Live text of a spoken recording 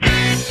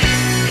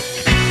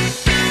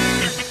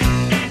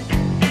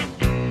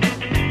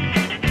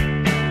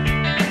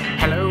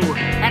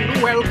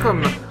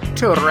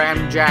to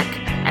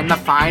Ramjack and the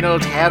final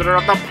terror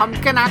of the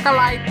Pumpkin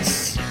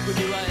Acolytes.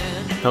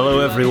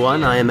 Hello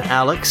everyone, I am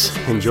Alex,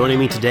 and joining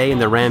me today in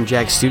the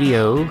Ramjack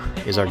studio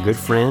is our good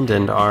friend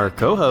and our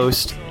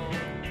co-host,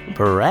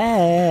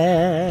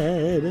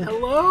 Brad.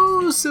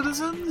 Hello,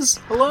 citizens.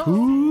 Hello.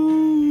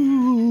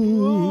 Ooh.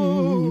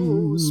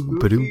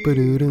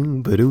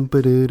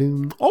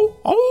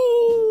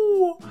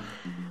 Oh.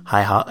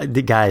 Hi,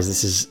 guys.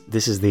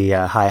 This is the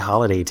high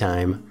holiday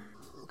time.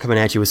 Coming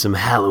at you with some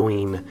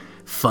Halloween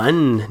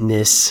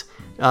funness.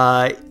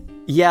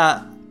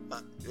 Yeah.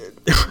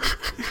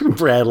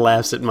 Brad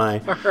laughs at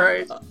my. All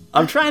right.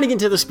 I'm trying to get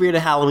into the spirit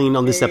of Halloween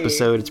on this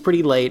episode. It's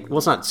pretty late. Well,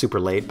 it's not super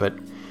late, but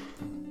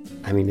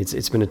I mean,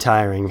 it's been a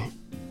tiring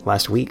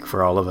last week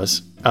for all of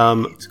us.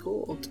 It's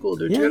cool. It's cool,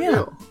 dude.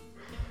 Yeah.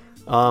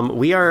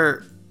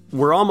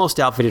 We're almost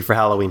outfitted for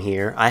Halloween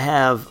here. I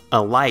have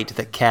a light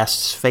that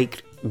casts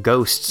fake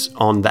ghosts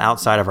on the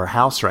outside of our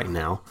house right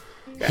now,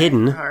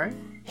 hidden. All right.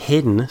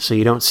 Hidden, so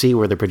you don't see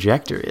where the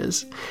projector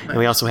is. Nice. And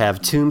we also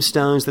have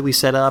tombstones that we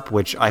set up,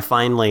 which I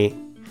finally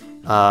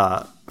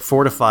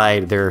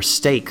fortified their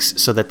stakes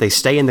so that they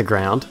stay in the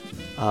ground.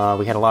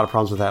 We had a lot of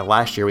problems with that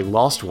last year. We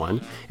lost one.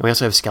 And we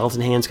also have skeleton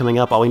hands coming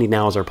up. All we need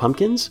now is our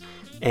pumpkins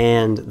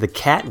and the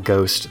cat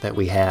ghost that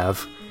we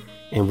have,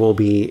 and we'll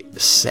be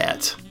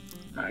set.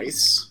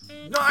 Nice.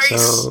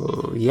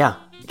 So, yeah,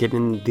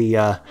 getting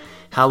the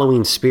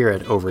Halloween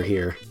spirit over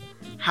here.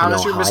 How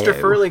is your Mr.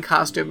 Furley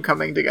costume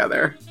coming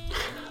together?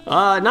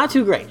 Not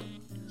too great.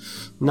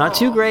 Not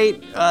too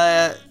great.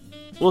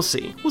 We'll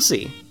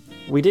see.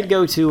 We did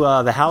go to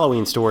the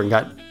Halloween store and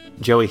got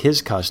Joey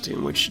his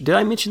costume, which, did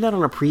I mention that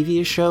on a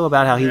previous show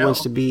about how he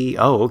wants to be?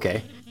 Oh,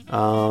 okay.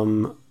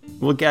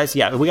 Well, guys,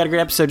 yeah, we got a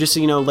great episode. Just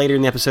so you know, later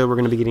in the episode, we're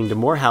going to be getting to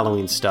more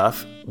Halloween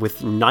stuff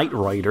with Knight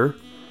Rider.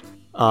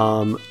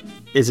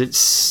 Is it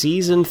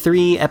season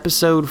 3,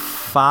 episode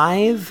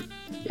 5?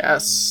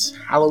 Yes,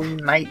 Halloween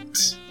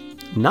night.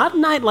 Not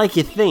night like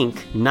you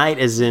think. Night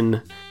as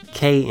in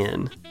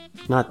K-N.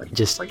 Not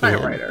just like N.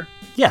 Knight Rider.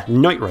 Yeah,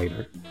 Knight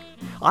Rider.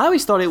 I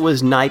always thought it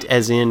was night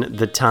as in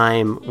the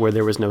time where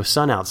there was no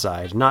sun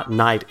outside, not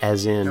night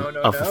as in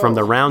from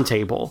the round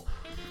table.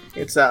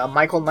 It's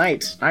Michael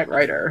Knight, Knight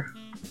Rider.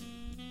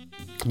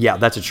 Yeah,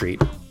 that's a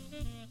treat.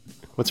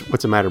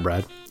 What's the matter,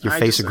 Brad? Your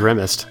face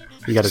grimaced.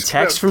 You got a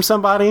text from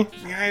somebody?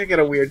 Yeah, I got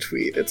a weird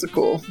tweet. It's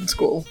cool.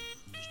 You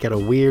got a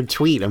weird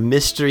tweet, a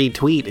mystery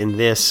tweet in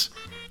the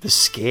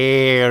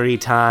scary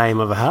time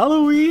of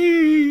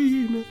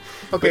Halloween.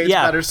 Okay, it's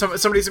better.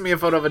 Somebody sent me a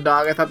photo of a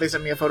dog. I thought they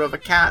sent me a photo of a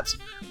cat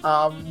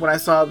when I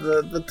saw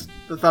the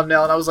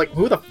thumbnail, and I was like,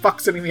 who the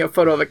fuck's sending me a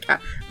photo of a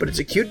cat? But it's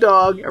a cute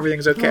dog.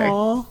 Everything's okay.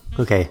 Aww.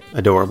 Okay,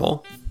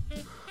 adorable.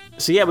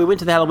 So yeah, we went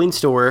to the Halloween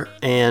store,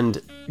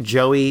 and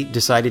Joey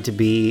decided to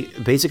be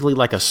basically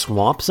like a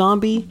swamp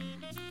zombie.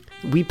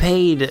 We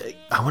paid,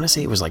 I want to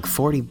say it was like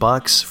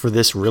 $40 for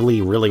this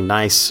really, really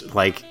nice,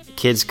 like,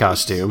 kids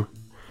costume.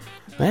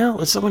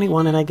 Well, it's the one he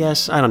wanted, I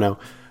guess. I don't know.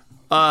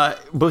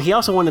 But he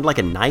also wanted, like,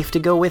 a knife to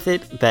go with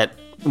it, that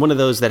one of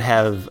those that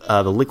have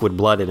the liquid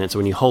blood in it, so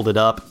when you hold it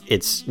up,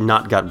 it's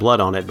not got blood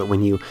on it, but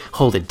when you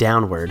hold it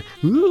downward,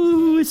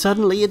 ooh,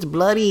 suddenly it's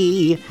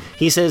bloody.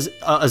 He says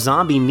a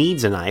zombie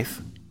needs a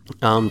knife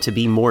to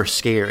be more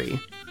scary.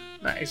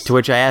 Nice. To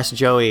which I asked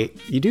Joey,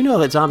 you do know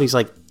that zombies,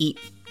 like, eat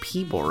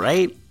people,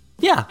 right?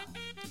 Yeah.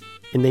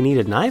 And they need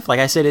a knife? Like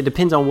I said, it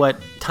depends on what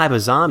type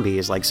of zombie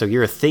is like. So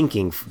you're a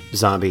thinking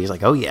zombie. He's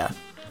like, oh yeah.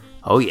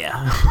 We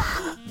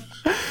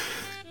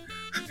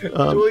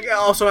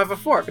also have a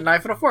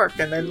knife and a fork.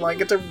 And then like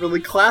it's a really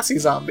classy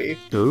zombie.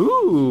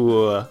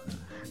 Ooh.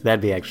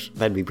 That'd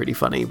be pretty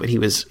funny. But he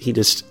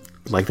just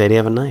liked the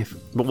idea of a knife.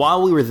 But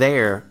while we were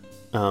there,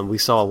 we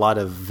saw a lot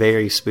of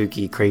very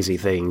spooky, crazy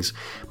things.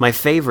 My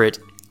favorite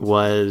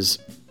was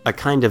a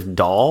kind of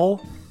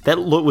doll that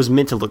was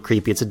meant to look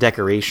creepy. It's a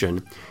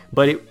decoration,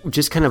 but it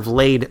just kind of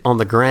laid on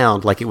the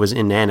ground like it was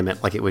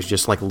inanimate, like it was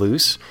just like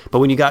loose. But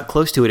when you got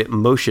close to it, it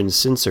motion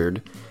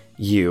censored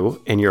you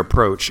and your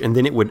approach, and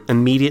then it would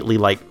immediately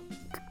like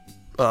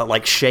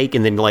shake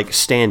and then like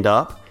stand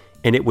up,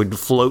 and it would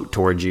float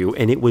towards you,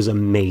 and it was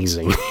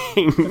amazing.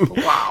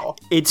 Wow!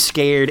 It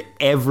scared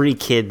every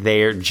kid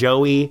there.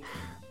 Joey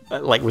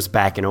was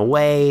backing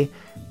away.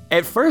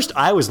 At first,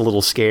 I was a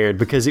little scared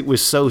because it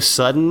was so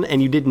sudden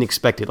and you didn't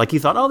expect it. Like, you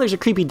thought, oh, there's a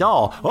creepy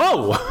doll.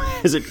 Oh!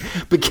 As it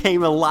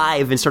became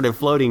alive and started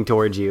floating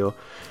towards you,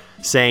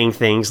 saying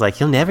things like,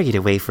 you'll never get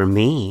away from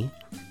me.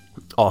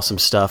 Awesome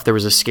stuff. There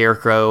was a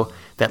scarecrow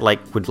that,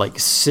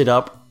 would, sit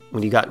up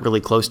when you got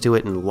really close to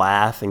it and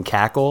laugh and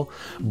cackle.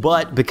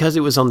 But because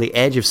it was on the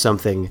edge of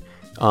something,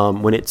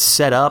 when it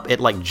set up,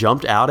 it,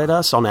 jumped out at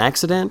us on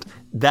accident.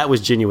 That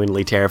was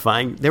genuinely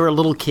terrifying. There were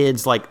little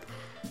kids,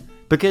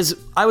 because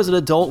I was an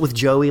adult with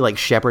Joey,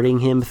 shepherding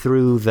him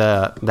through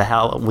the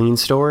Halloween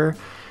store.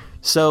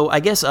 So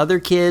I guess other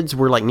kids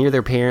were, near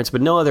their parents,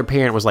 but no other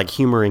parent was,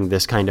 humoring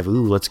this kind of,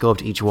 ooh, let's go up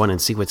to each one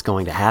and see what's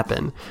going to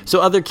happen.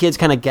 So other kids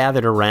kind of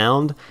gathered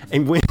around,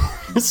 and when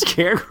the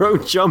Scarecrow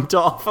jumped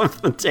off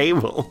of the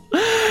table,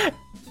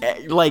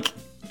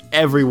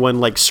 everyone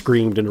like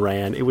screamed and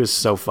ran. It was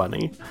so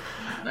funny.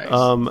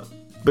 Nice.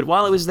 But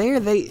while I was there,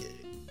 they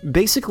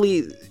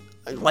basically,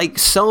 like,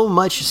 so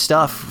much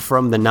stuff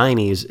from the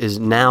 90s is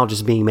now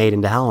just being made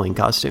into Halloween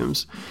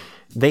costumes.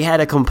 They had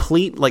a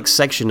complete, like,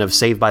 section of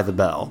Saved by the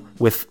Bell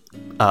with,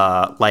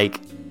 like,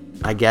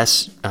 I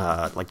guess,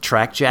 like,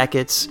 track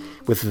jackets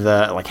with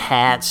the, like,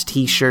 hats,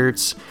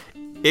 T-shirts.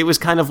 It was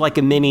kind of like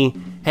a mini,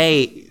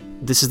 hey,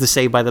 this is the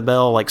Saved by the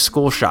Bell, like,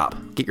 school shop.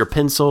 Get your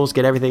pencils,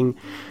 get everything.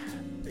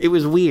 It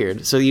was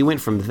weird. So you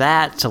went from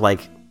that to,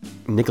 like,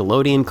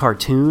 Nickelodeon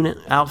cartoon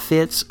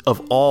outfits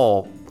of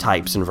all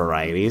types and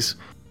varieties.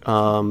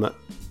 And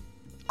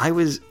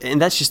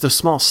that's just a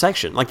small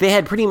section. Like, they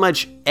had pretty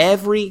much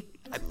every,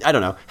 I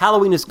don't know,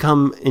 Halloween has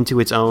come into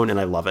its own, and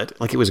I love it.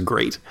 Like, it was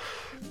great.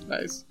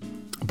 Nice.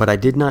 But I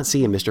did not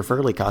see a Mr.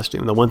 Furley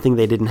costume. The one thing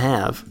they didn't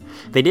have.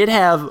 They did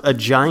have a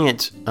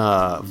giant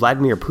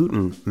Vladimir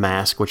Putin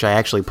mask, which I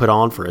actually put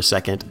on for a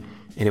second,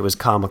 and it was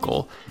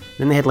comical.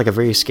 Then they had, like, a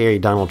very scary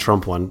Donald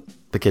Trump one,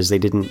 because they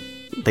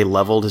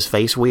leveled his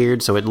face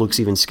weird, so it looks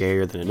even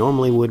scarier than it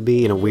normally would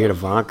be, and a weird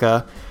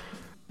Ivanka.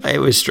 It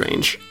was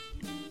strange.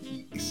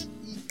 Eeks.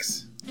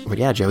 But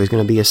yeah, Joey's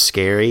going to be a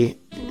scary,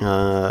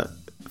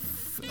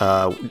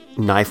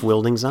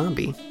 knife-wielding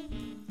zombie.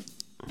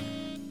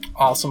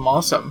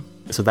 Awesome.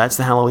 So that's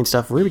the Halloween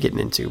stuff we're getting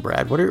into,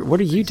 Brad. What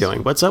are you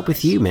doing? What's up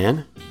with you,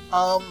 man?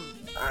 Well,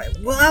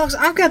 Alex,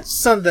 I've got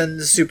something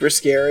super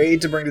scary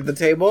to bring to the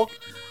table.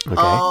 Okay,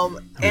 I'm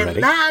and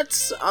ready.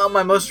 that's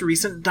my most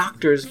recent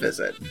doctor's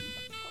visit.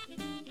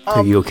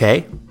 Are you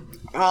okay?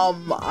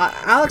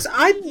 Alex,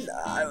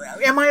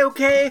 am I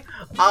okay?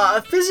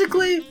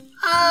 Physically,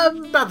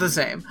 about the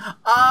same.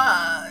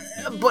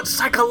 But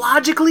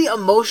psychologically,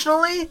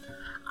 emotionally,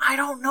 I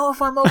don't know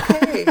if I'm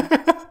okay.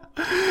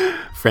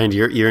 Friend,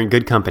 you're in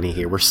good company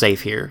here. We're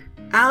safe here.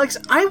 Alex,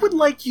 I would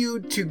like you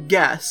to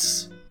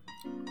guess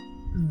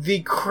the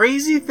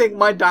crazy thing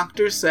my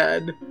doctor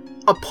said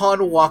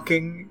upon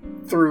walking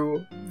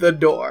through the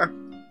door.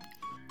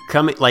 He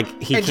came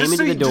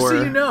into the door. Just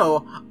so you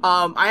know,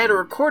 I had a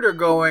recorder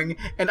going,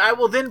 and I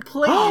will then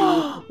play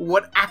you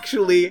what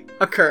actually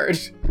occurred.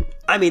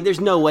 I mean, there's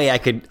no way I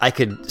could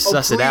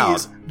suss it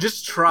out.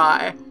 Just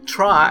try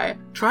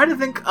to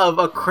think of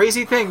a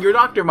crazy thing your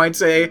doctor might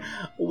say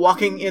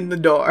walking in the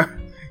door.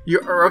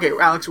 Okay,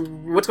 Alex,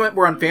 what's going on?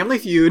 We're on Family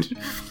Feud.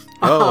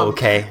 Oh,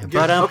 okay. Okay.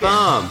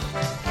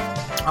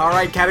 All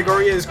right,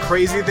 category is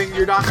crazy thing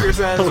your doctor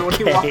says when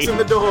he walks in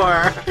the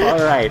door.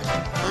 All right.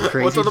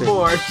 Crazy What's on the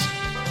board?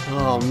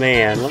 Oh,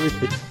 man. Let me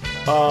think.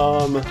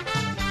 Come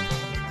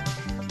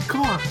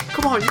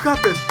on, you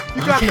got this.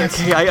 You got this.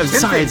 Okay, I'm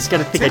sorry. I just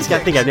gotta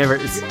think. I've never.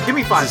 Give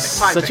me five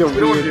such things. a We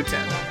don't want to weird- do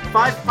 10.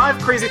 Five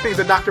crazy things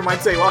a doctor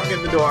might say walking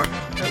in the door.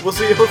 We'll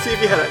see if you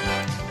hit it.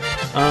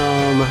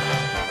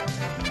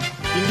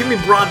 You can give me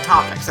broad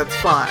topics. That's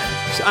fine.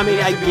 I mean,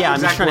 I'm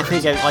just trying to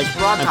think.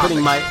 Broad I'm putting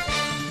You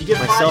get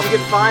myself- five. You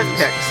get 5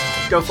 picks.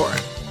 Go for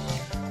it.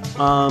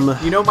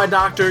 You know my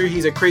doctor.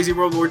 He's a crazy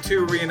World War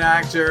II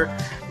reenactor.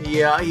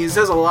 He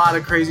says a lot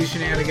of crazy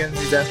shenanigans.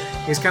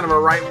 He's kind of a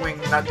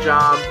right-wing nut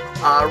job.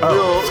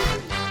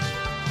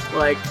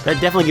 That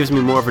definitely gives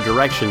me more of a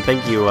direction.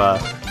 Thank you,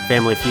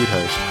 Family Feud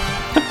host.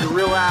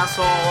 real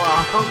asshole.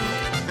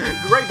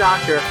 Great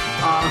doctor.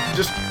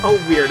 Just a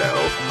weirdo.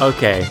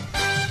 Okay.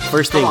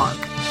 First thing. Come on.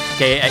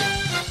 Okay,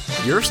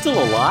 you're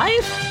still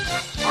alive?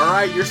 All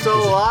right, you're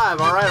still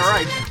alive. All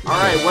right.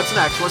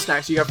 What's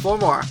next? You got 4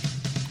 more.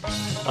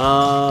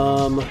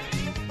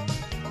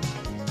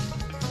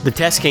 The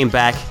test came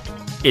back.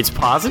 It's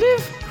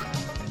positive?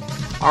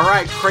 All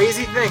right,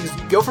 crazy things.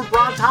 Go for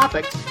broad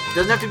topics.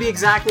 Doesn't have to be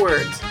exact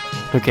words.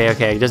 Okay.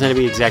 It doesn't have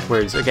to be exact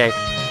words. Okay.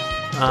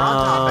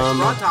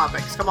 Broad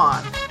topics. Come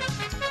on.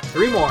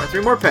 3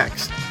 more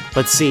picks.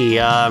 Let's see.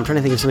 I'm trying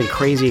to think of something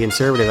crazy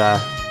conservative.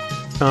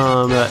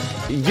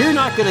 You're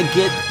not gonna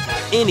get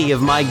any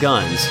of my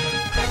guns.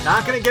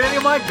 Not gonna get any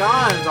of my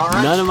guns. All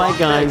right. None of my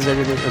strong guns. pick.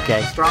 Everything.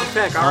 Okay. Strong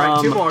pick. All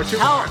right, 2 more.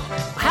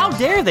 How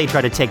dare they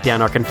try to take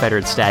down our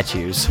Confederate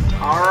statues?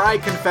 All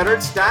right,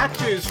 Confederate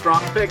statues.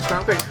 Strong pick.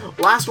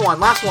 Last one.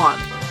 Last one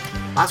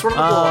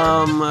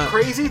on the board.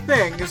 Crazy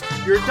things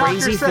your doctor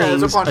Crazy says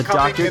things upon a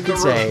coming doctor in the could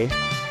room. say.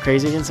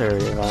 Crazy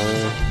conservative.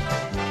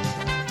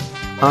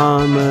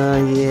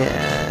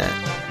 Yeah.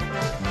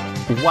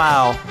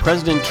 Wow,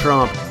 President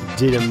Trump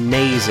did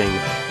amazing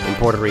in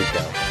Puerto Rico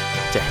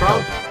to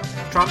help.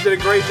 Trump did a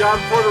great job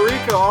in Puerto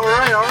Rico. All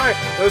right.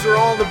 Those are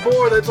all on the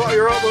board. Those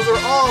are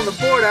all on the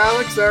board,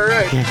 Alex. All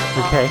right.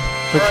 Okay.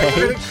 All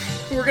right,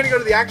 we're gonna go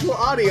to the actual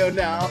audio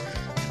now.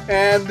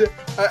 And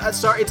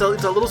sorry, it's a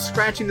little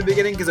scratchy in the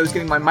beginning because I was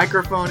getting my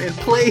microphone in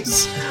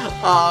place.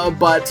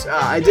 But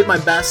I did my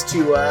best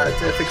to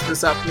fix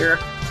this up here.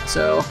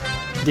 So.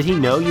 Did he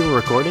know you were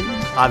recording?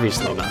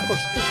 Obviously not.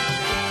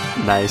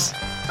 Nice.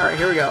 All right,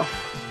 here we go.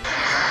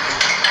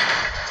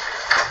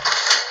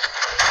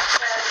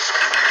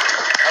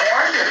 How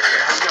are you?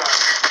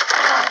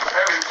 I'm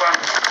having fun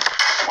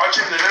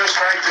watching the news,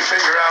 trying to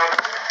figure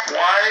out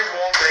why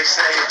won't they they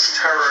say it's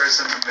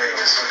terrorism in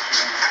Vegas.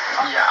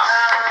 Yeah,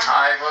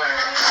 I learned.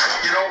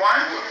 You know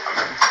why?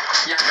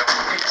 Yeah,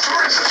 It's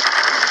tourism.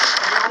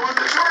 You don't want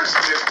the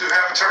tourism if to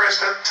have a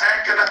terrorist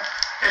attack in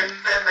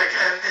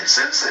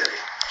Sin City.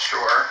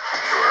 sure.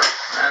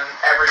 And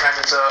every time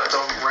it's a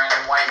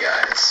random white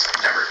guy, it's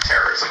never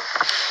terrorism.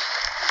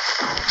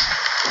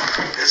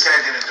 This guy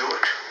didn't do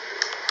it.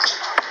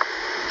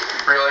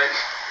 Really?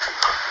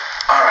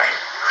 All right.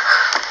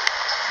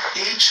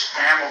 Each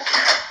ammo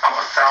can of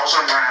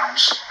 1,000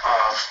 rounds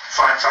of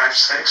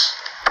 5.56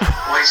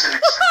 weighs in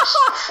excess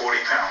of 40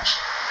 pounds.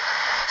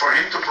 For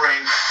him to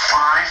bring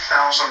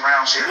 5,000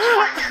 rounds, he had to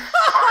bring in 5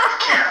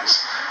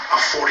 cans of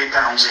 40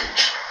 pounds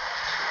each.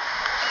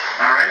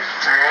 All right?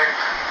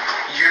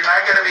 You're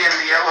not going to be in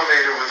the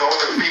elevator with all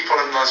the people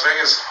in Las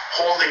Vegas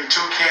holding 2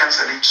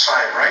 cans at each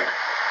side, right?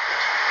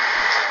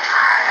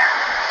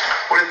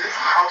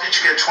 How did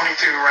you get 23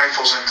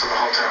 rifles into the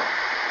hotel?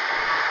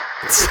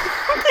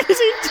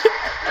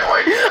 No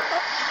idea.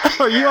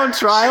 Are you on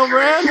trial,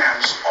 Brad?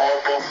 Cams,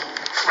 both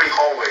 3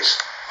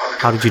 hallways.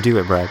 How did you do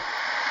it, Brad? A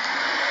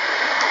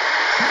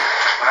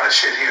lot of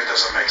shit here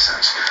doesn't make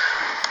sense.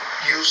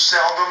 You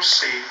seldom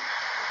see.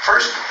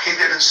 First, he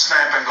didn't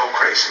snap and go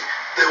crazy.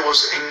 There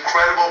was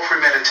incredible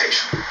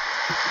premeditation.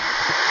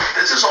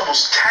 This is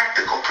almost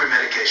tactical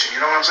premeditation.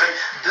 You know what I'm saying?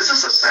 This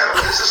is a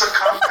setup. This is a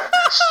combat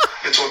test.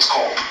 It's what's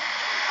called.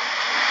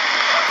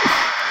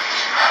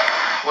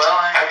 Well,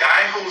 A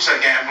guy who's a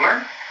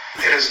gambler.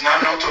 It is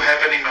not known to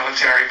have any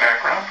military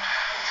background.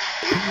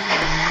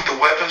 The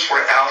weapons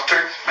were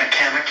altered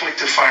mechanically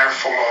to fire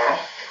full auto.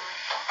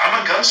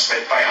 I'm a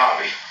gunsmith by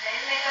hobby.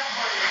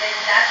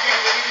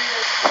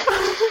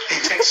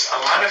 It takes a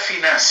lot of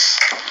finesse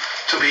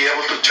to be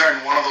able to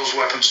turn one of those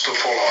weapons to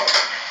full auto.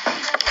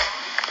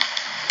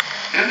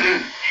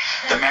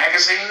 The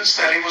magazines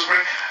that he was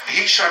bringing,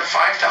 he shot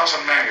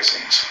 5,000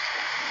 magazines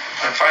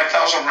and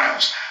 5,000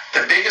 rounds.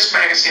 The biggest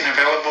magazine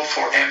available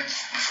for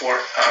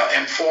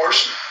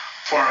M4s,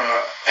 for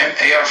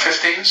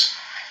AR-15s,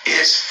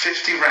 is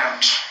 50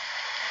 rounds.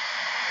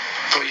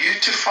 For you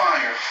to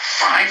fire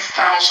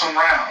 5,000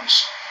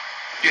 rounds,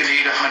 you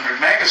need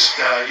 100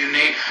 you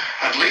need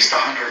at least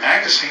 100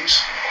 magazines.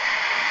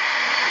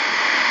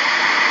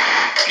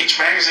 Each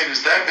magazine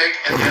is that big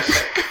and that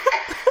thick.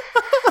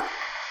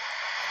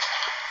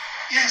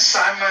 Yes,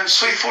 I'm on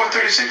Suite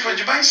 436. Would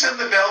you mind sending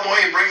the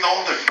bellboy and bring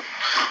all the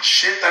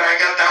shit that I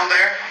got down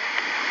there?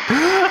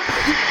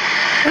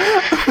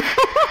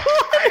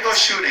 I go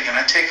shooting and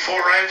I take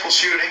 4 rifles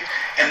shooting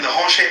and the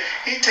whole shit.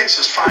 It takes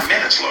us 5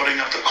 minutes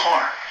loading up the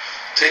car,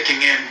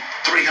 taking in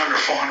 300,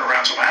 400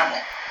 rounds of ammo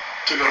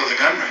to go to the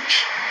gun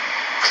range.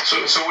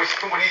 so what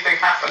do you think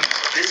happened?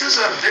 This is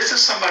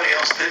somebody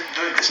else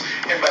doing this.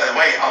 And by the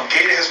way, Al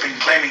Qaeda has been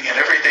claiming it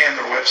every day on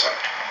their website.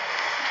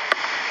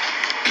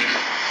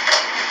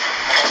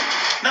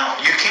 No,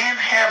 you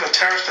can't have a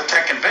terrorist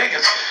attack in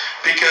Vegas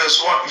because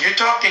you're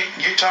talking.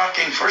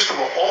 First of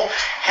all,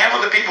 half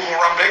of the people who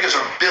run Vegas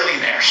are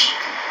billionaires.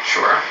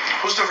 Sure.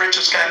 Who's the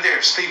richest guy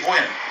there? Steve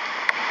Wynn.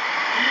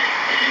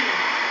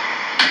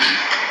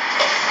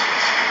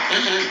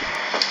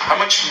 How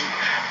much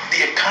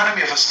the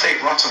economy of a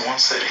state runs in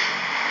one city?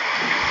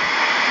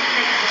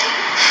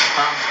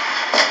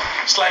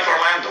 It's like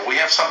Orlando. We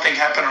have something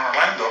happen in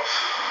Orlando.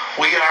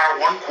 We are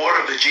 1/4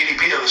 of the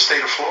GDP of the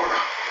state of Florida.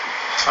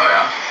 Oh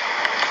yeah.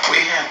 We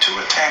had 2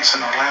 attacks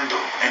in Orlando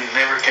and it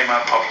never came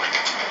out public.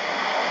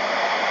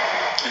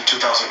 In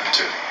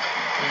 2002.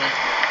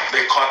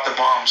 They caught the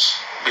bombs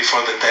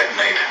before they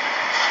detonated.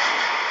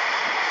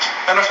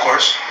 And of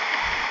course,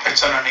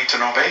 it's on a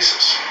need-to-know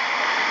basis.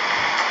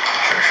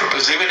 Sure.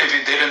 Because even if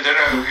you didn't,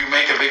 you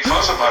make a big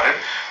fuss about it,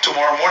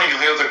 tomorrow morning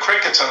you'll hear the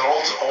crickets and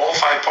all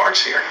 5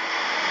 parts here.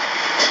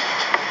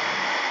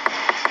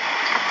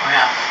 Oh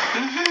yeah.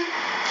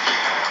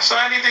 So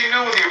anything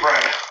new with you,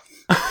 Brad?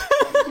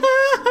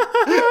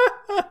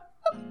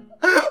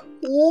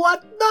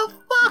 What the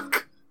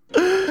fuck?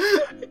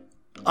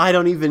 I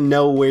don't even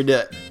know where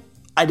to...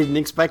 I didn't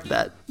expect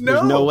that.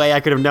 There's no way I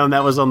could have known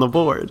that was on the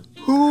board.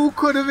 Who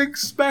could have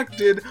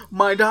expected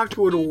my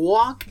doctor would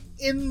walk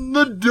in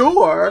the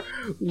door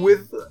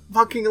with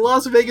fucking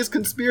Las Vegas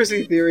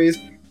conspiracy theories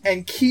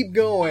and keep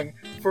going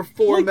for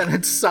 4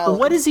 minutes solid?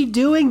 What is he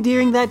doing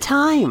during that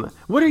time?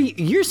 What are you...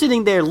 You're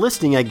sitting there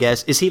listening, I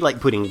guess. Is he,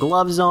 like, putting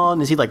gloves on?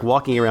 Is he, like,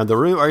 walking around the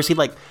room? Or is he,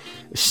 like,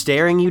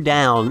 staring you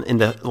down in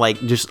the, like,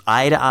 just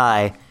eye to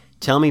eye?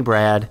 Tell me,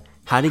 Brad,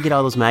 how do you get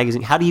all those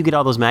magazines? How do you get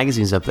all those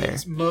magazines up there?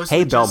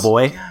 Hey,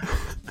 bellboy. Yeah.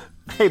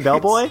 Hey,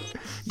 bellboy.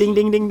 Ding,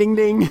 ding, ding, ding,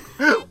 ding.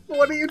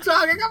 What are you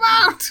talking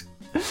about?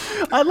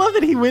 I love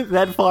that he went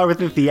that far with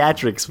the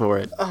theatrics for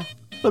it.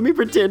 Let me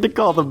pretend to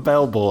call the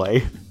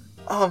bellboy.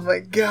 Oh my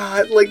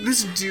god, like,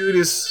 this dude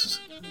is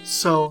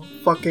so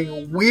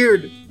fucking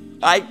weird.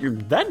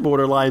 That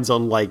borderline's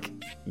on, like,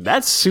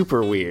 that's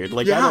super weird.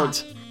 Like, I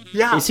don't...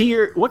 Yeah. Is he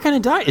what kind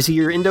of doc? Is he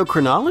your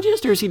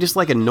endocrinologist, or is he just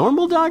like a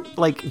normal doc?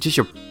 Like, just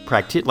your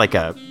like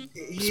a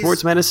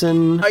sports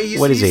medicine?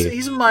 What is he?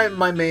 He's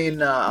my main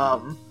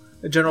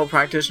general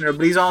practitioner,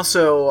 but he's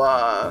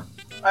also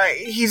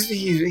He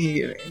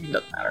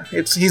doesn't matter.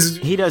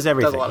 He does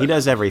everything. He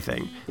does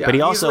everything. Yeah, but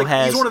he also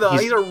has.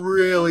 He's a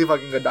really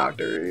fucking good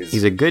doctor.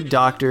 He's a good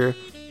doctor.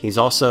 He's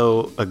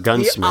also a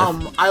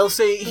gunsmith. I'll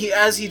say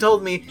as he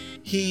told me,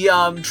 he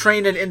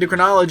trained in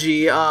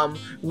endocrinology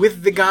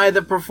with the guy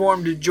that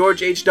performed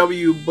George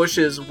H.W.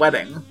 Bush's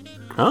wedding.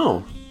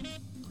 Oh,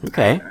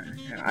 okay.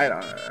 I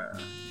don't.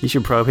 You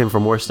should probe him for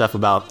more stuff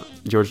about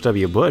George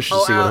W. Bush to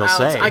see what he'll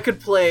say. I could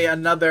play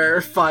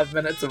another 5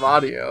 minutes of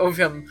audio of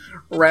him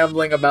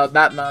rambling about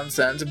that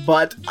nonsense,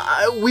 but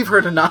we've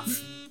heard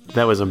enough.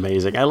 That was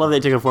amazing. I love that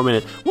it took him 4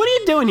 minutes. What are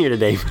you doing here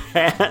today,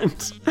 man?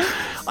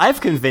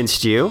 I've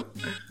convinced you.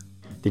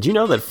 Did you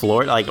know that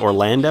Florida, like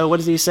Orlando, what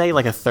does he say?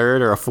 Like a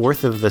third or a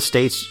fourth of the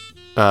state's,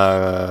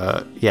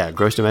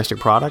 gross domestic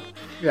product?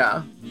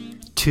 Yeah.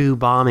 2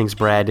 bombings,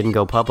 Brad, didn't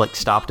go public,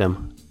 stopped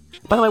him.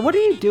 By the way, what are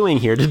you doing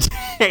here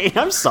today?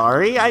 I'm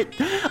sorry.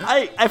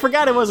 I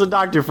forgot I was a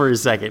doctor for a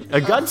second. A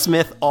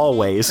gunsmith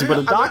always, but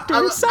a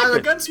doctor second. I'm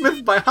a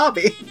gunsmith by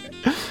hobby.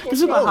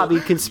 This is my hobby.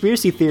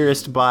 Conspiracy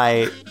theorist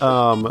by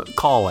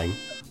calling.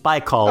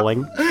 By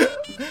calling.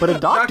 But a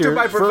doctor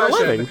by for a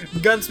living.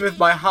 Gunsmith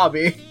by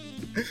hobby.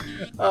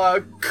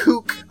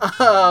 Kook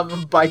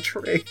by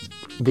trade.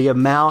 The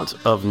amount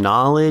of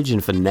knowledge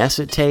and finesse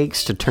it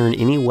takes to turn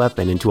any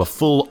weapon into a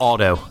full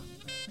auto.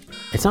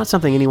 It's not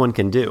something anyone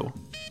can do.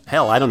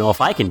 Hell, I don't know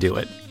if I can do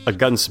it. A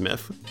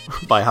gunsmith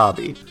by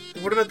hobby.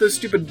 What about those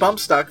stupid bump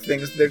stock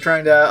things they're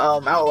trying to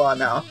outlaw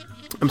now?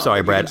 I'm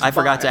sorry, Brad. I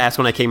forgot to ask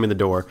when I came in the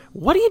door.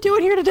 What are you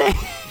doing here today?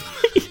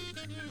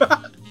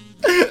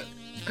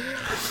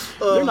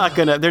 They're not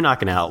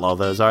gonna outlaw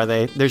those, are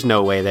they? There's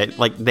no way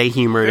that they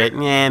humored it.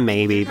 Yeah,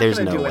 maybe. There's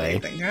no way.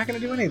 They're not gonna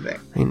do anything.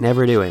 They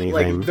never do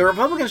anything. The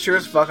Republicans sure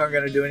as fuck aren't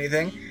gonna do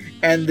anything,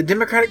 and the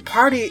Democratic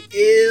Party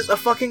is a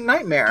fucking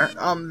nightmare.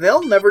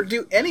 They'll never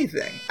do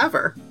anything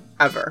ever.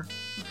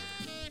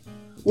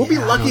 We'll be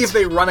lucky if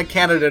they run a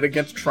candidate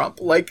against Trump.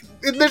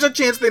 There's a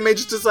chance they may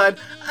just decide,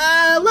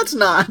 let's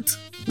not.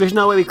 There's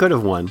no way we could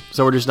have won,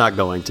 so we're just not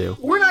going to.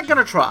 We're not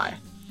gonna try.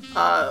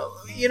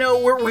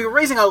 We're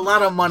raising a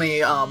lot of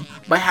money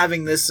by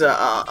having this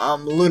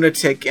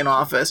lunatic in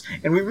office,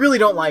 and we really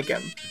don't like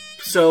him.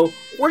 So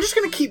we're just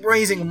gonna keep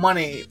raising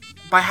money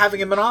by having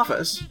him in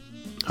office.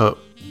 Oh,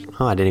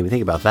 I didn't even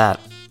think about that.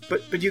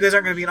 But you guys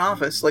aren't gonna be in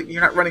office.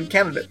 You're not running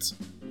candidates.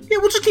 Yeah,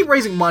 we'll just keep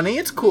raising money.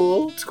 It's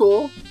cool.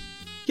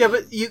 Yeah,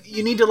 but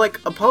you need to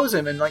oppose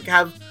him and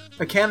have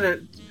a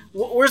candidate.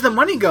 Where's the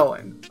money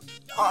going?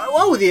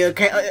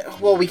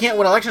 We can't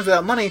win elections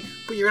without money,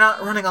 but you're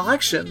not running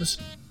elections.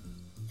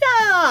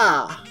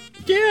 Yeah,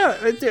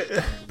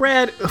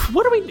 Brad.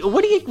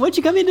 What'd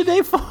you come in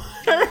today for?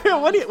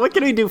 What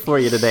can we do for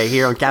you today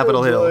here on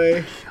Capitol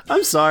Hill?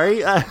 I'm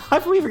sorry,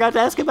 we forgot to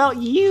ask about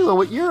you and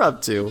what you're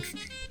up to.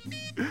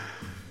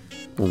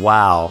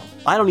 Wow,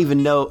 I don't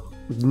even know.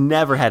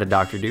 Never had a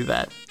doctor do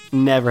that.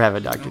 Never have a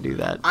doctor do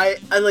that. I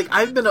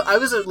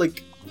was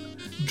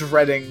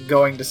dreading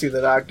going to see the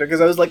doctor because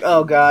I was like,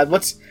 oh god,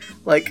 what's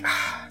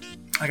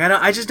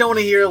I just don't want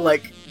to hear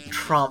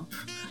Trump.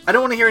 I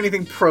don't want to hear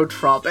anything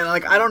pro-Trump, and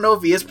I don't know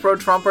if he is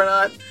pro-Trump or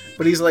not,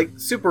 but he's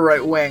super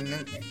right-wing.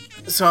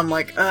 So I'm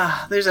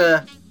there's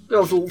a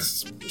little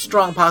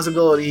strong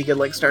possibility he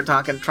could start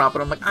talking Trump,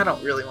 and I'm I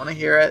don't really want to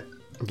hear it.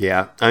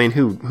 Yeah, I mean,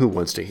 who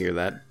wants to hear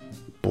that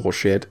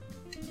bullshit?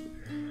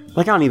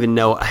 I don't even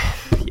know.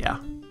 Yeah.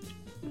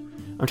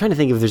 I'm trying to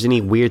think if there's any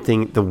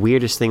the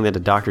weirdest thing that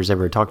a doctor's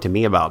ever talked to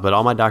me about, but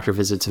all my doctor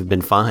visits have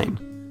been fine.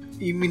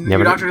 You mean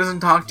your doctor doesn't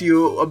talk to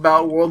you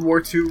about World War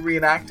II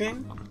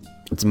reenacting?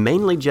 It's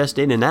mainly just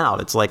in and out.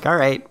 It's all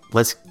right,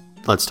 let's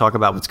talk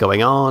about what's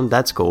going on.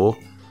 That's cool.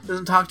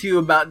 Doesn't talk to you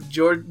about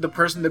George, the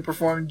person that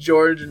performed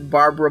George and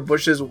Barbara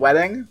Bush's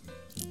wedding?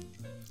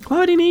 Why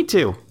would he need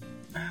to?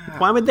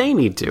 Why would they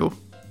need to?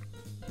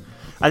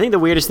 I think the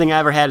weirdest thing I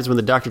ever had is when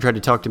the doctor tried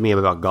to talk to me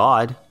about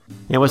God.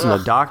 It wasn't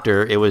a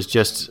doctor. It was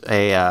just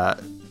the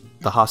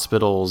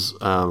hospital's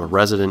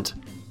resident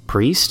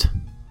priest.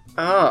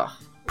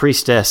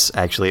 Priestess,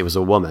 actually. It was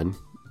a woman.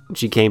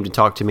 She came to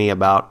talk to me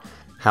about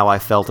how I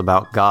felt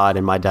about God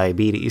and my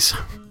diabetes.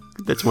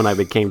 That's when I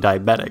became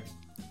diabetic.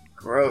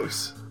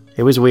 Gross.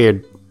 It was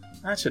weird.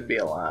 That should be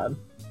allowed.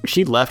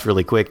 She left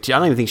really quick. I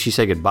don't even think she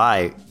said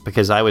goodbye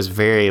because I was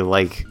very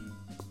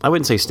I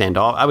wouldn't say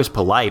standoff. I was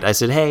polite. I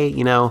said, hey,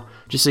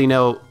 just so you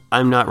know,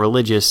 I'm not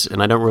religious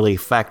and I don't really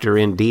factor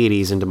in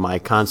deities into my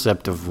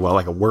concept of, a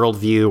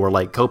worldview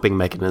or coping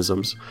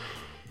mechanisms.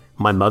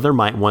 My mother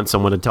might want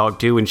someone to talk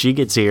to when she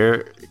gets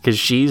here because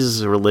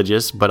she's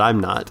religious, but I'm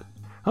not.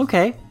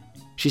 Okay.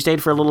 She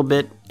stayed for a little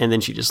bit and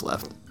then she just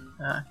left.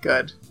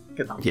 Good.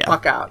 Get the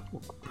fuck out.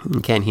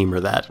 Can't humor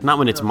that. Not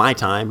when it's my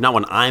time. Not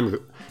when I'm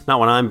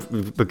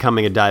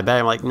becoming a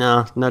diabetic.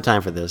 I'm no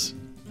time for this.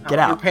 Get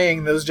out. You're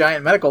paying those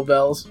giant medical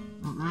bills.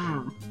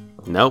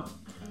 Nope.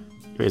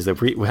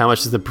 How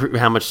much does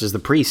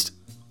the priest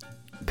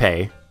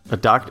pay? A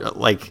doctor,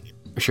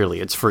 surely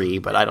it's free,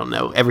 but I don't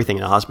know. Everything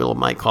in a hospital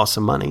might cost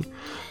some money.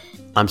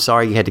 I'm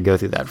sorry you had to go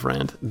through that,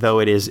 friend. Though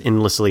it is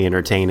endlessly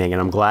entertaining,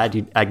 and I'm glad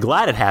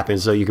it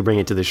happened so you could bring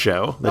it to the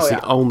show. That's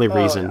the only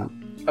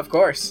reason Of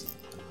course.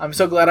 I'm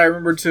so glad I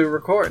remembered to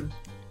record.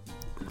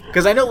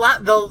 Because I know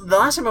the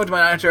last time I went to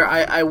my doctor,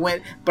 I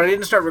went, but I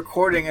didn't start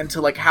recording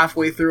until like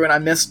halfway through, and I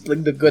missed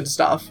like the good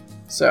stuff.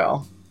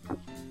 So.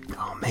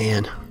 Oh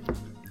man.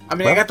 I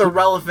mean, I got the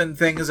relevant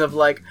things of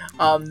like,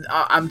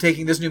 I'm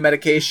taking this new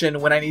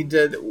medication when I need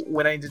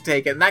to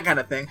take it, and that kind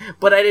of thing.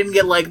 But I didn't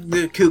get like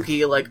the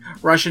kooky like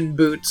Russian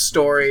boot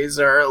stories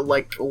or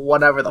like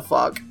whatever the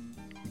fuck.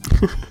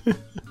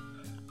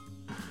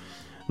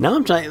 Now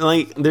I'm trying.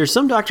 Like, there's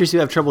some doctors who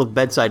have trouble with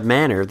bedside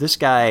manner. This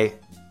guy,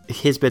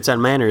 his bedside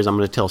manner is I'm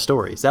going to tell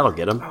stories. That'll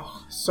get him.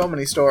 Oh, so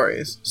many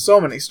stories,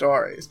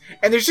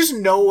 and there's just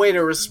no way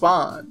to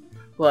respond.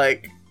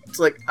 Like, it's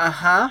like,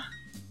 oh.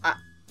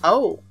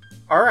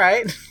 All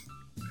right.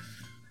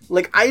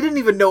 Like, I didn't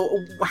even know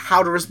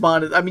how to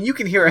respond. I mean, you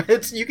can hear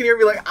it. You can hear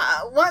me like,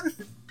 what?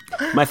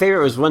 My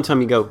favorite was one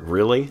time you go,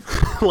 really?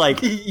 Like,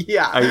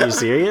 yeah. Are you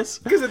serious?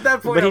 Because at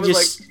that point, but I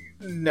was like,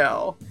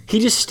 no. He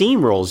just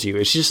steamrolls you.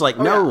 It's just like,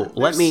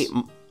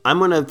 I'm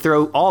going to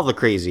throw all the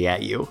crazy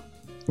at you.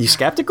 You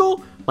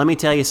skeptical? Let me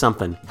tell you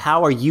something.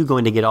 How are you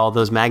going to get all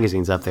those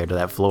magazines up there to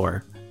that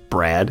floor,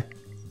 Brad?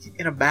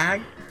 In a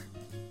bag?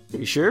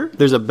 You sure?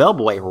 There's a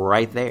bellboy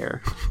right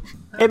there.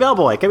 Hey,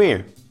 bellboy, come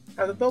here.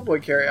 How the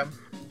bellboy carry them?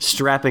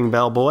 Strapping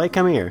bellboy,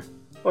 come here.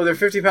 Oh, they're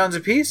 50 pounds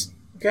apiece?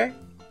 Okay.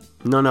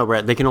 No,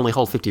 Brad, they can only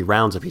hold 50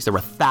 rounds apiece. There were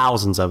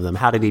thousands of them.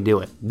 How did he do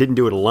it? Didn't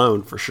do it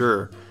alone, for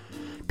sure.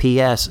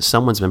 P.S.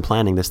 Someone's been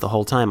planning this the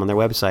whole time on their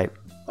website.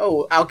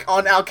 Oh,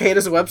 on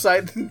Al-Qaeda's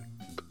website?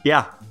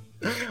 Yeah.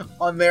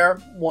 On their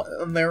one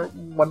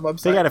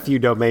website? They got a few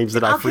domains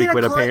that I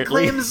frequent,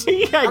 apparently.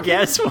 I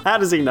guess. Well, how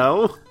does he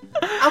know?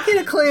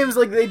 Al-Qaeda claims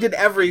like they did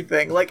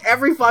everything. Like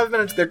every 5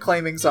 minutes they're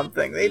claiming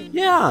something.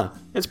 Yeah,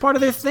 it's part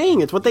of their thing.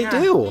 It's what they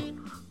do.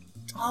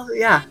 Oh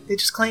yeah, they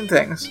just claim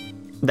things.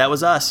 That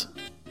was us.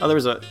 Oh, there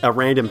was a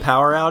random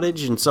power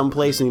outage in some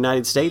place in the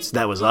United States.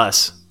 That was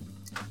us.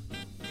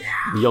 Yeah.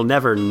 You'll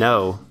never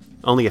know.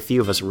 Only a few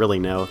of us really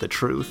know the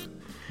truth.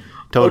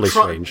 Totally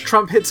strange.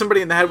 Trump hit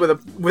somebody in the head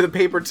with a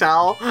paper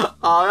towel.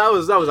 That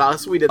was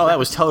us. We did. Oh, that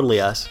was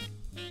totally us.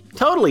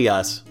 Totally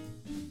us.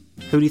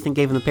 Who do you think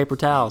gave him the paper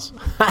towels?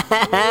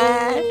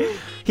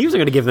 He wasn't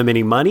going to give them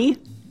any money.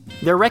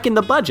 They're wrecking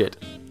the budget.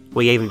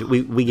 We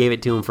gave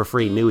it to him for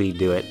free. Knew he'd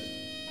do it.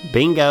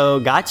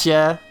 Bingo,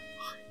 gotcha.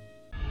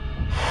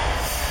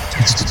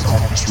 It's the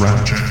promised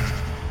Ramjet.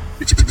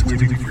 It's been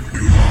waiting for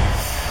you.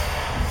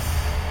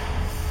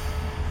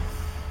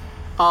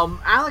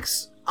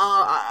 Alex,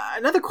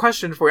 another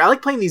question for you. I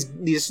like playing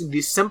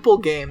these simple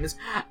games.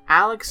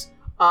 Alex,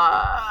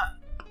 I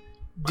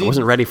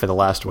wasn't ready for the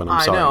last one.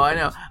 I'm sorry.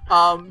 I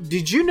know.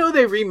 Did you know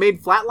they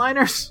remade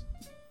Flatliners?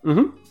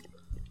 Mm-hmm.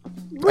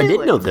 Really? I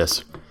did know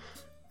this.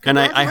 And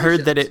I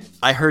heard that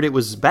it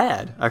was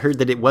bad. I heard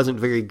that it wasn't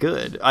very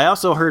good. I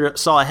also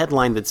saw a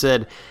headline that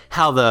said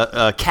how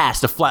the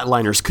cast of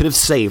Flatliners could have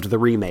saved the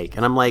remake.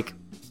 And I'm like,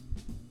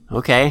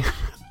 okay.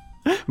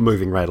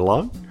 Moving right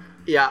along.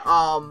 Yeah,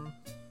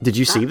 Did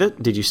you see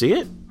that? Did you see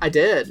it? I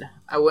did.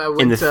 I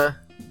went to...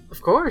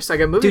 Of course, I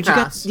got Movie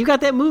Pass. You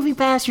got that Movie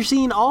Pass. You're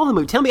seeing all the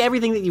movies. Tell me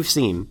everything that you've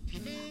seen.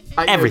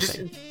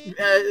 Everything.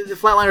 The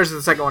Flatliners is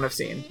the second one I've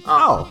seen.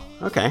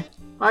 Okay.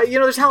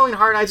 There's Halloween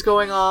Horror Nights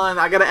going on.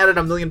 I got to edit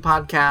a million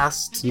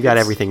podcasts. You got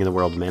everything in the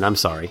world, man. I'm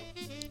sorry.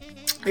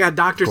 I got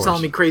doctors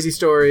telling me crazy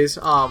stories.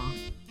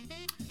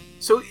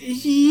 So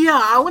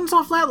yeah, I went and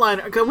saw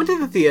Flatliner. I went to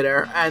the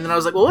theater, and then I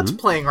was like, "Well, what's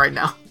playing right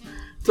now?"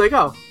 It's like,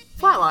 "Oh,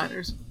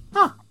 Flatliners."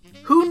 Huh?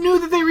 Who knew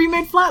that they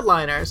remade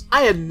Flatliners?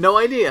 I had no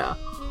idea.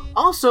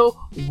 Also,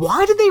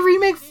 why did they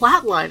remake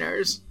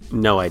Flatliners?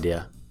 No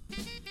idea.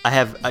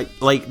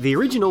 The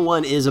original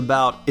one is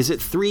about, is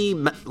it three,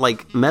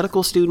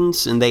 medical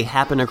students, and they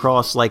happen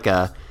across,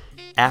 a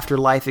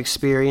afterlife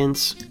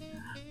experience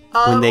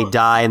when they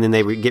die and then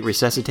they get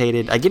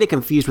resuscitated? I get it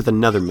confused with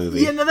another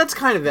movie. Yeah, no, that's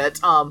kind of it.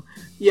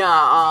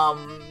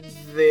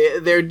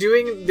 They're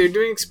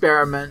doing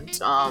experiment,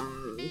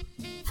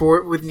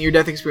 with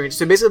near-death experience.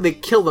 So basically they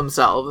kill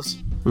themselves.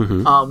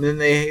 Mm-hmm. Then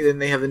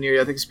they have the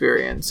near-death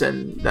experience,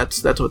 and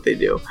that's what they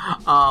do.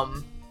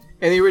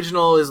 And the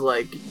original is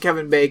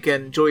Kevin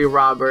Bacon, Julia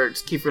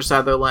Roberts, Kiefer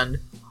Sutherland,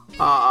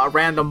 a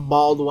random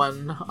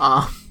Baldwin,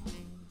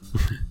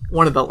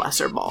 one of the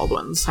lesser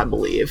Baldwins, I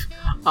believe.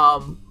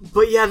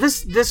 But yeah,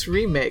 this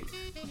remake,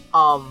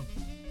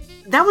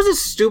 that was a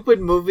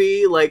stupid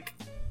movie, in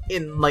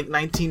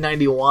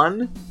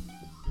 1991.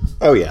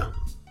 Oh yeah.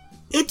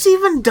 It's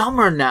even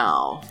dumber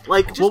now.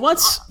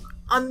 What's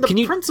on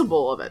the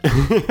principle of it?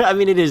 I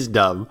mean, it is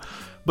dumb.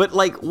 But,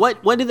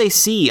 what did they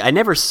see? I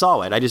never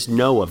saw it. I just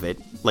know of it,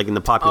 in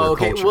the popular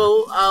culture.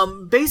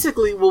 Well,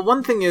 basically,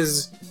 one thing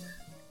is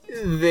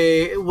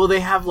they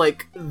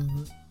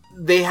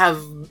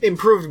have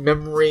improved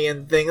memory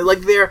and things.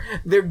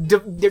 They're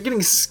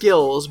getting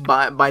skills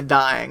by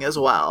dying as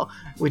well,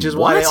 which is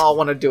why they all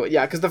want to do it.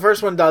 Yeah, because the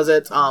first one does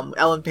it,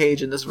 Ellen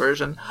Page in this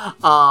version.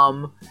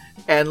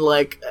 And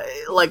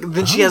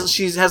then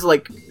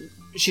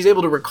she's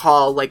able to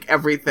recall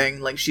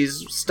everything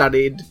she's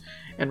studied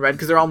and read,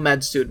 because they're all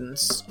med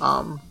students.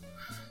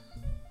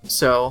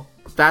 So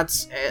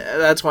That's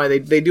why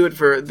they do it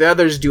for the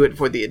others. Do it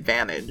for the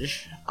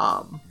advantage.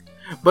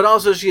 But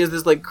also she has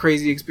this like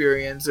crazy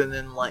experience, and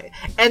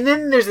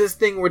then there's this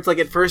thing where it's like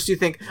at first you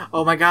think,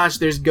 oh my gosh,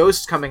 there's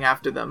ghosts coming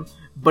after them,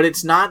 but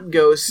it's not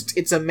ghosts.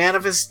 It's a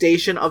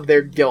manifestation of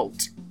their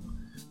guilt.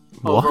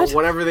 What? Over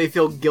whatever they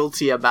feel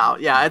guilty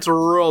about. Yeah, it's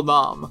real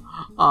dumb.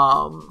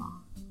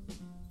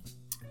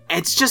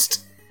 It's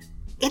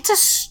a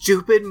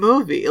stupid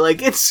movie.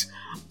 Like, it's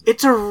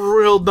a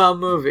real dumb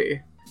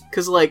movie.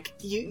 Because, like,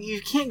 you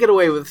can't get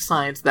away with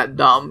science that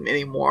dumb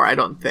anymore, I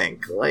don't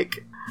think.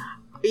 Like,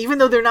 even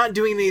though they're not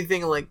doing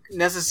anything, like,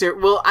 necessary...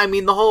 Well, I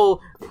mean, the whole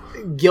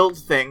guilt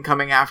thing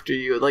coming after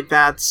you, like,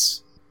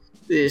 that's...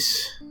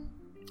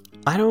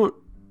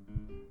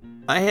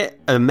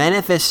 A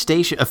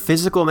manifestation, a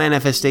physical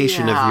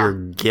manifestation of your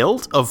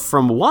guilt?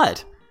 From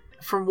what?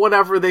 From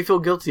whatever they feel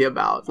guilty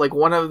about. Like,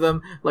 one of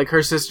them, like,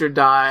 her sister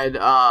died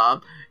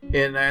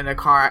in a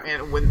car,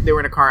 and when they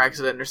were in a car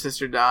accident, her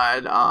sister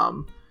died.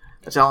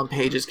 That's Ellen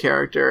Page's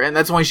character, and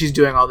that's why she's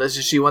doing all this.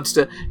 Is she wants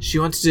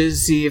to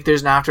see if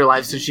there's an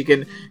afterlife so she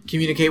can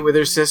communicate with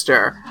her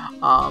sister.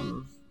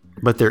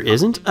 But there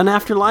isn't an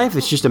afterlife?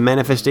 It's just a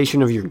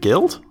manifestation of your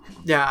guilt?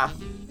 Yeah.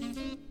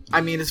 I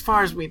mean, as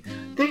far as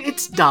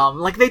it's dumb.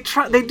 Like, they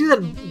do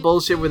that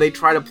bullshit where they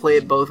try to play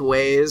it both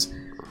ways,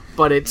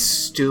 but it's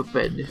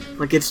stupid.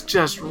 Like, it's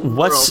just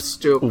real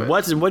stupid.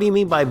 What do you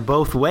mean by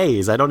both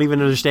ways? I don't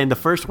even understand the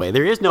first way.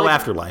 There is no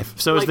afterlife.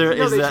 So like,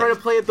 they try to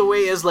play it the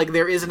way as, like,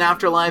 there is an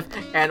afterlife,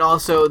 and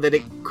also that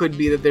it could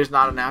be that there's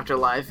not an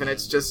afterlife, and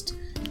it's just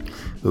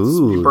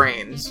your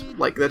brains.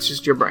 Like, that's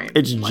just your brain.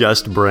 It's like,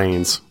 just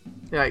brains.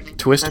 Like,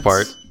 twist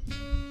part.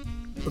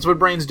 That's what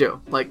brains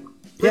do. Like,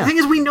 the thing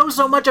is, we know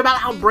so much about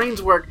how brains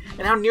work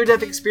and how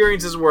near-death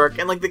experiences work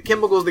and, like, the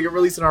chemicals that get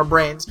released in our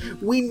brains.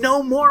 We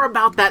know more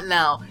about that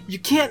now. You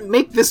can't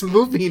make this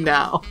movie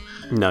now.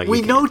 No, you can't.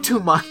 We know too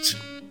much.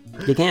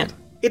 You can't.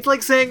 It's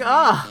like saying,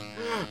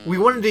 we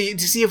wanted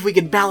to see if we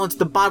could balance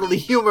the bodily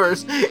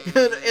humors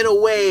in a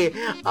way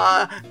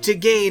to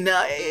gain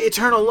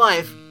eternal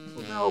life.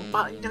 No,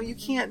 you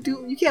can't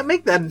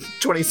make that in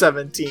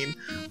 2017.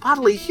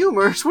 Bodily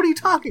humors? What are you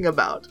talking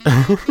about?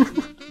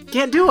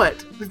 Can't do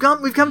it. We've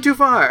come too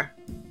far.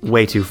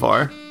 Way too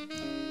far.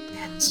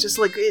 It's just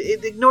like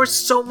it ignores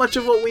so much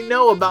of what we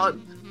know about,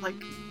 like,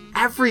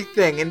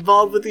 everything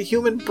involved with the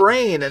human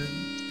brain and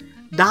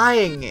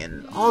dying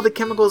and all the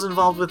chemicals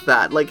involved with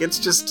that. Like, it's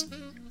just.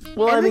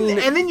 Well,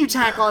 and then you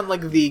tack on,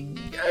 like, the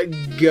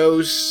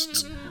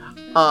ghost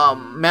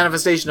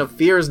manifestation of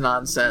fears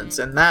nonsense,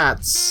 and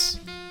that's.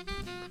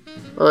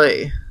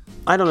 Oy.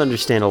 I don't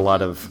understand a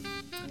lot of.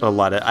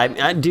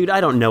 Dude,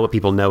 I don't know what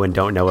people know and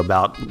don't know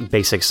about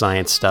basic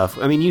science stuff.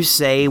 I mean, you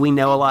say we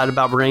know a lot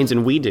about brains,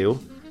 and we do.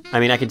 I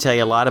mean, I can tell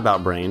you a lot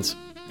about brains.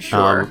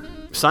 Sure.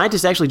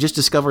 Scientists actually just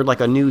discovered, like,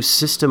 a new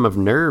system of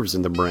nerves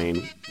in the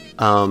brain.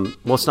 Well,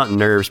 it's not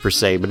nerves per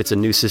se, but it's a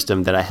new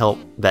system that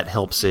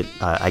helps it,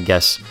 I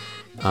guess,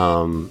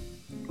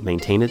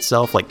 maintain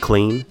itself, like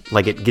clean.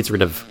 Like, it gets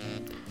rid of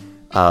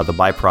the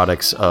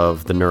byproducts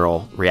of the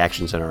neural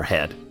reactions in our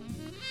head.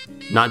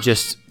 Not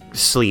just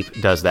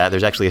sleep does that.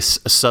 There's actually a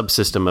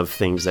subsystem of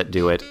things that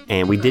do it,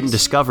 and we didn't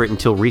discover it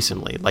until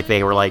recently. Like,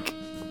 they were, like,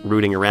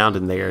 rooting around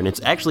in there, and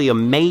it's actually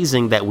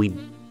amazing that we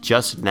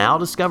just now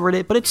discovered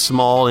it, but it's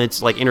small, and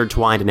it's, like,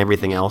 intertwined and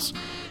everything else,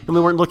 and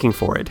we weren't looking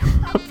for it.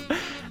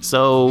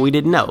 So we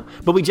didn't know.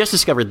 But we just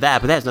discovered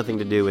that, but that has nothing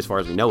to do, as far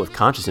as we know, with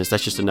consciousness.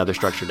 That's just another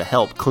structure to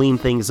help clean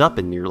things up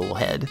in your little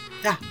head.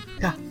 Yeah.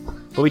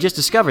 But we just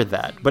discovered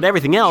that. But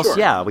everything else,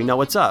 we know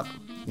what's up.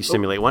 You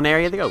stimulate one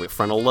area, they go.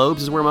 Frontal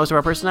lobes is where most of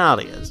our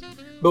personality is.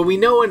 But we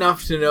know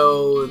enough to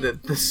know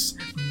that the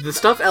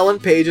stuff Ellen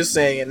Page is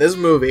saying in this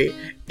movie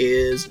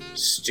is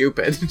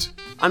stupid.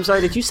 I'm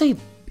sorry, did you say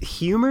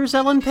humors,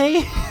 Ellen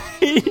Page?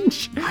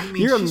 I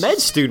mean, you're a med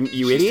student,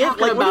 you idiot.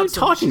 Like, what are you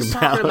talking about? She's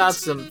talking about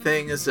some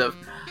things of...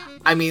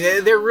 I mean,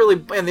 they're really...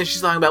 And then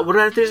she's talking about, what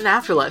if there's an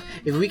afterlife?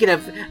 If we could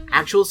have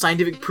actual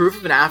scientific proof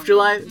of an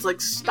afterlife? It's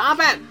like, stop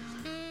it!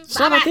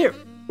 Stop it there.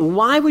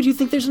 Why would you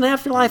think there's an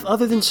afterlife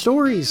other than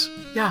stories?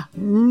 Yeah.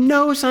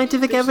 No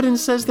scientific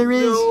evidence says there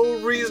is. No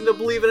reason to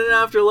believe in an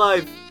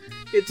afterlife.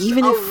 It's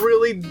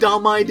really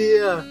dumb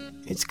idea.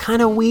 It's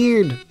kind of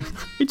weird.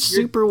 It's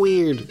super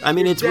weird. I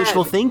mean, it's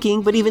wishful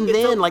thinking, but even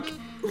then, like...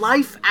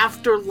 Life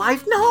after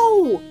life?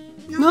 No!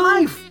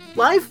 Life,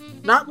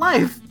 not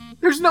life.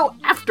 There's no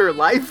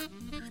afterlife.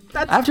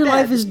 That's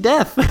afterlife dead. Is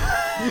death.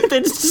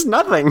 It's just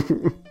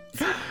nothing.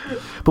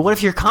 But what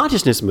if your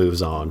consciousness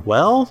moves on?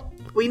 Well...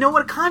 We know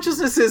what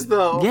consciousness is,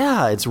 though.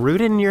 Yeah, it's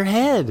rooted in your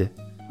head.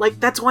 Like,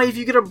 that's why if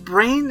you get a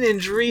brain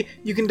injury,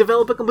 you can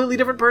develop a completely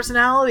different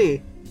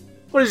personality.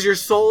 What, is your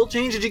soul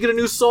change? Did you get a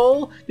new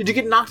soul? Did you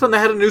get knocked on the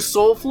head and a new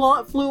soul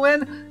flew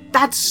in?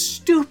 That's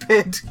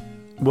stupid.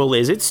 Well,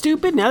 is it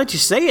stupid? Now that you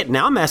say it,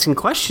 now I'm asking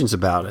questions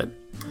about it.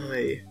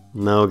 Hey.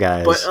 No,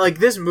 guys. But, like,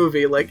 this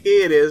movie, like,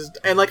 it is...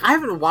 And, like, I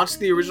haven't watched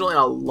the original in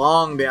a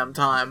long damn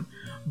time.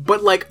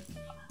 But, like,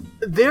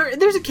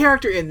 there's a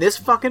character in this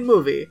fucking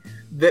movie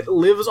that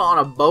lives on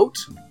a boat,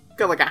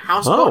 got like a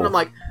houseboat, and I'm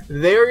like,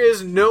 there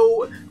is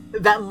no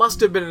that must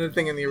have been a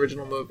thing in the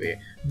original movie,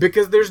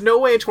 because there's no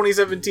way in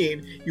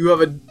 2017 you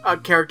have a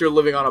character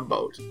living on a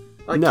boat.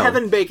 Like, No.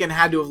 Kevin Bacon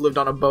had to have lived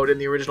on a boat in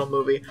the original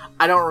movie.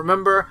 I don't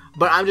remember,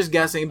 but I'm just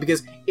guessing,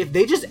 because if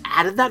they just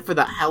added that for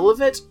the hell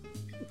of it,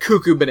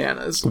 cuckoo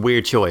bananas.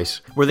 Weird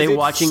choice. Were they It's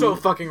watching? so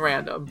fucking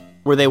random.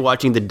 Were they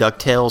watching the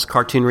DuckTales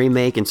cartoon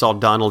remake and saw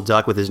Donald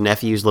Duck with his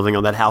nephews living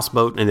on that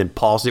houseboat, and then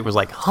paused it, was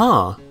like,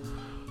 huh,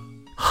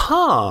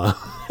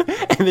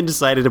 and then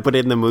decided to put it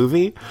in the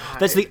movie?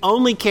 That's the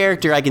only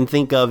character I can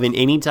think of in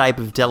any type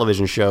of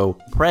television show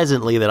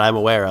presently that I'm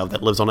aware of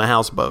that lives on a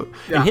houseboat.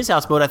 Yeah. And his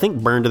houseboat, I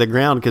think, burned to the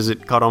ground because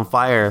it caught on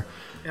fire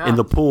in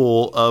the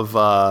pool of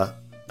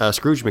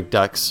Scrooge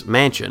McDuck's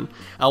mansion.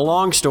 A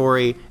long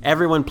story.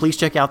 Everyone, please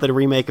check out the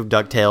remake of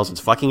DuckTales. It's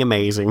fucking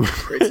amazing.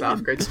 Great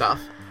stuff, great stuff.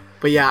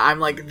 But yeah, I'm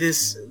like,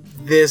 this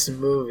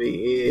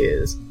movie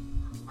is...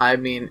 I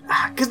mean,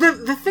 because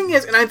the thing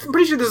is, and I'm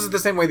pretty sure this is the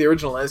same way the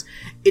original is,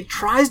 it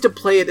tries to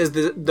play it as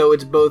though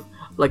it's both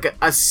like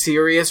a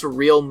serious,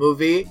 real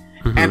movie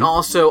and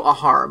also a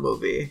horror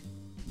movie.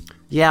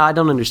 Yeah, I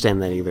don't understand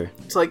that either.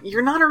 It's like,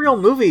 you're not a real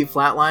movie,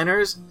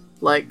 Flatliners.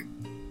 Like,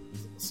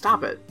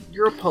 stop it.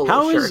 You're a polo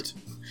How is- shirt.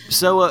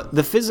 So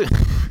the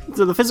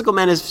physical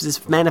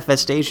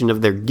manifestation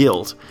of their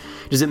guilt,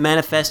 does it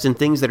manifest in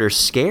things that are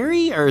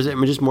scary, or is it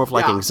just more of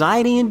like Yeah.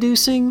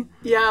 anxiety-inducing?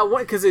 Yeah,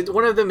 because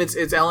one of them,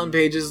 it's Ellen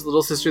Page's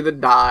little sister that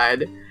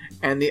died,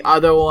 and the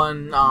other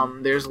one,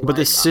 there's But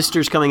the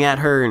sister's coming at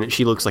her, and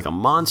she looks like a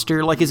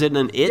monster. Like, is it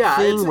an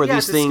thing where these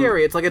it's things?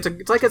 scary. It's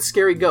like a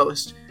scary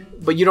ghost,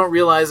 but you don't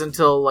realize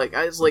until like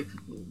it's like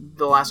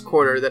the last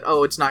quarter that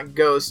it's not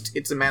ghost,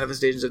 it's the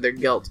manifestations of their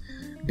guilt,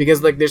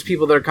 because like there's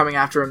people that are coming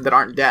after him that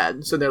aren't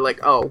dead, so they're like,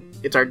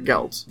 it's our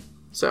guilt.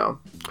 So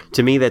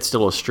To me, that's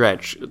still a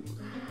stretch.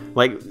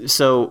 Like,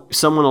 so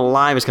someone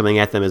alive is coming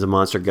at them as a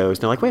monster ghost.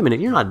 And they're like, wait a minute,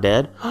 you're not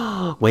dead.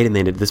 Wait a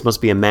minute, this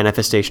must be a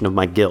manifestation of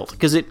my guilt.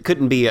 Because it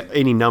couldn't be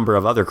any number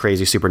of other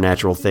crazy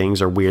supernatural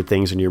things or weird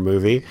things in your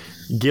movie.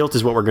 Guilt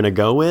is what we're going to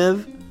go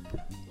with.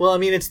 well, I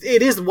mean,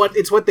 it's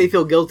what they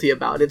feel guilty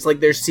about. It's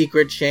like their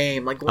secret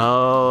shame. Like,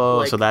 Oh,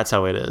 like- so that's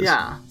how it is.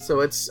 yeah.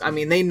 So I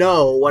mean, they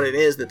know what it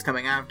is that's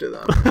coming after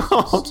them.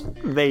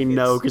 They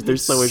know because they're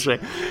so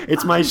ashamed.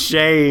 It's my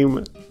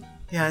shame.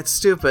 Yeah, it's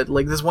stupid.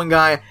 Like, this one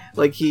guy,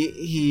 like,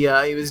 he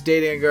was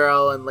dating a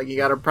girl, and, like, he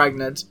got her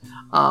pregnant.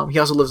 He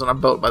also lives on a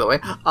boat, by the way.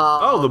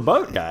 Oh, the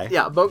boat guy.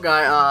 Yeah, boat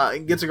guy,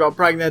 gets a girl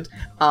pregnant,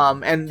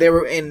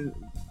 and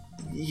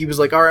he was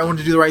like, alright, I want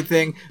to do the right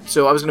thing,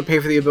 so I was going to pay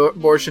for the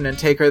abortion and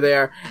take her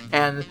there,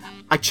 and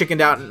I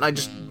chickened out, and I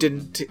just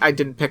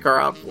didn't pick her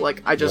up.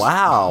 Like, I just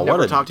Wow, never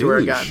what a talked to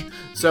her douche. again.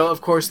 So, of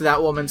course,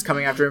 that woman's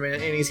coming after him,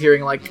 and he's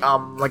hearing, like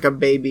a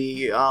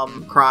baby,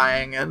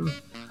 crying, and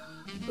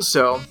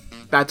so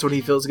that's what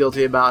he feels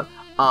guilty about.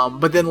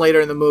 But then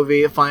later in the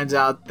movie, it finds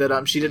out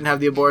that she didn't have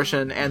the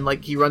abortion, and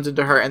like he runs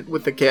into her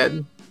with the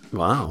kid.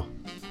 Wow.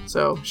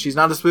 So she's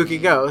not a spooky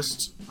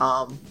ghost.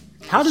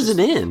 How does it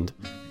end?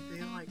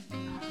 They, like,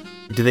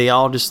 Do they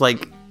all just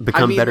like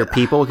become I mean, better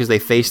people because they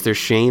face their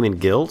shame and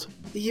guilt?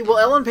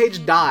 Ellen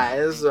Page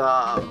dies.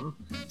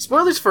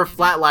 Spoilers for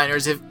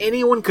Flatliners. If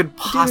anyone could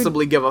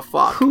possibly give a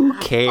fuck. Who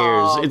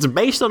cares? It's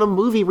based on a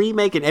movie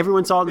remake and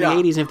everyone saw it in Yeah.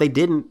 the 80s, and if they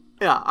didn't,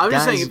 Yeah, I'm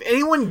just Guys- saying, if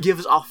anyone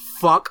gives a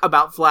fuck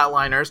about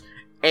Flatliners,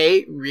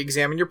 A,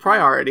 re-examine your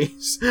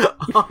priorities.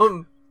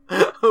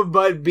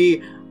 But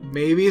B,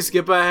 maybe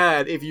skip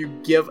ahead if you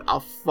give a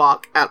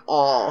fuck at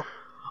all.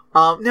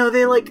 No,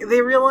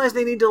 they realize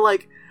they need to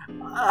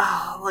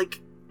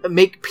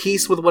make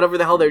peace with whatever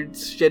the hell their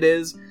shit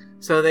is.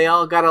 So they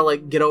all gotta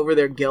get over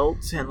their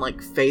guilt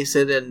and face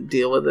it and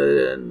deal with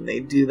it, and they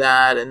do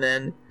that, and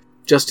then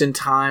just in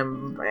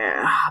time.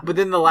 But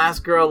then the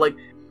last girl,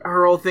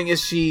 her whole thing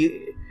is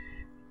she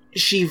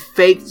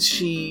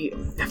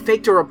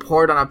faked a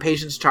report on a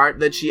patient's chart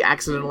that she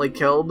accidentally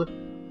killed.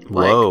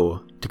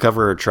 whoa, to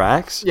cover her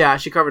tracks? Yeah,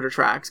 she covered her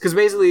tracks because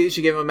basically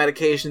she gave him a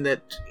medication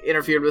that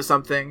interfered with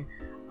something.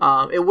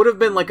 It would have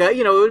been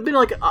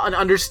an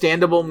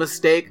understandable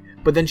mistake,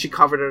 but then she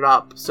covered it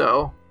up,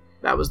 so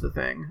that was the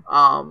thing.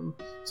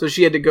 So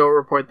she had to go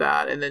report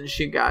that, and then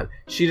she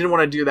didn't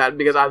want to do that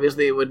because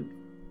obviously it would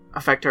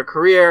affect her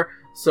career.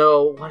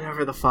 So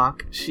whatever the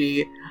fuck,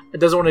 she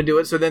doesn't want to do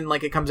it. So then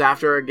it comes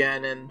after her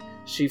again, and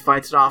she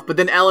fights it off. But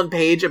then Ellen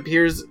Page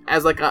appears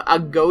as a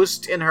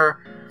ghost in her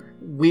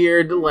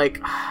weird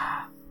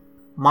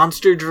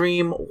monster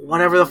dream,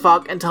 whatever the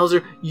fuck, and tells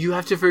her you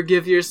have to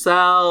forgive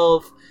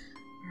yourself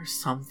or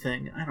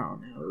something. I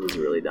don't know. It was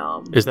really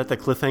dumb. Is that the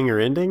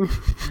cliffhanger ending?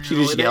 She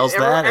just yells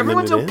that, and then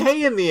everyone's it ends?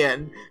 okay in the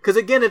end because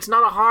again, it's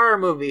not a horror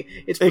movie.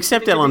 It's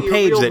Except pretending to Ellen be a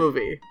Page real that-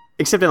 movie.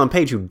 Except Ellen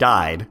Page, who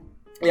died.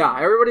 Yeah,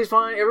 everybody's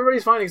fine.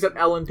 Everybody's fine except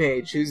Ellen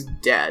Page, who's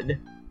dead.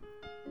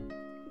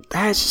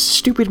 That's a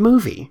stupid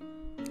movie.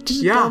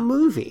 Just a dumb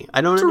movie.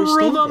 I don't It's a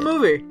understand real dumb it.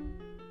 movie.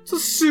 It's a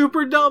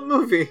super dumb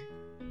movie.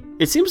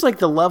 It seems like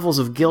the levels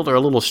of guilt are a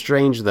little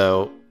strange,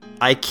 though.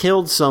 I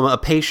killed a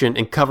patient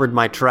and covered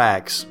my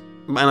tracks,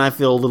 and I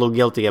feel a little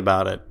guilty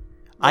about it.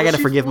 I gotta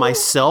she's forgive little-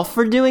 myself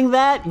for doing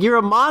that? You're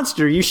a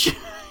monster. You should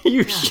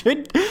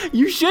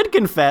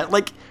confess.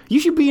 You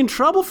should be in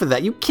trouble for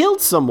that. You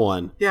killed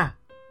someone. Yeah.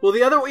 Well,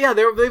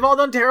 they've all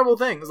done terrible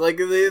things. Like,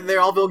 they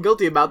all feel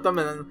guilty about them,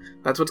 and then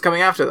that's what's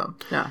coming after them.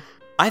 Yeah.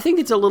 I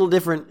think it's a little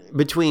different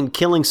between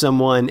killing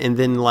someone and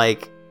then,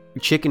 like,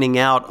 chickening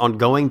out on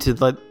going to,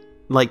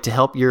 to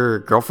help your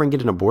girlfriend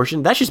get an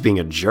abortion. That's just being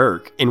a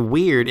jerk and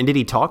weird. And did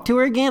he talk to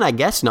her again? I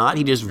guess not.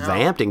 He just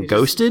vamped and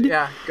ghosted?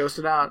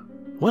 Ghosted out.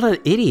 What an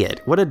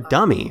idiot. What a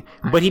dummy.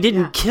 But he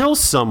didn't kill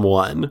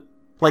someone.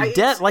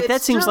 That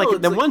seems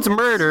like the one's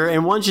murder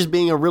and one's just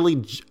being a really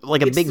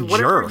big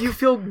whatever jerk. You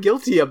feel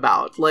guilty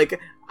about. I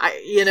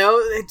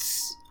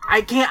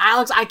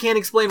can't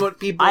explain what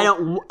people I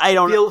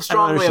don't feel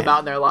strongly understand. about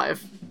in their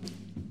life.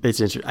 It's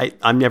interesting.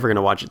 I'm never going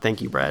to watch it.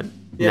 Thank you, Brad.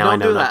 Yeah, now I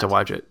know not to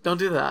watch it. Don't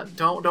do that.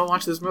 Don't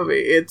watch this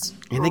movie. And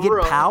they get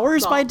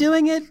powers by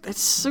doing it?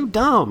 It's so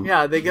dumb.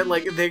 Yeah, they get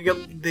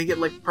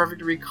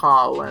perfect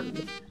recall,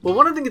 and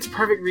one of them gets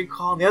perfect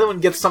recall and the other one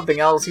gets something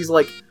else. He's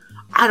like,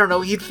 I don't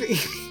know,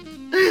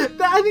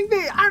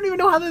 I don't even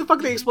know how the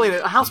fuck they explain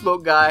it. A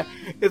houseboat guy,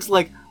 it's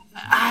like,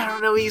 I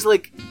don't know, he's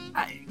like,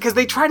 because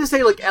they try to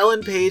say, like,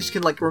 Ellen Page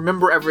can, like,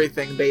 remember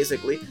everything,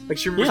 basically. Like,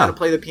 she remembers how to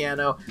play the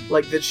piano,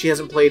 like, that she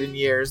hasn't played in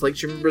years. Like,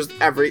 she remembers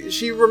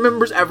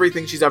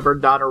everything she's ever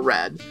done or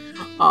read.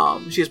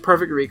 She has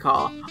perfect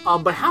recall.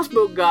 But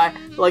houseboat guy,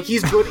 like,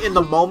 he's good in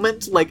the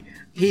moment. Like,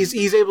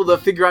 he's able to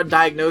figure out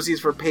diagnoses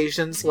for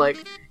patients, like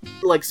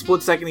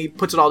split second he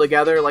puts it all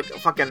together, like a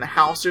fucking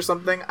house or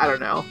something. I don't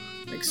know.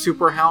 Like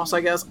Super House, I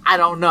guess. I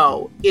don't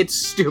know. It's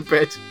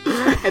stupid.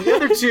 And the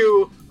other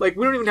two, like,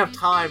 we don't even have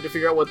time to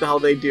figure out what the hell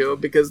they do,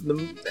 because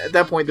at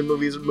that point the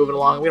movie's moving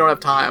along and we don't have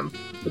time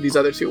for these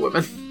other two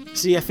women.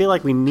 See, I feel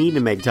like we need to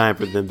make time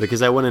for them,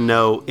 because I want to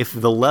know if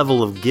the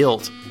level of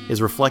guilt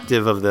is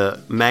reflective of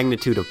the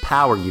magnitude of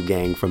power you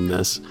gain from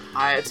this.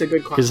 It's a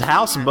good question. Because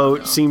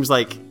Houseboat seems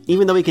like,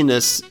 even though he can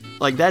just,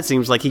 like, that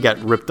seems like he got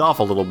ripped off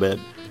a little bit.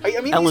 I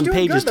mean, Ellen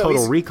Page's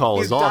total recall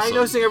is awesome. He's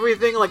diagnosing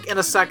everything, like, in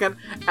a second.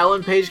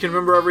 Ellen Page can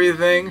remember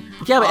everything.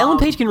 Yeah, but Ellen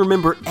Page can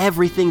remember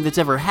everything that's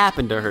ever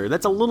happened to her.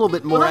 That's a little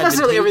bit more not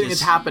necessarily everything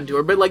advantageous. that's happened to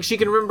her, but, like, she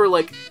can remember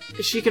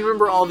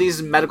all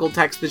these medical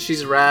texts that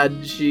she's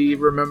read. She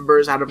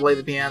remembers how to play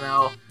the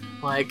piano.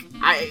 Like,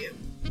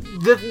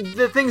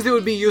 the things that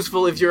would be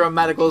useful if you're a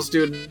medical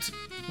student.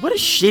 What a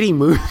shitty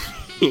movie.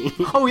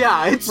 Oh,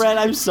 yeah, it's... Brad,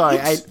 I'm sorry,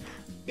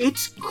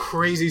 It's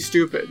crazy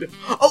stupid.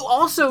 Oh,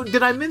 also,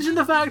 did I mention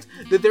the fact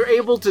that they're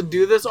able to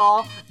do this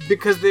all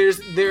because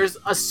there's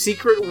a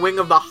secret wing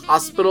of the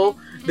hospital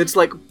that's,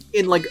 like,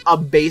 in, like, a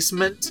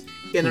basement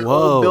in an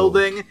old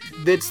building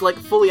that's, like,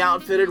 fully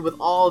outfitted with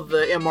all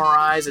the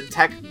MRIs and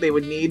tech they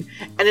would need,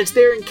 and it's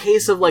there in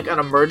case of, like, an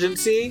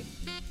emergency.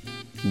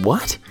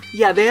 What?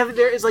 Yeah, they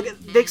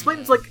explain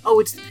it's like, oh,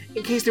 it's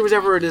in case there was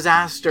ever a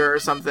disaster or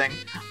something.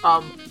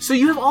 So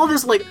you have all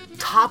this, like,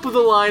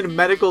 top-of-the-line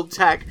medical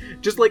tech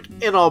just, like,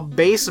 in a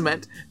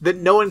basement that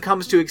no one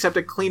comes to except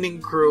a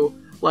cleaning crew,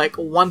 like,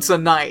 once a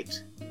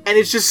night. And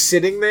it's just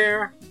sitting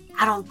there?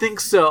 I don't think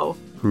so.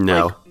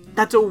 No. Like,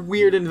 that's a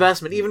weird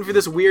investment, even for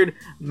this weird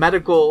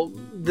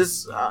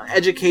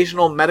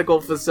educational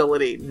medical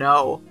facility.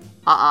 No.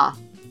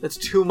 That's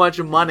too much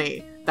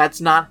money.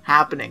 That's not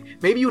happening.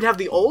 Maybe you would have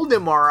the old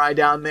MRI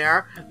down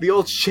there, the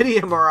old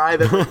shitty MRI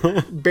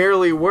that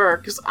barely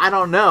works. I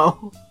don't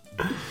know.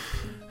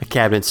 A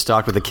cabinet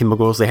stocked with the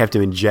chemicals they have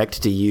to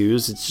inject to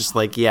use. It's just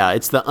like,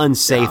 it's the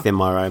unsafe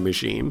MRI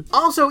machine.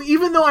 Also,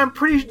 even though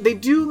they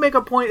do make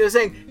a point of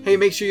saying, hey,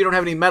 make sure you don't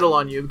have any metal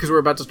on you because we're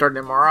about to start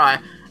an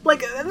MRI.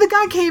 Like, the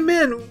guy came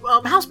in,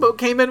 Houseboat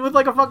came in with,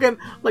 like, a fucking,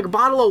 like,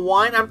 bottle of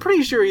wine. I'm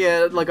pretty sure he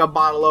had, like, a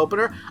bottle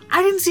opener.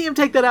 I didn't see him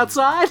take that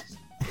outside.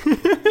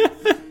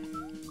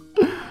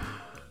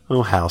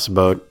 Oh,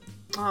 Houseboat.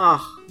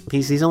 Ugh.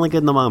 He's only good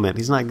in the moment.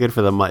 He's not good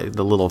for the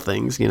little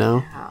things, you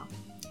know? Yeah.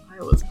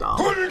 I was dumb.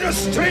 Pull the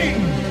string!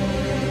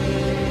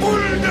 Pull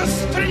the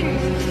string!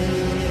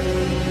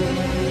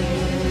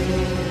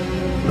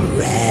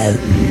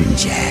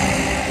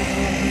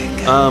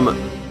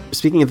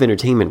 Speaking of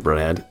entertainment,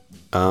 Brad,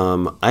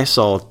 I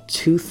saw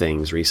two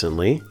things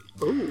recently.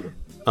 Ooh.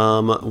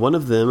 One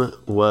of them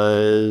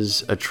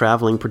was a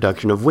traveling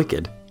production of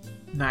Wicked.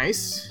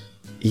 Nice.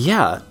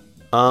 Yeah.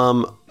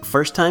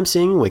 First time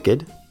seeing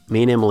Wicked.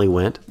 Me and Emily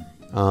went.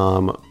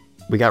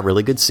 We got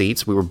really good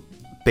seats. We were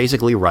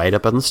basically right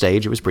up on the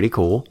stage. It was pretty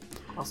cool.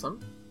 Awesome.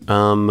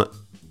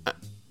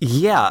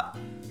 Yeah.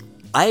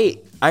 I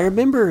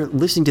remember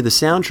listening to the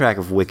soundtrack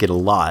of Wicked a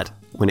lot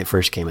when it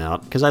first came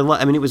out, because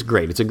I mean, it was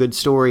great. It's a good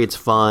story. It's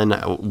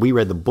fun. We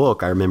read the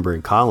book, I remember,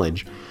 in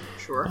college.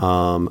 Sure.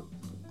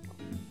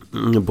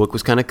 The book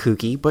was kind of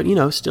kooky, but,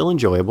 still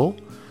enjoyable.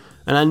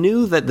 And I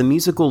knew that the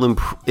musical,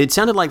 it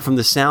sounded like from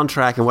the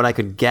soundtrack and what I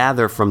could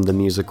gather from the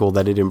musical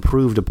that it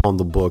improved upon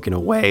the book in a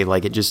way.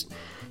 Like, it just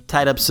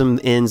tied up some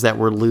ends that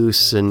were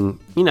loose and,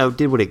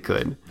 did what it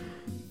could.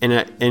 And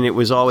it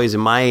was always in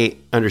my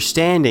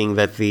understanding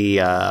that the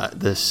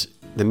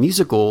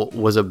musical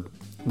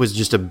was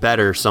just a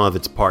better sum of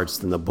its parts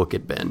than the book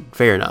had been.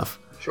 Fair enough.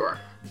 Sure.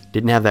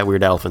 Didn't have that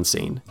weird elephant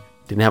scene.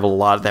 Didn't have a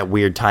lot of that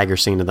weird tiger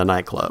scene in the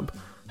nightclub.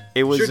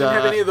 It was sure didn't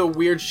have any of the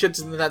weird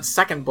shits in that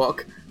second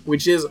book.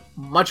 which is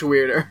much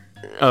weirder.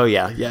 Oh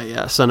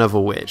yeah. Son of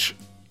a Witch.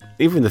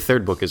 Even the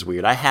third book is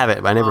weird. I have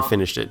it, but I never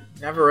finished it.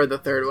 Never read the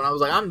third one. I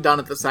was like, I'm done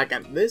at the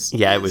second. It was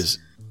this.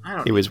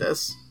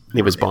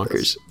 It was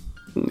bonkers.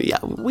 Yeah,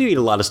 we read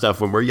a lot of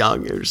stuff when we're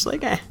young. You're just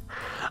like, eh.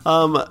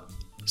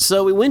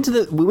 So we went to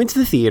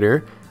the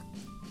theater.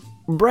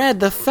 Brad,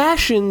 the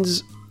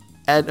fashions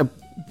at a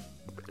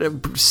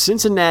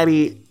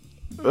Cincinnati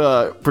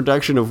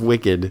production of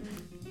Wicked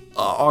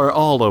are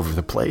all over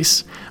the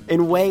place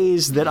in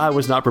ways that I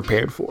was not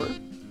prepared for.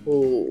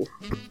 Ooh.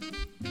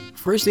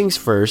 First things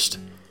first,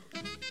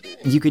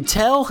 you could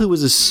tell who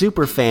was a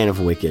super fan of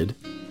Wicked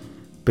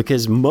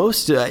because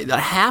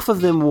half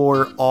of them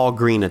wore all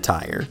green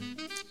attire.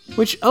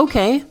 Which,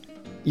 okay,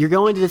 you're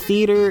going to the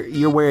theater,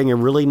 you're wearing a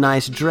really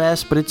nice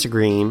dress, but it's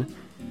green.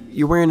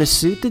 You're wearing a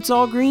suit that's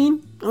all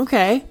green?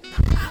 Okay.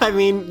 I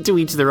mean, to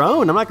each their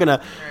own. I'm not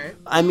gonna... Right.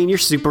 I mean, you're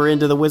super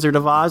into The Wizard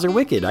of Oz or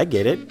Wicked. I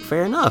get it.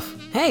 Fair enough.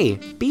 Hey,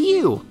 be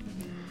you.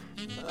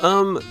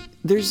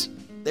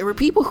 There were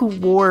people who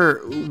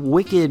wore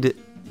Wicked,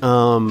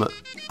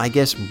 I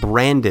guess,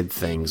 branded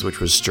things, which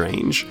was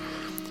strange.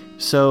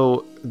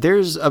 So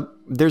there's a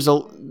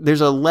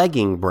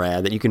legging,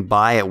 Brad, that you can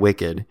buy at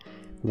Wicked,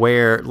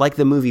 where, like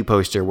the movie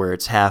poster where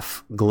it's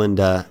half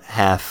Glinda,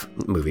 half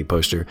movie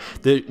poster,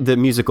 the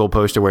musical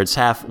poster where it's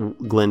half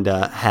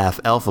Glinda, half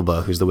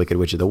Elphaba, who's the Wicked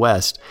Witch of the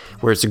West,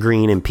 where it's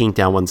green and pink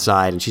down one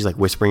side and she's like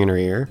whispering in her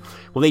ear.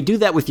 Well, they do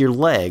that with your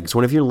legs.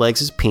 One of your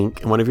legs is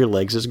pink and one of your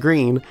legs is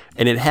green,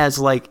 and it has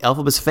like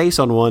Elphaba's face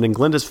on one and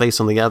Glinda's face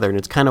on the other, and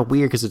it's kind of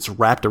weird because it's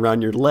wrapped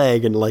around your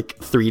leg in like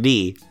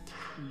 3D.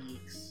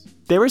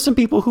 There were some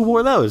people who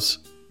wore those.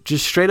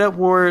 Just straight up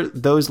wore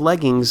those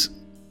leggings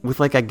with,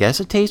 like, I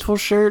guess a tasteful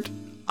shirt.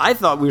 I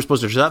thought we were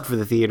supposed to dress up for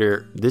the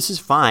theater. This is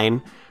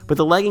fine, but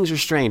the leggings are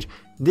strange.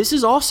 This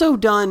is also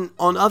done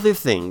on other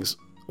things.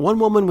 One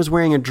woman was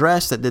wearing a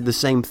dress that did the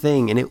same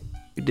thing, and it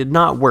did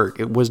not work.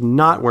 It was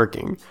not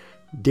working.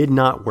 Did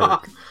not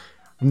work.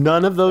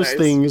 None of those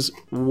things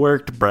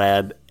worked,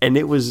 Brad, and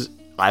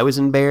I was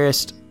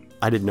embarrassed.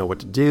 I didn't know what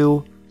to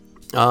do.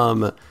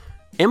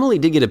 Emily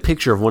did get a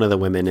picture of one of the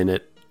women in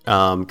it,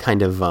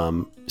 kind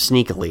of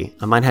sneakily.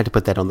 I might have to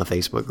put that on the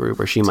Facebook group,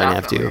 or she might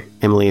have to.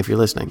 Emily, if you're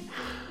listening.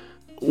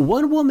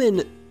 One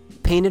woman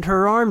painted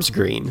her arms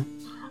green.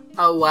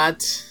 Oh, what?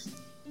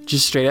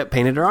 Just straight up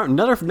painted her arms.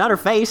 Not her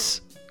face.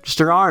 Just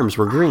her arms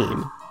were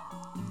green.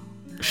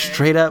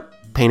 Straight up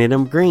painted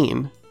them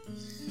green.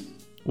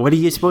 What are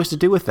you supposed to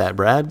do with that,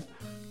 Brad?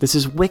 This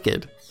is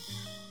Wicked.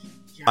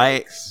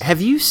 Yikes.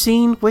 Have you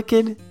seen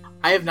Wicked?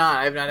 I have not.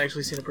 I have not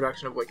actually seen a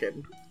production of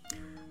Wicked.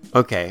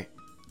 Okay.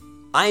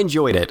 I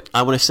enjoyed it.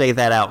 I want to say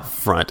that out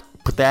front.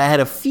 But I had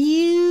a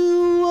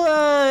few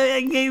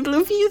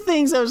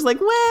things I was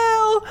like,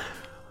 well...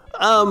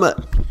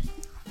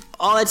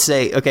 all I'd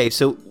say... Okay,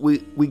 so we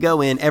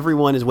go in.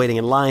 Everyone is waiting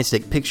in line to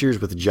take pictures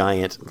with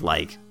giant,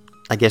 like,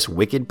 I guess,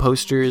 Wicked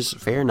posters.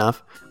 Fair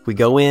enough. We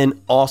go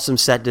in. Awesome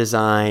set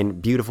design.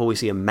 Beautiful. We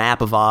see a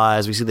map of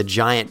Oz. We see the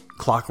giant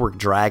clockwork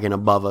dragon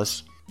above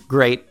us.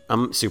 Great.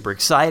 I'm super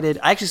excited.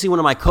 I actually see one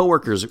of my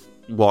coworkers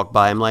walk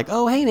by. I'm like,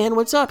 oh, hey, man,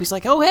 what's up? He's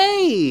like, oh,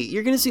 hey,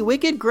 you're going to see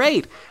Wicked?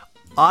 Great.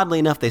 Oddly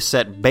enough, they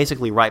sat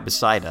basically right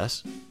beside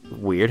us.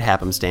 Weird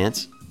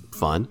happenstance.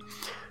 Fun.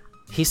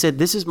 He said,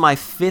 this is my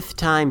 5th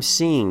time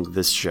seeing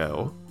this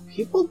show.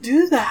 People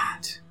do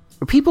that.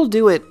 People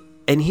do it.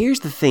 And here's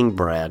the thing,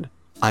 Brad.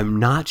 I'm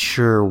not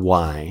sure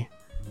why.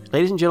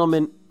 Ladies and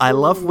gentlemen, I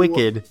Love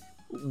Wicked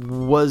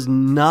was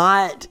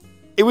not...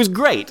 It was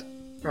great.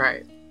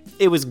 Right.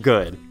 It was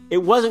good.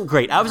 It wasn't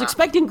great. I was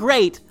expecting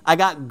great. I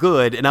got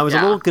good, and I was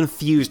a little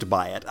confused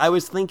by it. I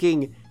was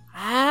thinking,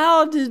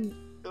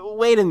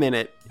 wait a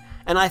minute.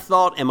 And I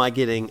thought, am I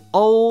getting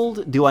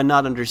old? Do I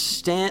not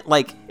understand?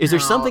 Like, is there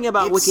something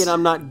about Wicked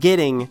I'm not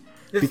getting?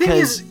 The thing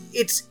is,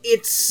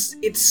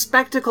 it's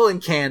spectacle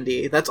and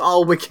candy. That's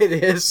all Wicked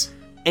is.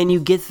 And you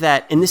get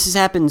that, and this has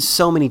happened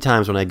so many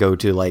times when I go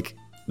to, like,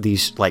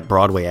 these, like,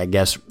 Broadway, I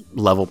guess,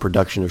 level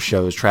production of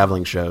shows,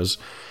 traveling shows,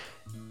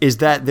 is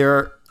that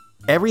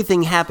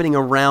everything happening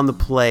around the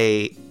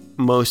play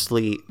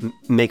mostly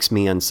makes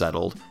me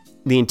unsettled.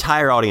 The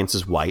entire audience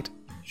is white.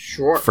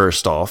 Sure.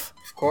 First off.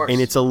 Of course.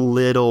 And it's a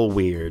little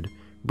weird.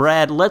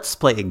 Brad, let's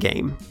play a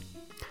game.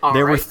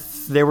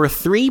 There were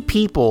 3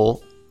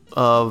 people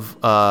of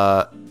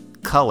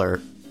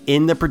color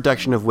in the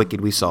production of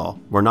Wicked we saw.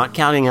 We're not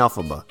counting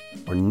Elphaba.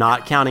 We're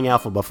not counting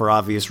Elphaba for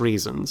obvious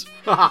reasons.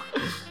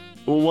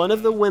 One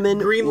of the women...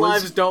 Green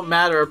lives don't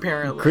matter,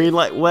 apparently. Green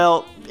light.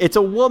 Well, it's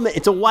a woman.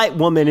 It's a white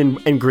woman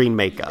in green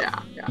makeup. Yeah.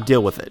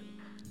 Deal with it.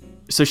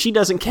 So she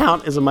doesn't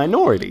count as a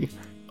minority.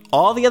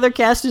 All the other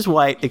cast is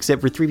white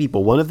except for 3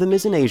 people. One of them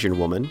is an Asian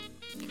woman.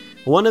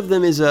 One of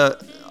them is a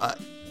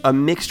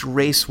mixed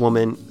race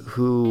woman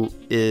who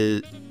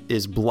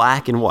is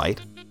black and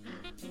white.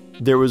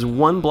 There was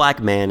one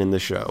black man in the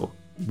show.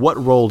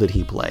 What role did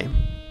he play?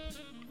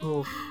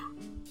 Oof.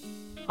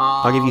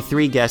 I'll give you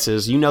 3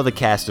 guesses. You know the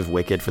cast of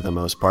Wicked for the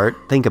most part.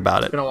 Think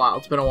about it.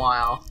 It's been a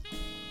while.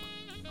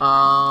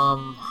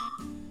 I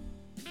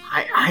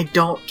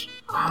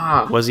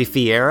Was he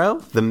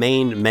Fiyero, the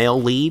main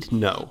male lead?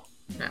 No.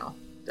 No,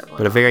 definitely.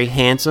 But a very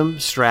handsome,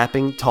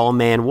 strapping, tall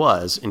man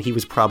was, and he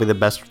was probably the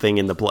best thing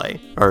in the play,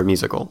 or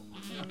musical.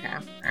 Okay,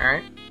 all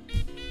right.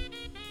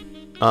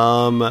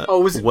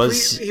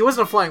 He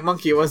wasn't a flying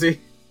monkey, was he?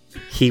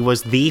 He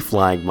was the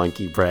flying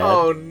monkey, Brad.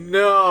 Oh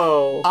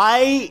no!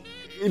 I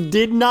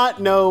did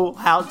not know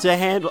how to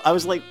handle. I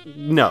was like,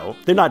 no,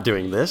 they're not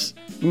doing this.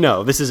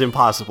 No, this is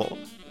impossible.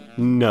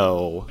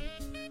 No.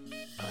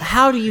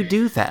 How do you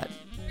do that?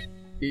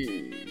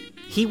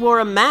 He wore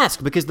a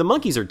mask because the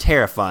monkeys are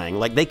terrifying.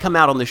 Like, they come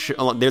out on the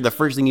show. They're the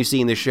first thing you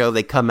see in the show.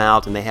 They come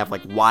out and they have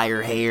like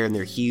wire hair and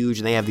they're huge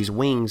and they have these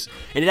wings.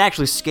 And it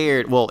actually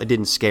scared. Well, it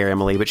didn't scare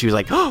Emily, but she was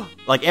like, oh,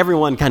 like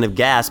everyone kind of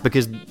gasped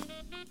because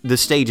the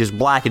stage is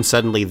black and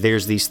suddenly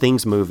there's these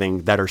things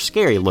moving that are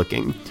scary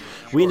looking.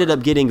 We ended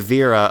up getting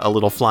Vera a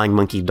little flying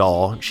monkey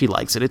doll. She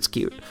likes it. It's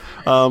cute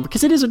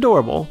because it is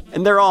adorable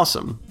and they're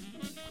awesome.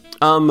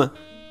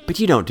 But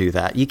you don't do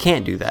that. You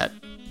can't do that.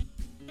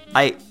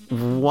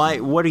 Why?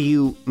 What are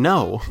you?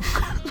 No,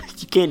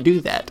 you can't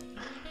do that.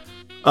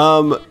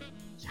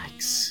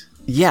 Yikes.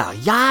 Yeah,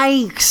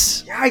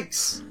 yikes.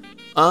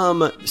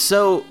 Yikes.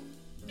 So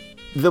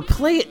the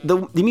play,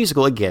 the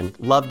musical, again,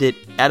 loved it.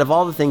 Out of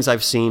all the things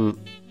I've seen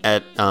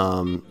at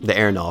the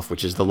Aronoff,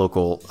 which is the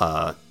local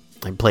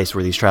place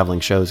where these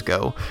traveling shows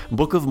go,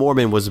 Book of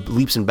Mormon was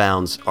leaps and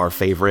bounds our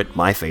favorite,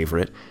 my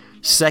favorite.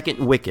 Second,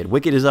 Wicked.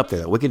 Wicked is up there,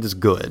 though. Wicked is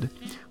good.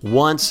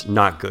 Once,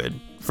 not good.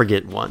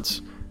 Forget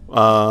Once.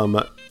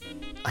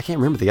 I can't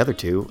remember the other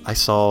two. I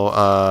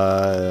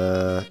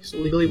saw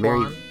Legally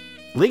Blonde.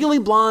 Legally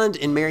Blonde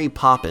and Mary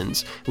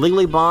Poppins.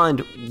 Legally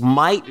Blonde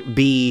might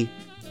be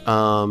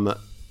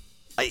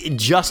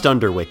just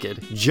under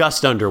Wicked.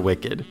 Just under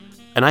Wicked.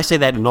 And I say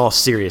that in all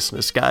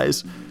seriousness,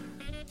 guys.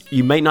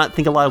 You may not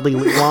think a lot of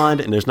Legally Blonde,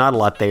 and there's not a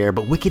lot there,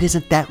 but Wicked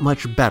isn't that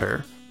much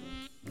better.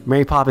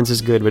 Mary Poppins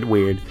is good, but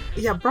weird.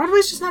 Yeah,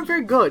 Broadway's just not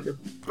very good.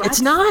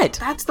 It's not.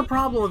 That's the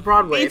problem with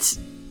Broadway.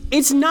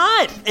 It's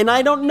not, and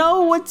I don't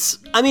know what's...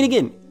 I mean,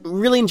 again,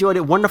 really enjoyed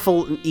it.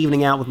 Wonderful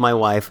evening out with my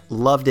wife.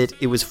 Loved it.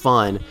 It was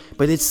fun.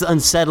 But it's the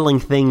unsettling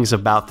things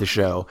about the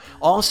show.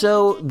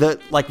 Also,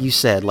 like you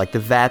said, like the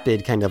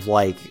vapid kind of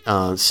like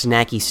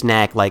snacky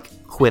snack, like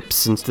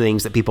quips and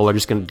things that people are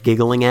just kind of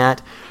giggling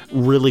at,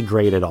 really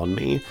grated on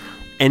me.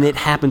 And it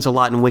happens a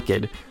lot in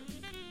Wicked.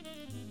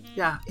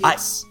 Yeah,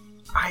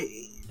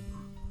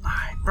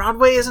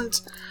 Broadway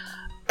isn't...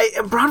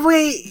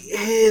 Broadway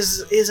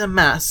is a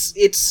mess.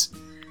 It's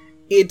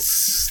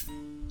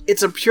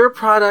a pure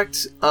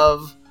product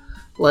of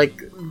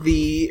like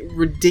the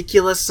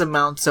ridiculous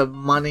amounts of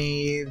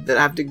money that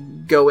have to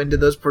go into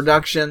those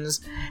productions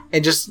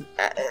and just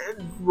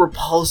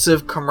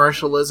repulsive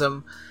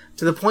commercialism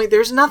to the point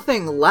there's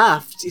nothing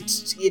left.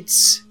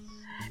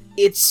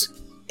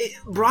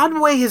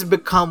 Broadway has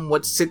become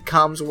what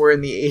sitcoms were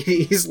in the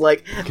 80s.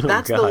 Like,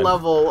 that's the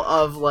level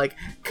of like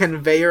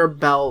conveyor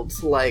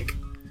belt, like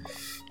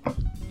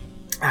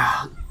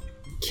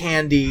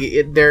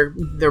candy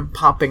they're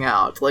popping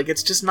out. Like,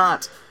 it's just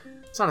not,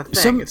 it's not a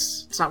thing.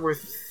 It's not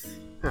worth.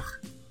 Ugh.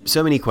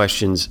 So many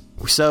questions.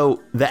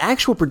 So the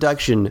actual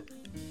production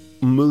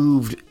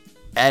moved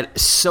at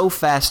so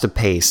fast a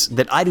pace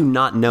that I do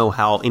not know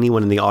how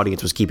anyone in the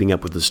audience was keeping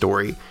up with the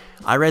story.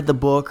 I read the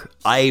book.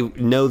 I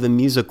know the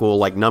musical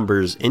like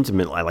numbers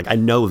intimately. Like, I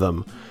know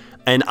them.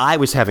 And I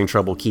was having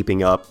trouble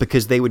keeping up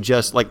because they would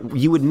just like,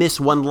 you would miss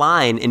one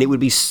line and it would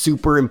be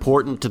super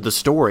important to the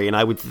story. And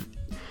I would,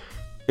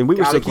 and we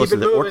were so close to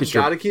the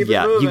orchestra. Gotta keep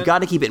it moving. You've got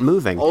to keep it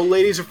moving. Old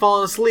ladies are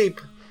falling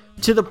asleep.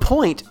 To the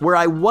point where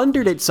I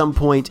wondered at some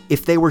point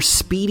if they were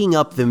speeding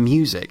up the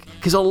music.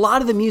 Because a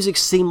lot of the music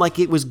seemed like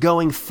it was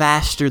going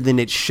faster than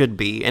it should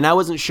be. And I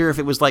wasn't sure if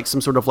it was like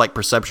some sort of like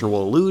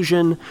perceptual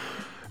illusion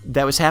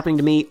that was happening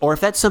to me, or if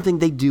that's something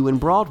they do in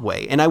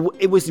Broadway. And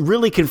it was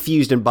really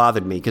confused and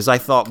bothered me, because I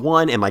thought,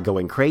 one, am I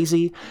going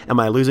crazy? Am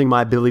I losing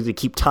my ability to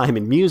keep time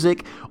in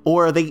music?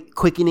 Or are they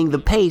quickening the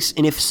pace?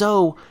 And if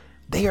so,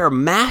 they are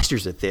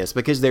masters at this,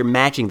 because they're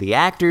matching the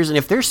actors, and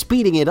if they're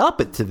speeding it up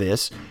to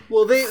this,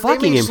 well, they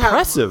fucking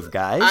impressive,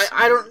 guys.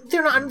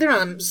 They're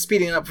not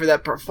speeding it up for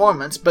that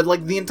performance, but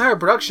like the entire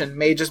production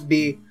may just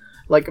be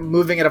like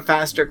moving at a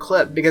faster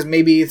clip, because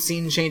maybe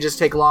scene changes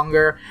take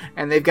longer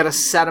and they've got a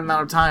set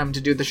amount of time to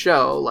do the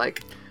show.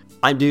 Like,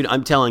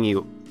 I'm telling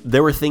you,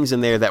 there were things in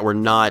there that were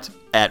not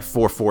at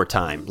 4/4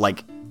 time.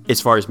 Like,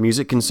 as far as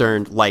music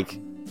concerned, like.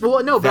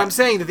 Well, no, but I'm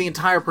saying that the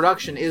entire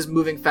production is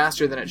moving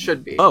faster than it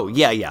should be. Oh,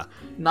 yeah.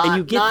 And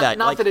you get that.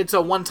 Not like, that it's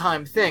a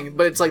one-time thing,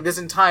 but it's like this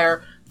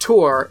entire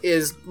tour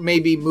is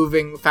maybe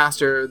moving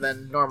faster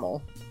than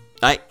normal.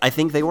 I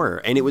think they were,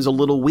 and it was a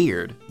little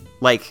weird.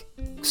 Like,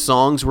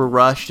 songs were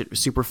rushed, it was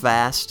super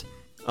fast.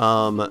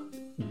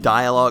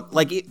 Dialogue,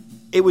 like,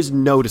 it was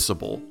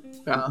noticeable.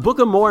 Book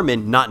of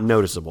Mormon, not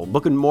noticeable.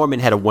 Book of Mormon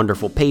had a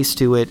wonderful pace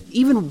to it.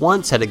 Even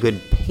Once had a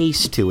good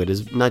pace to it,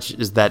 as much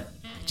as that,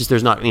 just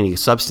there's not any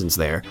substance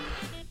there.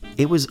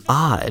 It was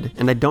odd,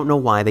 and I don't know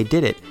why they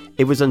did it.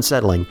 It was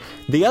unsettling.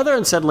 The other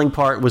unsettling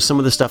part was some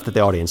of the stuff that the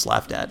audience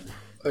laughed at.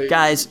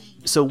 Guys,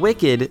 so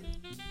Wicked,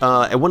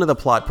 and one of the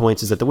plot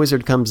points is that the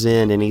wizard comes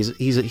in and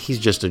he's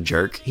just a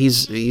jerk.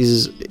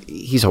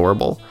 He's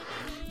horrible.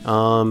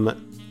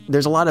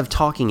 There's a lot of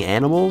talking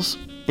animals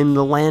in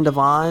the land of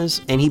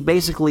Oz, and he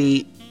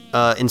basically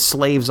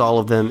enslaves all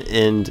of them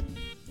and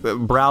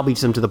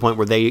browbeats them to the point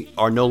where they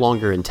are no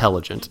longer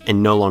intelligent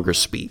and no longer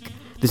speak.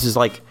 This is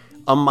like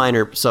a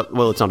minor,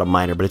 well, it's not a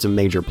minor, but it's a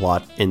major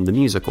plot in the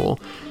musical.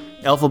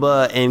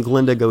 Elphaba and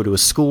Glinda go to a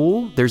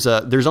school. There's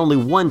only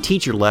one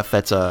teacher left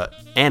that's a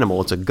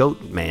animal. It's a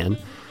goat man.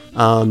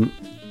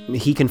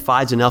 He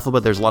confides in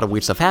Elphaba. There's a lot of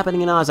weird stuff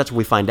happening in Oz. That's where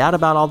we find out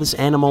about all this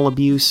animal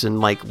abuse and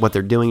like what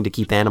they're doing to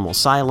keep animals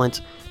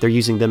silent. They're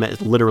using them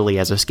literally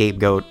as a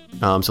scapegoat,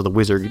 so the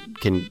wizard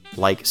can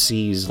like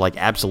seize like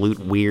absolute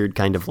weird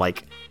kind of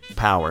like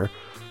power.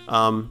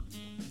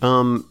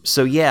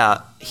 So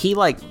yeah, he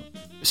like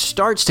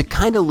starts to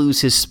kind of lose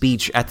his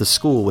speech at the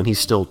school when he's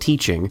still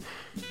teaching.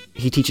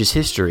 He teaches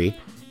history,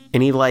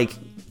 and he like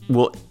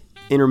will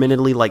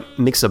intermittently like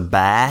mix a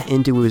ba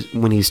into his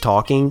when he's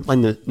talking.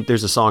 Like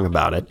there's a song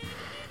about it.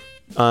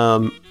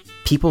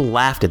 People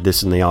laughed at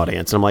this in the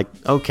audience, and I'm like,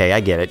 okay, I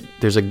get it.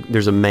 There's a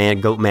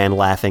goat man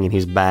laughing, and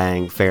he's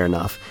bang. Fair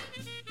enough.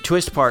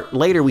 Twist part,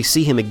 later we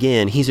see him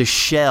again. He's a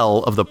shell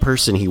of the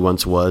person he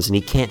once was, and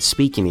he can't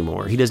speak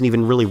anymore. He doesn't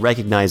even really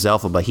recognize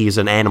Elphaba. He is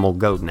an animal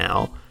goat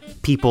now.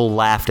 People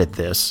laughed at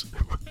this.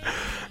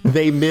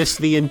 They missed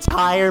the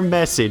entire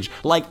message,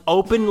 like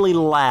openly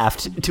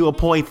laughed to a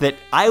point that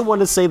I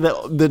want to say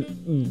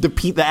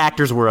that the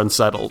actors were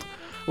unsettled.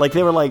 Like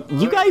they were like,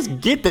 you guys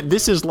get that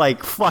this is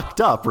like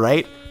fucked up,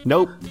 right?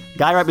 Nope.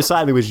 Guy right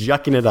beside me was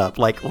yucking it up.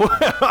 Like,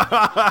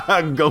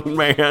 goat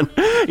man,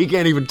 he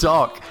can't even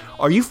talk.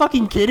 Are you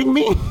fucking kidding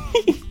me?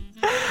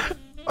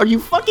 Are you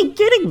fucking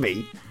kidding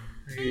me?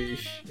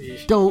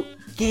 Don't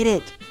get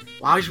it.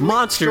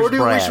 Monsters, sure do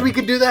Brad. wish we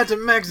could do that to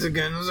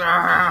Mexicans.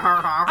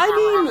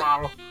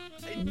 I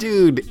mean,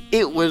 dude,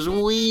 it was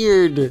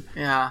weird.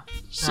 Yeah.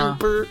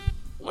 Super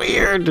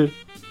weird.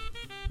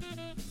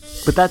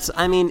 But that's,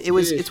 I mean,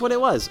 it's what it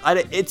was.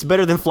 It's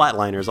better than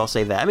Flatliners, I'll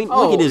say that. I mean,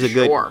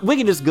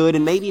 Wicked is good,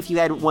 and maybe if you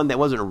had one that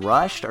wasn't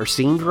rushed or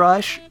seemed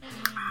rushed,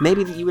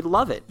 maybe you would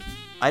love it.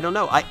 I don't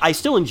know. I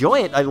still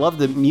enjoy it. I love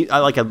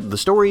the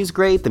story's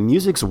great, the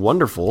music's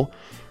wonderful.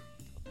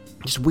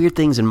 Just weird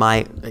things in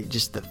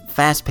just the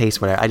fast pace,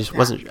 whatever. I just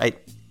wasn't,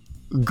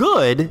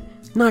 good,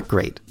 not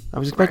great. I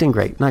was expecting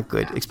great, not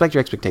good. Expect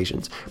your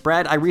expectations.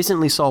 Brad, I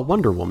recently saw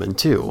Wonder Woman,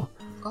 too.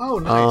 Oh,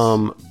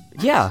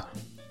 nice. Yeah,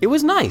 it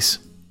was nice.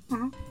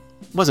 Mm-hmm.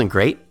 Wasn't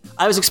great.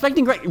 I was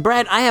expecting great.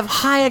 Brad, I have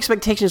high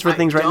expectations for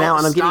things right now,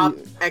 and I'm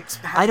getting...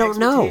 I don't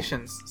know.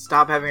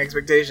 Stop having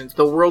expectations.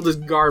 The world is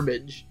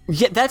garbage.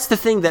 Yeah, that's the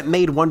thing that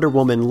made Wonder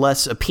Woman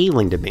less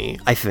appealing to me,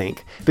 I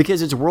think.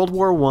 Because it's World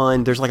War I,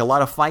 there's like a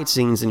lot of fight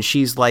scenes, and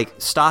she's like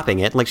stopping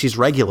it, like she's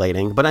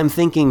regulating. But I'm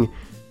thinking...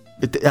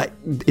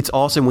 It's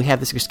awesome we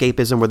have this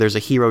escapism where there's a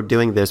hero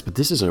doing this, but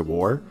this isn't a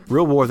war.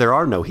 Real war, there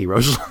are no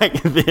heroes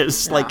like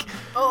this. Yeah. Like,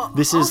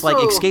 this is like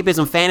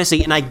escapism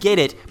fantasy, and I get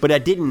it, but I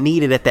didn't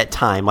need it at that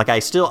time. Like,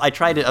 I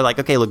tried to, like,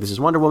 okay, look, this is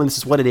Wonder Woman, this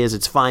is what it is,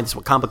 it's fine, this is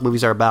what comic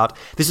movies are about.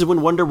 This is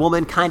when Wonder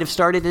Woman kind of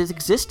started its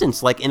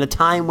existence, like, in a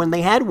time when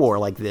they had war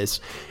like this.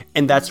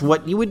 And that's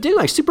what you would do.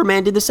 Like,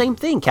 Superman did the same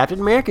thing, Captain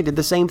America did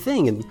the same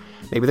thing, and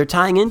maybe they're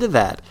tying into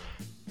that.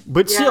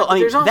 But yeah, still, I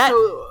mean,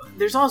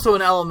 there's also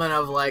an element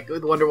of, like,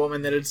 with Wonder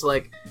Woman that it's,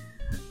 like,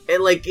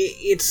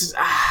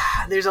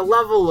 there's a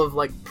level of,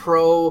 like,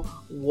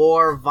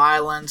 pro-war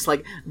violence.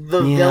 Like,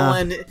 the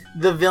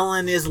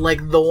villain is,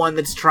 like, the one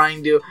that's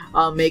trying to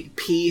make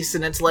peace,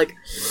 and it's like,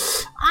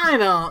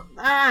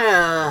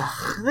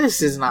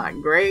 this is not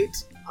great.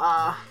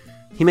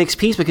 He makes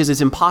peace because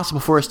it's impossible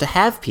for us to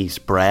have peace,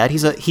 Brad.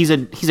 He's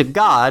a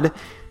god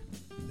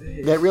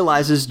that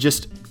realizes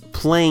just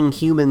playing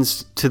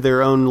humans to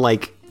their own,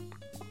 like,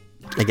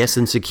 I guess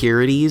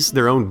insecurities,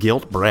 their own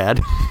guilt,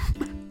 Brad,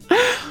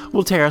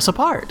 will tear us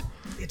apart.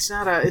 It's do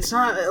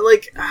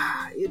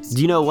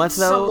you know what,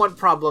 though? Somewhat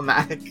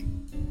problematic.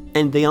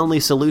 And the only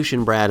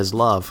solution, Brad, is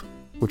love,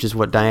 which is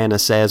what Diana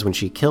says when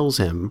she kills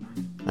him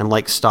and,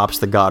 like, stops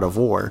the god of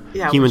war.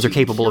 Yeah, humans are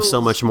capable of so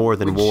much more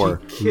than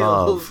war.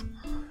 Love.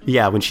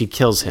 Yeah, when she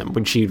kills him,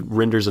 when she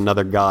renders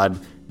another god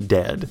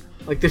dead.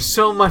 Like, there's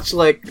so much,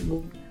 like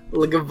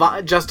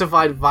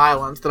justified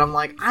violence that I'm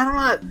like, I'm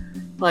not...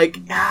 Like,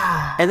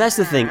 and that's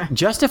the thing.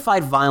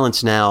 Justified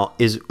violence now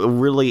is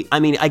really...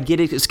 I mean, I get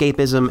it,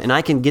 escapism, and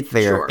I can get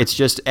there. Sure. It's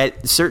just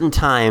at certain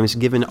times,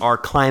 given our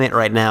climate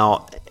right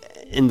now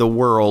in the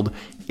world,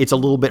 it's a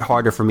little bit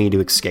harder for me to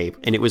escape.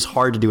 And it was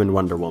hard to do in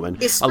Wonder Woman.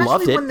 Especially I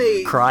loved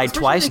it. Cried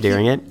twice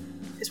during it.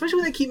 Especially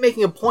when they keep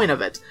making a point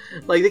of it.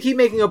 Like, they keep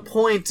making a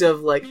point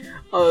of, like,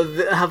 of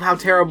how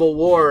terrible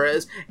war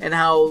is, and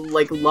how,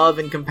 like, love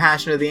and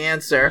compassion are the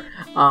answer.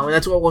 And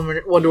that's what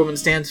Wonder Woman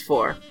stands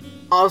for.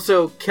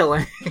 Also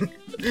killing.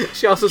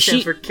 She also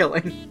stands for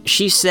killing.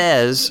 She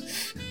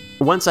says,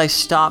 once I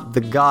stop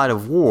the god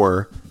of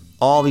war,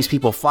 all these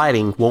people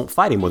fighting won't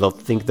fight anymore. They'll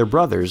think they're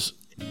brothers.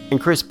 And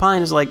Chris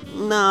Pine is like,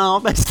 no,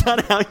 that's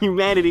not how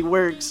humanity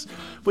works.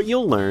 but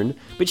you'll learn.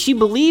 But she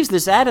believes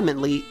this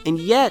adamantly, and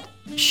yet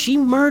she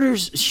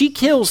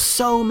kills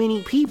so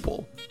many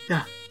people.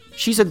 Yeah.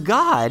 She's a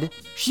god.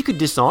 She could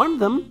disarm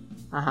them.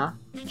 Uh-huh.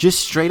 Just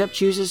straight up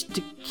chooses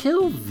to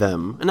kill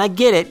them. And I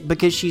get it,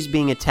 because she's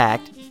being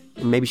attacked,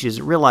 and maybe she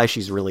doesn't realize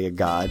she's really a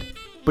god.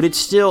 But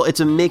it's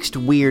a mixed,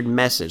 weird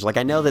message. Like,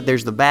 I know that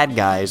there's the bad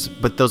guys,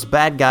 but those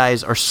bad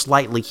guys are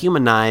slightly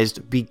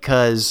humanized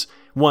because,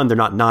 one, they're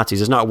not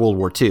Nazis. It's not World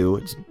War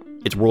II.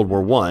 It's World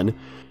War I.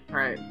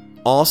 Right.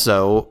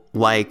 Also,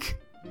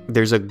 like,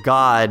 there's a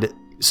god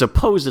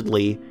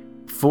supposedly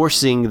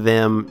forcing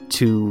them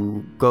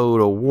to go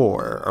to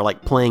war, or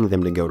like playing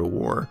them to go to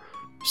war.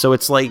 So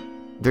it's like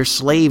they're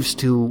slaves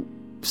to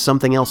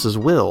something else's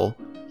will.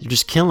 You're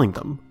just killing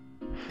them.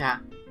 Yeah.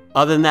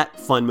 Other than that,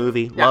 fun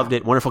movie. Yeah. Loved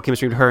it. Wonderful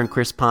chemistry with her and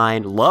Chris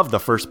Pine. Loved the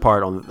first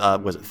part on,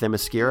 was it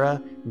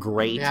Themyscira?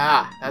 Great.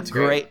 Yeah, that's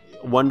great.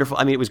 Wonderful.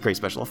 I mean, it was great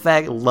special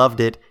effect. Loved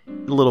it. A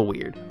little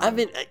weird.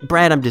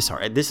 Brad, I'm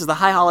disheartened. This is the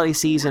high holiday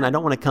season. I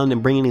don't want to come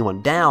and bring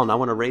anyone down. I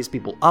want to raise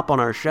people up on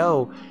our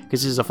show,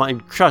 because this is a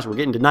fun, trust, we're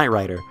getting to Knight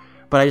Rider.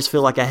 But I just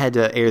feel like I had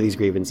to air these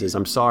grievances.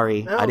 I'm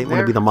sorry. No, I didn't want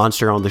to be the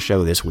monster on the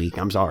show this week.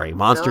 I'm sorry.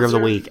 Monster of the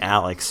week,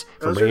 Alex,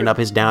 for bringing up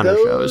his downer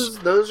shows.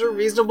 Those are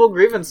reasonable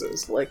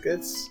grievances. Like,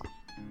 it's...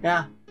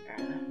 Yeah.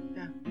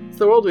 Yeah. It's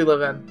the world we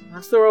live in.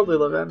 That's the world we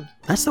live in.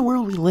 That's the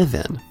world we live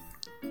in.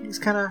 He's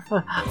kind of...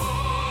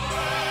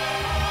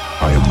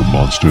 I am the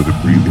monster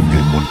that breathing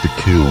men want to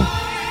kill.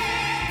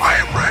 I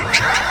am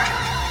Ratchet.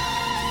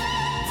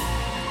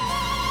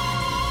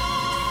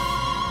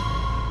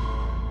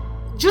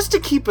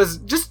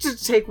 just to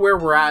take where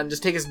we're at and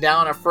just take us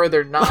down a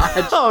further notch.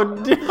 Oh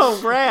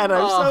no, Brad!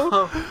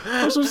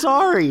 I'm so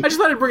sorry. I just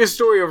thought I'd bring a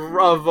story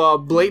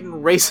of blatant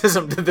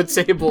racism to the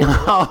table.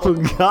 Oh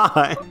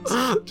God!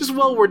 Just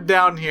while we're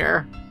down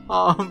here,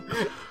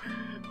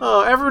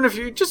 everyone, if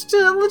you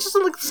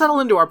let's settle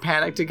into our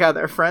panic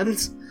together,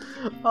 friends.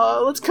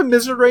 Let's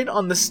commiserate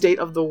on the state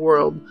of the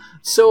world.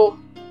 So,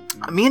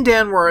 me and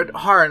Dan were at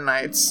Horror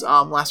Nights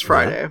last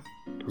Friday.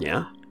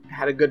 Yeah.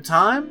 Had a good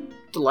time.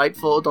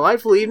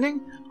 Delightful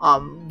evening.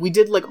 We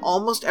did like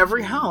almost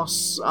every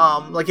house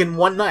like in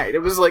one night. It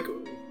was like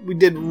we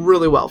did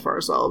really well for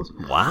ourselves.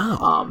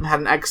 Wow. Had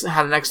an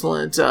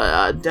excellent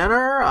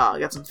dinner.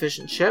 Got some fish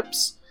and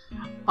chips.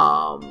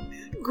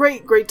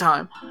 Great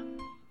time.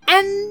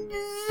 And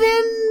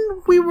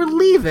then we were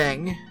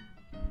leaving,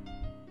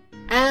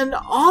 and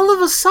all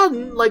of a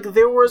sudden, like,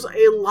 there was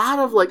a lot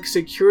of like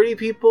security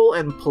people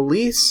and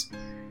police,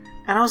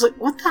 and I was like,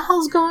 "What the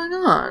hell's going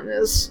on?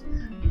 This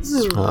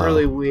is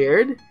really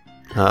weird."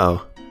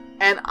 Oh.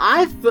 And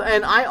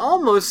I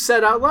almost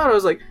said out loud, I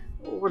was like,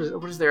 "What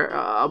is there?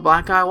 A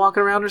black guy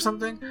walking around or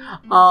something?"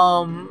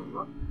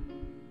 And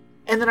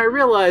then I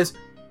realized,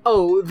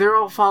 oh, they're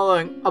all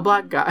following a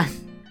black guy.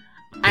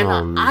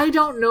 And I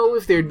don't know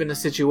if there'd been a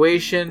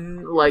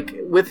situation like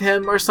with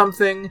him or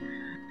something.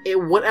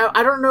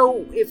 I don't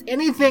know if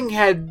anything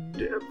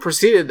had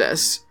preceded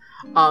this.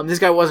 This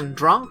guy wasn't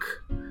drunk.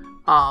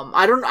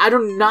 I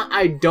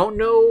don't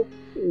know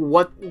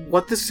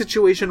what the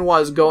situation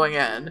was going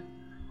in.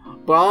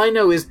 But all I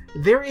know is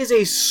there is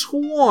a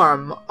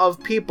swarm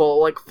of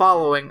people like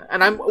following,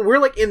 and we're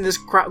like in this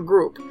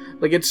group.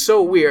 Like, it's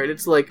so weird.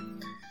 It's like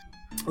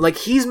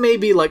he's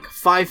maybe like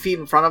 5 feet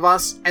in front of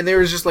us, and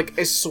there's just like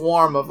a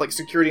swarm of like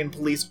security and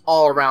police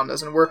all around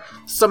us, and we're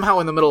somehow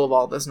in the middle of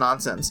all this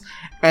nonsense.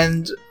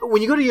 And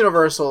when you go to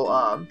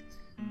Universal,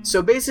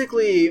 so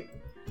basically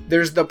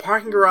there's the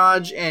parking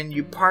garage, and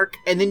you park,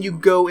 and then you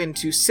go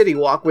into City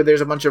Walk, where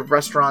there's a bunch of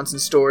restaurants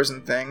and stores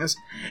and things,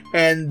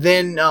 and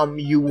then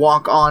you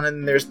walk on,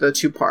 and there's the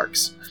two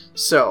parks.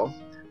 So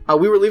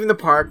we were leaving the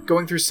park,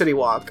 going through City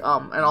Walk,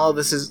 and all of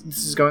this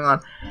is going on.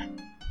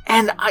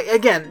 And I,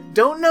 again,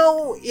 don't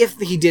know if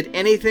he did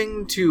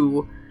anything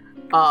to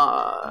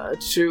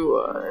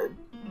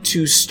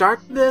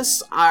start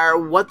this,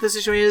 or what the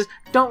situation is.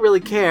 Don't really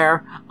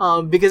care,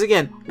 because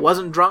again,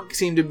 wasn't drunk,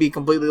 seemed to be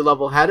completely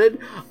level-headed,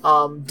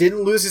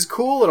 didn't lose his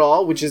cool at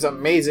all, which is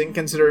amazing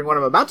considering what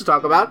I'm about to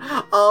talk about.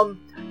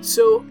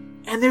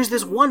 And there's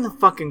this one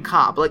fucking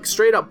cop, like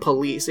straight up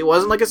police. It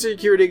wasn't like a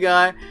security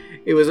guy.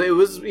 He was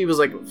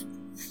like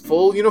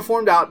full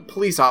uniformed out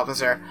police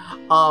officer.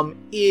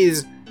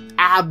 Is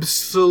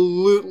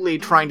absolutely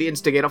trying to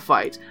instigate a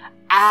fight.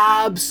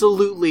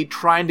 Absolutely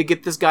trying to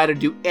get this guy to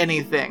do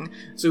anything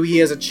so he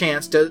has a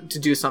chance to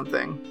do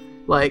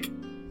something. Like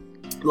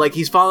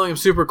he's following him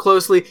super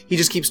closely. He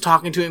just keeps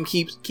talking to him,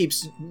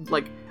 keeps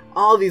like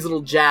all these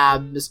little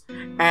jabs,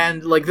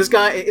 and like this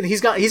guy,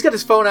 he's got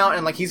his phone out,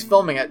 and like he's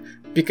filming it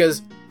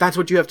because that's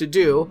what you have to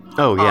do.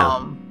 Oh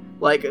yeah.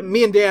 Like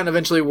me and Dan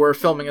eventually were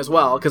filming as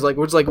well, because like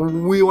we're just like,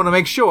 we want to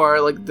make sure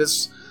like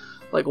this,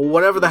 like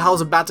whatever the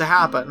hell's about to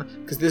happen,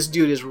 because this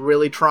dude is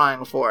really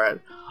trying for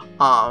it,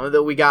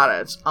 that we got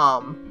it.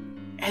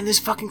 And this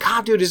fucking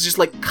cop dude is just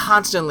like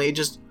constantly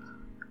just,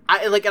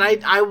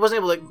 I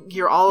wasn't able to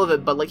hear all of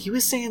it, but like he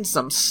was saying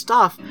some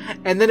stuff,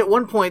 and then at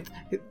one point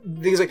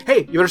he's like,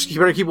 "Hey, just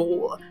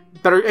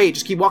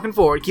keep walking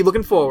forward, keep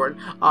looking forward.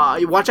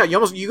 You watch out, you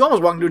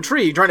almost walk into a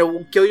tree. You trying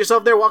to kill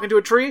yourself there, walk into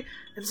a tree."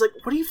 And it's like,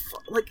 what are you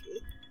like?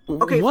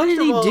 Okay, what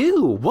did he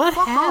do? What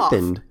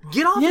happened?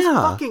 Get off his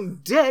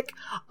fucking dick.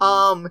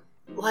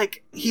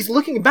 Like he's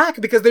looking back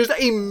because there's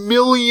 1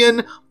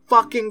 million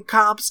fucking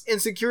cops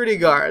and security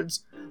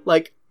guards.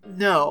 Like.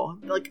 No,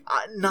 like,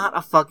 not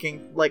a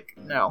fucking, like,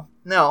 no.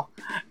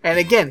 And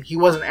again, he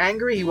wasn't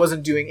angry, he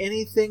wasn't doing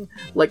anything,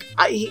 like,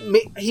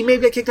 he may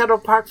get kicked out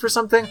of a park for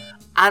something,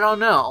 I don't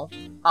know,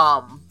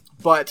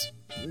 but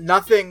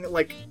nothing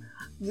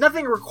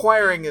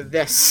requiring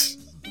this,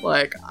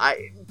 like,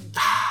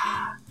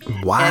 wow.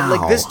 And,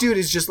 like, this dude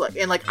is just, like,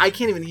 and, like, I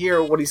can't even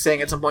hear what he's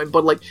saying at some point,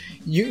 but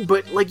you can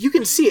see it, like, you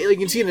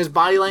can see it in his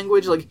body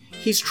language, like,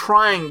 he's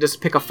trying to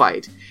pick a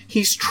fight.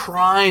 He's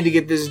trying to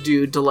get this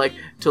dude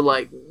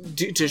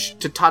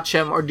to touch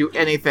him or do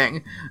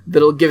anything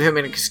that'll give him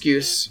an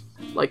excuse.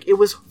 Like, it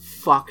was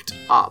fucked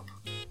up.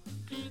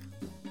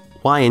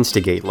 Why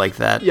instigate like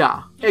that?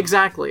 Yeah,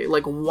 exactly.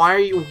 Like, why are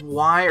you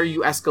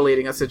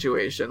escalating a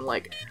situation?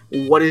 Like,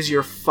 what is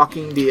your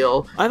fucking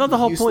deal? I thought the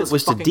whole point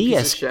was to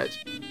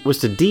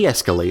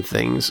de-escalate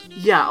things.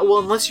 Yeah, well,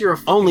 unless you're a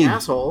fucking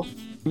asshole.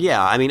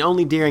 Yeah, I mean,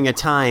 only during a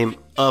time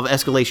of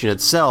escalation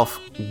itself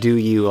do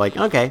you, like,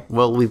 okay,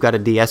 well, we've got to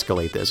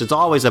de-escalate this. It's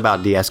always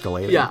about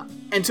de-escalating. Yeah,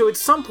 and so at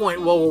some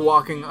point while we're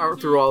walking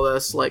through all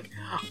this, like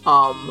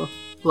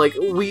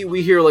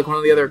we hear, like, one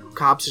of the other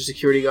cops or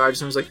security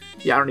guards, and was like,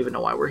 yeah, I don't even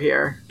know why we're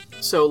here.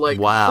 So, like,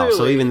 wow, clearly,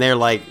 so even they're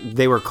like,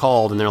 they were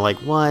called, and they're like,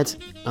 what?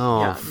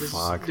 Oh, yeah,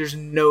 fuck. There's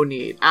no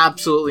need.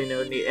 Absolutely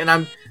no need. And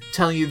I'm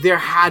telling you, there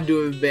had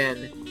to have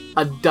been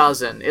a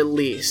dozen, at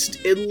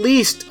least a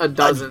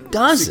dozen. A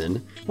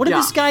dozen? What did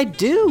this guy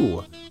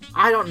do?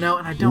 I don't know,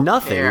 and I don't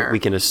Nothing, care. We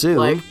can assume.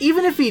 Like,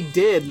 even if he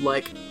did,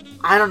 like,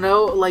 I don't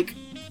know, like,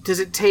 does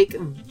it take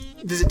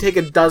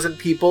a dozen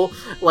people,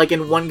 like,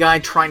 in one guy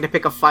trying to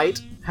pick a fight?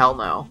 Hell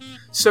no.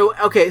 So,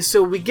 okay,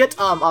 so we get,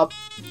 up,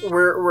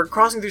 we're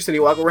crossing through City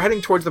Walk, we're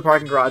heading towards the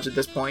parking garage at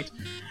this point,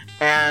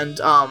 and,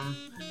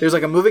 there's,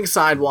 like, a moving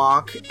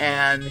sidewalk,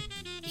 and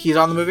he's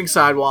on the moving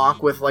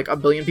sidewalk with, like, 1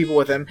 billion people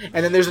with him,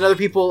 and then there's another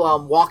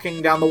people,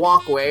 walking down the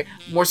walkway,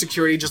 more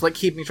security, just, like,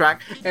 keeping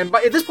track, and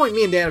at this point,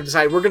 me and Dan have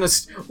decided we're gonna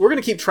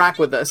keep track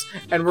with this,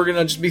 and we're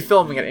gonna just be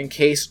filming it in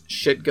case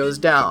shit goes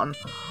down.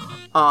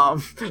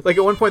 Like,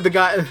 at one point,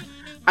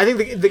 I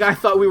think the guy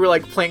thought we were,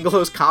 like,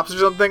 plainclothes cops or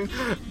something,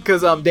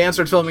 because, Dan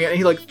started filming it,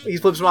 and he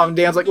flips him off, and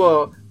Dan's like,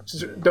 whoa,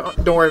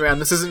 don't worry, man,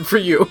 this isn't for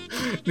you.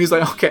 And he's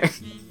like, okay.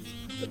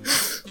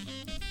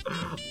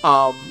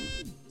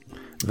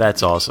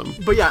 That's awesome.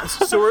 But yeah,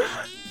 so we're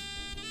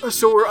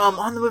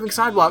on the moving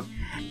sidewalk,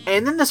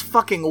 and then this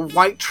fucking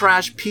white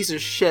trash piece of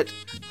shit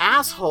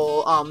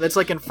asshole that's,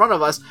 like, in front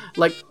of us,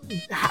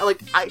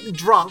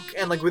 drunk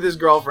and, like, with his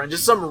girlfriend,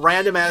 just some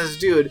random ass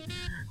dude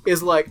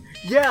is like,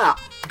 yeah,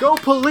 go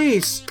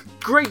police,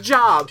 great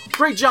job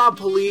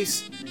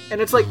police.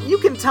 And it's like, you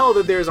can tell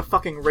that there's a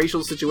fucking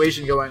racial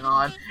situation going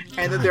on,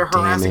 and that they're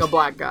harassing a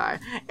black guy.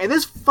 And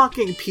this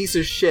fucking piece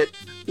of shit,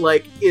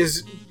 like,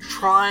 is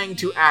trying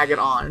to egg it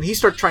on, and he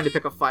starts trying to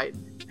pick a fight.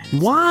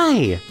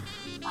 Why?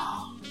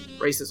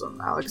 Racism,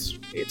 Alex.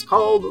 It's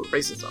called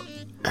racism.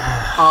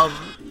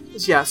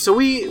 Yeah, so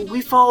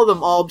we follow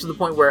them all to the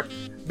point where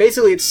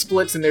basically it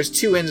splits, and there's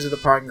two ends of the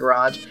parking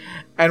garage,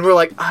 and we're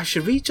like,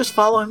 should we just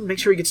follow him, make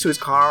sure he gets to his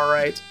car all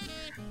right?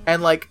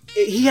 And, like,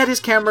 he had his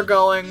camera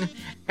going,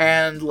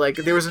 and, like,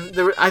 I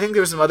think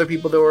there were some other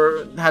people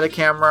that had a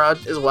camera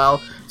as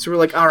well. So we're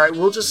like, all right,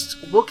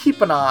 we'll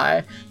keep an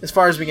eye as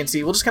far as we can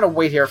see. We'll just kind of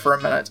wait here for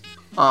a minute.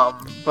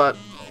 But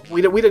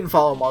we didn't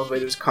follow him all the way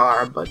to his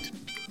car. But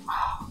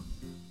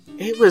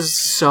it was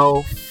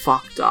so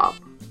fucked up.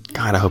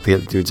 God, I hope the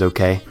dude's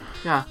okay.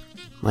 Yeah.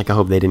 Like, I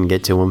hope they didn't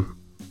get to him.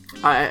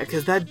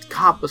 Because that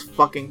cop was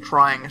fucking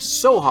trying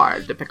so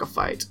hard to pick a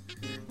fight.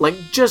 Like,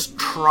 just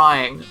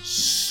trying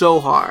so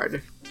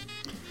hard.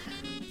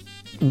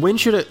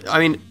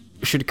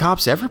 Should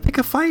cops ever pick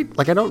a fight?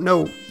 Like, I don't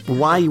know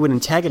why you would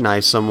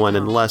antagonize someone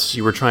unless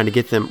you were trying to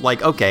get them,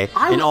 like, okay,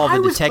 in all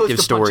the detective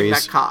stories.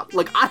 That cop.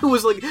 Like, I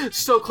was, like,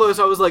 so close,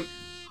 I was like,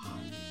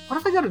 what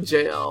if I go to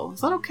jail?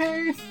 Is that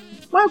okay? Am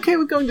I okay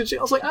with going to jail?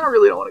 I was like, I don't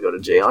want to go to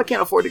jail. I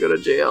can't afford to go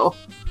to jail.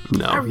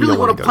 No, I really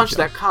want to punch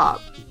that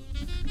cop.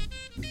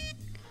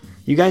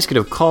 You guys could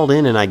have called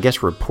in and, I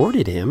guess,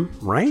 reported him,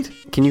 right?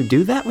 Can you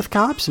do that with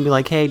cops and be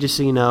like, hey, just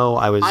so you know,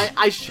 I was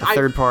a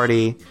third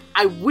party?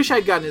 I wish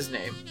I'd gotten his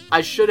name.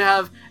 I should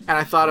have, and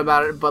I thought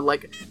about it, but,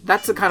 like,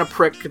 that's the kind of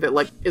prick that,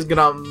 like, is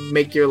gonna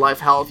make your life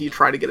hell if you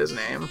try to get his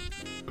name.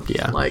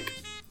 Yeah.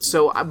 Like,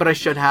 so, but I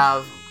should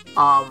have.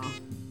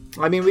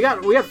 I mean, we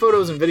got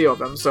photos and video of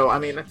him, so, I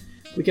mean,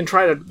 we can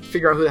try to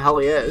figure out who the hell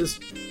he is.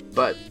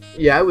 But,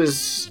 yeah, it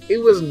was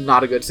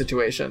not a good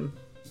situation.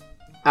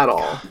 At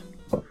all.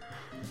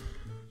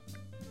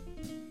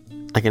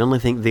 I can only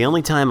think the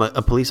only time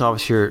a police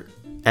officer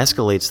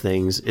escalates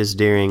things is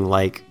during,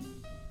 like,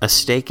 a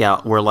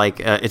stakeout where like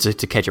it's a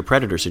To Catch a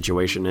Predator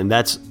situation, and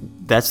that's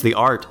the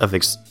art of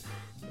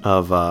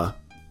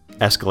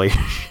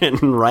escalation,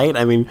 right?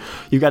 I mean,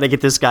 you got to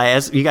get this guy.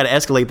 You got to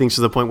escalate things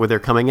to the point where they're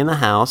coming in the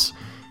house,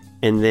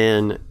 and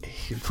then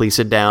please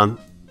sit down,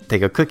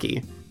 take a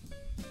cookie.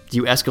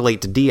 You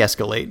escalate to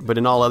de-escalate, but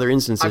in all other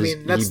instances, I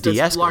mean, that's you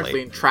de-escalate.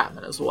 largely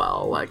entrapment as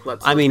well. Like,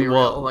 let's I mean, be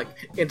well, real.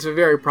 Like, it's a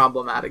very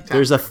problematic tactic.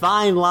 There's a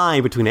fine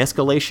line between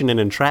escalation and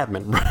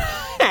entrapment.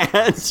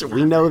 So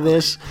we know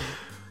this.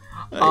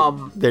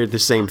 They're the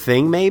same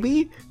thing,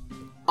 maybe.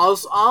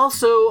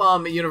 Also,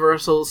 at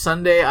Universal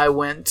Sunday, I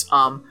went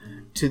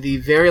to the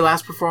very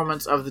last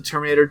performance of the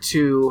Terminator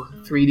 2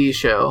 3D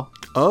show.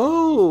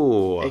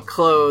 Oh, It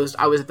closed.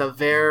 I was at the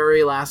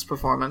very last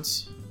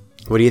performance.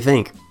 what do you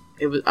think?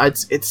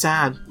 It's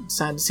sad. It's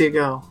sad to see it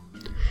go.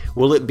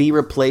 Will it be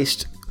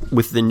replaced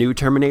with the new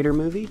Terminator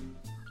movie?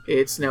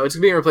 It's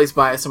being replaced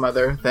by some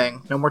other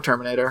thing. No more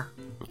Terminator.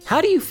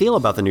 How do you feel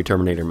about the new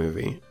Terminator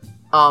movie?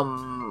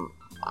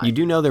 You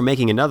do know they're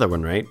making another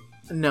one, right?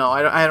 No,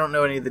 I don't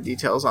know any of the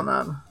details on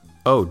that.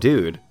 Oh,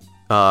 dude.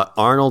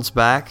 Arnold's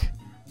back.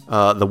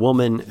 The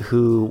woman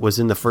who was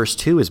in the first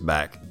two is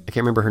back. I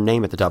can't remember her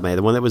name at the top of my head.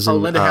 The one that was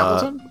in... Linda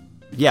Hamilton?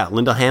 Yeah,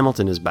 Linda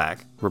Hamilton is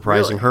back,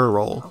 reprising Really? her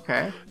role.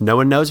 Okay. No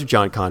one knows if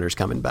John Connor's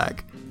coming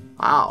back.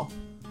 Wow.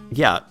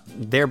 Yeah,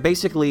 they're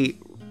basically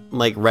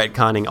like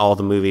retconning all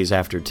the movies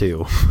after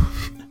 2.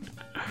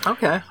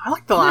 Okay. I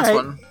like the last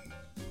Alright. one.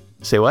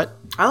 Say what?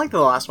 I like the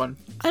last one.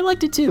 I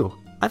liked it too.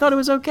 I thought it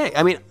was okay.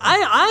 I mean,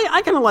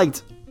 I kind of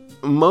liked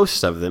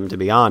most of them, to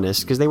be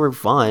honest, because they were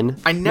fun.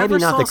 I never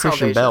Maybe not saw the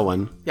Christian Salvation. Bale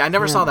one. Yeah, I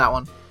never saw that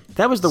one.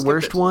 That was the Skipped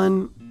worst it.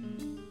 one.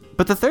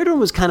 But the third one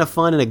was kind of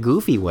fun in a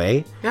goofy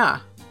way. Yeah.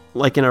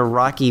 Like in a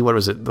Rocky, what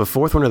was it, the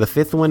fourth one or the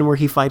fifth one where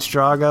he fights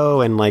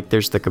Drago, and like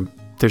there's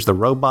the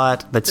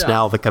robot that's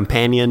now the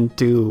companion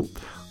to,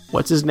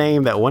 what's his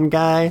name, that one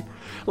guy?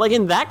 Like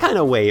in that kind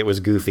of way, it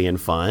was goofy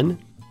and fun.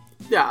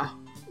 Yeah.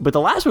 But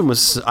the last one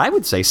was, I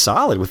would say,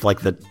 solid with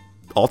like the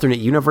alternate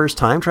universe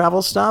time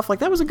travel stuff. Like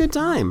that was a good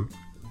time.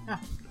 Yeah.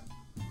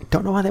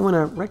 Don't know why they want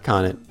to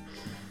retcon it.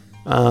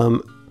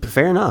 But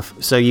fair enough.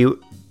 So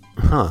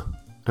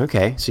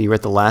okay. So you were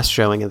at the last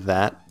showing of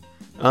that.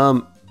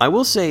 I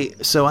will say,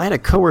 so I had a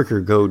coworker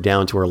go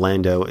down to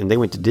Orlando, and they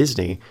went to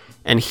Disney,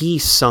 and he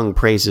sung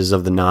praises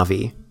of the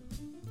Na'vi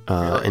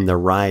and the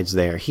rides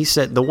there. He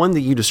said the one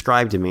that you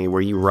described to me, where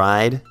you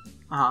ride.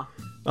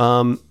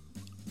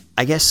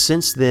 I guess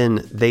since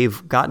then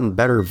they've gotten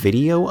better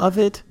video of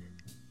it.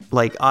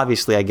 Like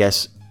obviously, I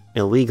guess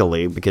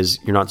illegally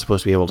because you're not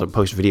supposed to be able to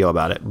post video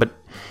about it. But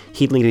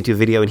he linked me to a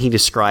video and he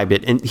described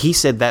it, and he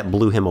said that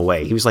blew him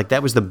away. He was like,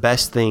 "That was the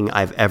best thing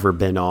I've ever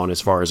been on as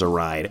far as a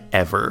ride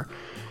ever."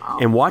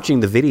 And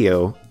watching the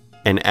video,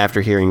 and after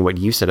hearing what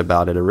you said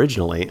about it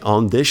originally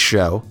on this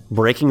show,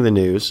 breaking the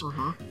news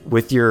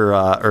with your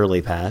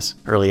early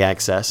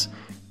access,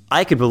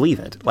 I could believe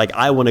it. Like,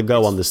 I want to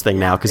go on this thing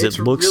now because it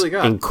looks really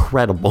good.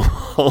 incredible.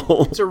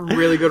 It's a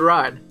really good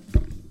ride.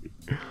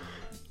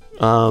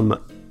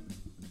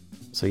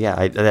 So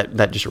yeah,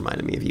 that just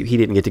reminded me of you. He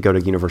didn't get to go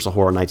to Universal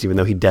Horror Nights even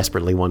though he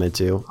desperately wanted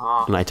to.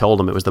 And I told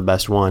him it was the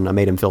best one. I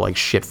made him feel like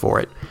shit for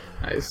it.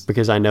 Nice.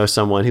 Because I know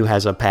someone who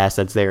has a pass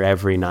that's there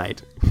every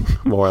night,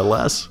 more or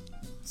less.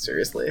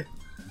 Seriously.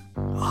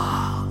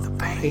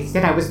 They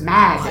said I was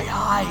mad.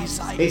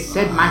 They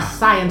said my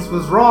science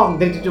was wrong,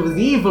 that it was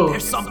evil.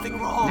 There's something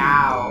wrong.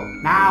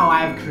 Now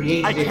I've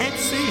created I it. can't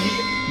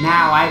see.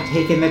 Now I've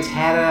taken the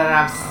terror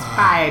of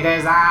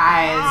spider's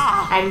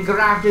eyes and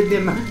grafted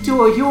them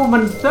to a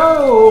human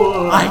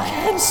soul. I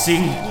can see.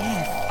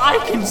 I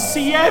can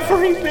see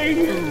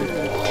everything.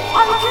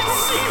 I can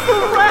see the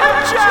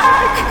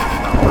Ramjack.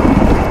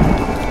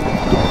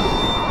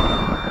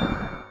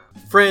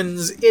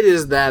 Friends, it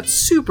is that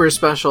super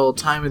special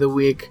time of the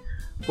week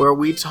where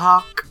we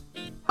talk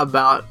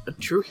about a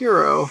true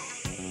hero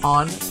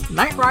on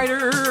Knight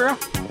Rider.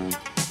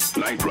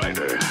 Knight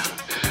Rider,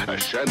 a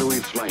shadowy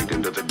flight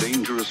into the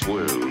dangerous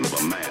world of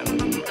a man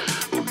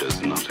who does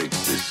not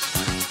exist.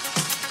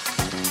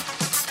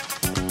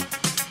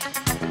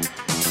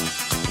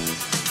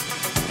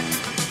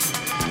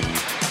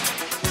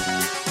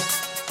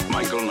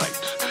 Michael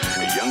Knight,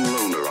 a young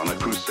loner on a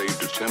crusade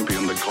to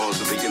champion the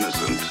cause of the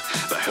innocent,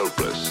 the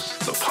helpless,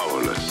 the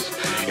powerless,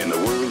 in the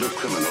world of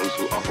criminals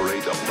who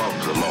operate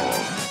above the law.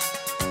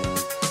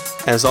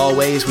 As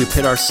always, we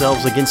pit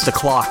ourselves against a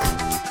clock.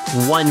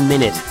 1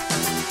 minute.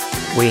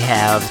 We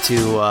have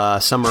to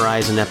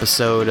summarize an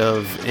episode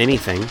of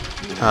anything.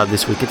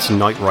 This week it's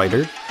Knight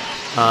Rider.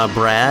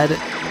 Brad,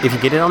 if you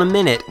get it on a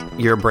minute,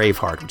 you're a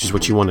Braveheart, which is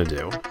what you want to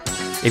do.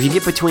 If you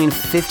get between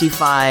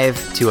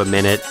 55 to a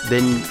minute,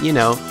 then, you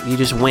know, you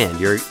just win.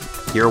 You're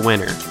a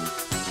winner.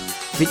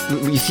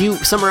 If you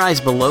summarize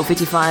below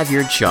 55,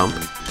 you're a chump.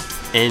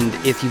 And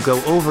if you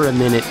go over a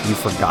minute, you've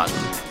forgotten,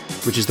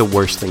 which is the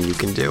worst thing you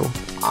can do.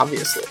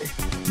 Obviously.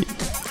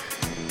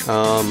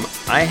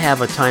 I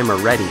have a timer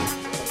ready.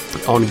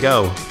 On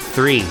go.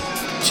 3,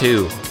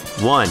 2,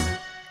 1,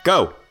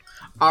 go.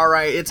 All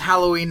right, it's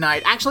Halloween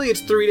night. Actually, it's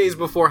 3 days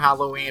before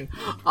Halloween.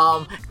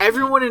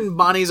 Everyone in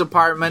Bonnie's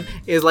apartment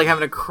is like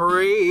having a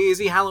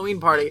crazy Halloween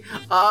party.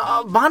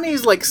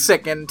 Bonnie's like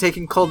sick and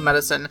taking cold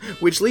medicine,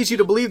 which leads you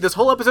to believe this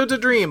whole episode's a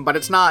dream, but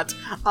it's not.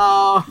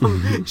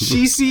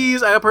 She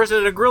sees a person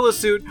in a gorilla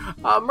suit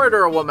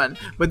murder a woman,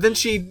 but then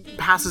she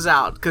passes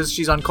out because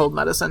she's on cold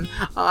medicine.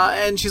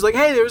 And she's like,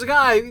 "Hey, there's a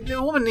guy.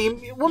 A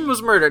woman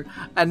was murdered,"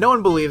 and no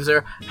one believes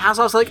her.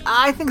 Hasselhoff's like,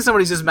 "I think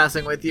somebody's just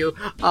messing with you."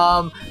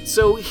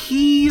 So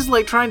he's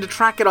like trying to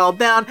track it all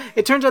down.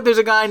 It turns out there's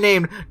a guy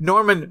named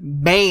Norman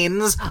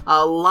Baines.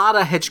 A lot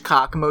of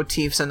Hitchcock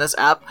motifs in this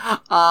ep.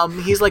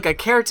 He's like a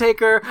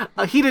caretaker.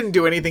 He didn't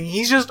do anything.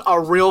 He's just a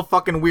real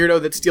fucking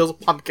weirdo that steals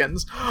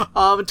pumpkins.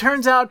 It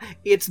turns out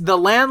it's the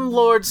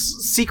landlord's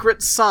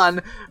secret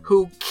son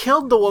who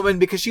killed the woman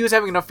because she was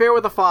having an affair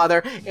with the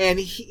father, and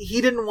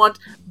he didn't want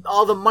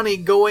all the money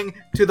going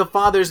to the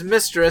father's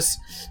mistress,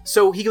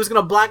 so he was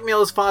going to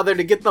blackmail his father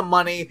to get the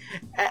money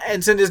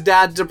and send his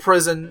dad to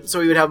prison so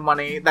he would have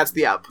money. That's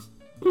the ep.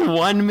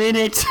 1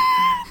 minute.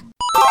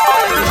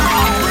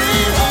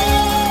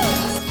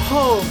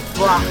 Oh,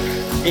 fuck.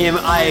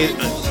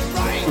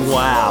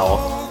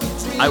 Wow.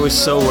 I was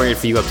so worried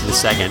for you up to the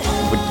second.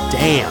 But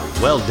damn.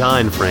 Well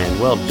done, friend.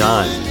 Well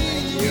done.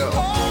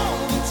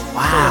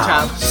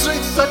 Wow. It's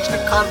such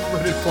a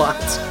convoluted plot.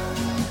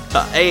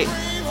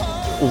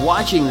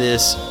 Watching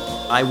this,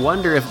 I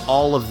wonder if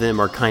all of them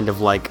are kind of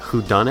like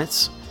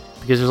whodunits,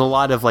 because there's a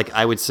lot of, like,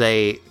 I would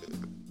say,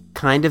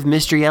 kind of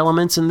mystery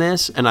elements in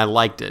this, and I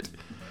liked it.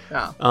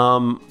 Yeah.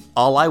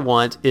 All I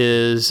want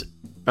is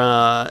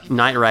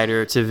Knight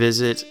Rider to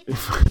visit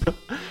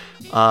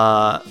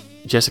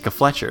Jessica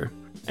Fletcher,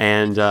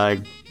 and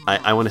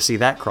I want to see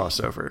that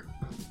crossover.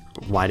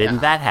 Why didn't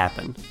that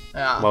happen?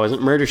 Yeah. Why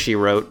wasn't Murder, She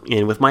Wrote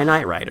in with my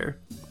Knight Rider?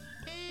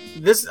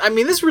 This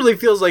really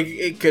feels like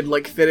it could,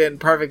 like, fit in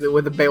perfectly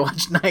with the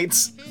Baywatch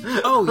Nights.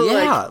 Oh,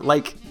 yeah.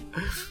 like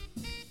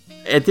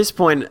at this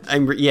point,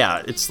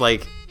 it's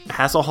like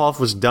Hasselhoff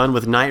was done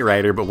with Knight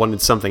Rider but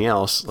wanted something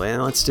else.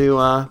 Well, let's do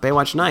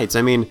Baywatch Nights.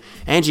 I mean,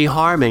 Angie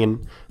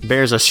Harmon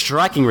bears a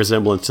striking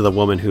resemblance to the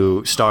woman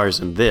who stars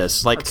in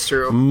this. Like, that's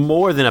true.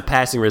 More than a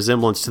passing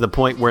resemblance, to the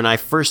point when I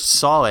first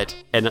saw it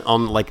and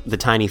on, like, the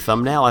tiny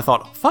thumbnail, I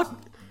thought, fuck,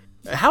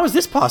 how is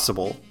this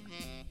possible?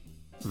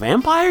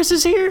 Vampires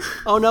is here?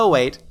 Oh, no,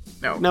 wait.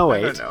 No,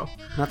 wait. No.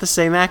 Not the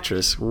same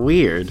actress.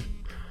 Weird.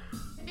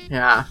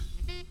 Yeah.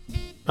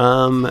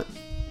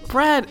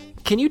 Brad,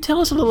 can you tell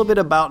us a little bit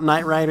about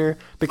Knight Rider?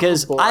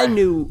 Because all I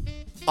knew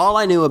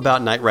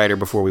about Knight Rider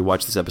before we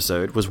watched this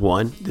episode was,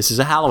 one, this is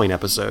a Halloween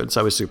episode, so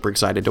I was super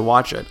excited to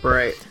watch it.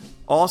 Right.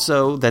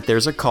 Also, that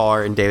there's a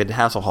car in David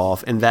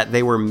Hasselhoff, and that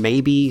they were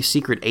maybe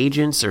secret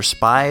agents or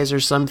spies or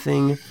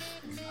something.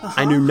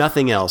 I knew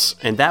nothing else,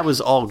 and that was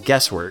all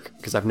guesswork,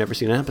 because I've never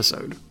seen an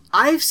episode.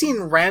 I've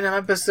seen random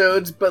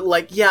episodes, but,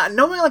 like, yeah,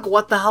 knowing, like,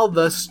 what the hell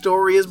the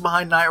story is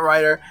behind Knight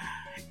Rider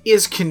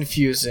is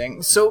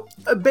confusing. So,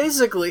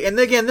 basically, and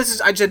again, I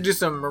just had to do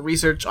some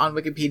research on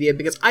Wikipedia,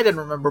 because I didn't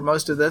remember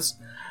most of this.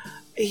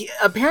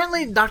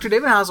 Apparently, Dr.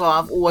 David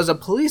Hasselhoff was a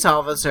police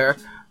officer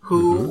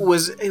who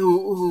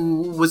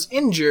was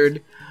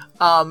injured.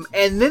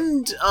 And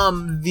then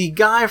the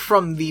guy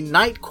from the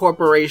Knight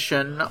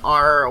Corporation,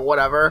 or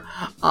whatever,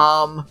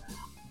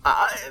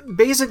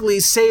 basically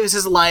saves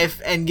his life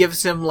and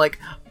gives him, like,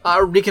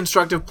 a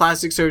reconstructive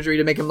plastic surgery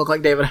to make him look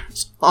like David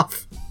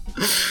Hasselhoff.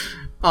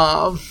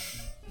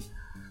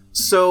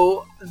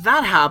 So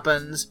that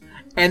happens,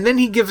 and then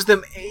he gives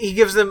them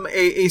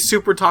a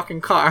super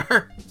talking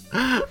car.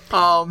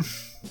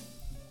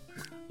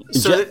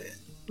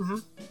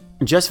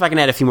 Just if I can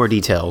add a few more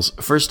details.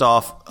 First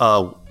off,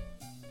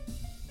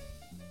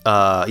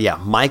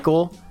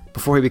 Michael,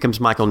 before he becomes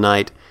Michael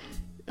Knight,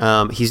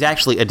 he's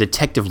actually a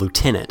detective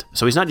lieutenant.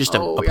 So he's not just a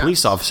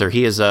police officer.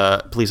 He is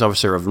a police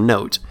officer of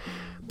note.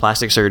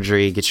 Plastic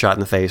surgery, gets shot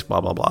in the face,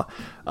 blah, blah, blah.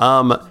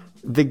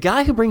 The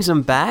guy who brings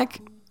him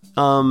back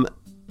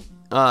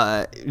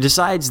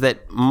decides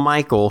that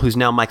Michael, who's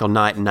now Michael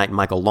Knight and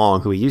Michael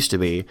Long, who he used to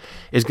be,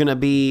 is going to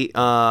be,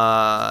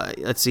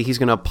 he's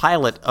going to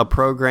pilot a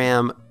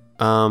program.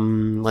 A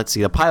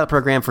pilot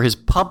program for his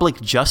public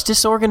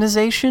justice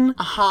organization?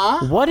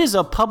 Uh-huh. What is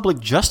a public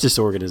justice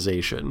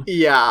organization?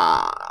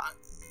 Yeah.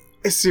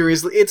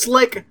 Seriously, it's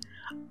like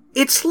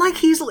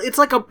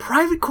a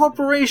private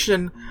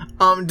corporation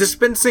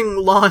dispensing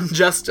law and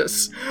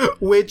justice,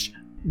 which,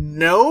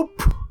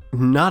 nope.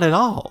 Not at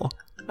all.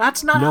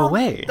 That's not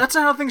That's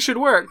not how things should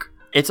work.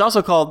 It's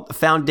also called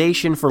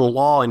Foundation for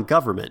Law and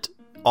Government,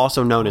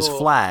 also known as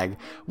FLAG.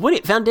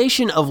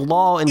 Foundation of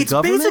Law and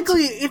Government?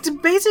 It's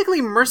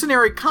basically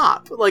mercenary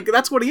cop. Like,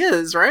 that's what he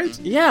is, right?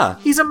 Yeah.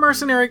 He's a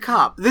mercenary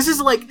cop. This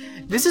is like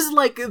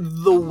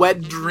the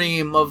wet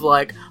dream of,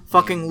 like,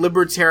 fucking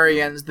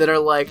libertarians that are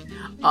like,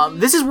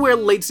 this is where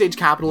late stage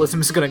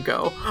capitalism is gonna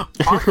go.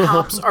 Our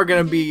cops are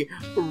gonna be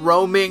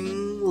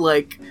roaming,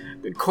 like,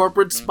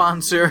 corporate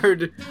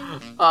sponsored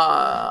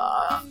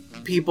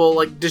people,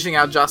 like, dishing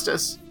out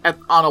justice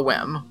on a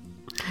whim.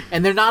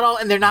 And they're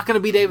not going to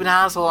be David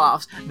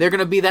Hasselhoffs. They're going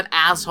to be that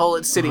asshole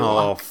at City Oh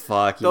Walk.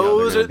 fuck!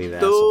 Those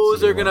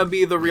are going to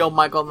be the real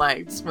Michael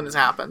Knights when this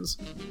happens.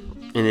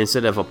 And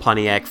instead of a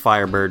Pontiac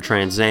Firebird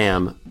Trans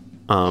Am,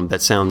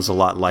 that sounds a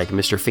lot like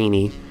Mr.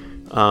 Feeney,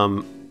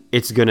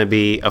 it's going to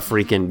be a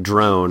freaking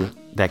drone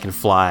that can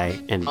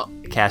fly and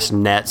cast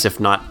nets, if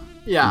not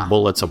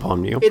bullets,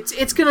 upon you.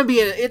 It's gonna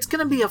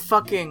be a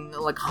fucking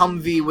like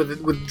Humvee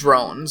with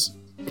drones.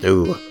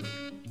 Ooh.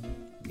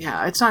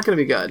 Yeah, it's not gonna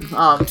be good.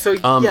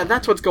 Yeah,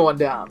 that's what's going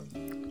down.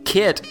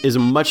 KITT is a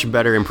much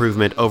better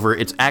improvement over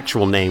its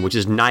actual name, which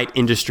is Knight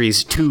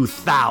Industries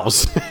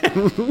 2000.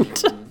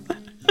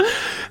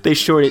 They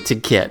short it to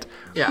KITT.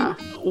 Yeah.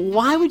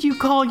 Why would you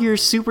call your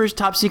super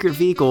top secret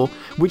vehicle,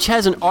 which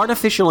has an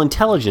artificial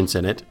intelligence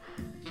in it,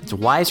 it's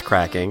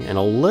wisecracking and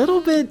a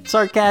little bit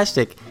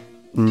sarcastic,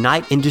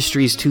 Knight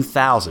Industries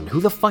 2000?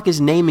 Who the fuck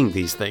is naming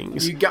these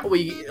things?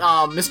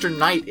 Mr.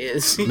 Knight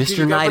is.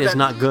 Mr. Knight is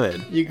not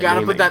good. You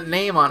gotta put that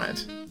name on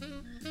it.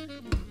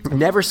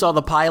 Never saw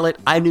the pilot.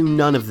 I knew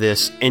none of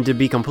this, and to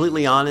be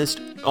completely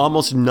honest,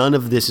 almost none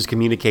of this is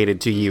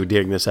communicated to you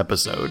during this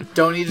episode.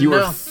 Don't need to You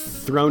know. were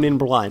thrown in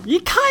blind.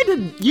 You kind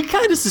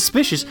of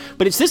suspicious,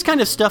 but it's this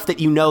kind of stuff that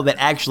you know that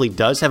actually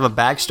does have a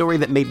backstory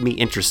that made me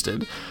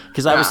interested.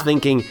 Because I was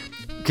thinking,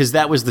 because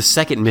that was the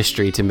second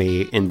mystery to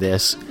me in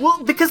this.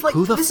 Well, because like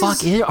who the fuck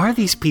are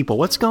these people?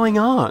 What's going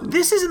on?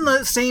 This is in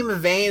the same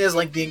vein as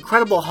like the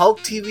Incredible Hulk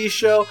TV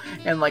show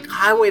and like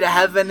Highway to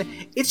Heaven.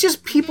 It's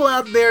just people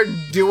out there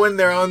doing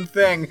their own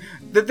thing.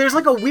 That there's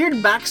like a weird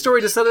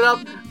backstory to set it up,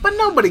 but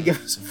nobody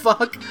gives a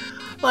fuck.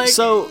 Like,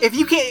 so if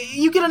you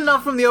get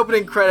enough from the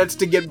opening credits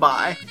to get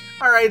by.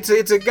 All right, so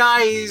it's a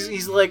guy.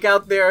 He's like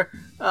out there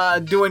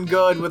doing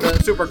good with a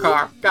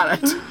supercar.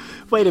 Got it.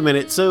 Wait a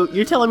minute, so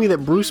you're telling me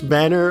that Bruce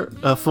Banner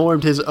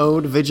formed his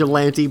own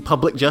vigilante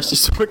public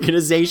justice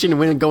organization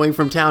when going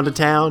from town to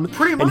town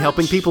and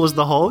helping people as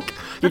the Hulk?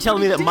 You're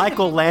telling me that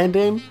Michael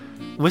Landon,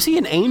 was he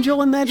an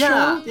angel in that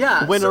show?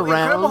 Yeah, Went so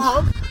around? Incredible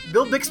Hulk,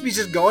 Bill Bixby's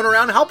just going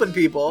around helping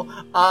people.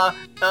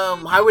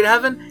 Highway to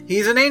Heaven,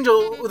 he's an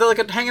angel with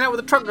hanging out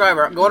with a truck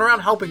driver, going around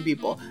helping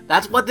people.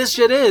 That's what this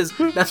shit is.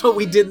 That's what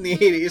we did in the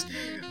 80s.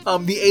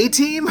 The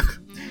A-Team...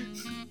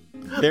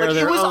 They're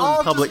their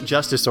own public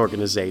justice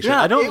organization.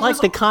 Yeah, I don't like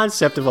the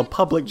concept of a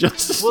public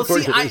justice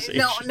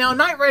organization. Now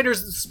Knight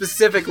Riders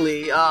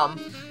specifically,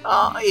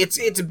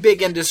 it's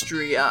big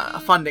industry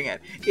funding it.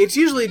 It's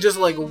usually just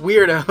like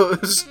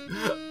weirdos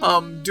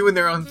doing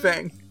their own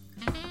thing.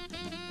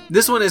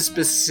 This one is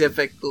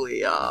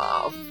specifically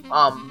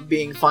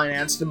being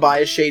financed by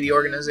a shady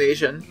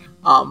organization,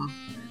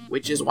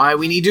 which is why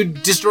we need to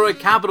destroy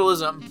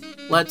capitalism.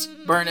 Let's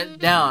burn it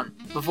down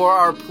before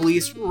our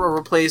police were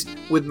replaced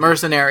with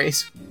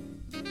mercenaries.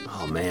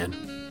 Oh man.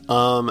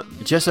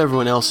 Just so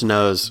everyone else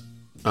knows,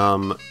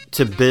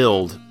 to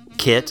build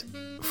KITT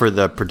for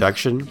the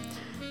production,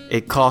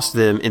 it cost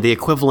them the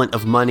equivalent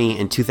of money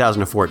in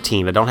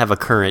 2014. I don't have a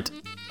current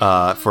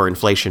for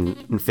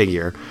inflation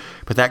figure,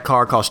 but that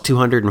car cost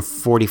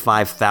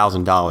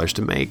 $245,000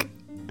 to make.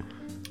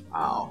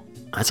 Wow.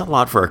 That's a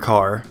lot for a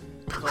car.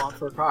 That's a lot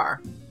for a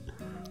car.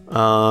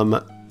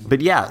 But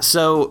yeah,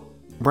 so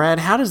Brad,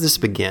 how does this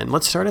begin?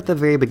 Let's start at the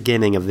very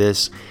beginning of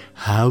this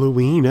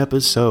Halloween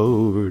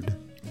episode.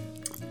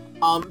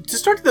 To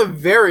start at the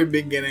very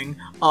beginning,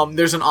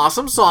 there's an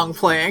awesome song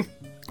playing.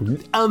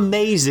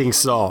 Amazing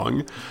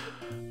song.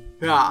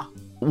 Yeah.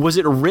 Was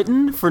it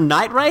written for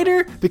Knight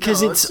Rider?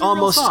 Because No, it's a real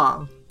almost...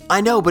 song. I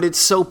know, but it's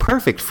so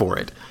perfect for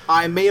it.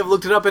 I may have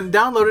looked it up and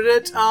downloaded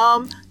it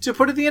to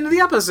put at the end of the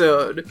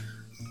episode.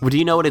 Well, do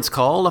you know what it's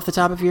called off the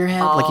top of your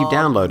head? Like you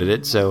downloaded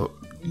it, so...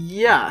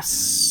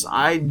 Yes,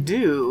 I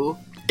do.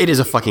 It is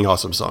a fucking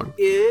awesome song.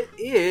 It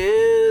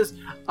is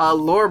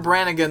Laura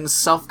Branigan's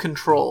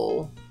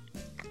Self-Control.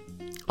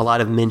 A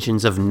lot of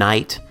mentions of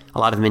night. A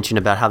lot of mention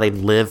about how they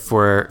live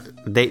for...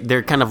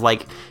 They're kind of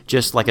like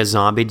just like a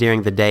zombie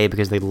during the day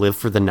because they live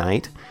for the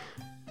night.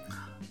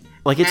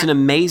 Like, it's an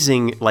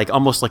amazing, like,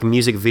 almost like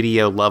music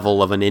video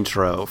level of an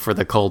intro for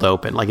the cold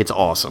open. Like, it's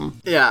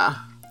awesome. Yeah.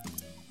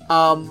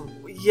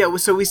 Yeah,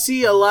 so we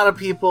see a lot of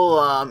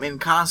people in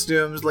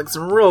costumes, like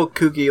some real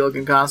kooky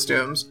looking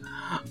costumes.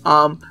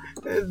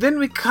 Then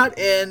we cut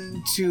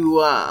into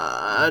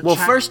well,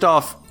 first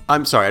off,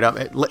 I'm sorry.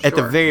 At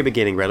the very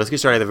beginning, Brad, let's get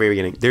started at the very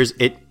beginning.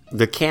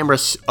 The camera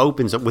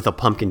opens up with a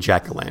pumpkin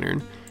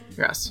jack-o'-lantern.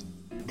 Yes.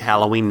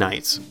 Halloween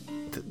Nights.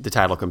 The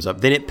title comes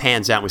up. Then it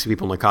pans out. We see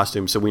people in the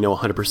costumes, so we know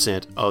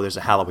 100%, oh, there's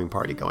a Halloween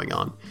party going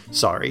on.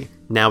 Sorry.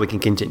 Now we can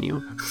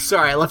continue.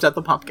 Sorry, I left out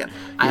the pumpkin.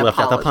 You left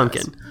out the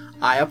pumpkin.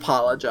 I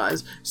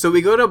apologize. So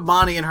we go to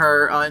Bonnie in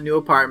her new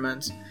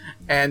apartment,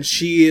 and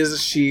she's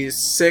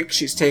sick.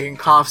 She's taking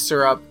cough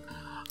syrup.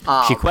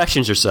 She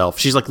questions herself.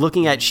 She's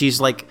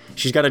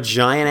got a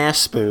giant ass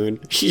spoon.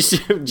 She's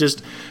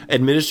just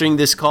administering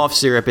this cough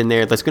syrup in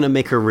there that's going to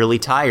make her really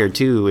tired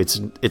too.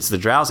 It's the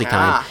drowsy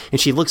kind.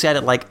 And she looks at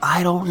it like,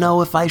 I don't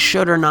know if I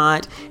should or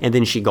not. And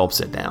then she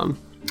gulps it down.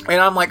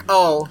 And I'm like,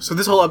 oh, so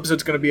this whole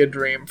episode's gonna be a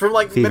dream. From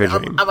like, Fever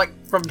dream. I'm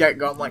like, from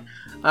get-go, I'm like,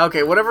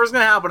 okay, whatever's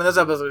gonna happen in this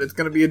episode, it's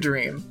gonna be a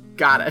dream.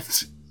 Got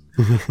it.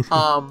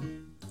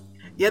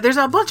 Yeah, there's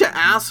a bunch of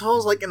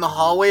assholes, like, in the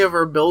hallway of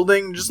her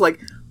building, just, like,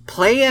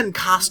 playing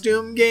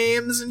costume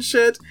games and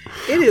shit.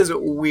 It is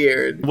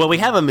weird. Well, we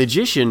have a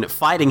magician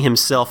fighting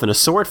himself in a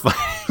sword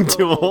fighting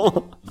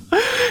duel.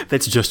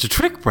 That's just a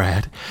trick,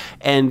 Brad.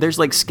 And there's,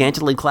 like,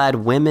 scantily clad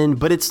women,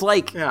 but it's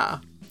like... Yeah.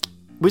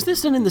 Was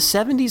this done in the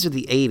 70s or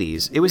the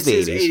 80s? It was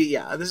This the is 80s. 80,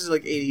 yeah, this is,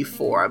 like,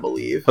 84, I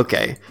believe.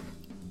 Okay.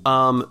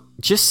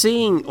 Just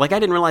seeing... Like, I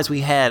didn't realize we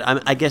had...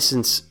 I guess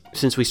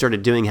since we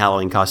started doing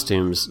Halloween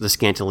costumes, the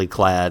scantily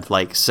clad,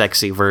 like,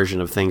 sexy version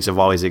of things have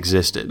always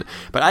existed.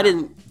 But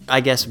I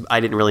guess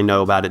I didn't really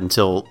know about it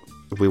until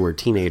we were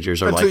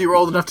teenagers. Or Until you were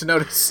old enough to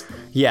notice.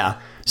 Yeah.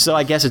 So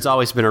I guess it's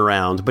always been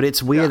around. But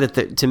it's weird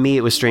that, to me,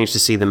 it was strange to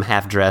see them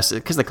half-dressed,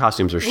 because the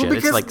costumes are shit. Well,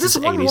 because it's like this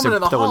this one 80s, woman they're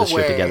in the throwing this shit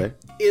hallway together.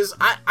 is...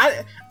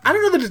 I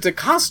don't know that it's a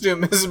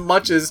costume as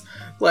much as,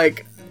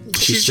 like,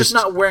 she's just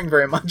not wearing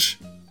very much.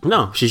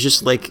 No, she's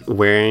just, like,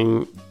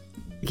 wearing...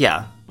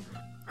 Yeah.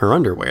 Her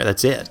underwear,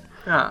 that's it.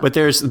 Yeah. But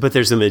there's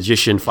the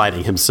magician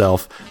fighting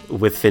himself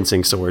with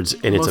fencing swords,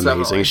 and it's Most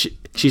amazing. definitely.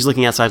 She's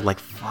looking outside like,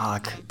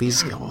 fuck,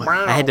 these...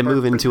 I had to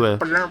move into a...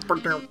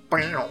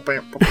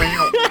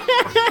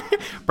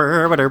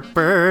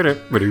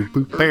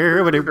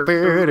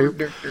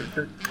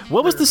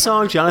 What was the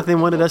song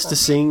Jonathan wanted us to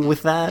sing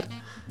with that?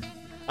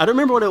 I don't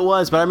remember what it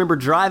was, but I remember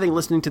driving,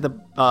 listening to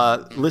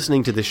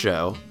the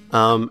show,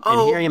 and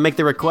hearing him make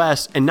the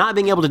request, and not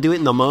being able to do it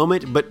in the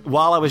moment. But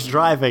while I was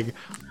driving,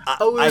 I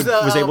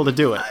was able to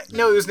do it.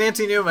 No, it was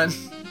Nancy Newman.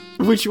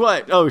 Which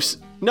what? Oh,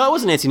 no, it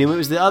wasn't Nancy Newman. It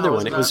was the other Oh,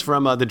 one. was It was that?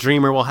 from The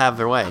Dreamer Will Have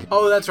Their Way.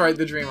 Oh, that's right,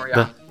 the Dreamer, yeah.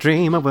 The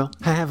dreamer will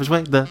have his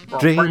way. The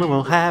dreamer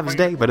will have his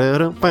day.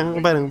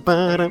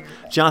 Ba-da-dum-bum-ba-dum-ba-dum.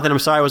 Jonathan, I'm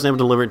sorry I wasn't able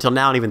to deliver it until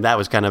now, and even that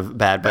was kind of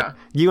bad, but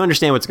you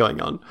understand what's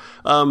going on.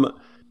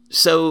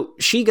 So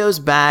she goes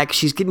back.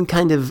 She's getting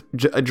kind of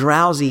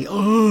drowsy.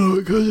 Oh,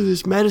 because of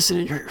this medicine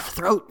in her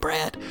throat,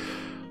 Brad.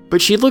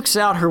 But she looks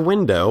out her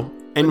window,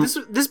 and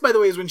This, by the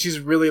way, is when she's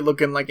really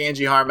looking like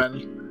Angie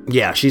Harmon.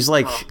 yeah, she's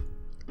like...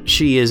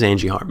 She is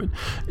Angie Harmon.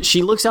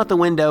 She looks out the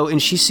window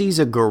and she sees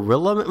a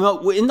gorilla.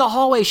 Well, in the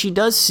hallway, she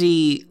does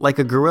see like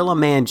a gorilla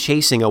man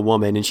chasing a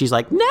woman, and she's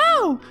like,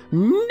 "No,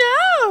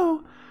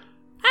 no,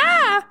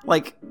 ah!"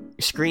 like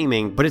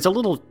screaming. But it's a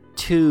little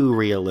too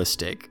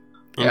realistic,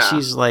 and Yeah.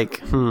 she's like,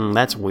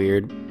 that's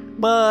weird."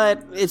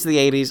 But it's the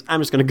 80s.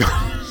 I'm just gonna go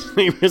to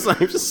sleep because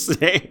I'm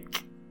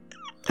sick.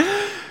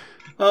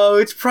 Oh,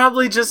 it's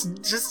probably just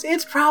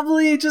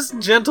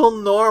gentle,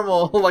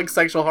 normal, like,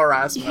 sexual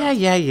harassment.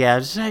 Yeah.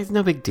 It's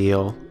no big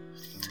deal.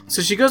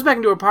 So she goes back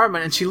into her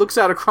apartment and she looks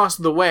out across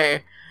the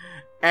way,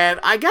 and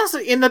I guess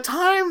in the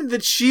time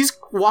that she's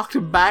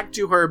walked back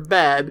to her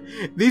bed,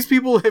 these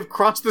people have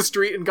crossed the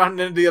street and gotten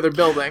into the other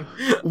building.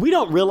 We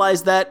don't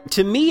realize that.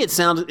 To me, it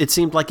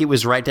seemed like it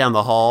was right down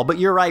the hall, but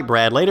you're right,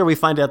 Brad. Later we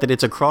find out that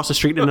it's across the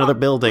street in another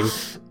building.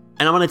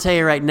 And I'm going to tell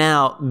you right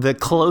now, the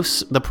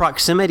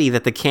proximity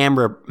that the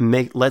camera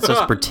lets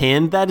us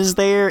pretend that is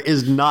there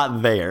is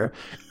not there.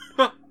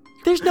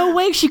 There's no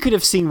way she could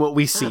have seen what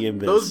we see in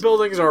this. Those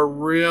buildings are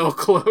real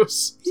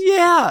close.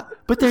 Yeah,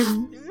 but they're...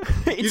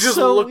 You just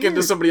look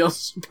into somebody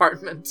else's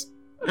apartment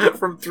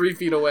from 3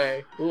 feet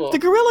away. Ugh. The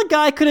gorilla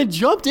guy could have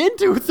jumped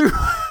through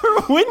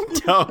her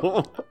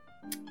window.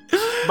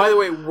 By the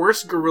way,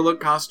 worst gorilla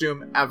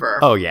costume ever.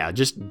 Oh yeah,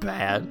 just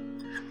bad.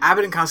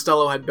 Abbott and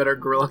Costello had better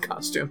gorilla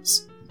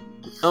costumes.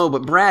 Oh,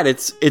 but Brad,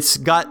 it's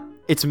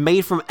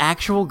made from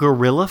actual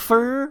gorilla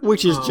fur,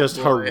 which is just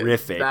boy,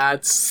 horrific.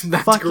 That's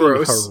Fucking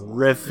gross.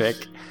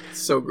 horrific.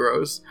 So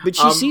gross. But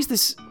she sees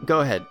this.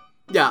 Go ahead.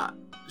 Yeah,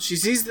 she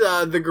sees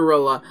the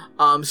gorilla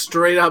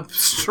straight up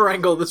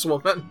strangle this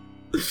woman.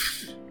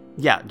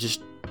 Yeah,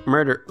 just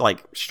murder,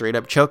 like straight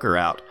up choke her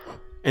out.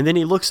 And then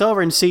he looks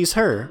over and sees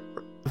her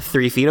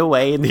 3 feet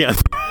away in the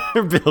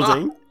other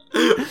building.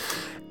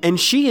 And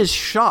she is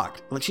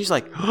shocked. Like she's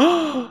like,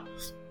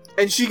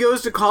 And she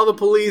goes to call the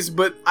police,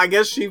 but I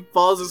guess she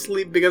falls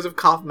asleep because of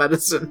cough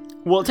medicine.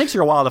 well, it takes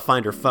her a while to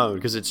find her phone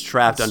because it's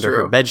trapped That's under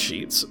her true. bed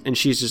sheets. And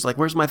she's just like,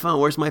 "Where's my phone?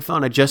 Where's my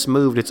phone? I just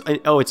moved.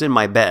 It's in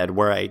my bed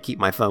where I keep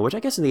my phone." Which I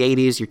guess in the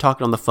 80s, you're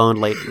talking on the phone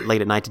late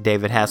at night to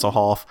David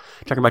Hasselhoff,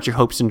 talking about your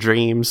hopes and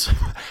dreams.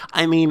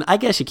 I mean, I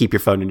guess you keep your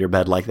phone in your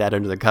bed like that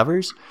under the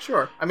covers.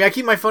 Sure. I mean, I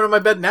keep my phone in my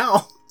bed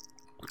now.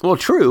 Well,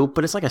 true,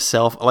 but it's like it's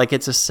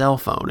a cell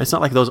phone. It's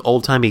not like those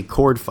old timey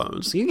cord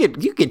phones. You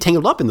get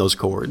tangled up in those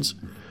cords.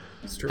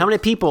 How many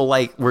people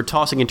were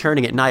tossing and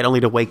turning at night only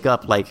to wake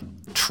up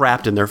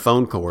trapped in their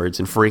phone cords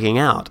and freaking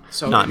out?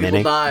 So Not many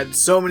people died.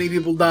 So many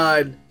people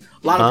died.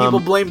 A lot of people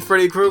blamed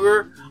Freddy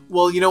Krueger.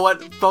 Well, you know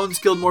what? Phones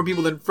killed more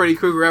people than Freddy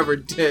Krueger ever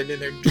did in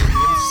their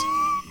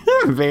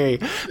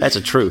dreams. That's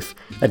a truth.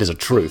 That is a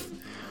truth.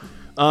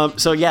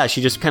 So yeah,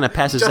 she just kind of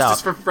passes Justice out.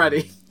 for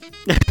Freddy.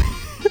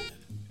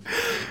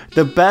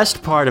 The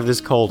best part of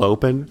this cold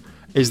open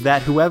is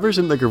that whoever's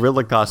in the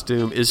gorilla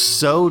costume is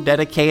so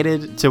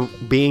dedicated to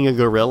being a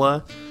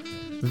gorilla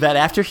that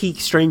after he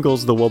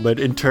strangles the woman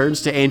and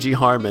turns to Angie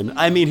Harmon,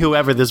 I mean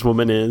whoever this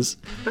woman is,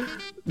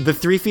 the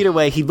 3 feet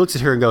away, he looks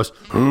at her and goes,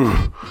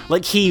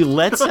 like he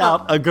lets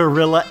out a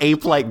gorilla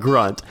ape-like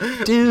grunt.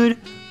 Dude,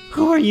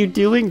 who are you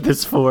doing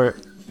this for?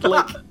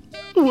 Like,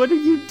 what are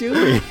you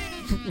doing?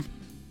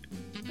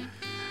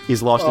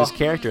 He's lost his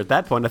character. At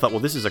that point, I thought, well,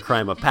 this is a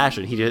crime of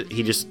passion.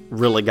 He just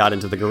really got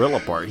into the gorilla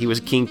part. He was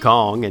King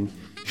Kong, and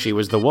she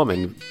was the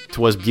woman.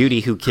 'Twas Beauty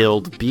who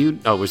killed Beauty.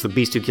 Oh, it was the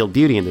Beast who killed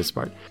Beauty in this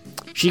part.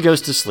 She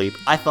goes to sleep.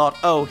 I thought,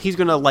 oh, he's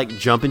going to, like,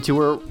 jump into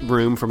her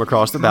room from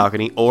across the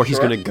balcony, or he's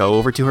going to go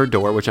over to her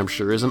door, which I'm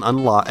sure is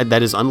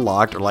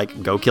unlocked, or,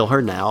 like, go kill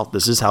her now.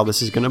 This is how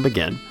this is going to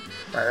begin.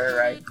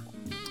 Right.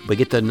 We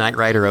get the Knight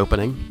Rider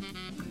opening.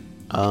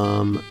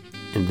 And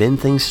then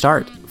things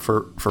start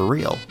for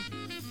real.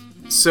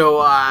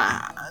 So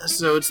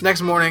it's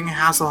next morning.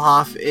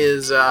 Hasselhoff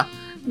is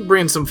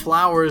bringing some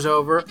flowers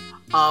over.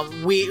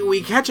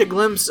 We catch a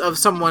glimpse of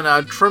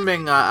someone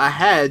trimming a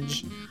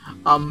hedge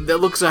that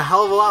looks a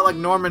hell of a lot like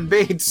Norman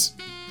Bates.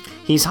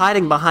 He's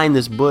hiding behind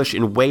this bush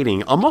and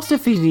waiting, almost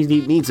if he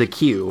needs a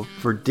cue,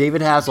 for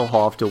David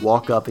Hasselhoff to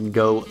walk up and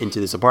go into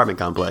this apartment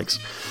complex.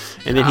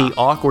 And then he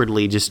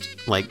awkwardly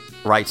just, like,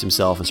 rights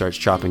himself and starts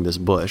chopping this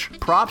bush.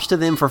 Props to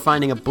them for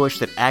finding a bush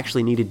that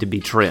actually needed to be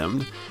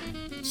trimmed.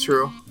 It's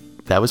true.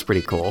 That was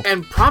pretty cool.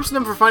 And props to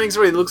them for finding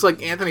somebody that looks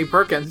like Anthony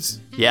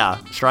Perkins. Yeah,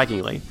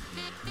 strikingly.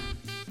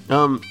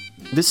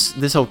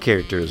 This whole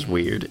character is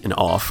weird and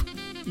off.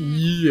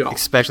 Yeah.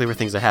 Especially for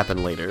things that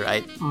happen later.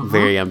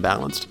 Very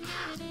unbalanced.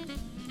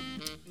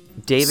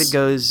 David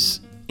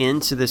goes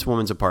into this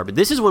woman's apartment.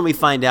 This is when we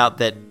find out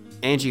that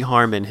Angie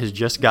Harmon has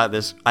just got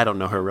this... I don't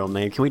know her real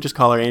name. Can we just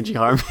call her Angie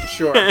Harmon?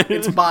 Sure.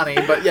 It's Bonnie,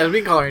 but yeah, we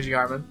can call her Angie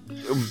Harmon.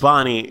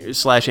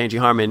 Bonnie/Angie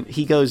Harmon.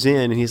 He goes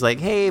in and he's like,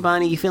 hey,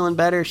 Bonnie, you feeling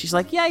better? She's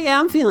like, yeah,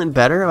 I'm feeling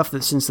better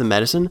since the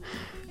medicine.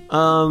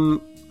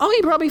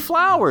 He brought me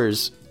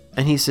flowers.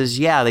 And he says,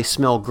 yeah, they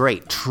smell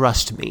great.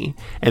 Trust me.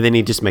 And then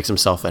he just makes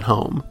himself at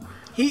home.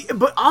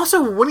 But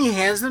also, when he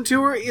hands them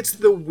to her, it's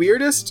the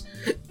weirdest...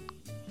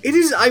 It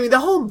is... I mean, the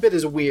whole bit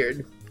is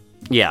weird.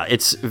 Yeah,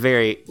 it's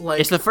very...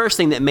 it's the first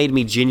thing that made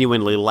me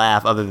genuinely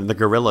laugh other than the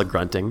gorilla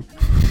grunting.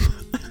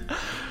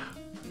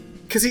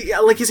 Because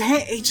his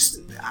hand... It's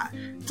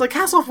like,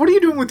 Hasselhoff, what are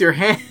you doing with your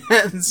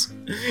hands?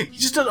 He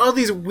just does all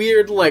these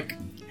weird, like...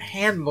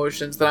 hand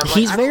motions that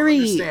I don't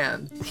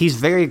understand. He's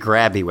very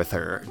grabby with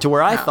her, to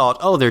where I thought,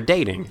 oh, they're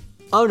dating.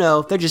 Oh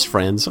no, they're just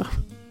friends.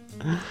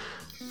 I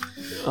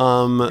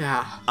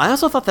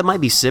also thought that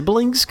might be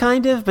siblings,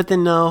 kind of, but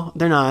then no,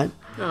 they're not.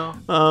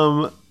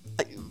 No.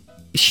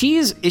 Is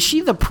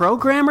she the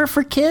programmer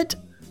for KITT?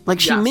 Like,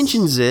 she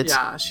mentions it.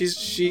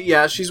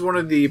 Yeah, she's one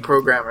of the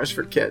programmers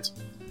for KITT.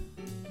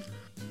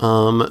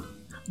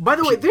 By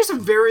the way, there's a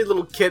very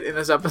little KITT in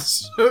this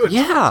episode.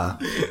 Yeah,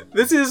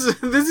 this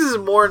is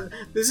more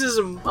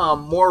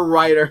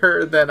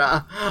writer than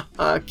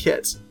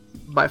KITT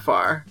by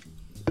far,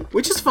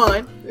 which is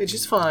fine. It's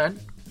just fine.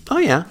 Oh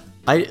yeah,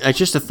 I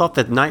just thought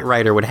that Knight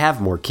Rider would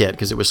have more KITT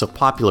because it was so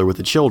popular with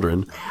the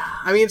children.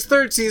 I mean, it's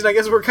third season. I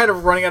guess we're kind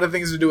of running out of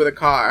things to do with a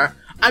car.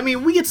 I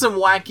mean, we get some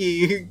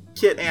wacky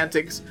KITT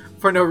antics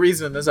for no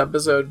reason in this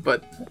episode,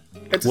 but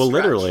it's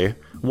literally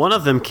one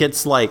of them.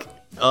 KITT's like,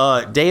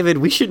 David,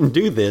 we shouldn't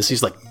do this.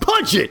 He's like,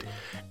 punch it!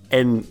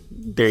 And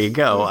there you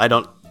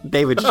go.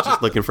 David's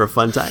just looking for a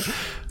fun time.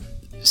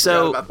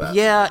 So,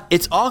 yeah,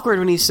 it's awkward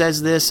when he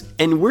says this,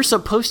 and we're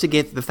supposed to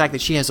get the fact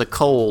that she has a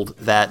cold,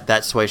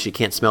 that's why she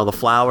can't smell the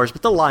flowers,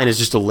 but the line is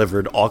just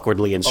delivered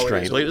awkwardly and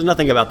strange. There's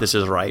nothing about this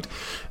is right.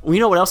 Well, you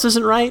know what else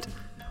isn't right?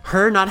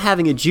 Her not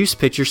having a juice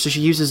pitcher, so she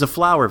uses a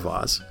flower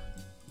vase.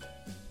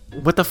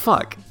 What the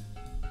fuck?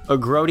 A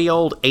grody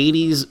old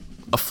 80s...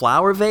 a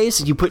flower vase?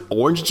 You put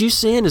orange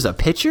juice in as a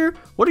pitcher?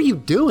 What are you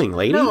doing,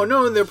 lady?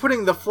 No, they're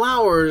putting the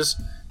flowers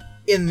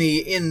in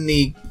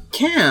the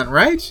can,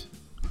 right?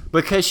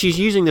 Because she's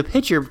using the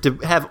pitcher to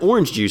have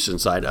orange juice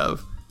inside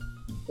of.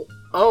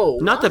 Oh,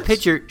 not the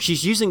pitcher.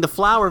 She's using the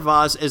flower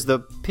vase as the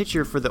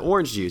pitcher for the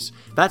orange juice.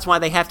 That's why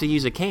they have to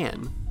use a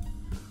can.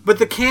 But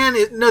the can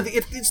is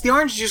it's the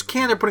orange juice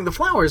can they're putting the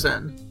flowers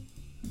in.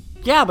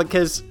 Yeah,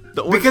 because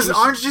the orange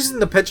orange juice is in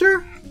the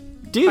pitcher.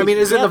 Dude, I mean,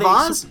 is it in the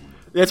vase?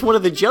 That's one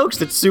of the jokes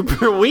that's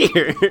super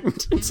weird.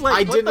 It's like,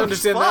 I didn't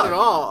understand that at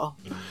all.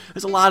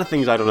 There's a lot of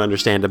things I don't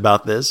understand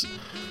about this.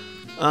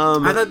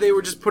 I thought they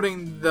were just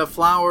putting the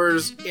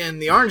flowers in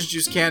the orange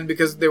juice can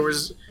because there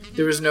was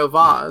no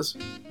vase.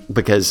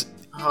 Because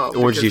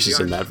orange juice is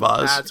in that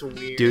vase. That's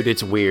weird. Dude,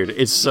 it's weird.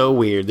 It's so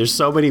weird. There's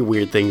so many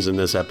weird things in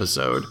this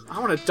episode. I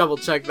want to double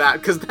check that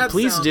because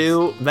Please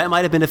do. That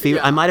might have been a fever.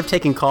 Yeah. I might have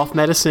taken cough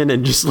medicine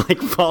and just like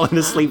fallen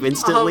asleep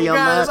instantly on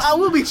guys, that. I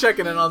will be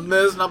checking in on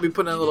this and I'll be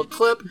putting in a little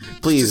clip.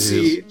 Please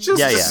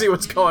just to see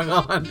what's going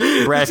on.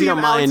 Brad, if you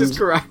don't mind, is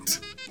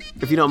correct.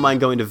 If you don't mind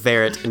going to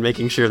Verret and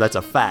making sure that's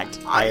a fact,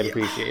 I'd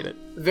appreciate it.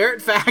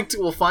 Verret fact,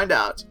 we'll find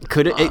out.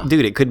 Could it,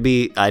 dude? It could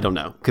be. I don't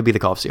know. Could be the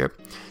cough syrup.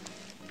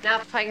 Now,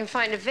 if I can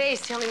find a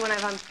vase, the only one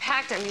I've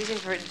unpacked I'm using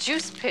for a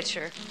juice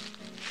pitcher.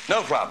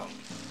 No problem.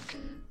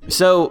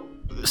 So,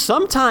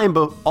 sometime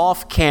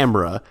off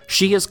camera,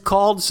 she has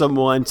called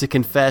someone to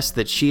confess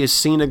that she has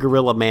seen a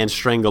gorilla man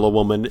strangle a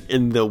woman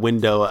in the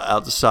window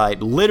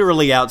outside,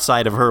 literally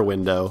outside of her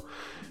window,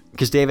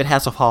 because David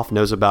Hasselhoff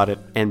knows about it,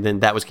 and then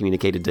that was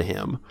communicated to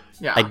him.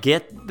 Yeah. I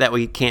get that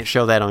we can't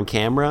show that on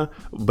camera,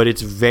 but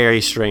it's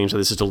very strange that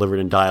this is delivered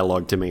in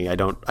dialogue to me. I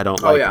don't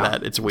like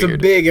that. It's weird. It's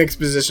a big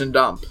exposition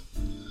dump.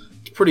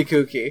 It's pretty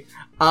kooky.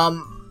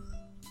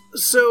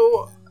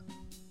 So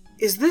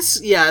is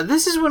this? Yeah,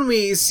 this is when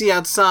we see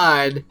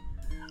outside.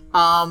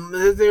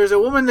 There's a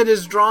woman that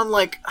is drawn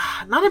like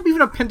not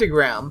even a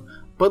pentagram,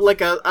 but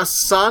like a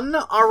sun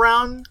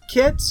around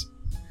Kit,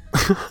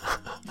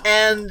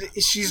 and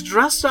she's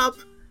dressed up.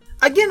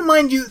 Again,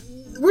 mind you,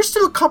 we're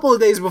still a couple of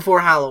days before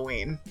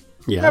Halloween.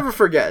 Yeah. Never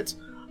forget.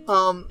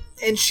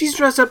 And she's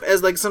dressed up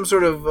as like some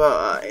sort of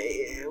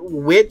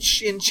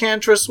witch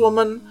enchantress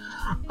woman.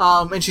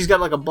 And she's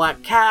got like a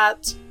black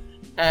cat,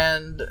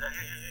 and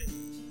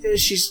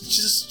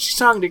she's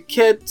talking to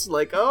Kit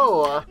like,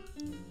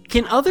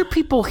 Can other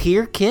people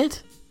hear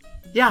Kit?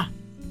 Yeah.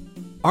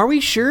 Are we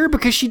sure?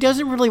 Because she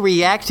doesn't really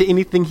react to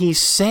anything he's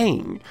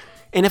saying.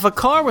 And if a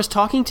car was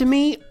talking to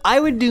me,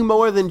 I would do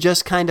more than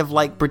just kind of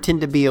like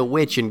pretend to be a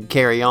witch and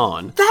carry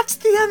on. That's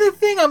the other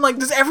thing. I'm like,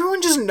 does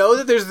everyone just know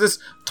that there's this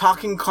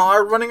talking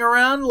car running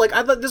around? Like,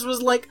 I thought this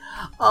was like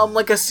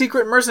a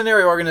secret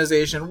mercenary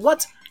organization.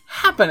 What's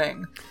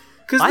happening?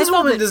 Because this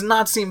woman does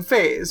not seem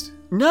phased.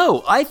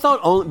 No, I thought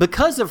only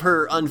because of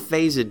her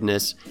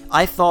unfazedness,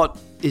 I thought,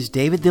 is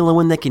David the only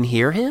one that can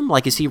hear him?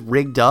 Like, is he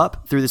rigged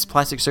up through this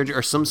plastic surgery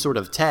or some sort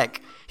of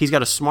tech? He's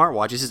got a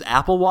smartwatch. Is his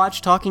Apple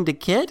Watch talking to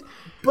Kit?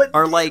 But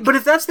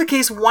if that's the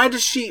case, why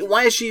does she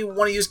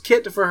want to use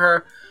Kit for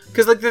her?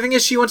 Because like the thing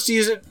is, she wants to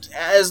use it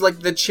as like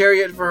the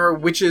chariot for her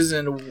witches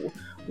and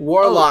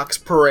warlocks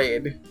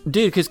parade.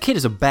 Dude, because Kit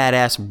is a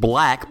badass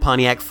black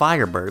Pontiac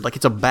Firebird. Like,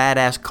 it's a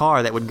badass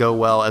car that would go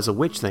well as a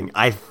witch thing.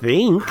 I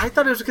think. I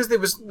thought it was because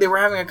they were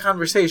having a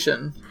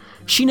conversation.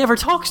 She never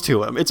talks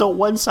to him. It's a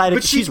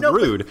one-sided. She's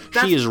rude.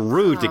 She is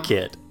rude to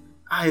Kit.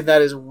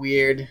 That is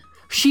weird.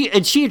 She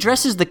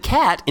addresses the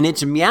cat, and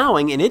it's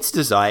meowing and its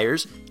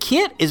desires.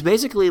 Kit is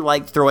basically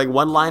like throwing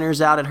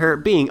one-liners out at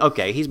her,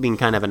 he's being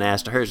kind of an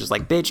ass to her. It's just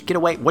like, bitch, get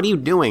away. What are you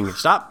doing?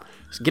 Stop.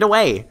 Get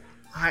away.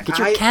 Get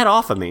your cat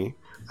off of me.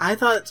 I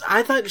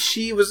thought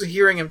she was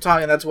hearing him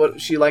talking. That's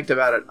what she liked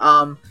about it.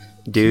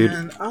 Dude.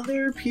 Can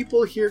other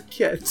people hear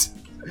Kit?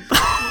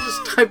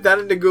 Just type that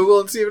into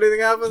Google and see if anything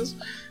happens.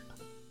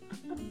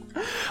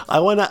 I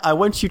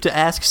want you to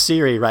ask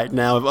Siri right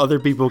now if other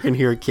people can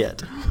hear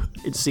Kit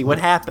and see what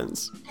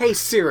happens. Hey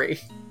Siri,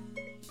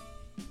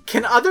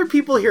 can other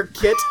people hear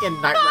Kit in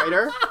Knight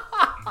Rider?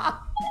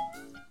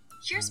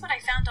 Here's what I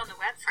found on the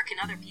web for can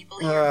other people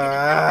hear Kit in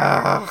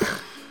Knight Rider.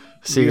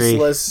 Siri.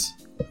 Useless.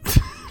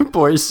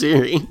 Poor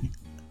Siri.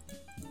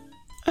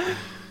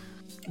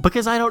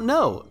 Because I don't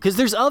know. Because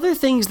there's other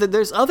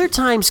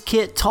times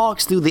Kit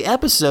talks through the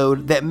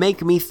episode that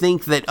make me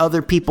think that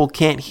other people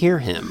can't hear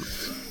him.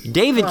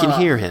 David can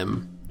hear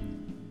him.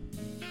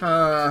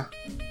 I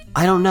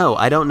don't know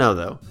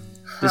though.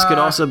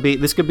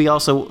 This could be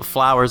also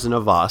flowers in a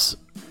vase,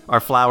 or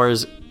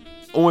flowers,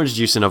 orange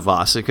juice in a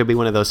vase. It could be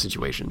one of those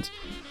situations.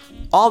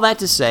 All that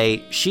to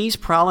say, she's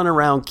prowling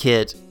around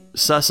Kit,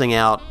 sussing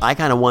out. I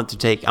want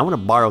to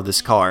borrow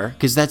this car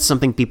because that's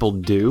something people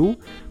do.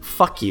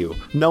 Fuck you.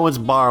 No one's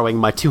borrowing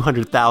my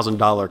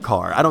 $200,000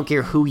 car. I don't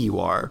care who you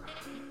are.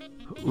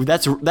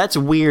 That's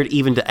weird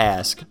even to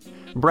ask.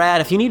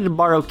 Brad, if you needed to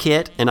borrow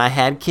Kit and I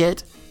had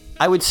Kit,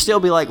 I would still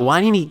be like, why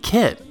do you need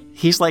Kit?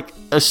 He's like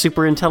a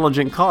super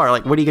intelligent car.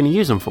 Like, what are you going to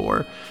use him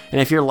for?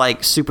 And if you're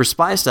like super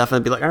spy stuff,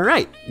 I'd be like, all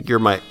right, you're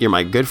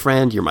my good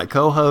friend. You're my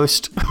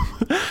co-host.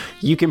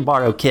 You can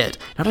borrow Kit.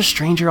 Not a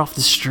stranger off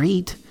the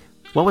street.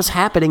 What was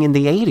happening in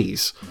the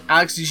 80s?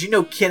 Alex, did you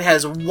know Kit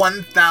has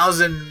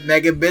 1,000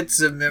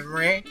 megabits of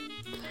memory?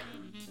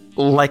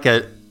 Like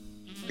a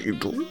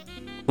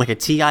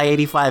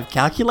TI-85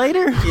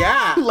 calculator?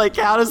 Yeah. Like,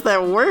 how does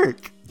that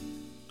work?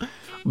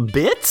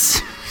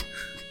 Bits?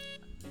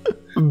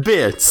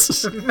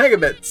 Bits.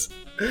 Megabits.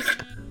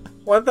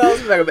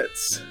 1,000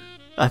 megabits.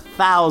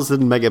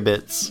 1,000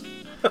 megabits.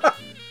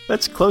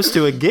 That's close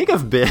to a gig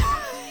of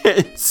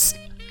bits.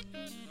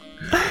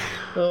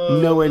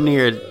 Nowhere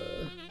near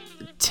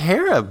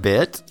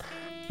terabit.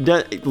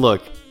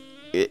 Look,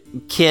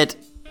 Kit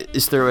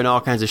is throwing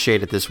all kinds of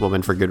shade at this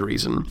woman for good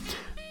reason.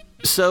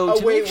 So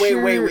wait.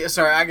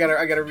 Sorry, I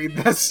gotta read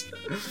this.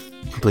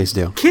 Please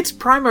do. Kit's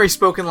primary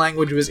spoken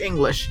language was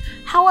English.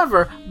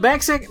 However, by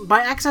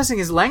accessing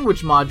his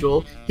language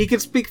module, he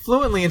could speak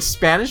fluently in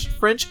Spanish,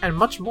 French, and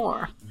much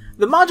more.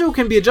 The module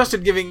can be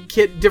adjusted, giving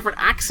Kit different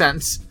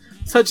accents,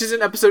 such as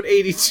in episode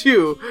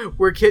 82,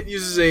 where Kit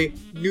uses a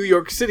New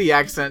York City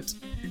accent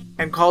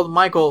and called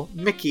Michael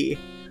Mickey.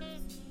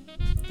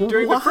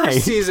 During the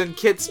first season,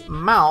 Kit's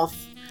mouth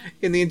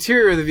in the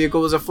interior of the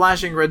vehicle was a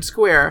flashing red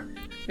square.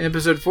 In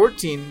episode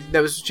 14,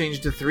 that was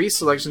changed to 3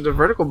 selections of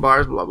vertical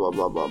bars, blah, blah,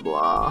 blah, blah,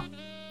 blah.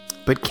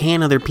 But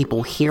can other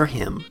people hear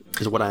him,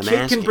 is what I'm Kit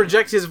asking. can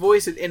project his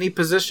voice at any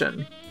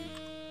position.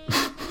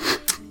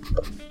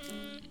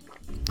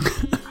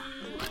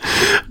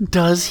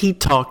 does he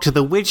talk to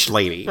the witch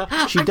lady?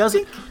 She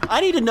doesn't.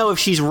 I need to know if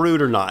she's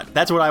rude or not.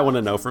 That's what I want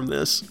to know from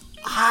this.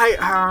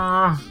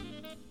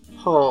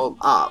 Hold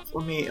up.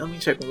 Let me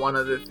check one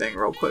other thing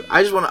real quick.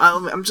 I'm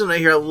just gonna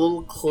hear a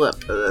little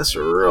clip of this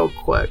real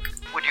quick.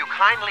 Would you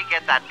kindly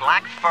get that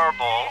black fur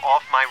ball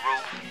off my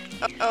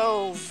roof?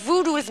 Oh,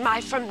 voodoo is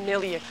my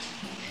familiar.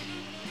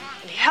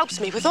 And he helps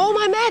me with all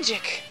my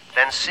magic.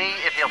 Then see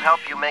if he'll help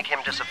you make him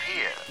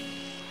disappear.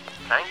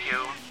 Thank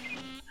you.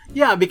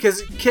 Yeah,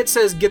 because Kit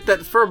says, get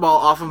that fur ball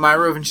off of my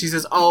roof, and she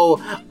says,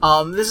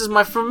 this is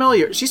my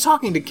familiar. She's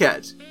talking to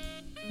Kit.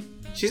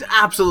 She's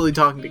absolutely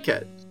talking to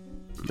Kit.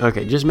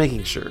 Okay, just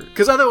making sure.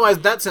 Because otherwise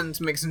that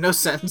sentence makes no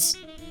sense.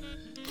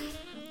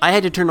 I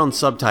had to turn on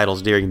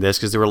subtitles during this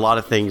because there were a lot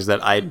of things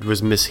that I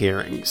was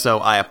mishearing. So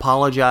I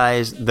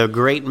apologize.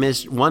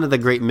 One of the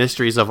great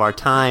mysteries of our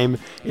time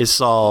is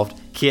solved.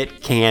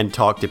 Kit can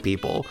talk to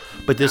people.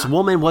 But this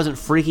woman wasn't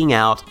freaking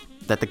out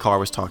that the car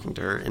was talking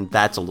to her, and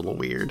that's a little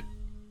weird.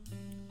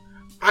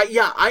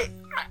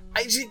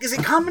 Is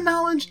it common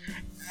knowledge?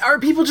 Are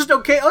people just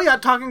okay? Oh yeah,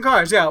 talking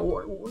cars. Yeah,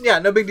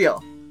 no big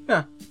deal.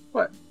 Yeah,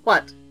 what?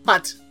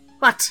 It's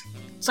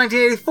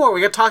 1984.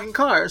 We got talking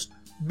cars.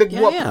 Big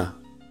whoop. Yeah.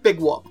 Big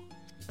whoop.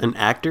 An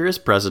actor is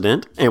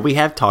president, and we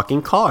have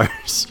talking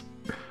cars.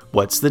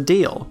 What's the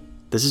deal?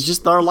 This is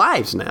just our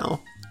lives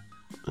now.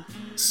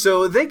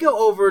 So they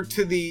go over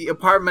to the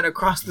apartment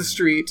across the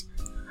street,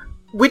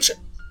 which,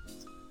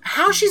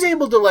 how she's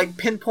able to like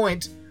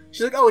pinpoint.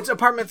 She's like, oh, it's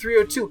apartment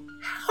 302.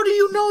 How do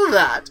you know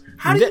that?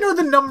 How do you know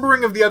the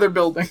numbering of the other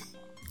building?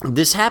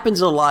 This happens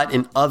a lot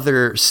in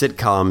other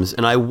sitcoms,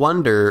 and I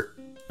wonder,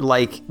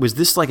 like, was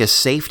this like a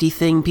safety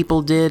thing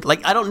people did?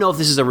 Like, I don't know if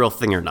this is a real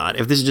thing or not.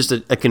 If this is just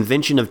a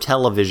convention of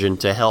television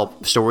to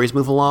help stories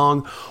move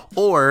along,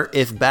 or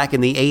if back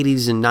in the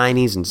 80s and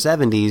 90s and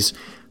 70s,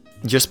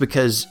 just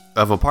because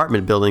of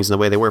apartment buildings and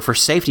the way they were, for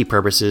safety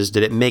purposes,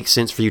 did it make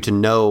sense for you to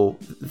know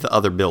the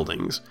other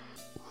buildings?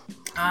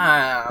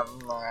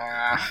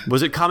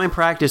 Was it common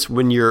practice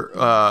when your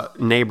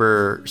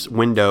neighbor's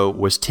window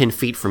was 10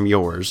 feet from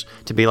yours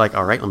to be like,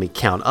 all right, let me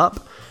count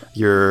up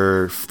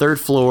your third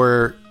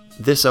floor,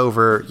 this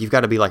over, you've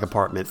got to be like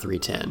apartment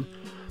 310.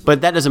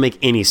 But that doesn't make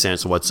any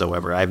sense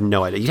whatsoever. I have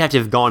no idea. You'd have to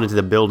have gone into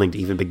the building to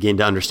even begin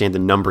to understand the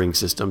numbering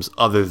systems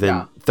other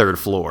than third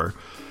floor.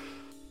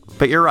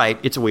 But you're right,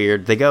 it's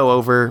weird. They go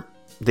over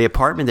the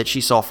apartment that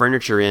she saw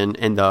furniture in,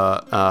 and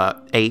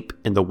the ape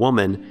and the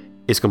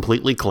woman is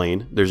completely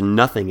clean. There's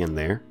nothing in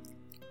there.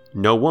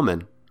 No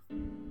woman.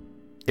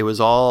 It was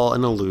all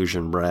an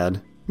illusion,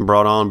 Brad.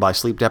 Brought on by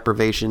sleep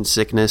deprivation,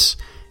 sickness,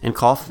 and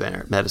cough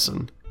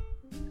medicine.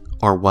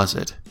 Or was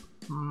it?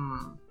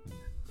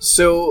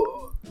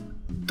 So,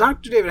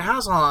 Dr. David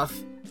Hasselhoff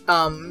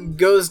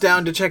goes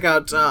down to check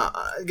out,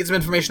 get some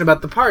information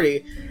about the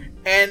party,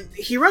 and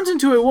he runs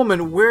into a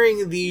woman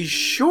wearing the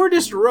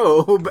shortest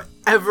robe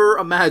ever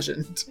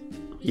imagined.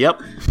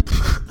 Yep.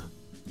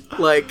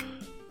 Like,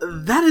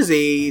 that is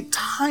a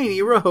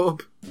tiny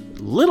robe.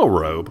 Little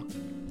robe.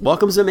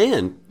 Welcomes him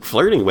in,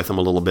 flirting with him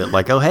a little bit,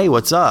 like, oh, hey,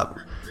 what's up?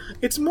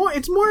 It's more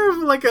of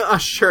like a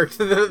shirt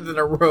than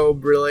a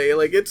robe, really.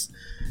 Like, it's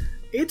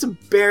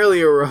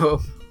barely a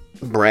robe.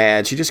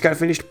 Brad, she just got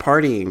finished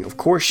partying. Of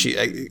course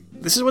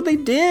this is what they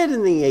did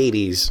in the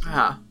 80s.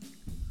 Yeah.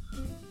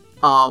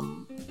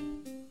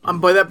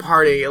 By that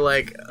party,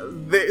 like,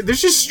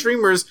 there's just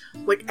streamers,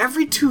 like,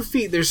 every 2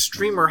 feet there's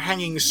streamer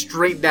hanging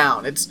straight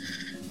down. It's,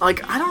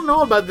 like, I don't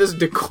know about this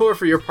decor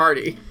for your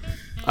party.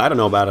 I don't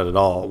know about it at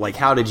all. Like,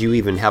 how did you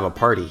even have a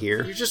party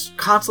here? You're just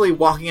constantly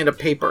walking into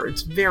paper.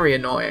 It's very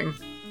annoying.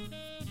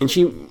 And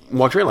she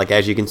walked around, like,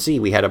 as you can see,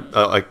 we had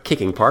a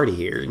kicking party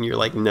here. And you're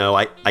like, no,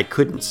 I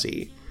couldn't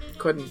see.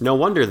 Couldn't. No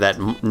wonder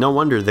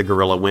the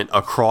gorilla went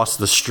across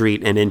the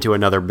street and into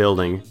another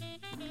building.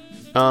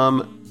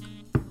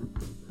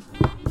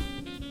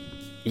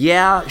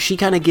 Yeah, she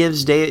kind of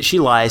gives she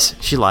lies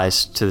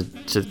to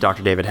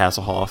Dr. David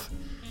Hasselhoff.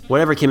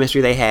 Whatever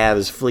chemistry they have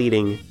is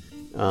fleeting.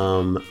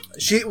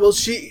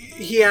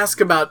 He asked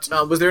about,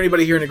 was there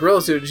anybody here in a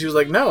gorilla suit? And she was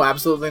like, no,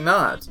 absolutely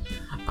not.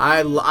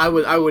 I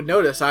would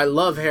notice. I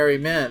love hairy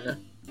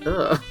men.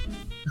 Ugh.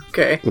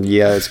 Okay.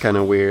 Yeah, it's kind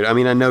of weird. I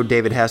mean, I know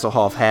David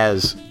Hasselhoff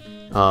has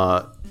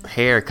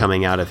hair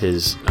coming out of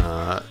his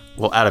out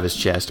of his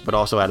chest, but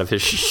also out of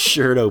his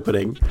shirt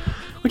opening,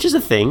 which is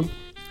a thing.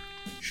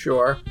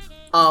 Sure.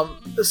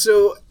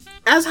 So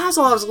as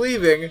Hasselhoff's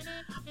leaving,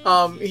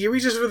 he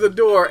reaches for the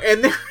door,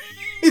 and there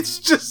it's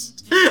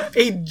just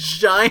a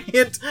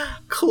giant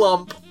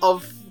clump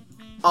of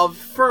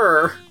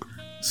fur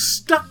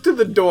stuck to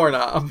the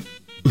doorknob.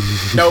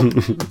 Nope.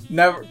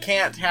 Never.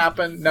 Can't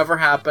happen. Never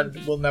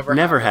happened. Will never.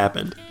 Never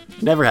happened.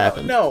 Never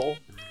happened. No.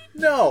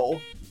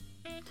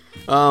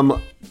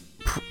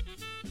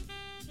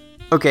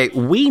 Okay,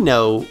 we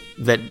know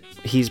that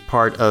he's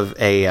part of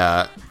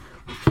a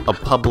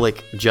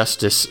public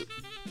justice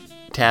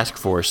task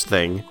force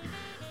thing,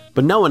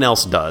 but no one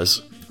else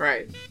does.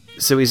 Right.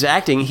 So he's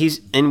acting.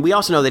 And we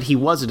also know that he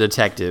was a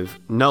detective,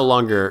 no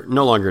longer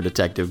a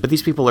detective. But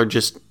these people are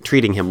just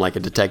treating him like a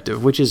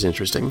detective, which is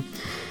interesting.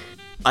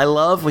 I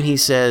love when he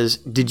says,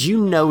 "Did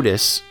you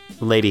notice,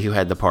 lady who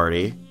had the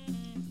party,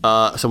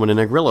 someone in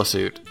a gorilla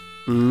suit?"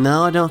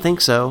 "No, I don't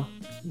think so."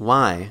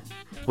 "Why?"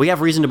 "We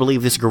have reason to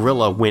believe this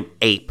gorilla went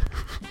ape."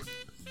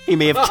 He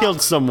may have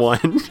killed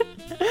someone.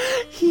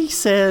 He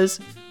says,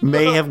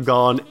 may have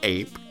gone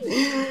ape.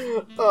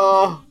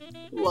 Oh,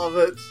 love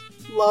it.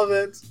 Love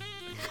it.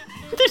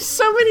 There's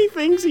so many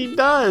things he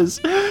does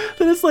that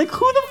it's like,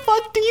 who the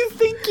fuck do you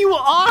think you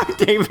are,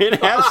 David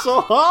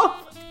Hasselhoff?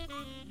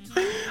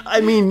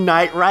 I mean,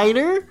 Knight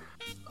Rider?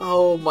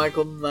 Oh,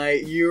 Michael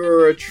Knight,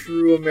 you're a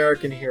true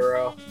American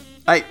hero.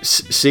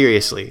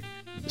 Seriously.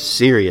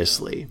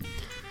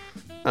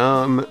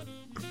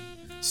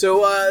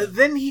 So,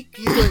 then he's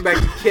going back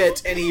to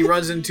Kit, and he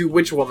runs into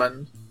which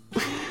woman?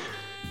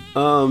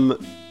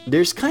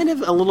 There's kind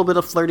of a little bit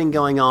of flirting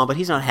going on, but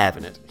he's not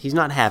having it. He's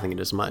not having it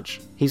as much.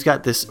 He's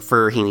got this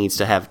fur he needs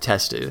to have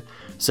tested.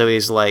 So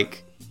he's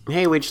like,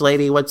 "Hey, witch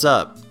lady, what's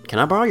up? Can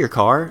I borrow your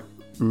car?"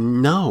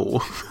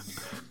 "No."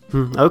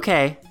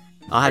 "Okay.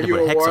 I'll have to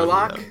put a hex on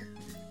you, though."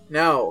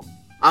 "No.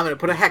 I'm gonna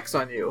put a hex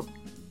on you."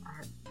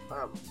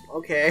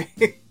 Okay.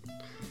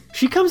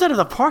 She comes out of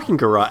the parking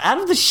garage,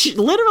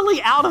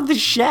 literally out of the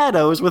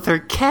shadows with her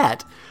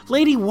cat.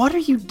 Lady, what are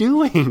you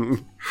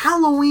doing?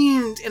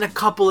 Halloween's in a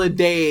couple of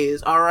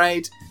days,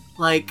 alright?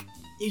 Like,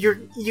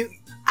 why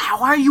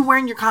are you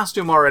wearing your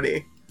costume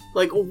already?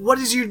 Like, what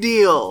is your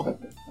deal?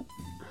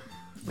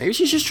 Maybe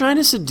she's just trying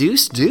to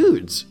seduce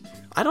dudes.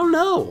 I don't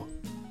know.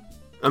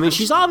 I mean,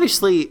 she's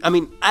obviously,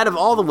 out of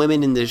all the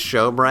women in this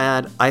show,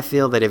 Brad, I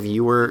feel that if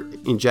you were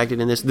injected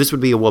in this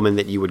would be a woman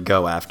that you would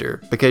go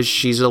after. Because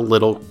she's a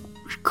little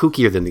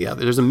kookier than the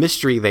other. There's a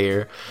mystery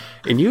there.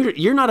 And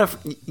you're not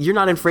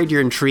afraid,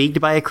 you're intrigued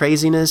by a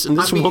craziness, and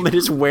this woman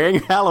is wearing a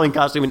Halloween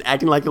costume and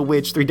acting like a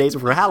witch 3 days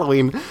before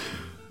Halloween.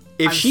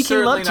 If she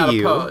came up to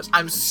you,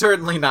 I'm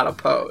certainly not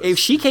opposed. If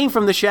she came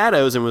from the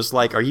shadows and was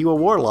like, "Are you a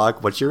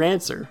warlock?" What's your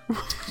answer?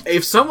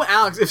 If someone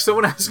asks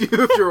you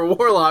if you're a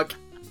warlock,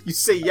 you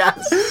say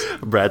yes.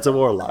 Brad's a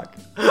warlock.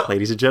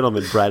 Ladies and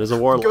gentlemen, Brad is a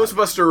warlock.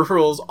 Ghostbuster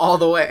rules all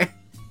the way.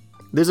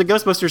 There's a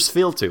Ghostbusters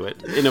feel to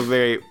it in a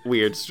very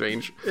weird,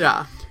 strange.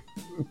 Yeah.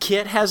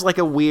 Kit has like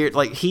a weird,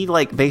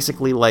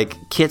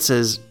 Kit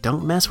says,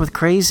 "Don't mess with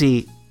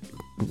crazy,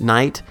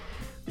 Knight."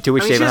 To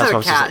which David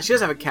Hasselhoff says, she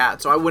does have a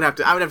cat, so I would have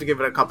to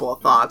give it a couple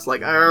of thoughts.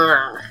 Like,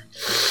 I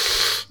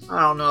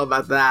don't know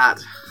about that.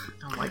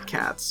 I don't like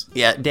cats.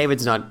 Yeah,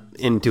 David's not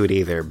into it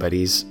either, but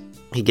he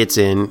gets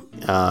in.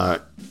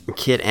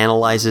 Kit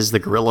analyzes the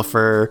gorilla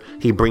fur.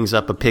 He brings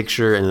up a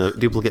picture and a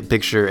duplicate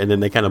picture, and then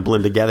they kind of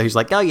blend together. He's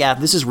like, "Oh yeah,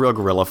 this is real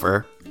gorilla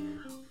fur."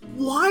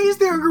 Why is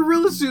there a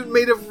gorilla suit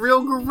made of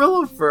real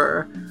gorilla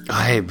fur?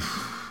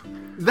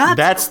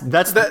 That's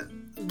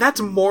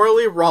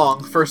morally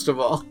wrong, first of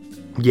all.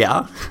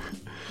 Yeah.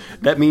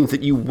 That means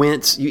that you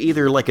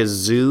either like a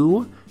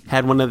zoo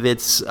had one of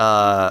its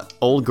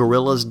old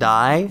gorillas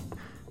die.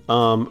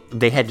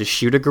 They had to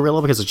shoot a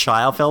gorilla because a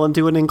child fell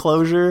into an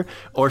enclosure,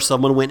 or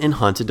someone went and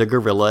hunted a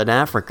gorilla in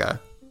Africa.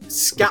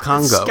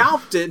 Congo.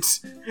 Scalped it,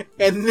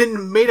 and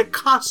then made a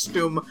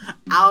costume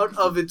out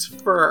of its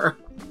fur.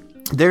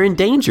 They're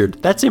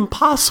endangered. That's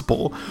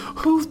impossible.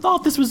 Who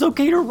thought this was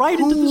okay to write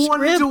into the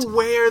script? Who wanted to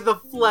wear the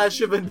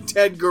flesh of a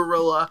dead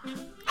gorilla?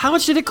 How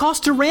much did it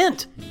cost to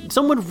rent?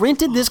 Someone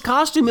rented this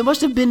costume. It must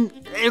have been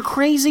a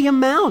crazy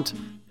amount.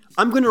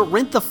 I'm going to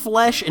rent the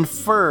flesh and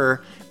fur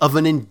of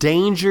an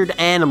endangered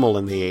animal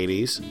in the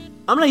 80s.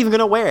 I'm not even going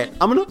to wear it.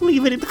 I'm going to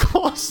leave it in the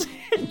closet.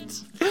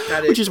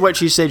 Which is what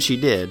she said she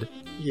did.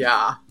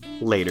 Yeah.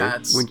 Later.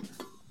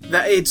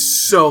 It's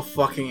so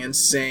fucking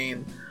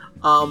insane.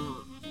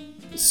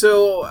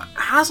 So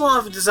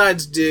Hasselhoff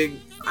decides to,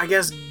 I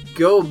guess,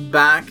 go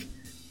back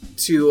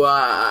to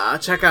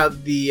check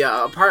out the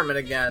apartment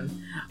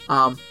again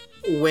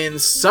when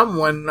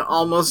someone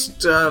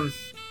almost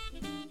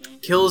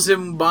kills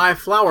him by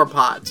flower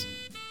pot.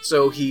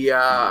 So he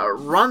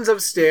runs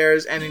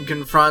upstairs and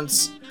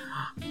confronts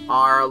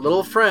our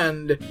little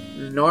friend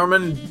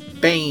Norman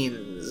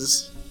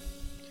Baines.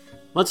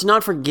 Let's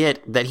not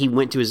forget that he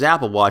went to his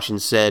Apple Watch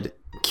and said,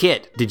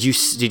 "Kit, did you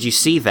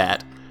see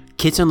that?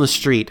 Kit's on the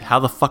street. How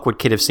the fuck would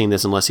Kit have seen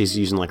this unless he's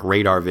using like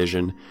radar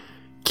vision?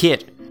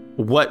 Kit,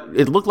 what?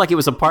 It looked like it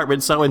was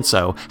apartment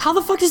so-and-so. How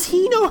the fuck does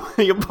he know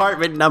the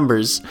apartment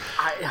numbers?"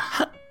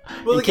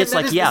 Well, and Kit's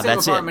like, "Yeah,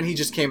 that's it." Apartment he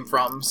just came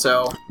from,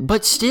 so.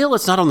 But still,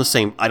 it's not on the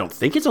same. I don't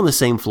think it's on the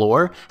same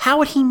floor. How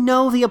would he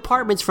know the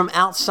apartments from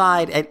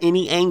outside at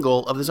any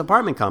angle of this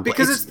apartment complex?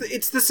 Because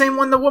it's the same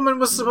one the woman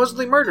was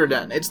supposedly murdered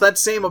in. It's that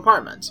same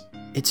apartment.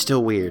 It's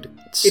still weird.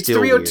 It's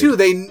 302.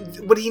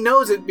 Weird. But he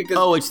knows it because.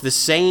 Oh, it's the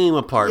same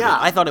apartment. Yeah.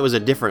 I thought it was a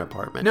different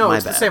apartment. No, my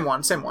it's bad. the same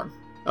one. Same one.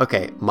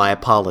 Okay, my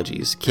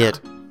apologies,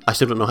 Kit. I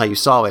still don't know how you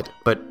saw it,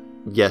 but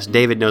yes,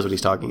 David knows what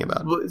he's talking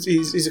about. Well,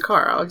 he's a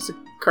car, Alex.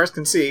 Cars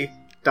can see,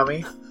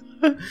 dummy.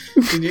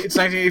 It's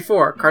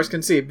 1984. Cars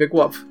can see. Big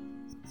whoop.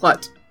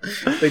 What?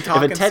 They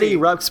talk. If a Teddy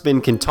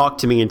Ruxpin can talk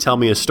to me and tell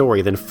me a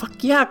story, then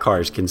fuck yeah,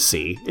 cars can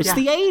see. It's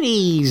the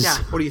 80s. Yeah.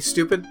 What are you,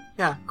 stupid?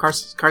 Yeah.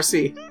 Cars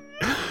see.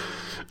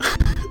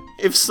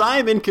 If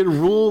Simon can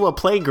rule a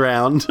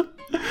playground,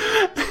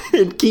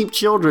 and keep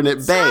children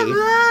at bay.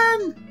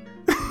 7!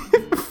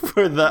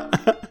 for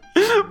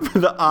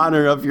the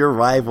honor of your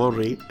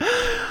rivalry.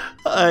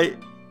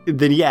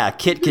 Then yeah,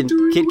 Kit can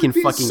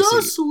fucking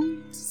see.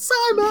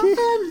 Simon.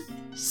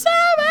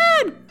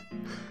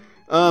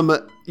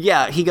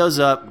 Yeah, he goes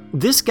up.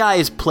 This guy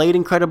is played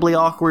incredibly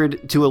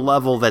awkward to a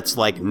level that's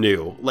like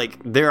new. Like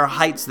there are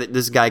heights that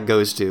this guy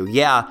goes to.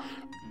 Yeah,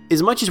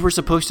 as much as we're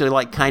supposed to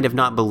like kind of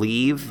not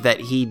believe that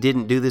he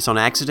didn't do this on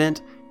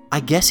accident, I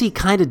guess he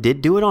kind of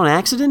did do it on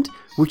accident,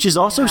 which is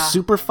also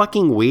super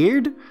fucking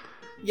weird.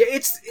 Yeah,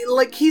 it's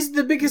like he's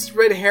the biggest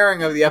red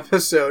herring of the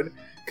episode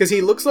because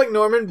he looks like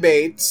Norman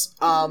Bates.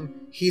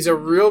 He's a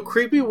real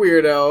creepy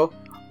weirdo.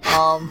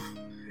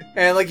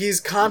 And like he's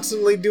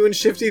constantly doing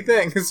shifty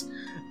things.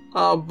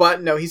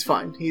 But no, he's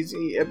fine.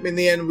 In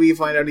the end, we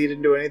find out he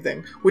didn't do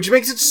anything, which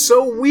makes it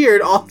so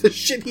weird. All the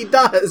shit he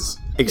does,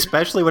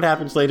 especially what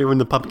happens later in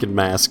the pumpkin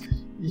mask.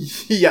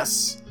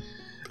 Yes.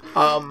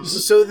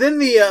 So then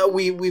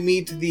we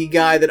meet the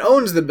guy that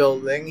owns the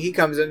building. He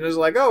comes in and is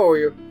like,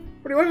 "Oh,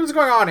 what is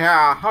going on here?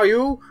 How are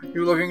you?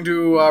 You looking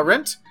to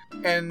rent?"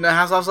 And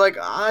Hasselhoff's like,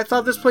 "I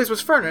thought this place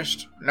was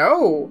furnished."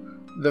 "No,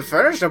 the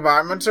furnished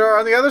apartments are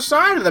on the other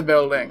side of the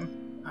building."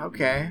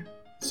 Okay.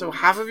 So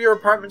half of your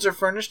apartments are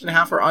furnished and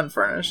half are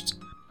unfurnished.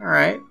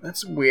 Alright,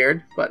 that's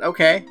weird, but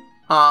okay.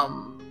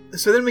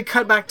 So then we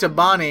cut back to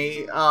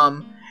Bonnie,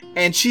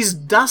 and she's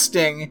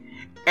dusting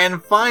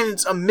and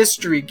finds a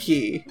mystery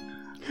key.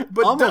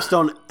 But almost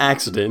on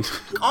accident.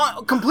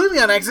 Completely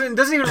on accident, and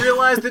doesn't even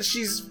realize that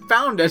she's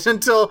found it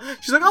until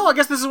she's like, "Oh, I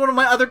guess this is one of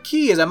my other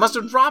keys. I must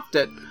have dropped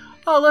it."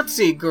 Oh, let's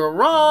see,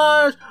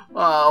 garage,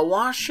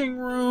 washing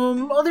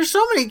room. Oh, there's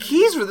so many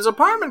keys for this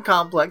apartment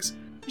complex.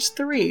 There's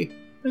 3.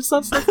 It's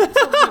not so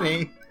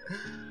many.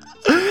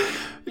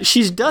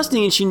 She's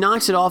dusting and she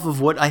knocks it off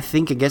of what I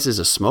guess is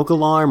a smoke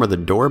alarm or the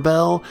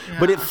doorbell,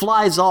 but it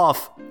flies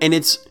off, and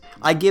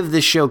I give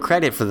this show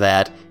credit for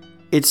that.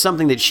 It's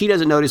something that she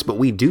doesn't notice, but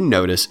we do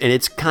notice, and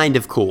it's kind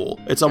of cool.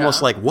 It's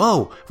almost like,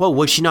 whoa,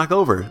 what'd she knock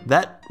over?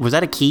 Was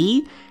that a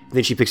key? And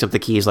then she picks up the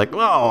keys like, oh,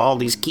 all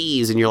these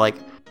keys, and you're like,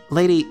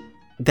 lady,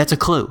 that's a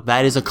clue.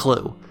 That is a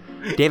clue.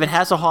 David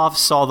Hasselhoff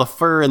saw the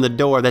fur in the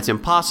door. That's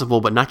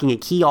impossible, but knocking a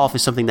key off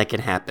is something that can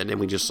happen, and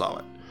we just saw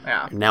it.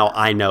 Yeah. And now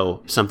I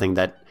know something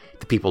that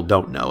the people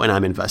don't know, and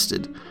I'm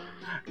invested.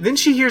 Then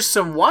she hears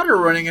some water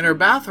running in her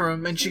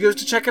bathroom, and she goes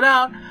to check it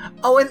out.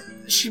 Oh, and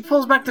she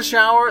pulls back the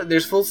shower.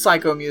 There's full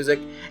Psycho music,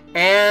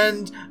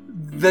 and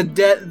the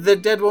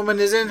dead woman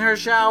is in her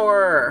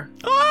shower.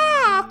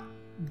 Ah!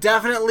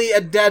 Definitely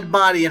a dead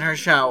body in her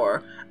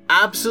shower.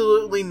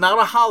 Absolutely not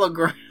a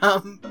hologram.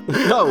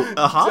 No,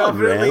 a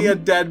hologram? Definitely a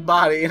dead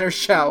body in her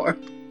shower.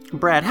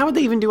 Brad, how would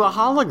they even do a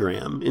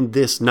hologram in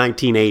this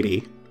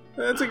 1980?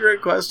 That's a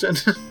great question.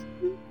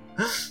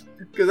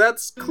 Because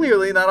that's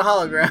clearly not a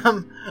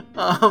hologram.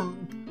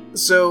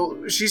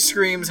 So she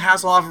screams,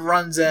 Hasselhoff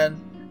runs in,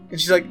 and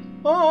she's like,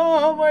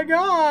 "Oh my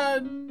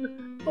god!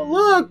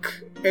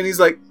 Look!" And he's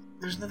like,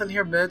 "There's nothing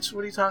here, bitch.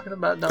 What are you talking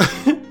about,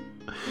 dummy?"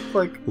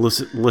 Like,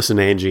 listen,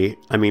 Angie.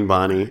 I mean,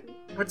 Bonnie.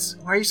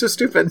 Why are you so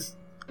stupid?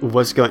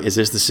 Is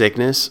this the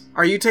sickness?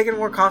 Are you taking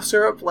more cough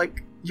syrup?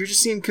 Like, you're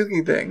just seeing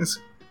kooky things,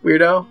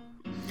 weirdo.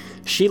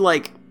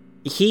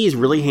 He's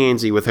really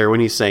handsy with her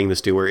when he's saying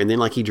this to her, and then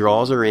he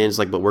draws her in. It's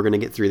like, but we're gonna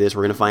get through this.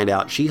 We're gonna find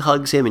out. She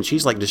hugs him, and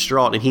she's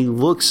distraught. And he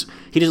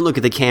doesn't look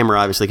at the camera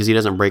obviously because he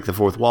doesn't break the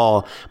fourth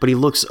wall, but he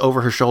looks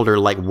over her shoulder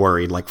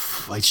worried,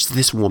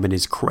 this woman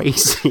is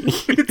crazy.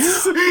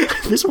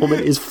 This woman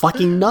is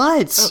fucking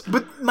nuts.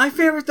 But my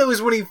favorite though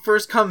is when he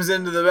first comes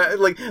into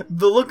the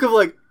look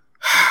of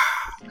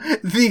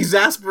the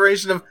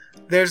exasperation of,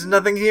 "There's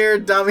nothing here,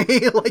 dummy."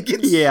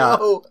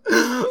 So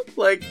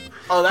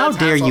oh, that's how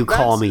dare you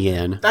call me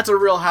in? That's a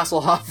real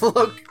Hasselhoff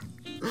look.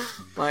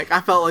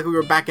 I felt like we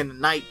were back in the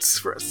Nights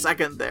for a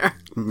second there.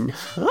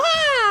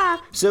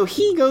 So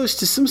he goes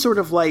to some sort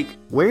of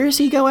where does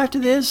he go after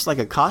this?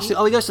 A costume?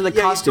 Oh, he goes to the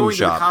costume shop. He's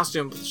going to the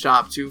costume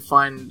shop to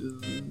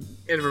find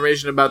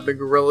information about the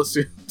gorilla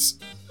suits.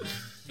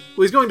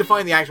 Well, he's going to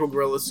find the actual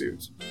gorilla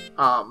suits.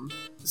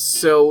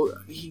 So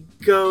he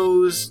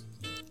goes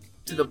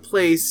to the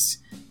place,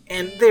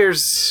 and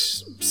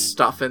there's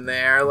stuff in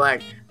there. I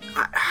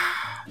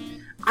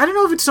don't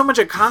know if it's so much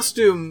a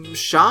costume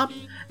shop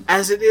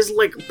as it is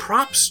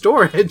prop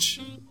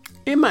storage.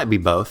 It might be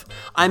both.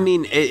 I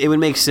mean, it would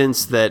make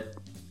sense that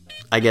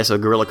I guess a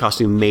gorilla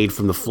costume made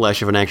from the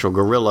flesh of an actual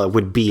gorilla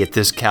would be at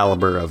this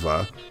caliber of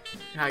a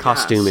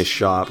costume-ish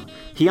shop.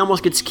 He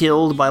almost gets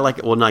killed by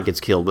not gets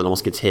killed, but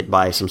almost gets hit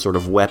by some sort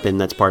of weapon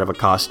that's part of a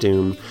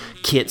costume.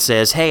 Kit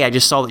says, "Hey, I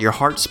just saw that your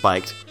heart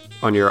spiked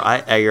on your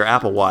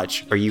Apple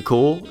Watch. Are you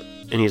cool?"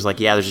 And he's like,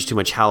 "Yeah, there's just too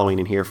much Halloween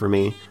in here for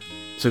me."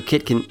 So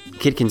Kit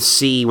can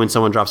see when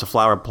someone drops a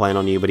flower plant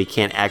on you, but he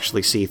can't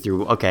actually see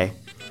through. Okay,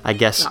 I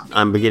guess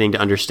I'm beginning to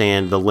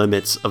understand the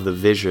limits of the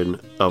vision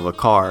of a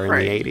car in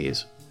the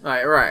 80s.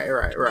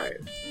 Right.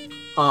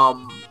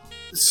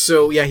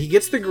 So yeah, he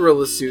gets the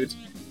gorilla suit,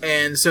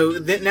 and so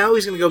now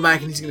he's going to go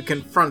back and he's going to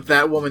confront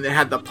that woman that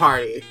had the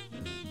party.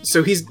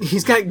 So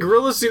he's got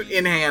gorilla suit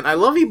in hand. I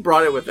love he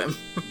brought it with him.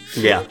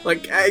 Yeah.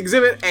 Like,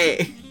 Exhibit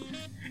A.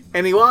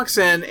 And he walks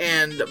in,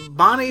 and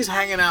Bonnie's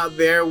hanging out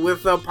there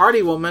with a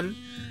party woman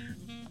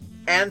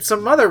and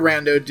some other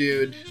rando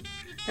dude.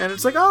 And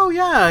it's like, oh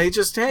yeah,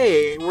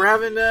 hey, we're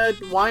having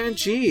wine and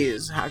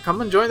cheese.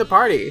 Come and join the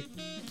party.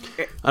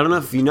 I don't know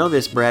if you know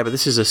this, Brad, but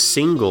this is a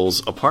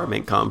singles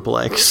apartment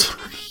complex.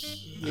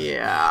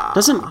 Yeah.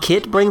 Doesn't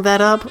Kit bring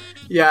that up?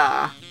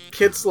 Yeah.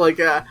 Kit's like,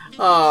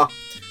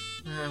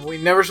 we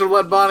never should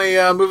let Bonnie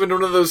move into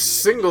one of those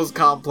singles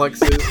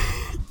complexes.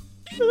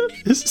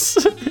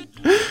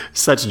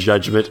 Such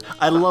judgment.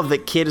 I love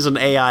that Kit is an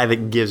AI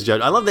that gives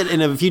judgment. I love that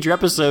in a future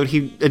episode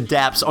he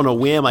adapts on a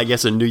whim, I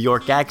guess, a New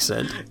York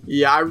accent.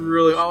 Yeah, I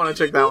want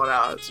to check that one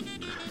out.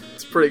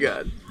 It's pretty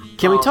good.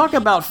 Can we talk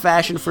about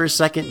fashion for a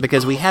second?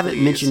 Because we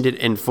haven't mentioned it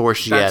in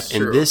Force yet,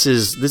 true. and this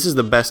is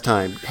the best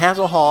time.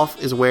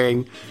 Hasselhoff is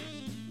wearing,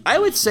 I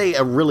would say,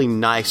 a really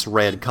nice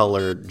red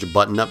colored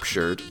button-up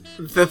shirt.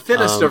 The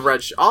thinnest of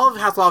red. All of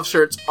Hasselhoff's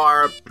shirts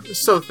are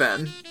so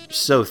thin.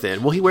 So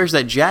thin. Well, he wears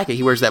that jacket.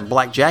 He wears that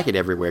black jacket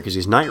everywhere because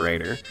he's Knight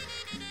Rider.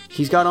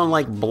 He's got on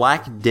like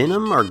black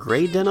denim or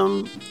gray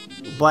denim,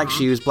 black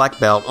shoes, black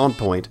belt, on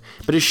point.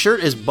 But his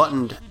shirt is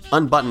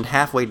unbuttoned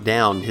halfway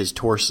down his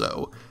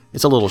torso.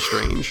 It's a little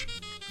strange.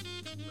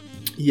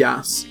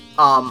 Yes.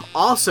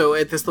 Also,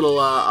 at this little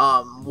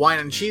wine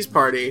and cheese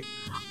party,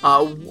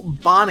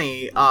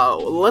 Bonnie,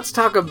 let's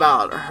talk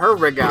about her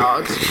rig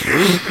out.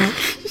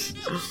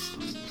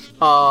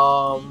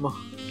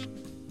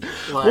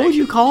 What would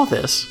you call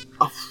this?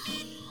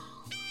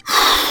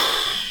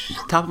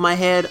 Top of my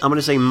head, I'm going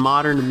to say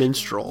modern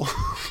minstrel.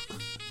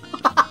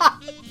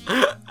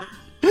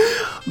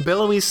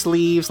 Billowy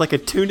sleeves, like a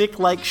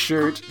tunic-like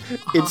shirt.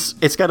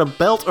 It's got a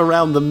belt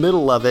around the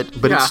middle of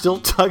it, but it's still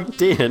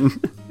tucked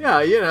in.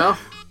 Yeah, you know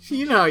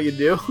how you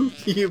do.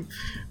 You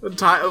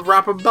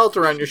wrap a belt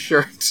around your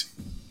shirt.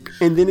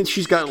 And then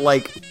she's got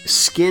like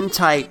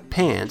skin-tight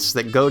pants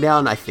that go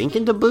down, I think,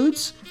 into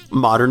boots.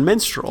 Modern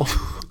minstrel.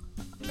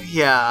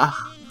 Yeah.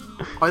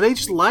 Are they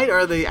just light or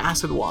are they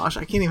acid wash?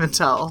 I can't even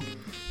tell.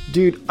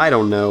 Dude, I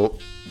don't know.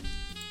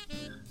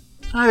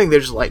 I think they're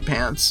just light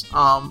pants.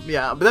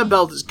 Yeah, but that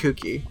belt is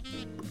kooky.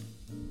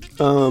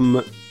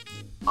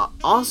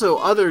 Also,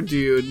 other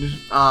dude,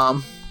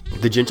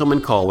 the gentleman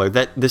caller,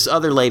 this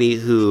other lady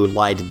who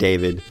lied to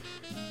David,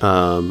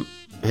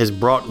 has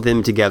brought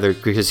them together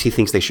because he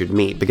thinks they should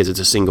meet because it's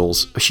a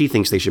singles. She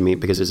thinks they should meet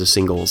because it's a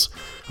singles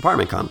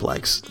apartment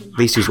complex.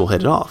 These two will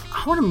hit it off.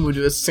 I want to move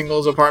to a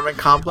singles apartment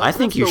complex. I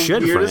think you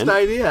should, weirdest friend.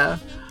 Idea.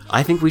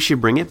 I think we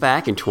should bring it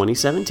back in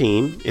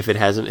 2017 if it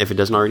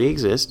doesn't already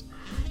exist.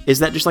 Is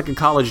that just like a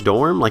college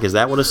dorm? Like, is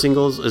that what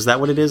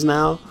it is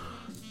now?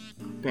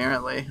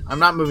 Apparently. I'm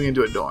not moving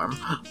into a dorm.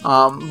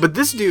 But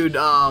this dude,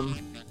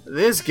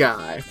 this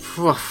guy,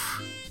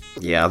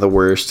 yeah, the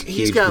worst.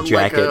 He's got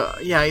jacket.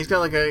 He's got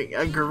like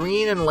a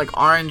green and like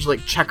orange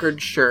like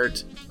checkered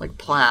shirt, like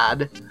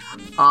plaid,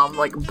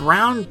 like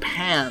brown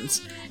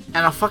pants,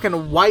 and a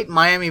fucking white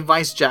Miami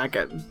Vice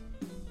jacket.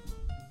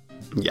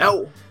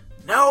 Yeah.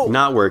 No.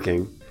 Not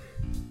working.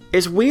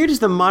 As weird as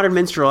the modern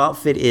minstrel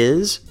outfit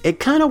is, it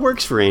kind of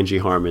works for Angie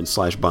Harmon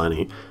 /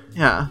 Bonnie.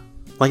 Yeah.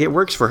 Like, it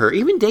works for her.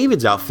 Even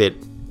David's outfit,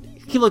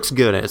 he looks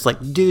good at it. It's like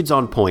dude's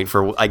on point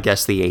for, I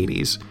guess, the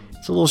 80s.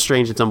 It's a little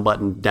strange it's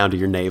unbuttoned down to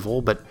your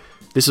navel, but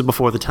this is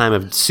before the time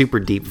of super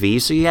deep V,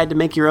 so you had to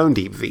make your own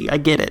deep V. I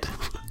get it.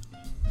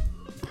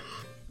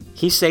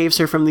 He saves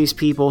her from these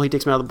people. He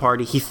takes them out of the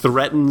party. He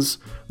threatens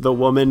the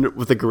woman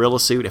with the gorilla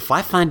suit. If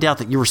I find out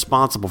that you're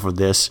responsible for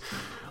this,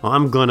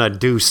 I'm gonna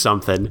do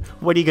something.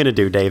 What are you gonna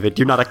do, David?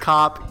 You're not a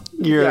cop.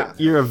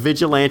 You're a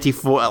vigilante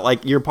for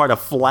you're part of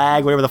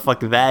Flag, whatever the fuck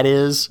that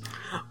is.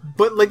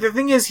 But like the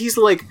thing is, he's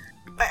like,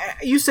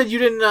 you said you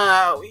didn't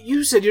know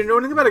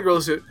anything about a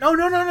gorilla suit.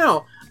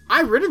 No.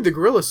 I rented the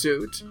gorilla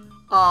suit,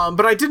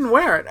 but I didn't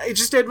wear it. It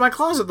just stayed in my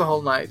closet the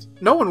whole night.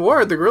 No one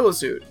wore the gorilla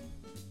suit.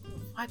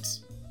 What?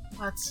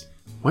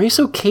 Why are you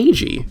so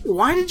cagey?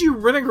 Why did you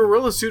rent a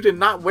gorilla suit and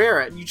not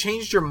wear it? You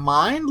changed your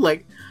mind?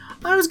 Like,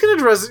 I was gonna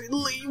dress...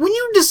 When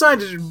you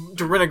decided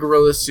to rent a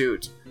gorilla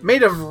suit,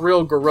 made of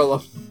real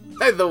gorilla,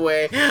 by the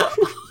way,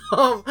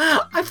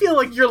 I feel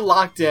like you're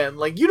locked in.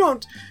 Like, you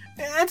don't...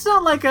 It's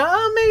not like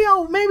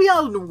maybe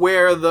I'll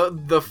wear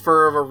the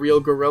fur of a real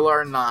gorilla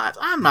or not.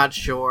 I'm not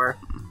sure.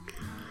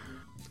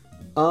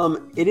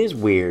 It is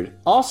weird.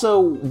 Also,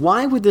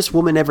 why would this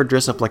woman ever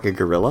dress up like a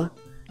gorilla?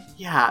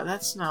 Yeah,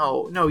 that's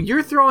no,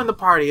 you're throwing the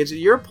party. It's at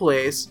your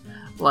place.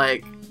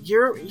 Like,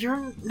 you're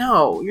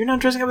not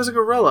dressing up as a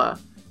gorilla.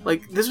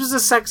 Like, this was a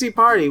sexy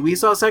party. We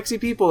saw sexy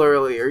people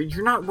earlier.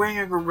 You're not wearing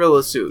a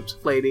gorilla suit,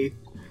 lady.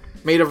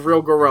 Made of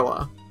real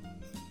gorilla.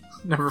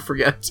 Never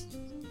forget.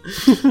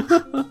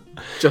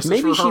 Just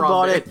maybe she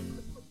bought it.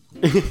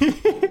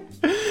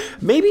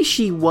 Maybe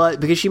she was,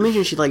 because she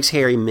mentioned she likes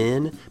hairy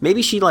men.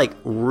 Maybe she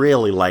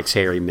really likes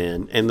hairy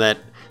men, and that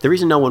the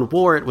reason no one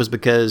wore it was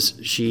because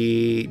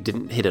she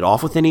didn't hit it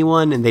off with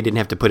anyone, and they didn't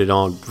have to put it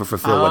on for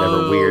fulfill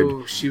whatever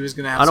weird. She was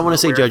gonna have. I don't want to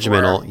say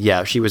judgmental.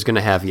 Yeah, she was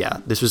gonna have. Yeah,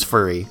 this was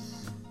furry,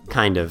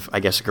 kind of. I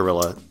guess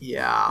gorilla.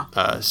 Yeah.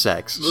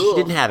 Sex. Ugh. She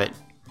didn't have it.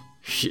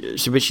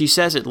 But she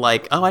says it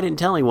like, oh, I didn't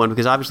tell anyone,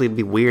 because obviously it'd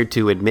be weird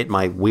to admit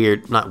my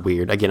not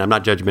weird, again, I'm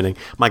not judgmenting,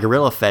 my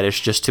gorilla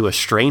fetish just to a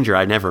stranger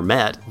I never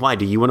met. Why,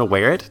 do you want to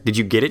wear it? Did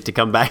you get it to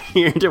come back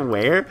here to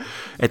wear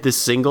at this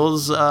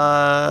singles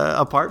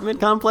apartment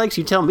complex?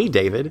 You tell me,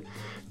 David.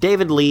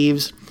 David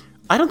leaves.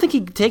 I don't think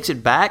he takes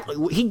it back.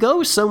 He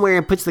goes somewhere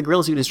and puts the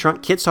gorilla suit in his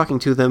trunk. Kid's talking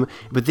to them,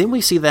 but then we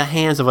see the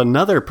hands of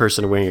another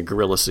person wearing a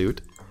gorilla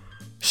suit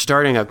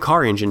starting a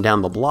car engine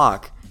down the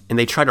block, and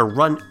they try to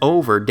run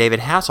over David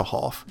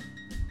Hasselhoff.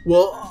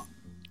 Well,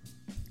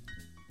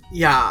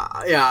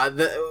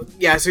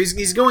 so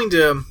he's going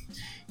to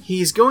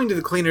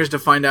the cleaners to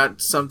find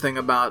out something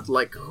about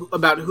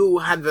who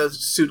had the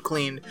suit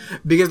cleaned,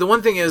 because the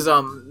one thing is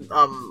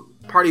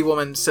party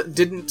woman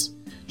didn't.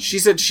 She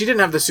said she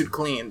didn't have the suit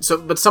cleaned,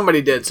 but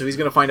somebody did, so he's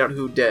going to find out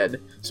who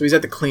did. So he's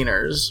at the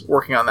cleaners,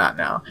 working on that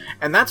now.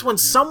 And that's when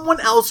someone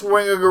else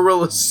wearing a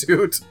gorilla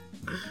suit...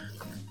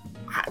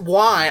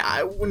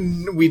 Why?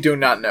 We do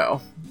not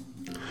know.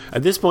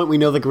 At this point, we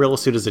know the gorilla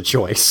suit is a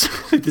choice.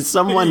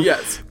 Someone...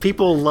 Yes.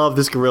 People love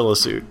this gorilla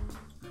suit.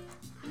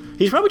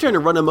 He's probably trying to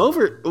run him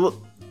over.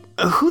 Well,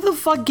 who the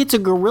fuck gets a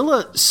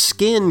gorilla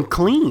skin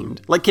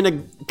cleaned? Like,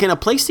 can a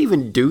place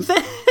even do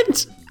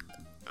that?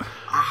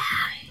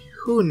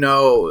 Who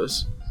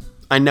knows?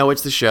 I know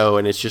it's the show,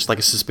 and it's just like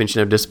a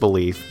suspension of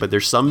disbelief, but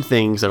there's some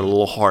things that are a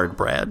little hard,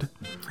 Brad.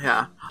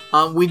 Yeah.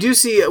 We do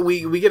see...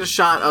 We get a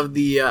shot of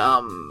the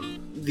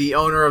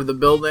owner of the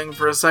building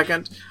for a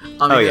second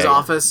in his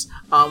office.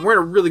 Wearing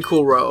a really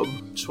cool robe.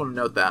 Just want to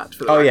note that.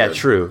 For the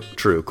record.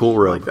 True. Cool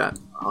robe. I like that.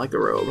 I like the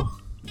robe.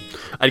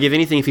 I'd give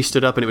anything if he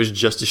stood up and it was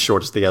just as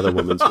short as the other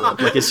woman's robe.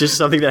 Like, it's just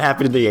something that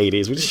happened in the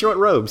 80s. We just short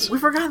robes. We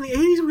forgot in the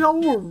 80s we all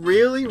wore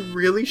really,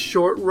 really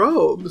short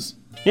robes.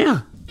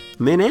 Yeah.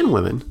 Men and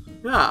women.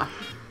 Yeah.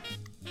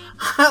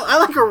 I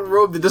like a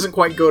robe that doesn't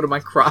quite go to my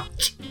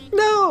crotch.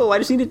 No, I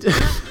just need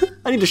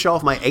to show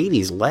off my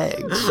 80s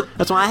legs.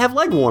 That's why I have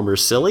leg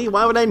warmers, silly.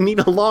 Why would I need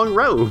a long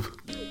robe?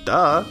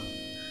 Duh.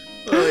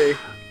 Hey.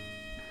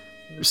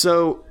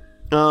 So,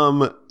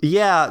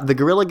 the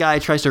gorilla guy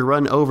tries to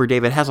run over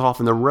David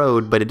Hasselhoff in the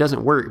road, but it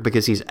doesn't work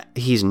because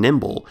he's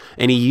nimble,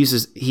 and he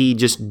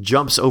just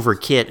jumps over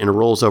Kit and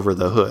rolls over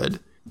the hood.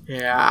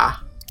 Yeah.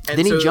 And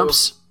then he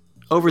jumps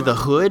over the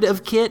hood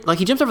of Kit. Like,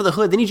 he jumps over the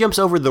hood, then he jumps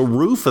over the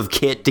roof of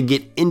Kit to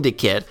get into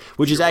Kit,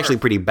 which is actually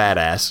pretty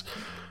badass.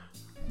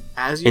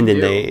 As you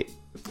do.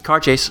 Car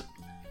chase.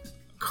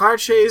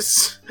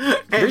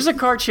 There's a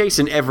car chase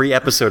in every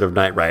episode of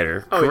Knight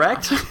Rider,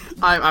 correct? Yeah.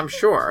 I'm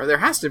sure. There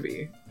has to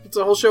be. It's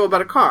a whole show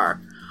about a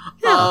car.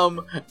 Yeah.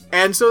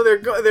 And so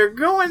they're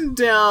going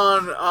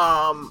down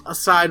a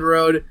side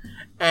road,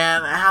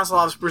 and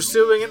Hasselhoff's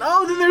pursuing, and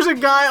then there's a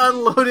guy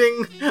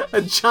unloading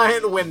a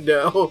giant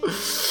window.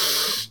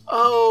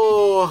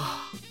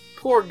 Oh,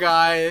 poor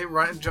guy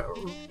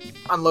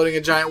unloading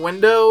a giant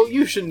window.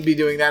 You shouldn't be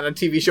doing that in a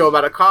TV show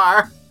about a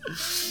car.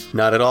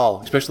 Not at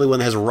all, especially one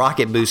that has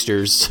rocket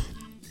boosters.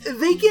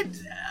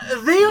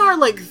 They are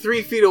like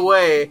 3 feet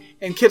away,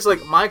 and Kit's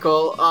like,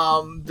 Michael,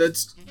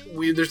 there's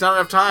not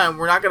enough time.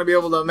 We're not going to be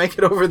able to make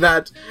it over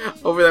that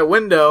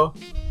window.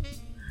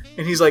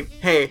 And he's like,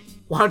 hey,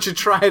 why don't you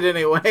try it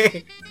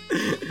anyway?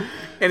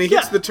 And he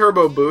hits the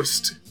turbo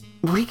boost.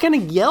 Well, he kind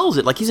of yells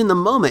it like he's in the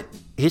moment.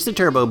 Hits the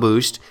turbo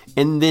boost,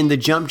 and then the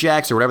jump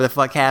jacks or whatever the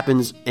fuck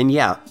happens, and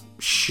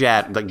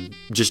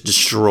just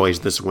destroys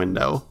this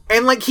window.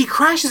 And like he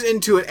crashes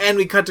into it, and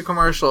we cut to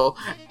commercial.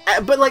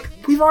 But like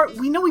we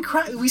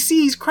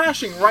see he's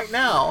crashing right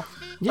now.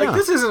 Yeah. Like,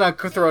 this isn't a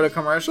throw to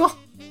commercial.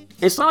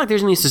 It's not like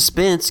there's any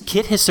suspense.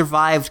 Kit has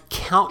survived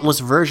countless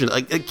versions.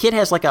 Like, Kit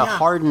has like a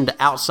hardened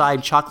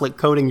outside chocolate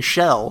coating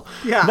shell.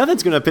 Yeah.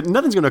 Nothing's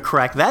gonna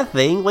crack that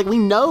thing. Like, we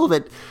know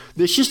that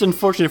it's just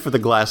unfortunate for the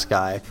glass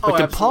guy. But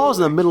to pause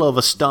in the middle of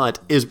a stunt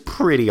is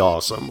pretty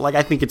awesome. Like,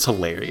 I think it's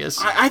hilarious.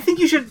 I think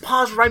you should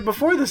pause right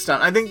before the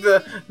stunt. I think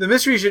the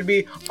mystery should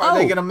be, are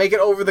they gonna make it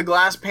over the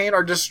glass pane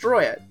or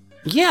destroy it?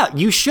 Yeah,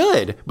 you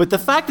should. But the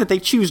fact that they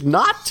choose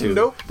not to.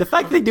 Nope. The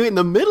fact that they do it in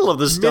the middle of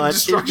the stunt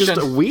is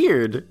just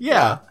weird.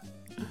 Yeah.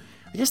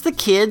 I guess the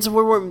kids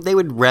they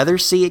would rather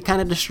see it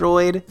kind of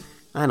destroyed.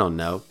 I don't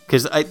know.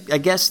 Because I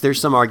guess there's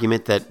some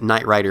argument that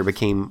Knight Rider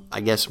became,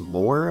 I guess,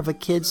 more of a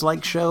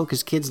kids-like show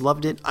because kids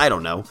loved it. I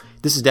don't know.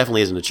 This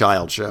definitely isn't a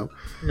child show.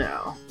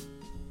 No.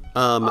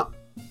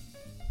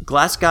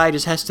 Glass Guy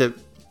just has to,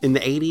 in the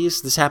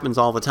 80s, this happens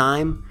all the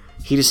time.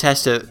 He just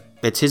has to,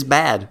 it's his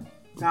bad.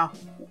 No.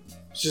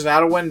 It's just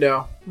out a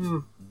window.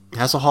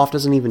 Hasselhoff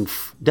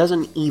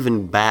doesn't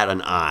even bat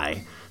an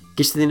eye.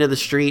 Gets to the end of the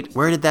street.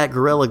 Where did that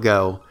gorilla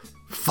go?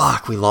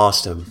 Fuck, we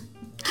lost him.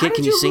 Kid,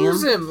 can you see him? How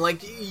did you lose him?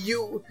 Like,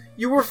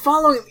 you were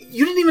following...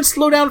 You didn't even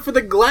slow down for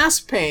the glass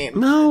pane.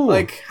 No.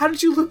 Like, how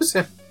did you lose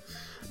him?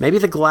 Maybe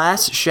the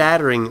glass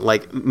shattering,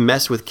 like,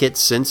 messed with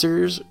Kit's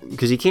sensors,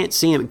 because you can't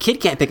see him.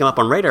 Kid can't pick him up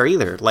on radar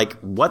either. Like,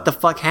 what the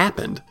fuck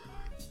happened?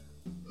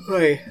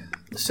 Okay,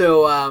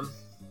 so,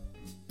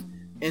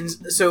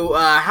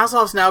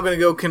 Hasselhoff's now going to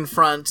go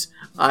confront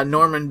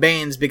Norman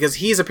Baines, because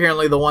he's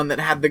apparently the one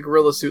that had the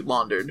gorilla suit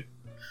laundered.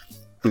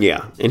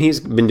 Yeah, and he's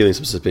been doing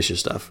some suspicious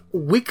stuff.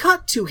 We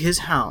cut to his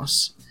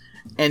house,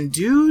 and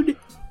dude,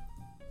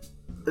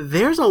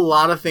 there's a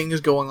lot of things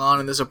going on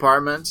in this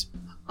apartment.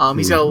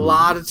 He's got a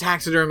lot of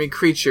taxidermy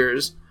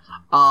creatures,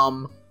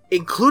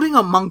 including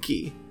a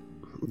monkey.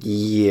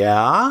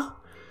 Yeah.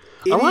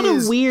 A lot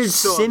of weird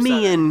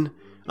simian,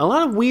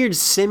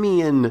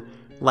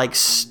 like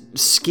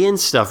skin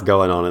stuff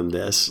going on in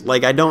this.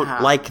 Like, I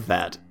don't like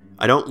that.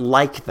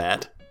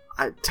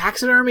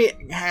 Taxidermy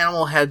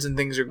animal heads and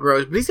things are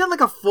gross, but he's got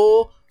like a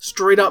full,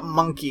 straight up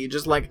monkey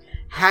just like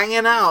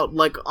hanging out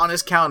like on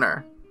his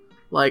counter.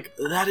 Like,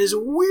 that is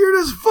weird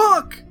as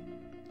fuck.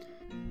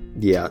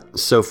 Yeah,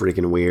 so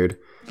freaking weird.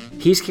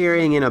 He's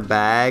carrying in a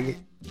bag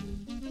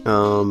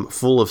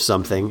full of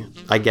something.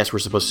 I guess we're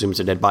supposed to assume it's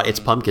a dead body. It's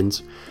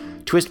pumpkins.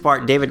 Twist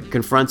part, David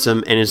confronts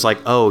him and is like,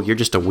 "Oh, you're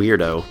just a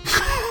weird-o."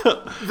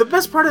 The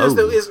best part of this,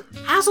 though, is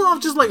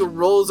Hasselhoff just, like,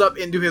 rolls up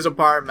into his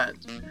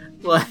apartment.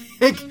 Like,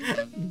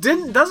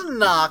 doesn't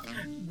knock,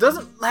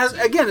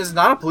 is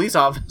not a police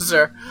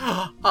officer.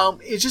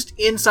 It's just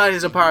inside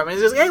his apartment.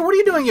 He says, "Hey, what are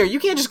you doing here? You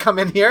can't just come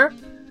in here."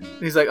 And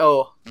he's like,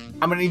 "Oh,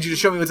 I'm gonna need you to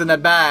show me what's in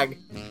that bag.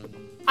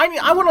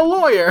 I want a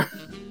lawyer."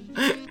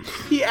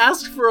 He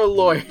asked for a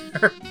lawyer.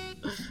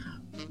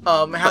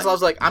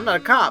 Hasselhoff's like, "I'm not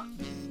a cop."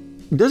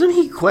 Doesn't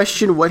he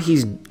question what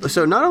he's...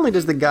 So not only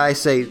does the guy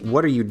say,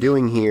 "What are you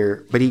doing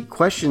here?" but he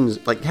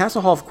questions... Like,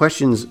 Hasselhoff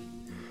questions...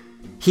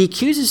 He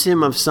accuses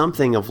him of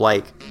something of,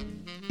 like...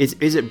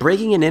 Is it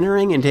breaking and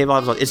entering? And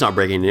David's like, "It's not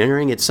breaking and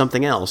entering. It's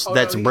something else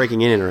that's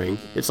breaking and entering."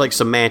 It's like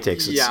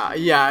semantics.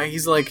 Yeah.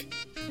 He's like...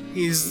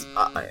 He's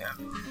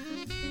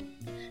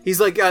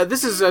like,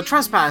 "This is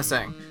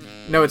trespassing."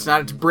 "No, it's not.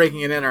 It's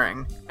breaking and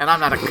entering. And I'm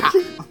not a cop."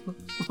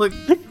 Like...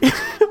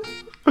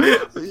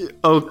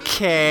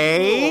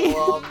 Okay.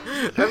 Oh,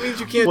 that means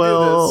you can't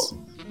do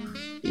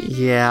this.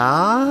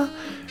 Yeah.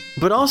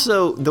 But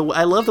also,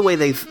 I love the way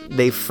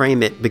they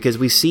frame it, because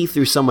we see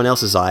through someone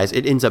else's eyes.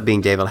 It ends up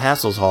being David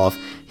Hasselhoff,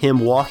 him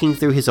walking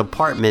through his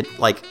apartment,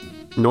 like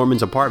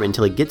Norman's apartment,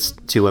 until he gets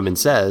to him and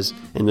says,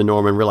 and then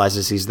Norman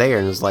realizes he's there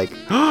and is like,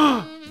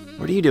 "Oh,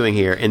 what are you doing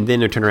here?" And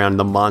then they turn around and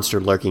the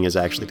monster lurking is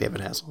actually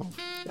David Hasselhoff.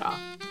 Yeah.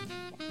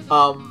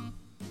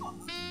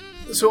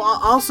 So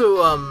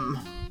also,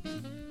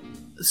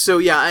 so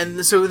yeah,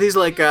 and so he's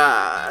like,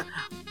 show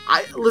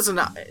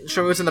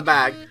me what's in the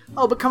bag.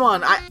 "Oh, but come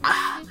on,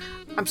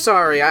 I'm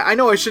sorry. I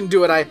know I shouldn't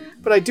do it.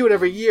 But I do it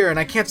every year, and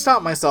I can't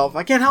stop myself.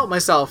 I can't help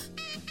myself."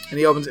 And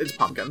he opens. It's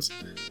pumpkins.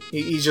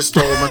 He just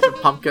stole a bunch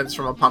of pumpkins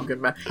from a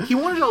pumpkin patch. He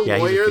wanted a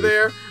lawyer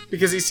there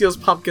because he steals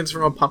pumpkins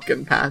from a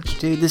pumpkin patch.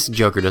 Dude, this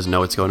Joker doesn't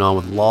know what's going on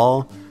with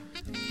law.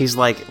 He's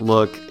like,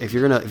 "Look, if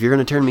you're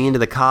gonna turn me into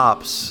the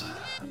cops,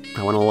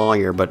 I want a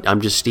lawyer, but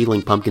I'm just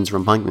stealing pumpkins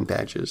from pumpkin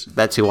patches.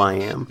 That's who I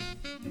am."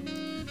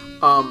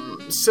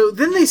 So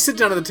then they sit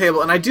down at the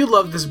table, and I do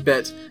love this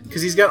bit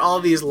because he's got all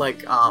these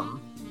like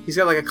he's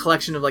got like a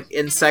collection of like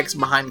insects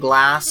behind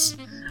glass,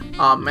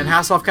 and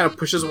Hasselhoff kind of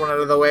pushes one out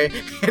of the way,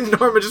 and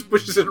Norman just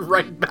pushes it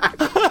right back.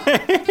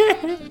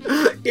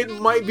 It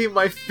might be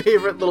my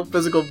favorite little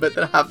physical bit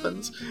that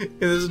happens in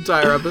this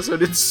entire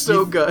episode. It's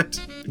so good.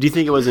 Do you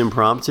think it was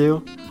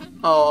impromptu?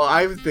 Oh,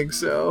 I think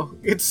so.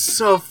 It's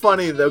so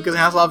funny though, because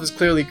Hasselhoff is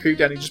clearly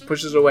creeped out. And he just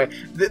pushes it away.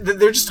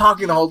 They're just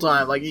talking the whole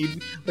time, like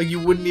you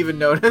wouldn't even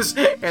notice,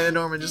 and then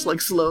Norman just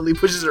like slowly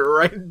pushes it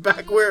right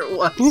back where it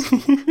was.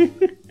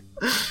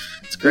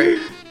 It's great.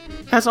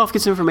 Hasselhoff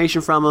gets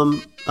information from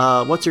him.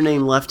 What's her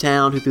name left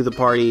town, who threw the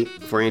party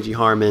for Angie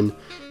Harmon.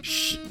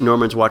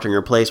 Norman's watching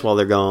her place while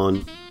they're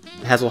gone.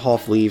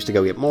 Hasselhoff leaves to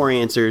go get more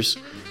answers.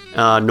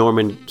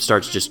 Norman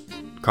starts just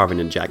carving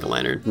a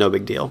jack-o'-lantern. No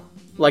big deal.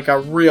 Like a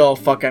real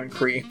fucking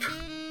creep.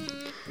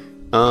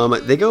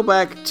 They go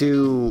back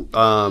to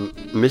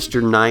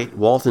Mr. Knight,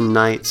 Walton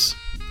Knight's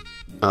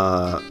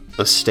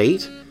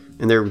estate,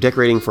 and they're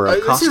decorating for a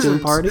costume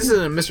party. This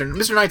isn't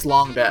Mr. Knight's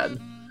long dead.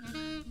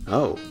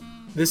 Oh.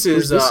 This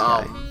is this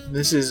guy?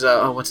 This is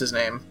what's his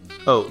name?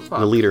 Oh,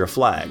 the leader of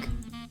Flag.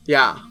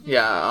 Yeah.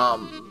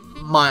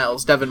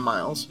 Miles, Devin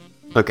Miles.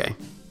 Okay.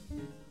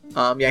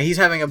 Yeah, he's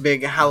having a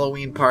big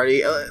Halloween party.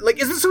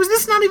 Is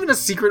this not even a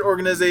secret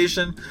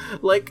organization?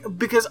 Like,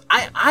 because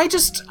I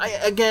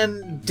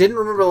again didn't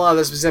remember a lot of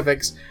the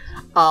specifics.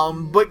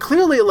 But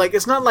clearly, like,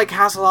 it's not like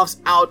Hasselhoff's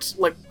out,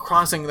 like,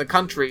 crossing the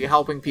country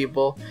helping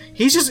people.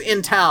 He's just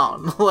in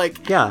town.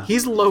 Like, yeah,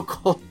 he's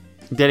local.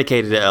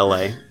 Dedicated to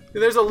LA.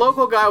 There's a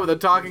local guy with a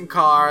talking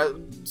car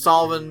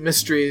solving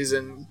mysteries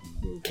and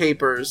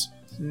capers.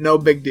 No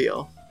big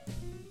deal.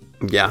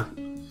 Yeah.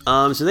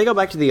 So they go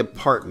back to the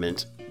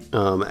apartment.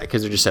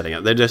 Because they're just setting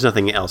up. There's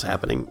nothing else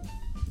happening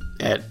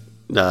at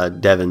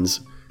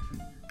Devin's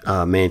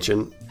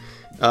mansion.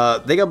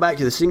 They go back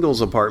to the singles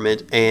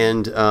apartment,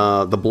 and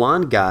the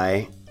blonde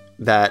guy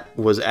that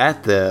was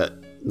at the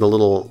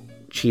little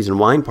cheese and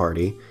wine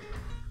party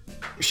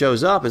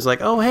shows up and is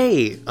like, "Oh,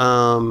 hey,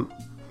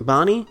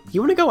 Bonnie,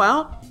 you want to go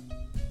out?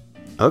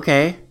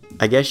 Okay,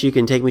 I guess you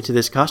can take me to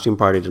this costume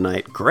party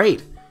tonight.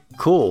 Great,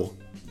 cool."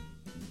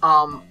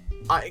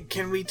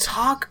 Can we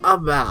talk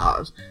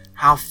about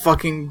how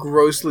fucking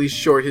grossly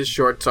short his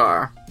shorts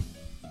are?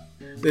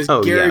 This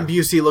Oh, Gary yeah.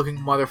 Busey looking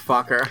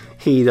motherfucker.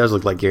 He does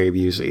look like Gary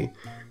Busey.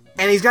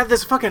 And he's got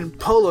this fucking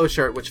polo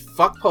shirt, which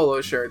fuck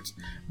polo shirts.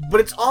 But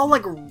it's all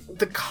like,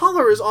 the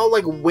collar is all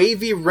like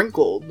wavy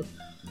wrinkled.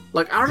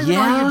 Like, I don't even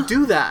know how you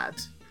do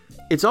that.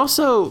 It's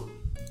also,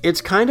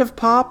 it's kind of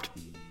popped,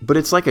 but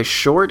it's like a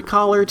short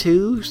collar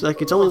too. So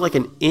like it's only like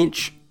an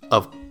inch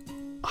of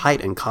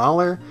height and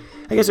collar.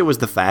 I guess it was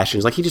the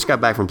fashions. Like he just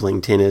got back from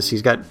playing tennis.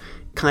 He's got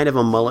kind of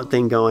a mullet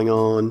thing going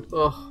on.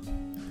 Ugh.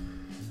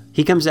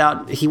 He comes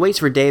out, he waits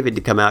for David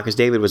to come out because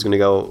David was going to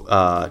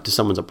go to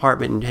someone's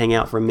apartment and hang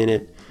out for a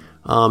minute.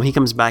 He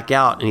comes back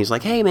out and he's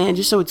like, "Hey man,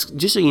 just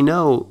so you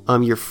know,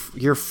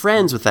 you're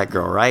friends with that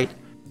girl, right?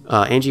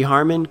 Angie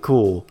Harmon?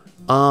 Cool.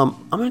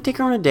 I'm going to take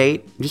her on a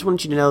date. Just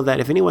want you to know that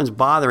if anyone's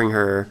bothering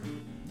her,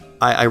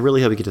 I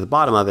really hope you get to the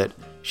bottom of it.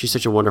 She's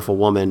such a wonderful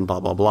woman, blah,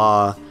 blah,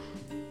 blah."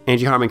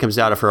 Angie Harmon comes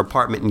out of her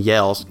apartment and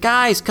yells,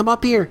 "Guys, come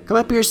up here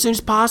as soon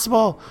as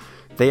possible."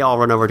 They all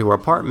run over to her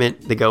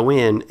apartment. They go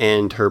in,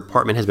 and her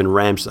apartment has been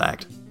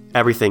ransacked.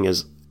 Everything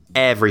is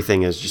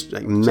just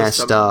like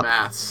messed up.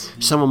 Mess.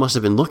 Someone must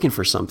have been looking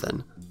for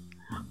something.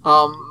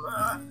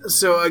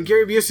 So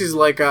Gary Busey's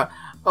like,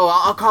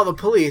 I'll call the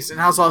police. And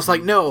Hasselhoff's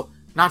like, "No,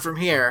 not from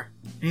here."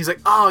 And he's like,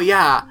 "Oh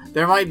yeah,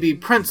 there might be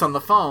prints on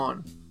the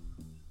phone."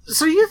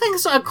 So you think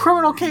a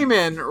criminal came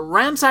in,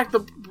 ransacked the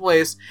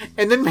place,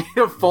 and then made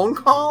a phone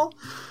call?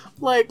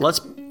 Like,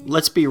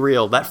 let's be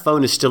real. That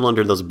phone is still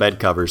under those bed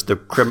covers.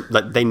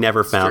 They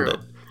never found it.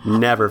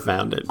 Never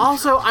found it.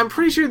 Also, I'm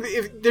pretty sure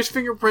that there's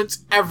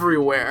fingerprints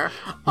everywhere.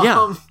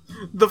 Yeah.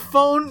 The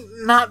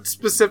phone, not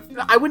specific.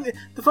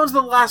 The phone's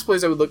the last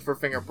place I would look for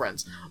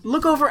fingerprints.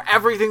 Look over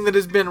everything that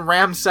has been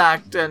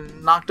ransacked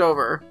and knocked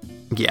over.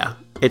 Yeah.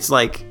 It's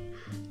like,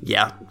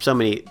 yeah, so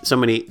many.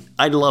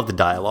 I love the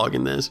dialogue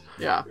in this.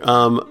 Yeah.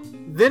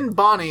 Then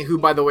Bonnie, who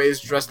by the way is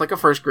dressed like a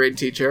first grade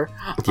teacher.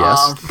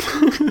 Yes.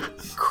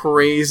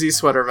 Crazy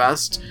sweater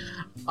vest,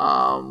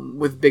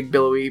 with big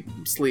billowy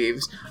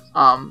sleeves.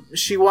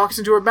 She walks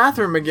into her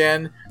bathroom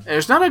again.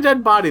 There's not a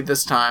dead body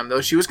this time,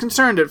 though she was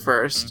concerned at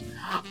first.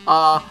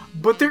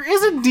 But there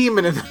is a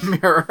demon in the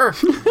mirror.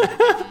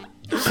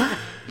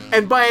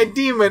 And by a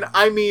demon,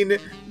 I mean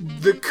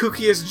the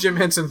kookiest Jim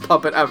Henson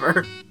puppet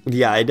ever.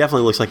 Yeah, it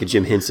definitely looks like a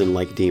Jim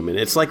Henson-like demon.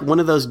 It's like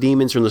one of those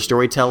demons from The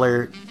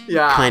Storyteller.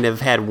 Yeah. Kind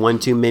of had one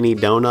too many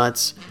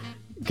donuts.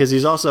 Because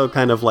he's also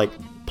kind of like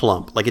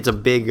plump. Like it's a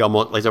big,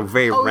 almost like a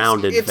very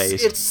rounded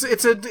face.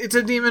 It's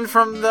a demon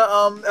from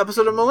the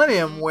episode of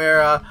Millennium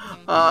where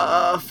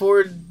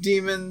four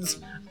demons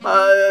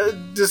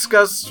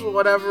discuss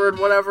whatever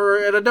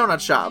at a donut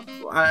shop.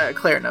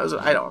 Claire knows.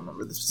 I don't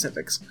remember the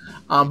specifics.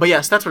 But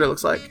yes, that's what it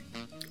looks like.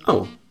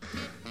 Oh.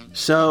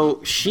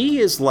 So she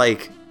is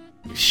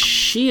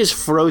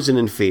frozen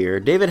in fear.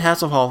 David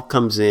Hasselhoff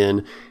comes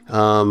in.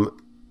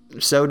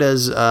 So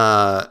does,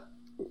 I'm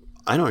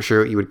not sure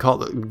what you would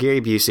call it, Gary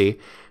Busey.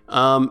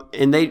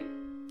 And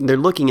they're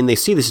looking and they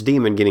see this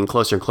demon getting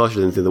closer and closer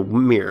to them through the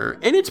mirror.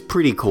 And it's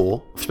pretty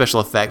cool. Special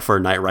effect for a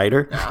Knight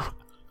Rider. Yeah.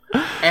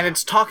 And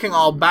it's talking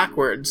all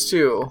backwards,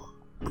 too.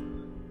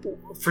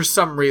 For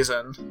some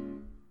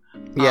reason.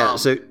 Yeah,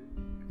 so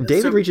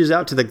David reaches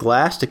out to the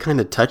glass to kind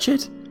of touch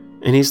it.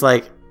 And he's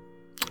like,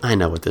 "I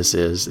know what this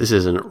is. This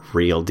isn't a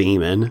real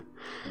demon."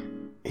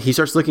 He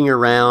starts looking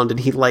around and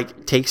he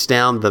like takes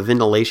down the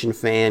ventilation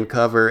fan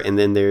cover. And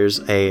then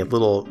there's a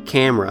little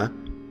camera.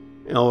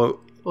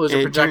 It's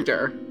a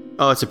projector.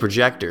 It's a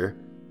projector.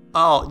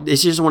 Oh,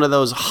 it's just one of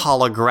those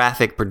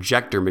holographic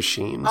projector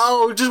machines.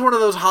 Oh, just one of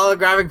those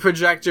holographic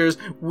projectors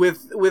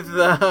with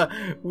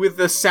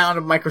the sound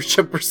of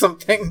microchip or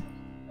something.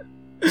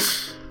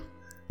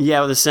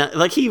 Yeah, with the sound,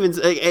 like he even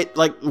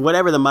like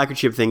whatever the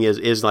microchip thing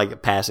is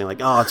like passing. Like,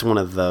 oh, it's one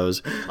of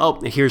those.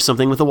 Oh, here's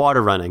something with the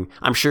water running.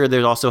 I'm sure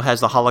there also has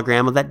the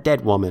hologram of that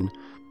dead woman.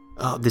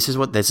 Oh, this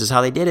is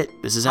how they did it.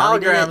 This is how they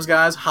did it. Holograms,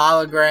 guys,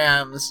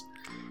 holograms.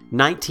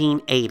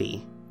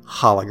 1980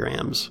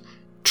 holograms.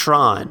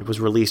 Tron was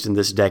released in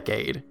this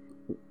decade.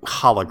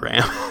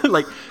 Hologram.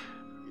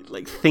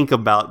 like think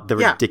about the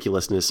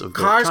ridiculousness of the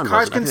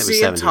cars can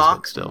see and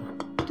talk. Still.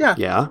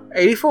 Yeah.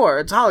 84.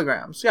 It's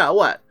holograms. Yeah.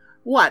 What?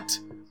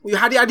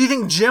 How do you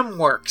think Jim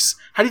works?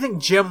 How do you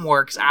think Jim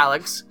works,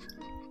 Alex?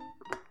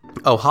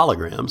 Oh,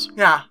 holograms.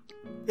 Yeah.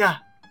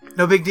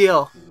 No big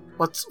deal.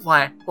 What's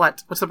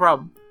the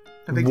problem?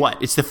 No big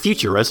what? It's the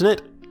future, isn't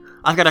it?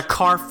 I've got a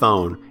car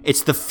phone.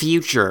 It's the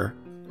future.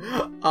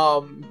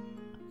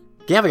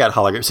 Yeah, we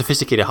got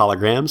sophisticated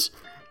holograms.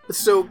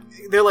 So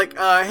they're like,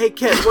 "Hey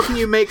kid, what can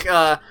you make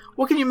of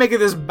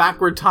this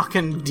backward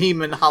talking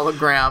demon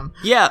hologram?"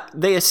 Yeah,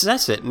 they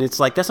assess it, and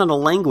it's like, that's not a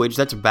language,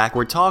 that's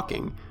backward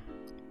talking.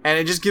 And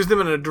it just gives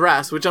them an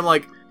address, which I'm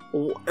like,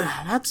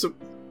 that's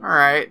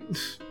alright.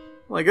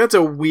 Like, that's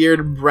a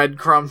weird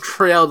breadcrumb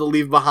trail to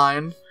leave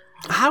behind.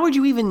 How would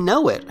you even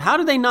know it? How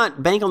did they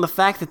not bank on the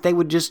fact that they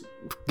would just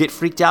get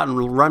freaked out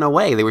and run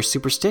away? They were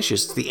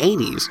superstitious. It's the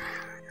 80s.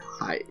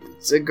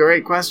 It's a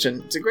great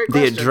question.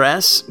 The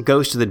address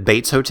goes to the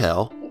Bates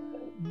Hotel.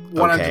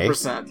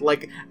 100%.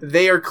 Like,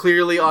 they are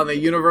clearly on the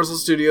Universal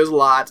Studios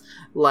lot,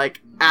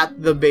 like,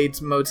 at the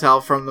Bates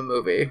Motel from the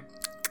movie.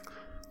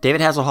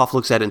 David Hasselhoff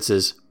looks at it and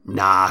says,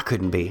 nah,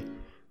 couldn't be.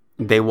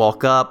 They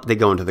walk up, they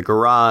go into the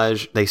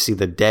garage, they see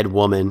the dead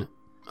woman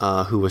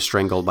who was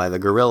strangled by the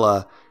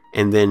gorilla,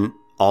 and then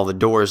all the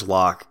doors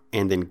lock,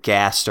 and then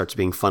gas starts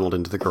being funneled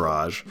into the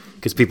garage.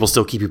 Because people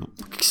still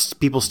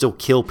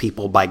kill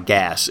people by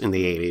gas in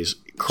the 80s.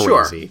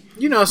 Crazy. Sure.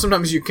 You know,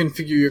 sometimes you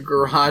configure your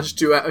garage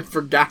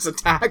for gas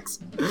attacks.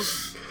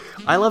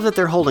 I love that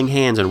they're holding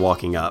hands and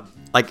walking up.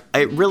 Like,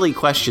 it really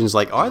questions,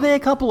 like, are they a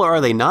couple or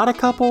are they not a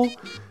couple?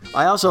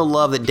 I also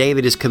love that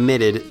David is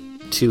committed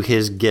to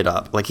his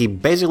get-up. Like, he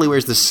basically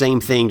wears the same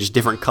thing, just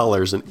different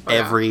colors in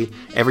every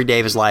day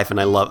of his life, and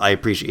I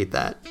appreciate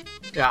that.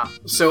 Yeah.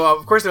 So,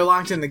 of course, they're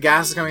locked in. The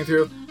gas is coming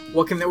through.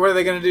 What are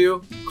they going to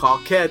do? Call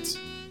Kit.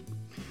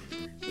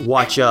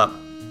 Watch up.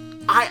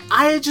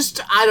 I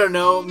don't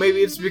know.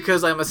 Maybe it's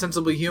because I'm a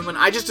sensible human.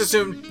 I just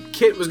assumed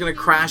Kit was going to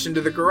crash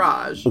into the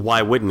garage.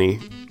 Why wouldn't he?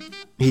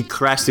 He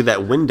crashed through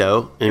that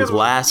window, and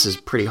glass is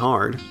pretty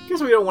hard. I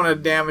guess we don't want to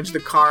damage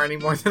the car any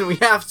more than we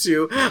have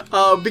to,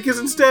 because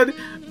instead,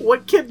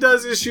 what Kit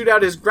does is shoot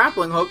out his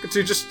grappling hook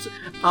to just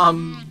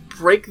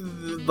break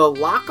the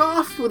lock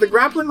off with a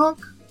grappling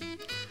hook.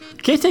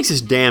 Kit takes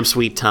his damn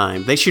sweet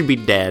time. They should be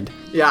dead.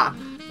 Yeah.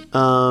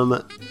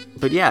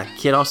 But yeah,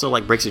 Kit also,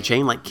 like, breaks a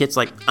chain. Like, Kit's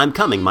like, I'm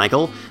coming,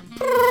 Michael.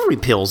 He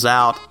peels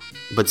out,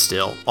 but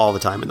still, all the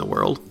time in the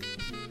world.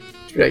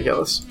 It's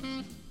ridiculous.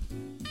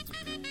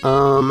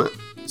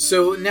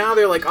 So now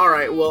they're like, all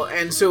right, well,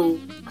 and so,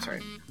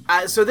 sorry.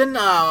 So then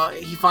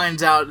he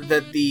finds out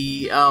that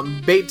the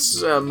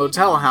Bates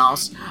motel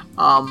house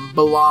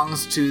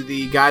belongs to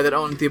the guy that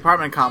owned the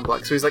apartment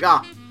complex. So he's like,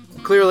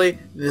 clearly,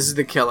 this is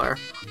the killer.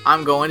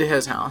 I'm going to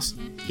his house.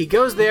 He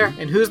goes there,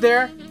 and who's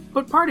there?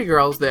 But Party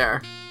Girl's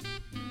there.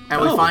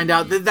 And we find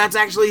out that that's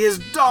actually his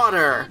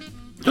daughter.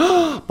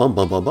 Bum,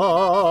 bum, bum,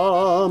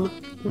 bum.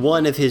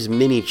 One of his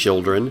many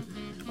children.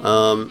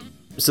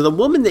 So the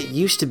woman that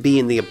used to be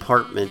in the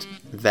apartment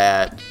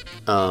that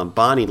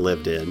Bonnie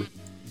lived in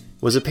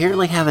was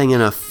apparently having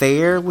an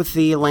affair with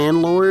the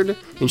landlord,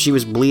 and she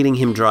was bleeding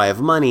him dry of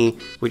money,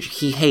 which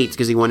he hates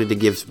because he wanted to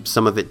give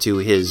some of it to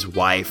his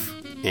wife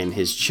and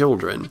his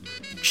children.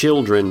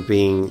 Children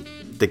being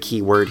the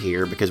key word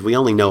here, because we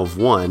only know of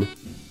one,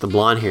 the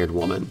blonde-haired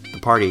woman, the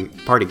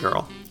party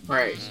girl.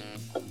 Right.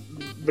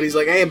 But he's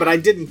like, hey, but I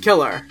didn't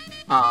kill her.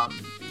 And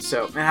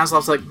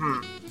Hasselhoff's like,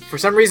 for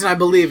some reason I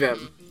believe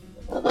him.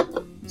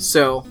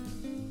 So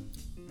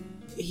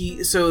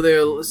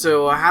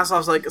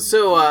Hasselhoff's like,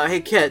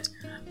 hey Kit,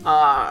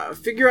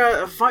 figure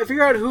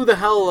out who the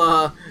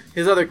hell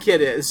his other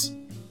kid is.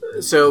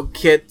 So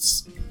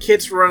Kit's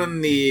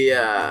running the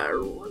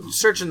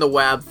searching the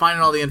web,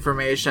 finding all the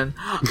information.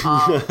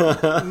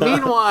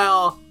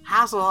 Meanwhile,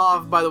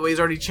 Hasselhoff, by the way, is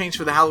already changed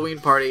for the Halloween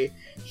party.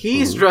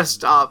 He's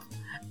dressed up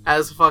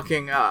as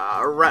fucking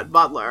Rhett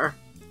Butler.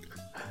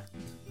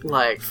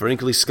 Like,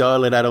 frankly,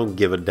 Scarlett, I don't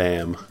give a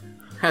damn.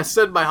 As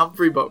said by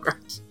Humphrey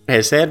Bogart.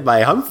 As said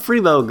by Humphrey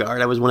Bogart.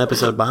 I was one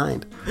episode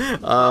behind.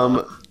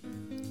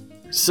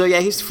 So yeah,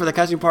 he's for the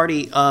costume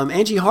party.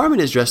 Angie Harmon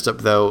is dressed up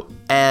though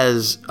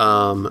as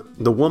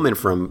the woman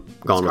from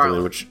Gone with the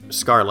Wind,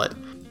 Scarlett,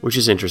 which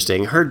is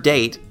interesting. Her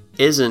date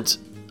isn't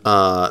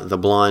the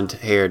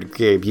blonde-haired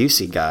Gary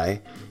Busey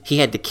guy. He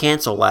had to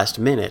cancel last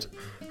minute.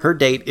 Her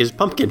date is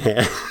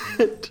Pumpkinhead.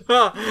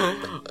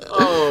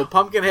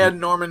 Pumpkinhead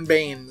Norman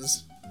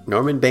Baines.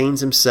 Norman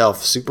Baines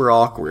himself, super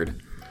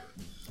awkward.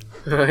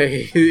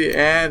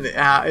 And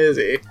how is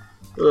he?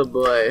 Oh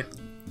boy.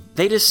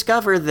 They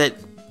discover that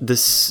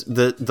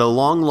the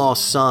long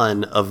lost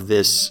son of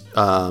this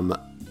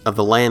of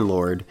the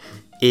landlord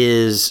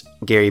is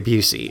Gary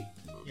Busey.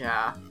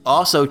 Yeah.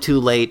 Also, too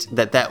late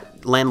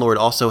that landlord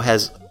also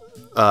has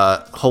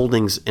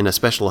holdings in a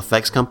special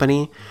effects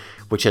company,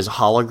 which has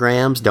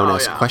holograms. Don't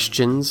ask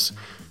questions.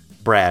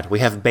 Brad, we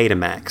have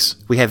Betamax,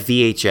 we have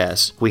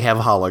VHS, we have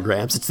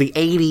holograms. It's the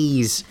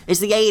 80s. It's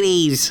the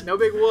 80s. No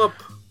big whoop.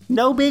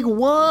 No big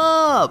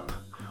whoop.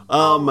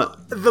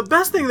 The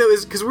best thing though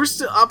is because we're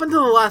still up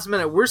until the last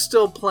minute, we're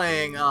still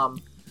playing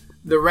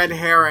the red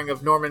herring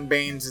of Norman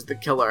Baines is the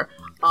killer.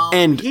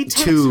 And he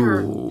takes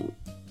two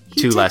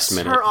last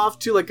minute. Her off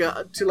to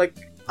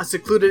a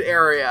secluded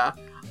area.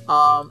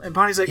 And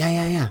Bonnie's like,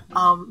 yeah.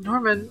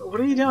 Norman,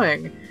 what are you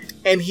doing?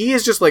 And he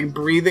is just like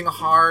breathing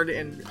hard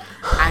and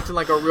acting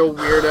like a real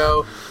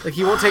weirdo. Like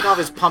he won't take off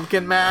his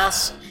pumpkin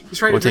mask. He's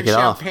trying to drink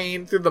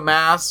champagne through the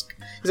mask.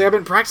 He's like, I've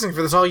been practicing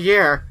for this all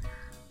year.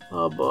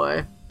 Oh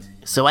boy.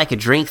 So I could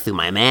drink through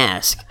my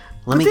mask.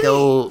 Let me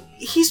go.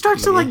 He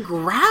starts to like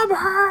grab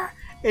her,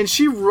 and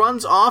she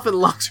runs off and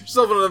locks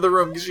herself in another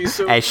room because she's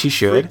so as she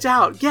should freaked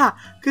out. Yeah,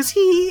 because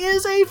he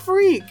is a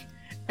freak.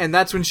 And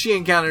that's when she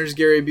encounters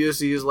Gary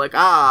Busey. Who's like,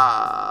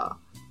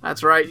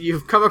 that's right,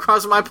 you've come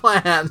across my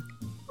plan.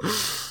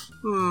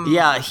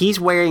 Yeah, he's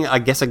wearing, I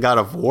guess, a God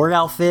of War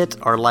outfit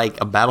or like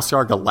a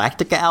Battlestar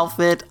Galactica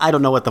outfit. I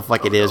don't know what the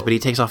fuck it is, but he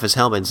takes off his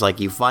helmet. It's like,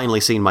 you've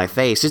finally seen my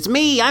face. It's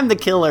me. I'm the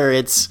killer.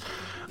 It's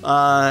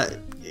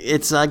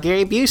it's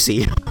Gary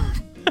Busey.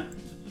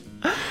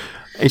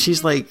 And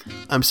she's like,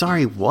 I'm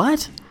sorry,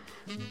 what?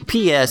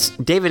 P.S.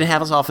 David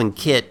Hasselhoff and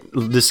Kit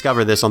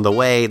discover this on the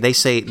way. They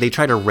say they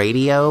try to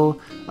radio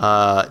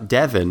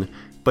Devin,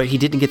 but he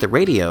didn't get the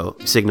radio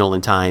signal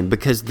in time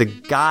because the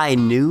guy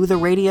knew the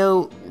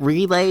radio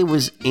relay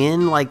was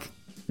in, like,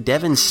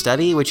 Devin's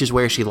study, which is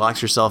where she locks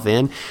herself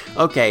in.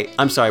 Okay,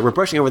 I'm sorry. We're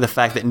brushing over the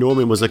fact that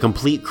Norman was a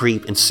complete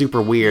creep and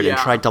super weird and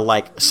tried to,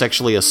 like,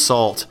 sexually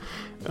assault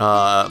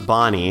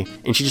Bonnie,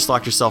 and she just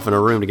locked herself in a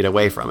room to get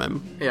away from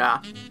him.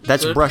 Yeah.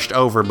 That's brushed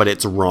over, but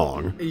it's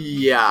wrong.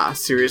 Yeah,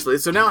 seriously.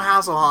 So now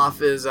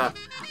Hasselhoff is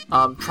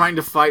trying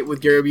to fight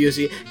with Gary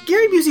Busey.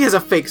 Gary Busey has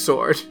a fake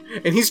sword,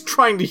 and he's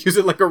trying to use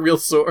it like a real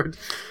sword.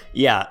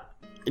 Yeah,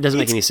 it doesn't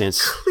make any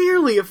sense.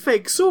 Clearly a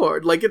fake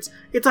sword. Like, it's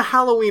a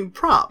Halloween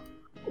prop.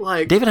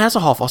 Like, David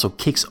Hasselhoff also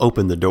kicks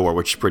open the door,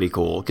 which is pretty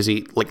cool, because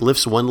he, like,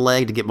 lifts one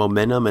leg to get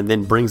momentum and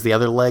then brings the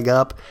other leg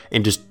up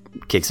and just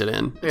kicks it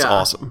in. It's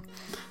awesome.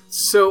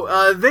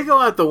 So they go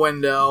out the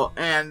window,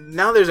 and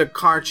now there's a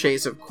car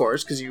chase, of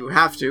course, because you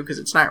have to, because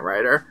it's Knight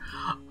Rider.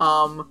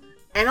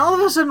 And all of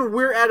a sudden,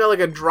 we're at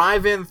a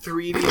drive-in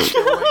 3D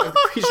showing of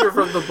Creature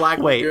from the Black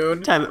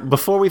Lagoon. Wait,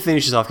 before we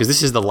finish this off, because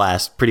this is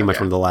pretty much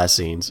one of the last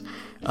scenes.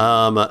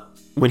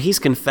 When he's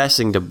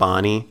confessing to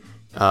Bonnie,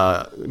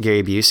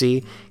 Gary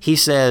Busey, he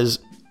says,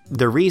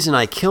 the reason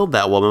I killed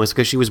that woman was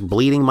because she was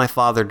bleeding my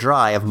father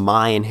dry of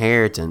my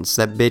inheritance.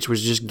 That bitch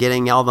was just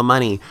getting all the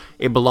money.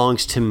 It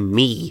belongs to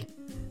me.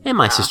 And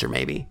my sister,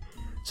 maybe.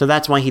 So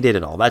that's why he did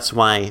it all. That's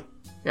why...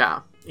 Yeah.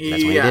 That's why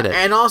he did it.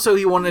 And also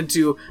he wanted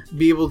to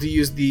be able to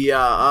use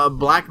the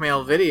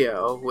blackmail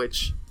video,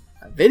 which...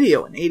 A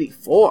video in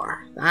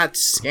 84. That's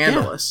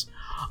scandalous.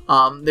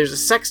 Yeah. There's a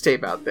sex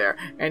tape out there.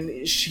 And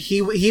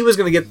he was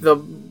going to get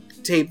the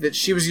tape that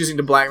she was using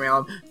to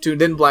blackmail him to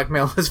then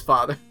blackmail his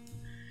father.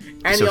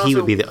 And so he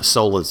would be the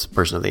soulless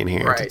person of the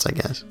inheritance, I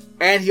guess.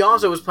 And he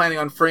also was planning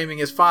on framing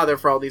his father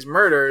for all these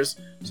murders,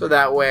 so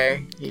that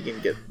way he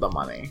can get the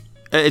money.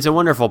 It's a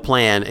wonderful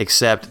plan,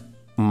 except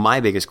my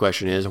biggest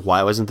question is,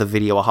 why wasn't the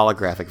video a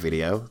holographic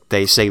video?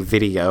 They say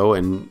video,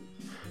 and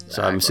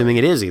so I'm assuming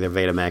it is either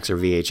Betamax or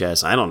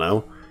VHS. I don't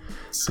know.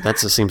 But that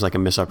just seems like a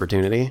missed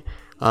opportunity.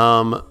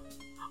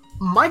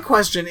 My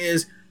question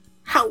is,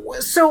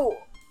 so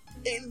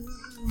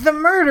the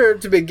murder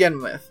to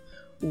begin with,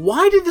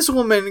 why did this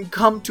woman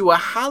come to a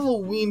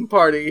Halloween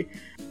party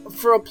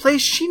for a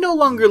place she no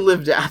longer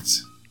lived at?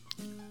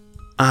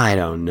 I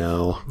don't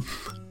know.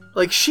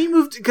 Like, she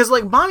moved... Because,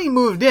 like, Bonnie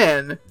moved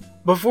in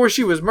before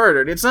she was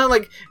murdered. It's not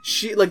like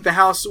she... Like, the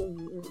house...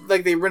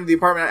 Like, they rented the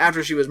apartment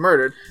after she was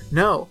murdered.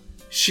 No.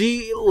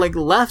 She, like,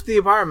 left the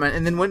apartment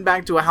and then went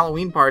back to a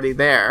Halloween party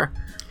there.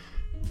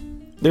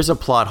 There's a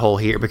plot hole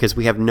here because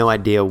we have no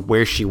idea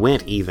where she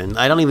went, even.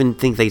 I don't even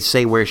think they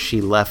say where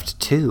she left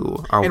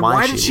to or and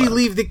why did she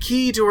leave the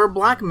key to her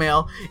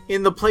blackmail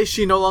in the place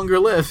she no longer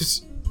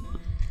lives?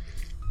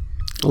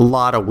 A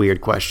lot of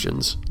weird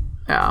questions.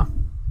 Yeah.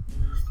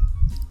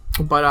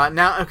 But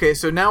now, okay,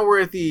 so now we're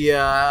at the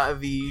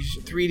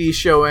 3D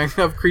showing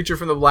of Creature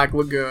from the Black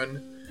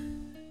Lagoon.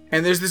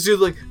 And there's this dude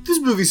like, this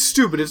movie's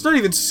stupid, it's not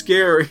even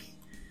scary.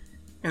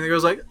 And the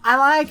girl's like, I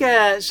like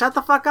it, shut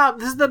the fuck up,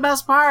 this is the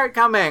best part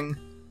coming.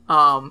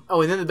 And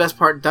then the best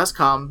part does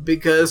come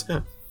because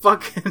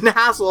fucking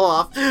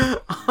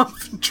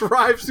Hasselhoff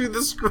drives through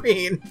the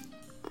screen.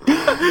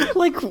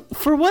 Like,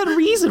 for what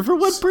reason? For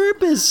what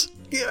purpose?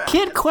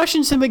 Kid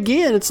questions him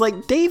again. It's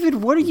like, David,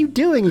 what are you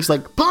doing? He's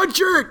like, punch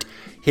it!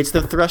 Hits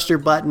the thruster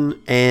button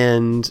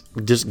and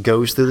just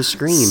goes through the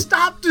screen.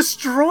 Stop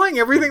destroying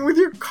everything with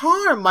your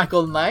car,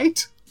 Michael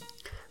Knight.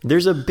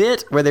 There's a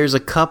bit where there's a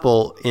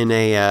couple in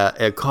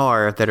a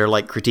car that are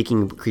like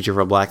critiquing Creature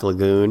from Black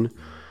Lagoon.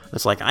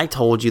 It's like, I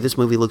told you this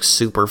movie looks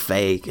super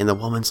fake. And the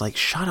woman's like,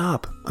 shut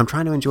up. I'm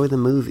trying to enjoy the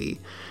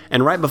movie.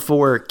 And right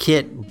before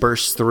Kit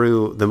bursts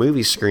through the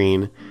movie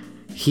screen,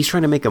 he's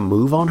trying to make a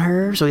move on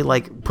her. So he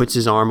like puts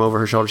his arm over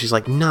her shoulder. She's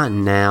like, not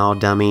now,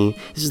 dummy.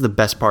 This is the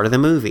best part of the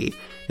movie.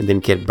 And then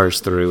Kit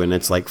bursts through and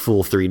it's like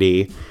full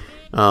 3D.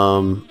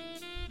 And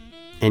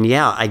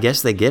yeah, I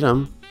guess they get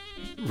him.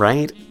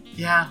 Right?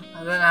 Yeah.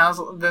 And then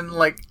Hasselhoff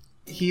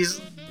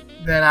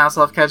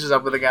catches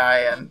up with the guy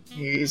and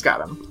he's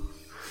got him.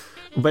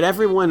 But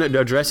everyone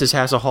addresses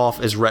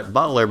Hasselhoff as Rhett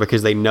Butler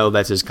because they know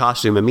that's his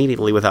costume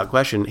immediately without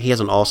question. He has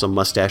an awesome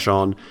mustache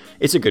on.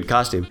 It's a good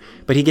costume.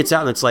 But he gets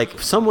out and it's like,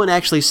 someone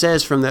actually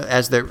says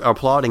as they're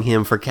applauding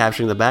him for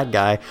capturing the bad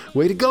guy,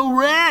 way to go,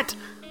 Rhett!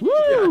 Woo!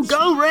 Yes.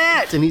 Go,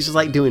 Rhett! And he's just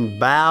like doing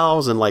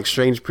bows and like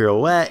strange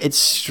pirouette. It's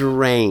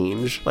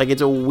strange. Like,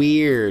 it's a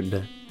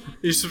weird...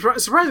 You're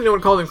surprised no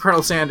one called him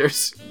Colonel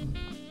Sanders.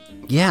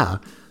 Yeah.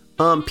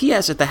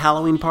 P.S. At the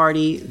Halloween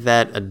party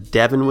that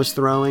Devin was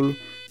throwing...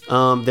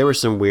 there were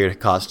some weird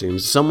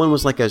costumes. Someone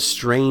was like a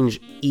strange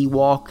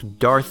Ewok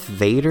Darth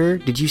Vader.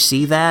 Did you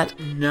see that?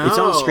 No. It's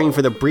on screen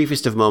for the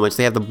briefest of moments.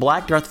 They have the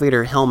black Darth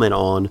Vader helmet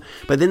on,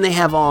 but then they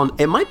have on,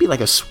 it might be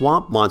like a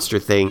swamp monster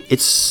thing.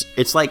 It's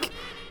like,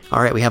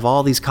 all right, we have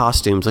all these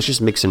costumes. Let's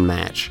just mix and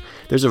match.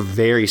 There's a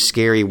very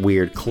scary,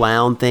 weird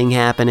clown thing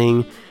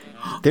happening.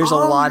 There's a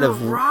lot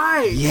of...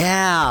 right.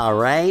 Yeah,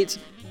 right?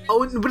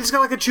 Oh, but it's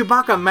got like a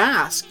Chewbacca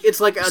mask. It's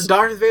like a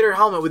Darth Vader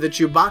helmet with a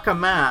Chewbacca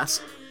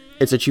mask.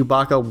 It's a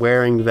Chewbacca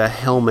wearing the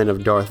helmet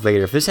of Darth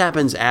Vader. If this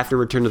happens after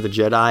Return of the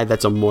Jedi,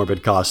 that's a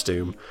morbid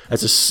costume.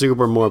 That's a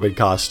super morbid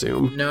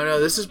costume. No,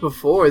 this is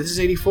before. This is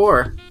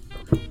 84.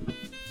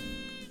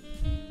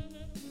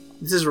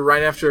 This is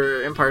right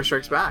after Empire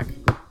Strikes Back.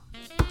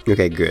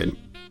 Okay, good.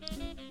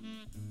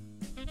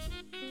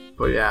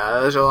 But yeah,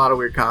 there's a lot of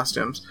weird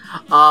costumes.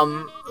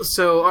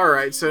 So,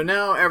 alright, so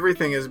now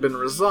everything has been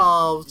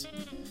resolved.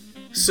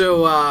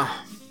 So,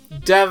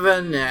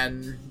 Devin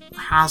and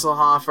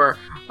Hasselhoff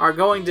are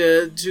going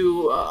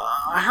to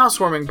a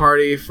housewarming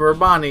party for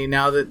Bonnie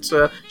now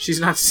that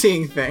she's not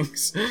seeing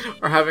things.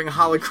 Or having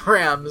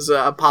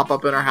holograms pop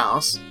up in her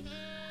house.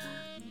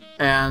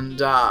 And,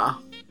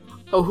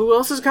 who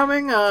else is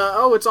coming?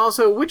 It's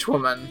also Witch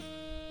Woman.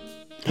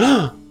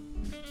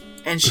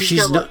 And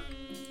she's not...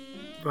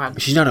 Go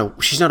ahead. She's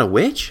not a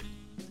witch?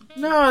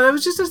 No, that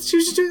was she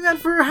was just doing that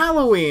for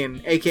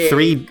Halloween,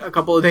 aka a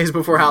couple of days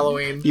before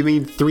Halloween. You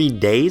mean 3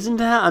 days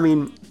into that? I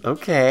mean,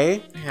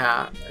 okay.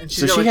 Yeah, and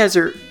she's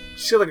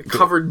got like a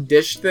covered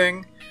dish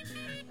thing,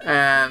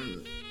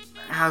 and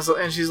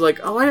she's like,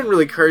 "Oh, I didn't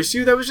really curse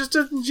you. That was just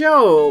a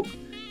joke."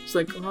 She's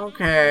like,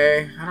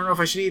 "Okay, I don't know if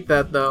I should eat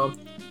that though."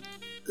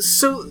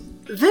 So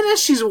then, as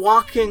she's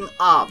walking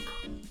up,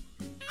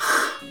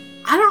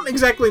 I don't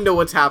exactly know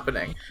what's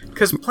happening,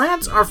 because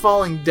plants are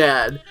falling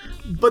dead,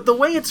 but the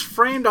way it's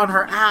framed on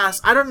her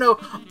ass, I don't know,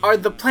 are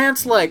the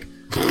plants like,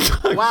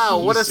 wow,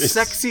 what a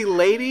sexy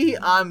lady,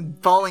 I'm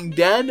falling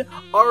dead,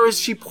 or is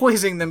she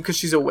poisoning them because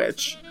she's a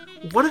witch?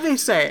 What are they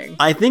saying?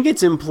 I think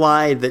it's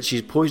implied that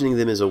she's poisoning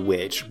them as a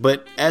witch,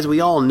 but as we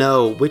all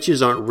know,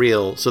 witches aren't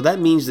real, so that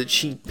means that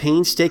she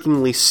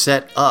painstakingly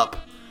set up,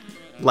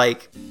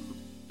 like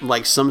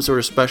some sort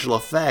of special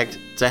effect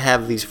to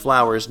have these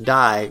flowers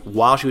die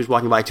while she was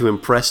walking by to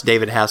impress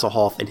David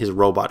Hasselhoff in his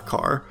robot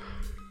car.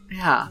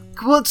 Yeah.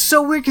 Well, it's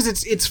so weird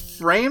because it's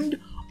framed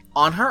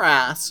on her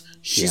ass.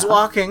 She's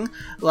walking,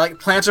 like,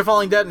 plants are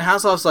falling dead, and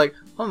Hasselhoff's like,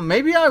 oh,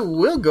 maybe I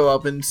will go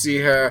up and see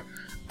her.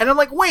 And I'm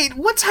like, wait,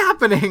 what's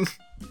happening?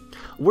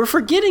 We're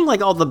forgetting,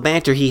 like, all the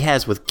banter he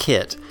has with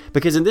Kit.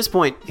 Because at this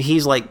point,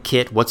 he's like,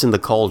 Kit, what's in the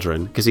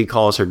cauldron? Because he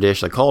calls her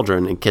dish the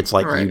cauldron, and Kit's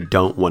like, you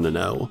don't want to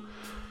know.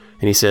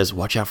 And he says,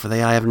 watch out for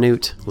the Eye of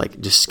Newt.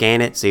 Like, just scan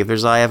it, see if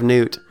there's Eye of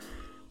Newt.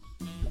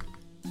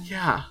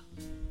 Yeah.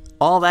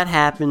 All that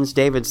happens,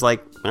 David's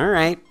like, all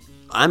right,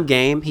 I'm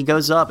game. He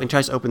goes up and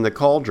tries to open the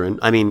cauldron.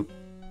 I mean,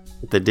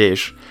 the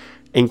dish.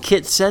 And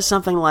Kit says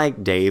something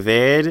like,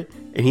 David.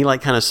 And he,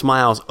 like, kind of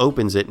smiles,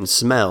 opens it, and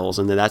smells.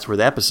 And then that's where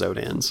the episode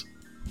ends.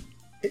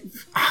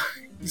 It's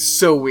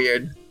so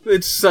weird.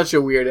 It's such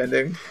a weird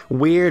ending.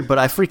 Weird, but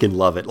I freaking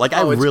love it. Like,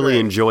 I really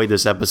enjoyed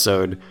this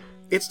episode.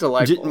 It's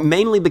delightful.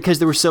 Mainly because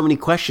there were so many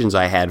questions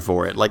I had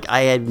for it. Like,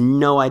 I had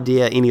no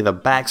idea any of the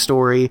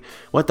backstory,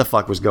 what the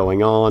fuck was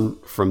going on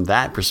from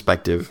that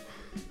perspective.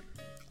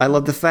 I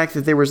love the fact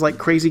that there was, like,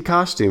 crazy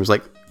costumes.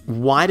 Like,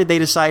 why did they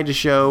decide to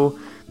show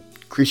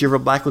Creature of a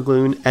Black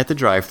Lagoon at the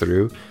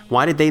drive-thru?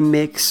 Why did they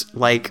mix,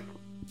 like,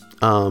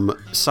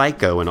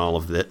 Psycho and all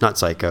of this? Not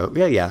Psycho.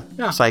 Yeah.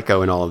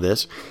 Psycho and all of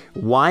this.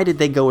 Why did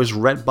they go as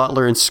Rhett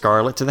Butler and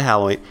Scarlet to the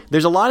Halloween?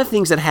 There's a lot of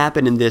things that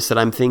happen in this that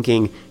I'm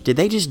thinking, did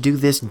they just do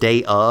this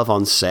day of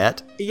on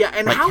set? Yeah,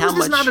 and like, how is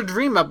this not a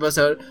dream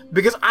episode?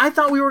 Because I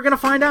thought we were going to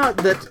find out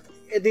that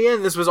at the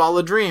end this was all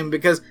a dream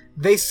because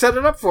they set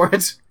it up for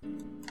it.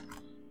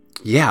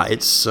 Yeah,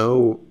 it's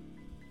so...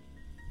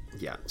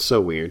 Yeah,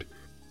 so weird.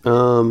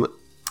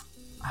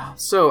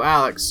 So,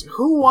 Alex,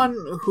 who won,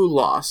 who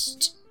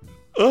lost?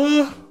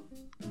 I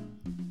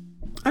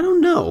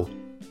don't know.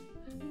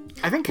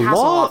 I think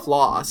Hasselhoff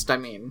lost, I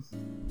mean.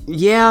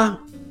 Yeah.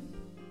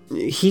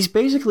 He's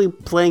basically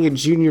playing a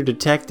junior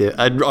detective.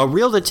 A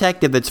real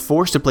detective that's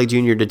forced to play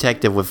junior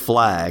detective with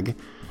Flag.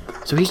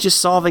 So he's just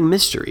solving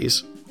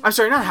mysteries. I'm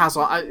sorry, not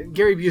Hasselhoff.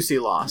 Gary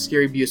Busey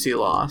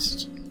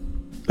lost.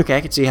 Okay,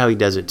 I can see how he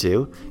does it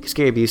too. Because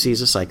Gary Busey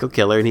is a psycho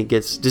killer, and he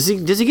gets... Does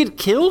he get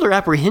killed or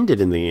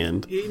apprehended in the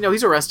end? No,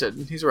 he's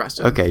arrested.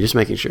 Okay, just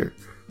making sure.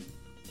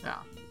 Yeah.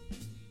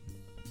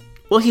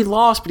 Well, he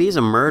lost, but he's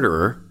a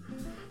murderer.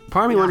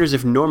 Part of me wonders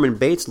if Norman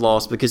Bates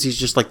lost because he's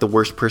just like the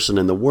worst person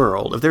in the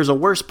world. If there's a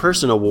worst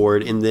person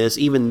award in this,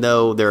 even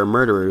though there are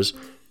murderers,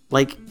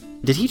 like,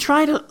 did he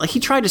try to... Like,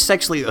 he tried to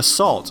sexually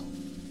assault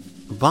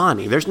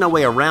Bonnie. There's no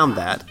way around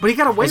that. But he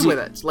got away with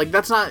it. Like,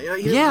 that's not...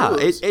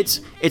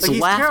 it's like,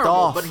 laughed terrible,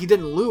 off. But he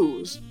didn't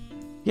lose.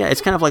 Yeah,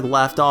 it's kind of like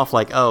laughed off,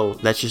 like, oh,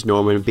 that's just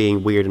Norman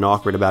being weird and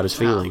awkward about his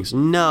feelings.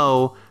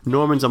 No,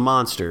 Norman's a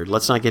monster.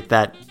 Let's not get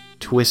that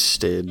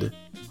twisted.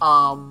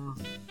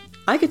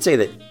 I could say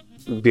that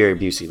Gary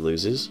Busey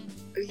loses.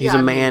 He's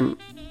a man...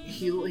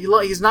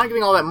 He's not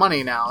getting all that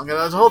money now.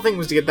 The whole thing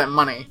was to get that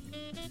money.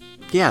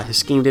 Yeah, his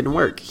scheme didn't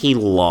work. He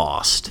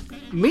lost.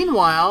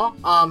 Meanwhile,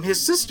 his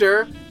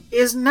sister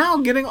is now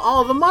getting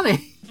all the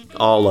money.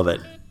 All of it.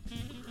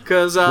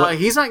 Because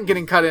he's not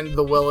getting cut into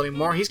the will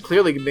anymore. He's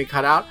clearly going to be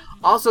cut out.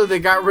 Also, they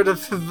got rid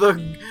of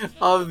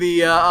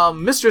the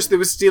mistress that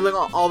was stealing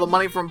all the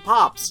money from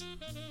Pops.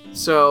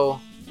 So,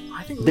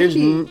 I think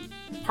maybe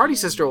Party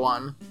Sister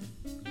won.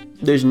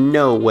 There's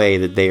no way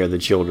that they are the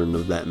children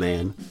of that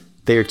man.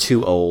 They are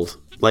too old.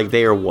 Like,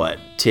 they are, what,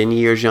 10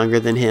 years younger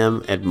than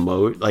him at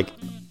most? Like,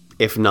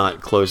 if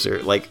not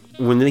closer. Like,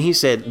 when he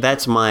said,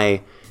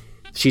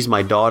 she's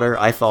my daughter,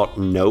 I thought,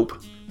 nope.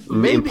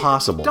 Maybe,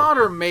 impossible.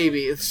 Daughter,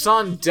 maybe.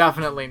 Son,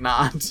 definitely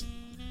not.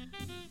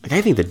 Like,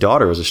 I think the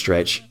daughter was a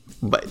stretch.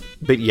 But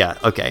yeah,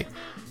 okay.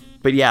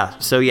 But yeah,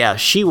 so yeah,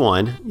 she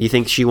won. You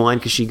think she won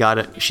because she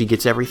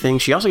gets everything?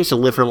 She also gets to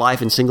live her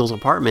life in singles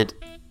apartment,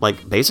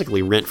 like,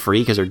 basically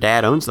rent-free because her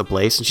dad owns the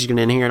place, and she's going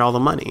to inherit all the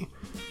money.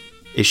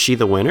 Is she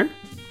the winner?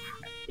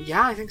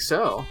 Yeah, I think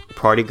so.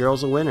 Party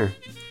girl's a winner.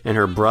 And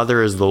her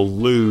brother is the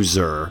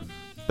loser.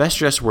 Best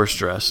dressed, worst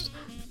dressed.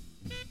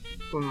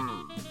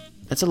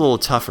 That's a little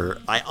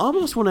tougher. I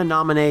almost want to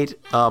nominate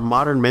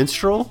Modern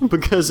Minstrel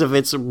because of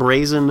its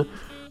brazen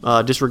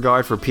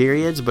disregard for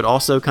periods, but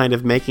also kind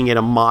of making it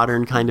a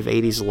modern kind of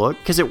 80s look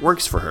because it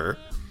works for her.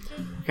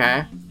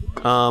 Okay.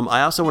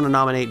 I also want to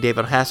nominate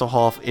David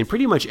Hasselhoff in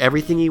pretty much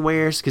everything he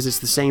wears because it's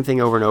the same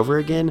thing over and over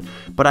again.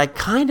 But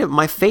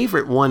my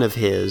favorite one of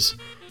his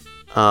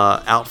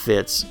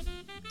outfits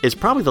is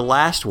probably the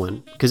last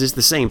one because it's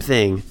the same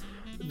thing.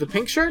 The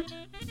pink shirt?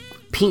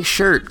 Pink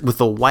shirt with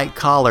a white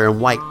collar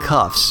and white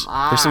cuffs.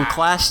 There's some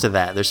class to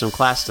that.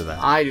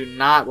 I do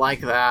not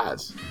like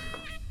that.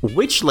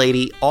 Witch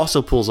Lady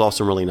also pulls off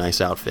some really nice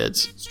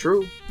outfits. It's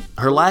true.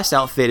 Her last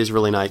outfit is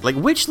really nice. Like,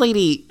 Witch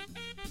Lady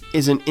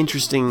is an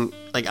interesting...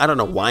 Like, I don't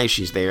know why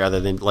she's there other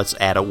than let's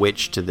add a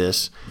witch to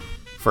this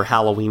for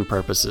Halloween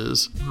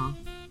purposes. Mm-hmm.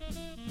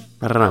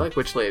 I don't know. I like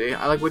Witch Lady.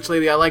 I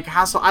like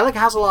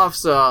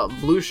Hasselhoff's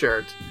blue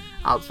shirt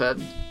outfit.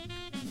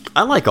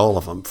 I like all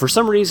of them. For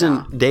some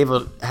reason,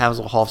 David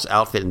Hasselhoff's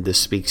outfit in this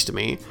speaks to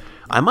me.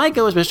 I might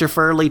go as Mr.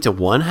 Furley to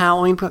one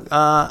Halloween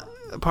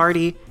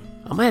party.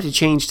 I might have to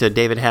change to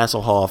David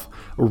Hasselhoff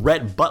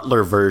Rhett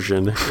Butler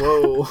version.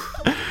 Whoa.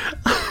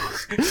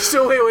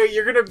 So wait,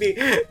 you're gonna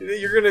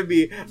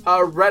be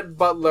Rhett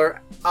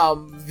Butler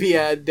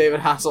via David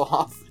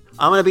Hasselhoff.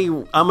 I'm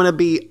gonna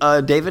be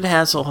David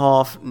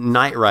Hasselhoff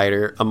Knight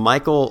Rider, a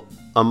Michael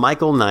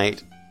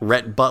Knight,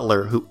 Rhett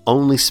Butler who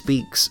only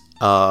speaks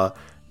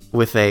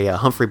with a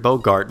Humphrey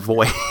Bogart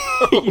voice.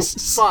 Oh,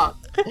 fuck.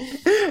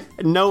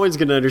 No one's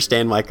gonna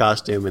understand my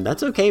costume, and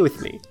that's okay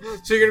with me.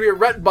 So you're gonna be a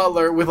Rhett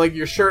Butler with like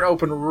your shirt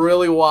open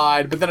really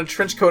wide, but then a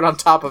trench coat on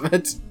top of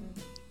it.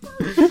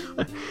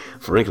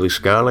 Frankly,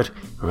 Scarlett,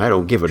 I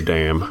don't give a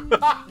damn.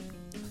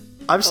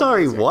 I'm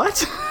sorry,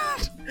 what?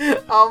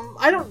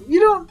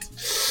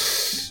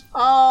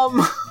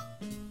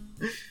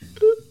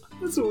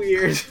 That's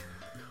weird.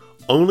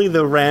 Only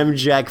the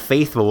Ramjack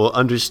faithful will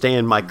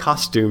understand my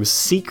costume's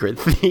secret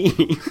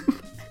theme.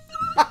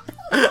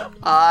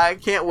 I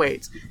can't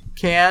wait.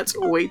 Can't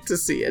wait to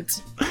see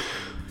it.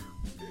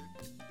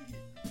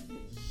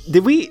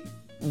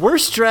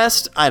 Worst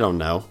dressed? I don't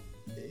know.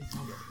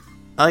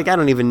 Like, I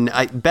don't even...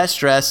 best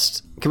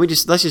dressed...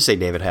 let's just say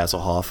David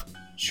Hasselhoff.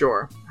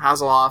 Sure.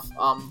 Hasselhoff,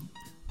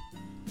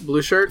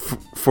 blue shirt?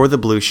 For the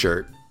blue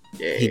shirt.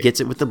 Yay. He gets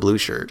it with the blue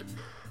shirt.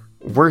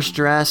 Worst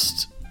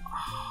dressed...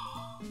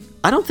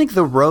 I don't think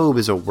the robe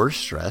is a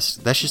worst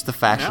dressed. That's just the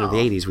fashion of the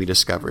 80s we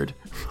discovered.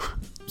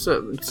 It's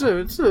a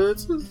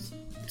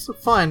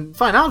fine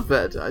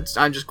outfit.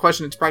 I just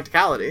question its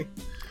practicality.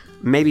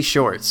 Maybe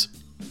shorts.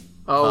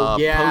 Oh,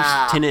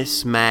 yeah.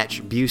 Post-tennis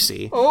match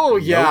Busey. Oh,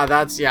 yeah, Nope.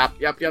 that's...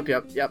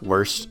 Yep.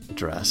 Worst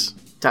dress.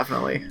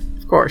 Definitely.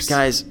 Of course.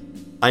 Guys,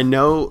 I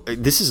know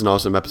this is an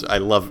awesome episode. I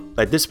love...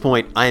 At this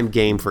point, I am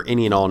game for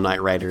any and all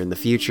Knight Rider in the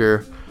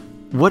future.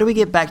 What do we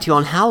get back to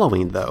on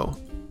Halloween, though?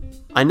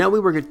 I know we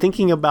were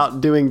thinking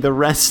about doing the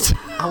rest.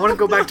 I want to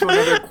go back to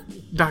another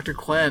Dr.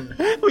 Quinn.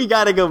 We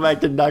got to go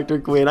back to Dr.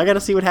 Quinn. I got to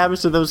see what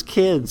happens to those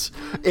kids.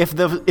 If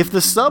the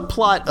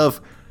subplot of...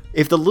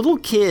 If the little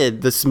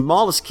kid, the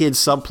smallest kid's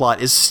subplot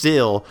is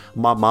still,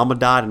 my mama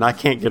died and I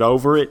can't get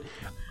over it,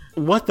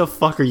 what the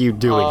fuck are you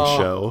doing,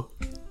 show?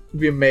 It'd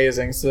be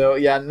amazing. So,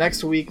 yeah,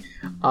 next week,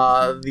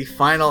 the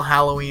final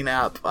Halloween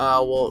app,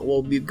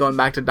 we'll be going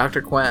back to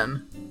Dr.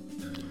 Quinn.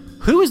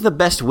 Who is the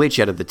best witch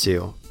out of the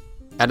two?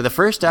 Out of the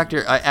first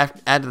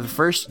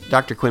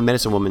Dr. Quinn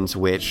Medicine Woman's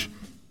witch,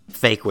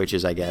 fake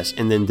witches, I guess,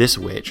 and then this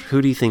witch,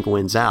 who do you think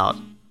wins out?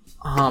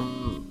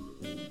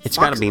 It's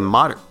got to be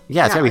modern.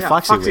 Yeah, it's got to be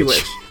Foxy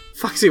Witch.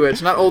 Foxy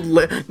Witch,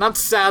 not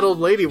sad old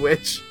lady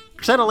witch.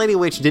 Sad old lady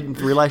witch didn't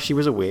realize she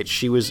was a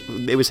witch.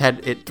 It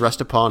had it thrust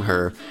upon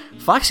her.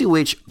 Foxy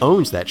Witch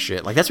owns that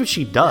shit. Like, that's what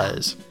she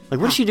does. Like,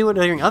 what is she doing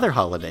during other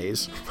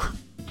holidays?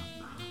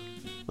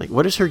 Like,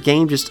 what is her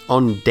game just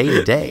on day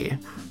to day?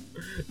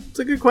 It's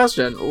a good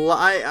question.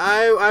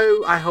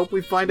 I hope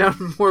we find out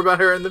more about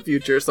her in the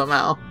future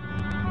somehow.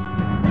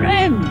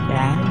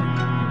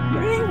 Granddad,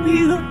 bring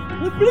me the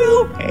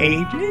blue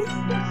pages.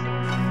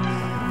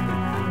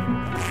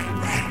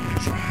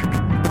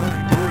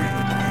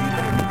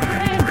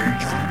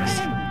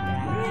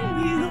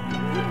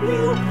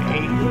 Blue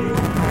pages.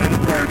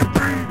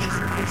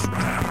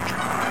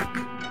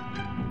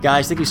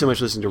 Guys, thank you so much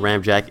for listening to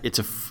Ramjack.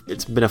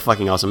 It's been a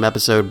fucking awesome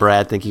episode.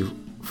 Brad, thank you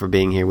for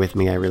being here with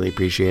me. I really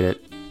appreciate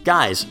it.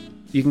 Guys,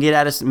 you can get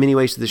at us in many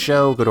ways to the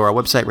show. Go to our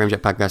website,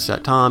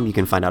 ramjackpodcast.com. You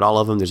can find out all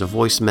of them. There's a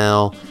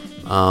voicemail.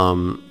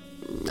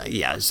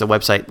 It's a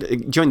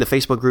website. Join the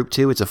Facebook group,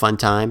 too. It's a fun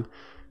time.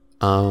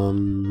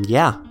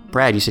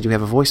 Brad, you said you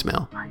have a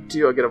voicemail. I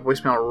do. I'll get a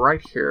voicemail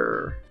right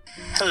here.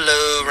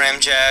 Hello,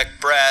 Ramjack,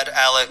 Brad,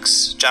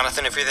 Alex,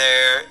 Jonathan, if you're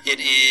there.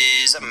 It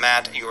is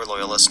Matt, your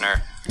loyal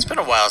listener. It's been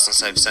a while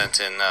since I've sent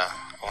in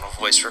on a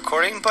voice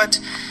recording, but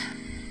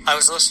I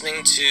was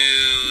listening to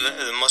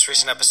the most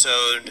recent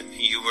episode.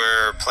 You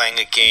were playing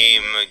a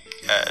game,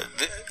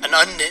 an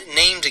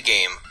unnamed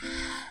game,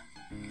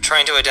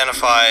 trying to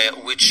identify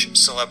which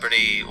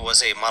celebrity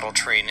was a model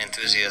train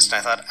enthusiast. And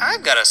I thought,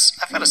 I've got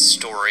a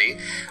story,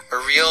 a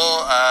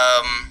real,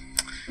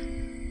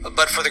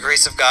 but for the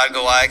grace of God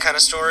go I kind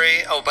of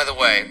story. Oh, by the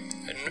way,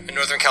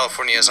 Northern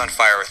California is on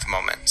fire at the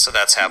moment, so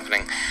that's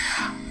happening.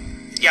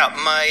 Yeah,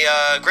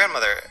 my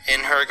grandmother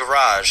in her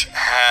garage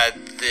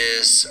had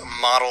this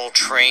model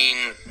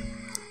train,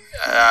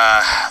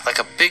 like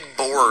a big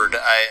board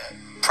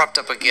propped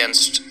up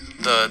against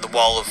the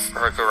wall of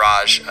her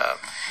garage.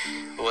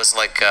 It was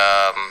like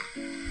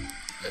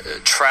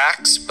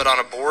tracks, but on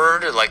a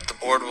board. Like the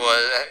board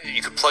was,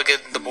 you could plug in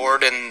the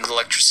board and the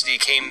electricity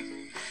came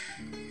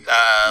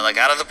like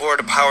out of the board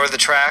to power the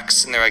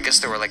tracks, and I guess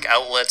there were like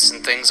outlets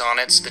and things on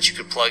it so that you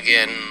could plug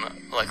in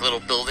like little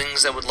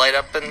buildings that would light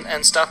up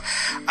and stuff.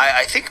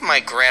 I think my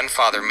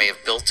grandfather may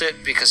have built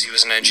it because he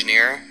was an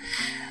engineer,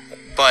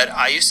 but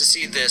I used to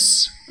see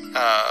this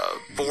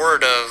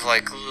board of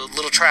like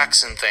little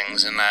tracks and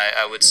things, and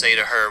I would say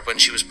to her when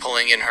she was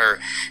pulling in her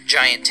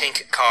giant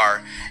tank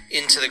car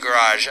into the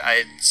garage,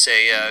 I'd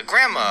say,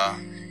 Grandma,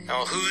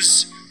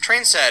 whose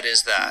train set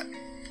is that?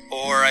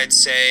 Or I'd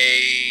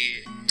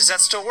say, does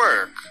that still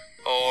work?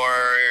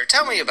 Or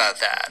tell me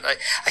about that.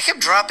 I kept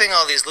dropping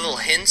all these little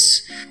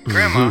hints.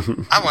 Grandma,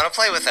 I want to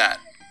play with that.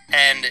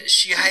 And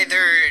she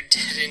either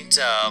didn't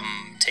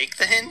take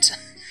the hint.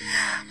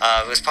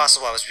 It was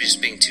possible I was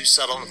just being too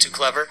subtle and too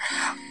clever.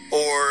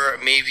 Or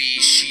maybe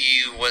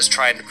she was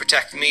trying to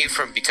protect me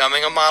from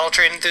becoming a model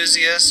train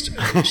enthusiast.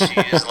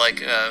 She is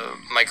like,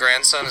 my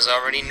grandson is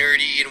already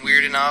nerdy and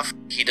weird enough.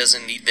 He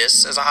doesn't need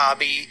this as a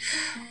hobby.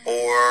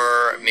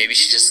 Or maybe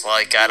she just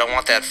like, I don't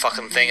want that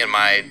fucking thing in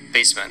my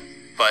basement.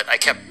 But I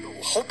kept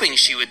hoping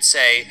she would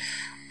say,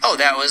 oh,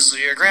 that was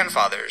your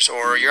grandfather's,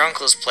 or your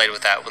uncles played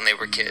with that when they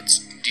were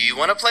kids. Do you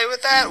want to play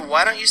with that?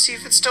 Why don't you see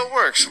if it still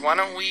works? Why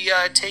don't we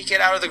take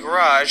it out of the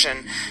garage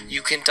and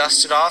you can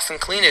dust it off and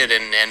clean it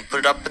and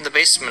put it up in the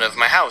basement of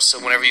my house so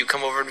whenever you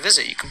come over and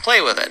visit, you can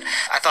play with it.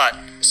 I thought,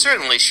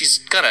 certainly she's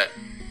gonna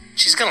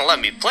let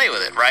me play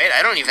with it, right?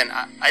 I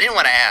didn't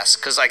want to ask,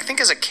 because I think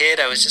as a kid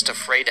I was just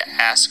afraid to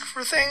ask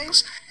for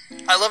things.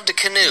 I loved to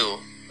canoe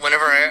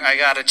whenever I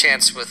got a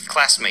chance with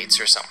classmates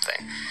or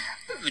something.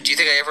 Do you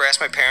think I ever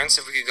asked my parents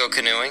if we could go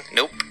canoeing?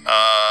 Nope.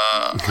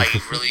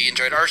 I really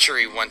enjoyed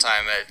archery one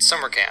time at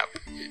summer camp.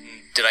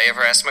 Did I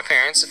ever ask my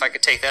parents if I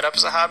could take that up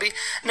as a hobby?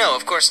 No,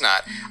 of course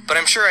not. But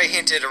I'm sure I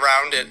hinted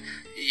around it.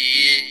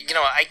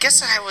 I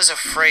guess I was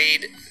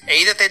afraid,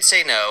 A, that they'd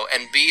say no,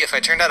 and B, if I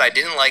turned out I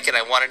didn't like it,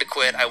 I wanted to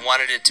quit, I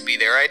wanted it to be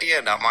their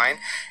idea, not mine.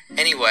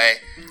 Anyway,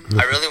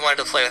 I really wanted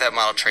to play with that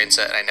model train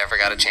set, and I never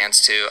got a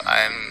chance to.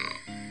 I'm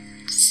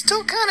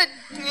still kind of,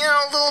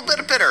 a little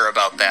bit bitter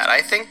about that.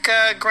 I think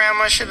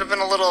Grandma should have been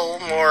a little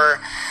more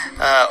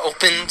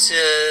open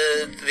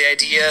to the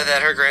idea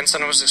that her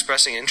grandson was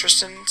expressing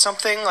interest in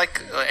something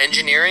like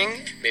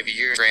engineering. Maybe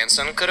your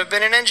grandson could have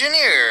been an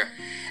engineer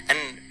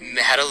and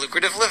had a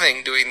lucrative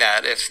living doing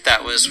that if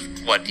that was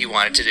what he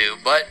wanted to do.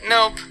 But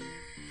nope,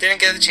 didn't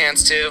get the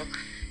chance to.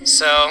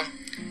 So,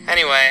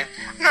 anyway,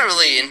 I'm not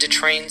really into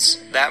trains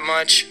that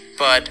much,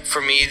 but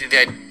for me,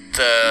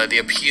 the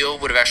appeal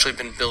would have actually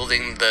been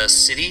building the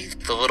city,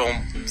 the little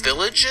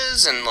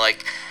villages, and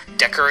like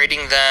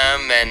decorating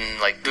them and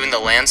like doing the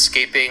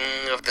landscaping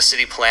of the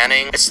city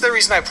planning. It's the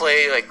reason I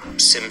play like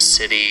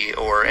SimCity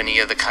or any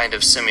of the kind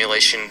of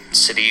simulation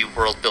city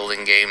world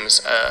building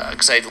games,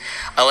 because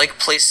I like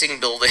placing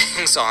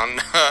buildings on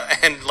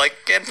and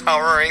like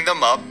empowering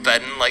them up,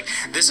 and like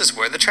this is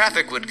where the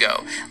traffic would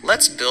go.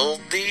 Let's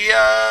build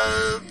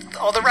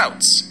all the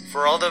routes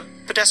for all the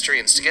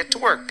pedestrians to get to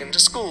work and to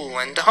school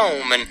and to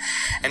home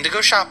and to go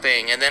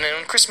shopping, and then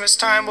in Christmas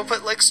time we'll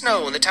put like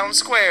snow in the town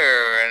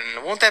square,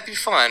 and won't that be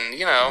fun?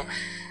 No,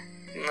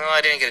 I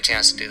didn't get a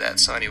chance to do that.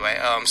 So anyway,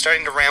 I'm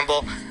starting to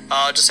ramble.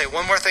 I'll just say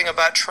one more thing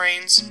about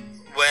trains.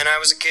 When I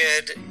was a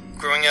kid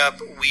growing up,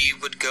 we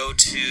would go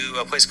to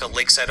a place called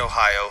Lakeside,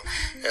 Ohio.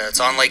 It's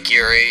on Lake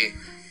Erie.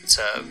 It's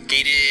a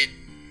gated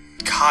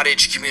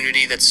cottage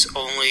community that's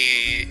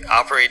only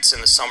operates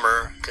in the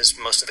summer because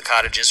most of the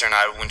cottages are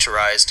not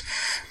winterized.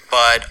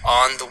 But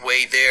on the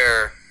way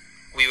there,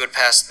 we would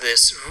pass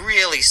this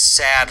really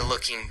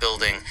sad-looking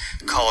building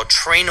called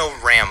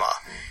Trainorama.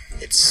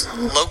 It's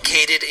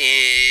located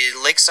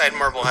in Lakeside,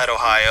 Marblehead,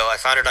 Ohio. I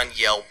found it on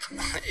Yelp.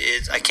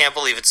 I can't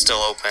believe it's still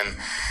open.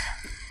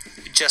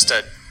 Just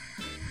a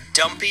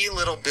dumpy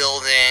little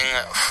building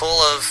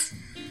full of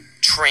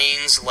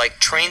trains, like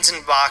trains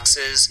in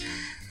boxes.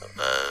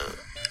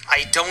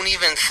 I don't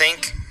even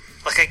think,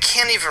 like, I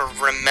can't even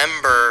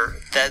remember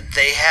that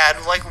they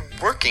had, like,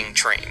 working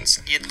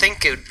trains. You'd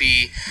think it would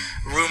be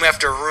room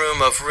after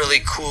room of really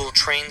cool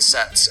train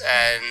sets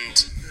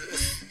and,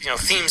 you know,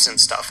 themes and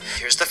stuff.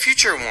 Here's the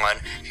future one.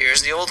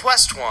 Here's the Old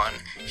West one.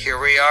 Here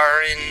we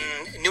are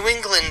in New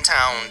England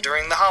town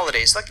during the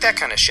holidays, like that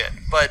kind of shit.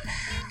 But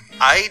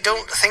I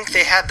don't think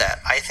they had that.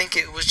 I think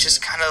it was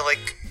just kind of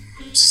like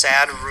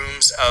sad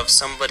rooms of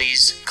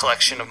somebody's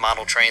collection of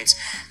model trains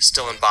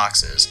still in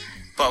boxes.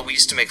 But we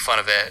used to make fun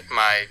of it.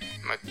 My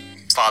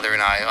father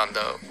and I, on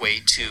the way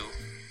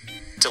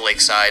to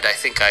Lakeside, I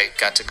think I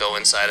got to go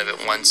inside of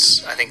it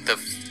once. I think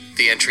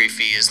the entry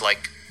fee is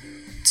like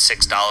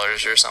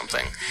 $6 or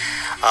something.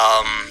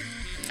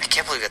 I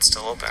can't believe it's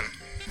still open.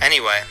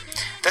 Anyway,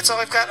 that's all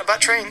I've got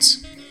about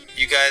trains.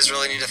 You guys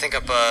really need to think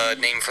up a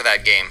name for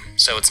that game,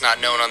 so it's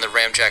not known on the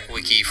Ramjack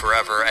Wiki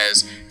forever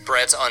as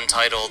Brett's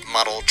Untitled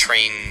Model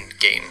Train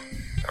Game,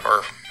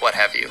 or what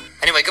have you.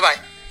 Anyway, goodbye.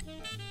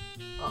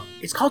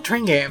 It's called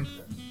Train Game.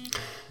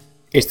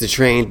 It's the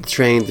train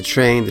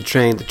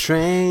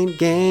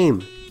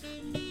game.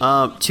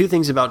 Two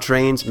things about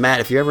trains. Matt,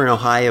 if you're ever in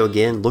Ohio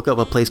again, look up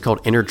a place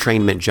called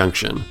Entertainment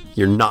Junction.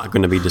 You're not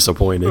going to be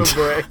disappointed. Oh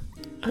boy.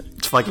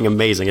 It's fucking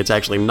amazing. It's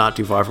actually not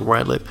too far from where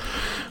I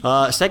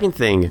live. Second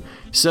thing,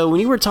 so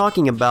when you were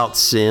talking about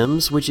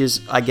Sims, which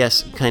is, I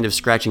guess, kind of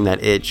scratching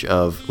that itch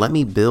of, let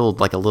me build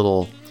like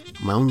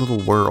my own little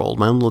world,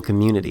 my own little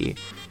community.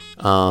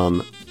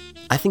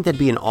 I think that'd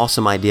be an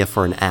awesome idea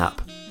for an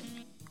app.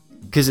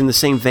 Because in the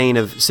same vein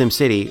of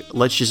SimCity,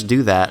 let's just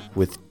do that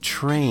with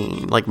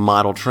like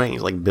model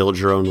trains, like build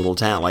your own little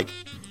town. Like,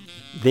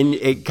 then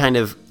it kind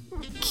of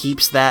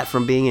keeps that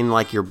from being in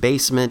like your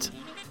basement,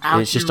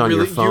 and it's just on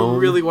your phone. You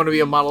really want to be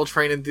a model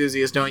train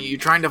enthusiast, don't you? You're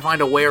trying to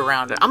find a way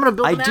around it. I'm going to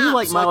build an app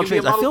like so model I can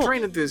trains. be a model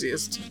train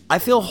enthusiast. I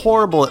feel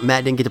horrible that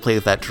Matt didn't get to play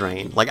with that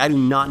train. Like, I do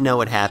not know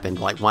what happened.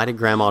 Like, why did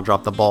Grandma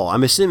drop the ball?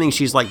 I'm assuming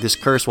she's like, this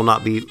curse will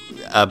not be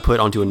put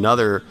onto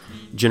another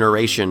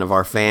generation of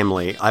our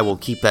family. I will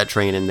keep that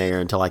train in there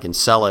until I can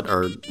sell it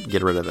or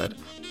get rid of it.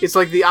 It's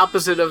like the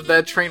opposite of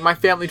that train my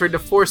family tried to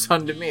force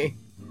onto me.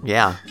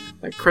 Yeah.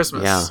 Like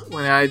Christmas,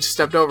 when I just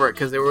stepped over it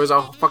because there was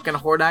a fucking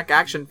Hordak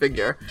action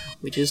figure,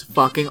 which is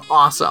fucking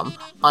awesome,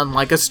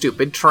 unlike a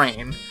stupid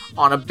train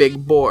on a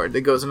big board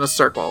that goes in a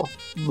circle.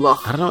 Blah.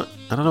 I don't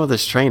know what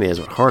this train is,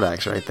 but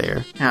Hordak's right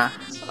there. Yeah.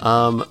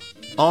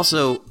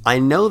 Also, I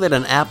know that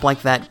an app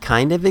like that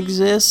kind of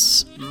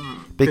exists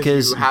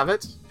because you have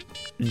it.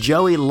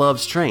 Joey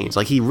loves trains.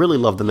 Like, he really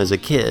loved them as a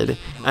kid.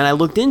 And I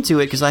looked into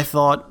it because I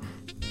thought,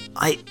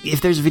 if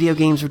there's video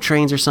games with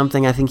trains or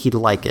something, I think he'd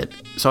like it.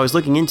 So I was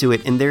looking into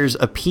it, and there's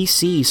a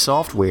PC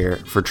software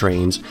for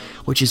trains,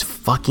 which is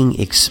fucking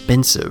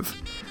expensive.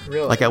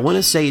 Really? Like, I want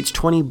to say it's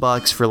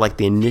 $20 for, like,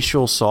 the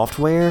initial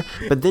software,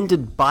 but then to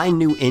buy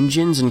new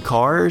engines and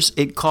cars,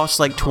 it costs,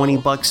 like,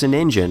 $20 an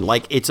engine.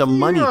 Like, it's a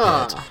money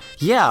pit.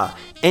 Yeah,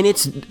 and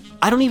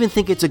I don't even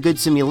think it's a good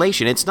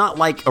simulation. It's not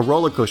like a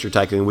Roller Coaster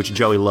Tycoon, which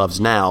Joey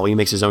loves now. He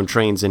makes his own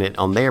trains in it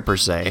on there, per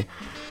se.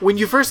 When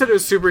you first said it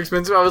was super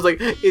expensive, I was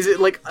like, is it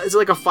like a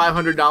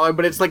 $500?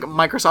 But it's like a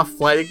Microsoft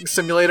Flight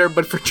Simulator,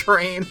 but for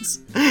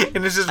trains.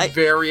 And it's just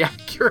very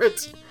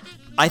accurate.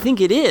 I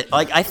think it is.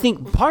 Like, I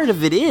think part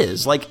of it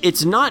is. Like,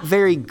 it's not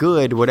very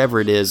good, whatever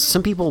it is.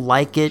 Some people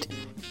like it,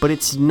 but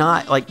it's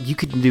not, like, you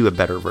could do a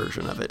better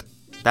version of it.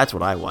 That's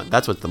what I want.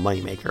 That's what's the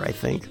moneymaker, I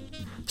think.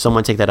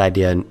 Someone take that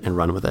idea and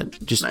run with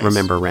it. Just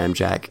remember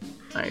Ramjack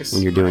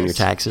when you're doing your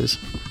taxes.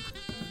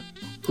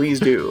 Please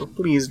do.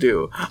 Please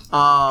do.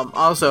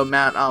 Also,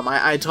 Matt,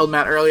 I told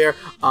Matt earlier,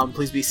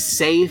 please be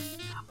safe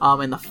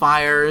in the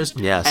fires.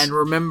 Yes. And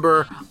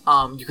remember,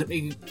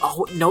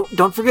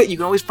 don't forget, you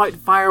can always fight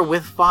fire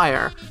with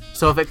fire.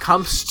 So if it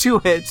comes to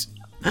it,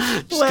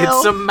 just get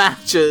some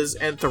matches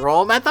and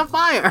throw them at the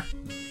fire.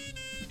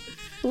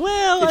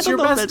 Well, it's your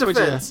best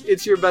defense.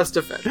 It's your best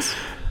defense.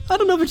 I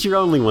don't know if it's your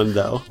only one,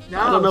 though. No,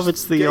 I don't know if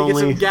it's the only... Get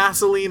some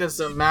gasoline and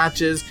some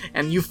matches,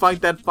 and you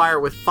fight that fire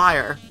with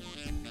fire.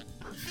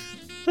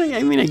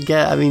 I mean,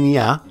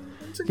 yeah.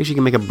 I guess you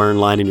can make a burn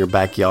line in your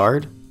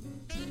backyard.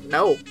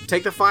 No,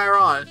 take the fire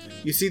on.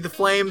 You see the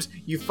flames,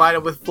 you fight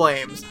it with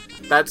flames.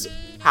 That's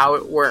how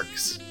it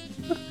works.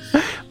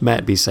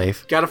 Matt, be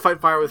safe. Gotta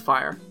fight fire with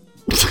fire.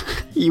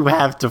 You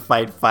have to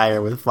fight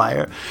fire with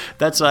fire.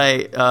 That's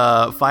why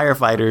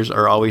firefighters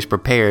are always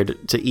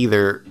prepared to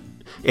either...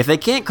 If they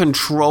can't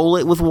control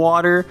it with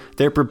water,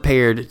 they're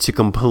prepared to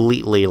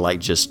completely,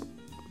 like, just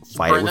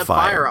fight it with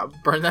fire.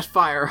 Burn that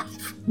fire up.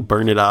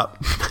 Burn it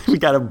up. We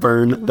gotta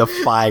burn the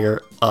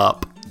fire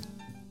up.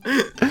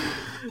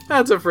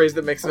 That's a phrase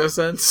that makes no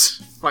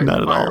sense. Fight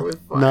Not fire at all.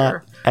 with fire.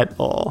 Not at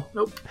all.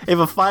 Nope. If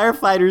a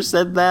firefighter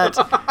said that,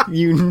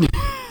 you...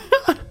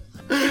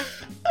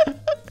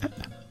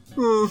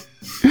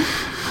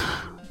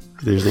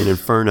 There's an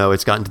inferno.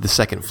 It's gotten to the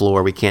second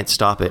floor. We can't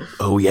stop it.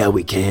 Oh, yeah,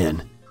 we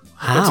can.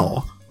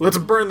 How? Let's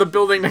burn the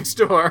building next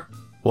door.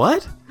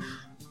 What?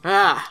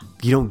 Ah.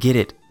 You don't get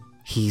it.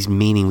 he's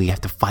meaning we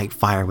have to fight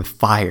fire with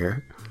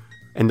fire.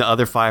 And the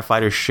other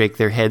firefighters shake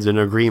their heads in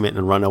agreement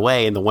and run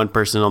away. And the one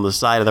person on the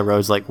side of the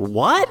road's like,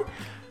 what?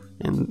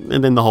 And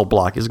then the whole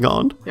block is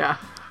gone. Yeah.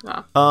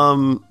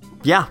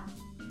 Yeah.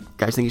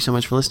 Guys, thank you so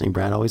much for listening,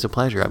 Brad. Always a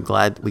pleasure. I'm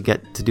glad we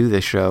get to do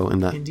this show in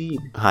the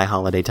high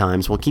holiday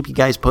times. We'll keep you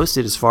guys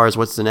posted as far as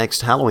what's the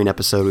next Halloween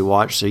episode we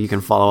watch so you can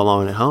follow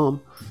along at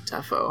home.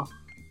 Defo.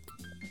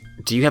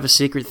 Do you have a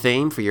secret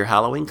theme for your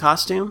Halloween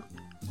costume?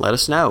 Let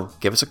us know.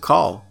 Give us a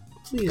call.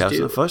 Please Got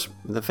do. us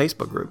in the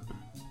Facebook group.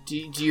 Do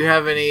you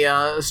have any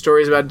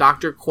stories about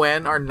Dr.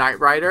 Quinn or Knight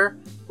Rider?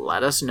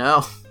 Let us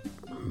know.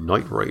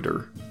 Knight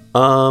Rider.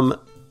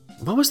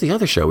 What was the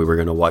other show we were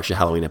going to watch a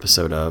Halloween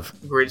episode of?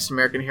 Greatest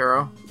American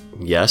Hero.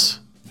 Yes.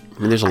 I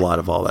mean, there's a lot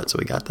of all that, so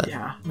we got that.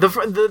 Yeah.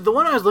 The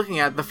one I was looking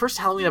at, the first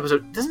Halloween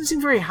episode, doesn't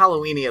seem very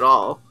Halloween-y at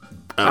all.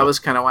 Oh. That was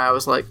kind of why I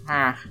was like,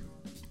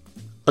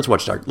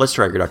 Let's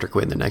try Dr.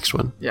 Quinn, the next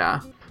one.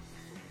 Yeah.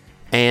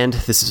 And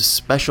this is a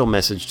special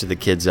message to the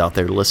kids out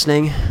there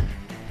listening.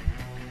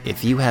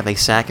 If you have a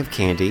sack of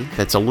candy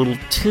that's a little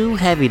too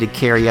heavy to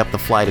carry up the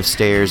flight of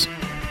stairs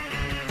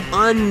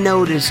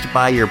unnoticed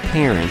by your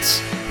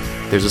parents,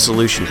 there's a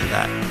solution to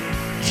that.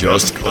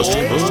 Just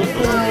custom.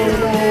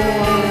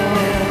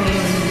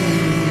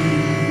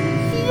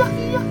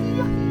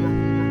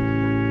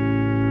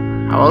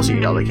 How else are you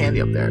get all the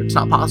candy up there? It's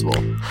not possible.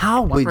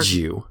 How would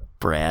you,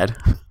 Brad?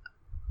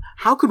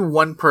 How could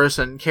one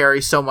person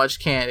carry so much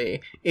candy?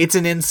 It's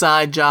an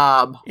inside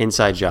job.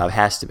 Inside job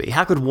has to be.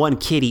 How could one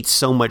kid eat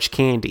so much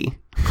candy?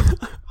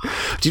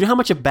 Do you know how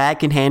much a bag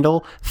can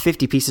handle?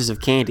 50 pieces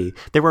of candy.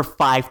 There were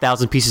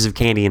 5,000 pieces of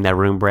candy in that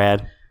room,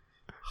 Brad.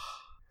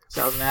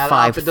 Doesn't add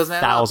up. It doesn't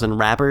add up. 5,000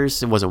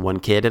 wrappers. It wasn't one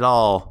kid at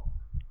all.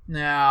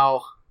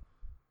 No.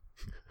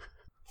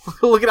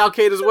 Look at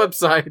Al-Qaeda's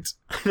website.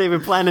 They've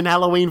been planning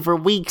Halloween for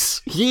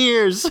weeks,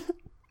 years.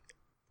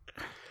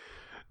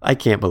 I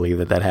can't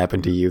believe that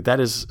happened to you. That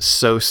is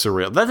so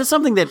surreal. That is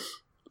something that,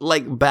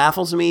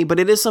 baffles me, but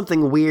it is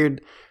something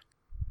weird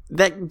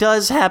that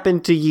does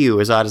happen to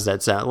you, as odd as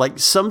that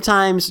sounds.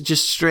 Sometimes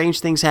just strange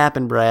things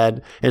happen, Brad.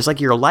 And it's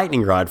like you're a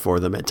lightning rod for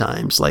them at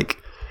times.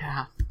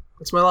 Yeah,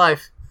 it's my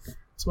life.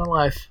 It's my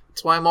life.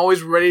 That's why I'm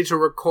always ready to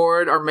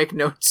record or make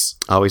notes.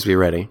 Always be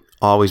ready.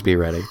 Always be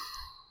ready.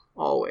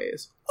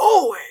 Always.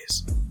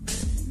 Always!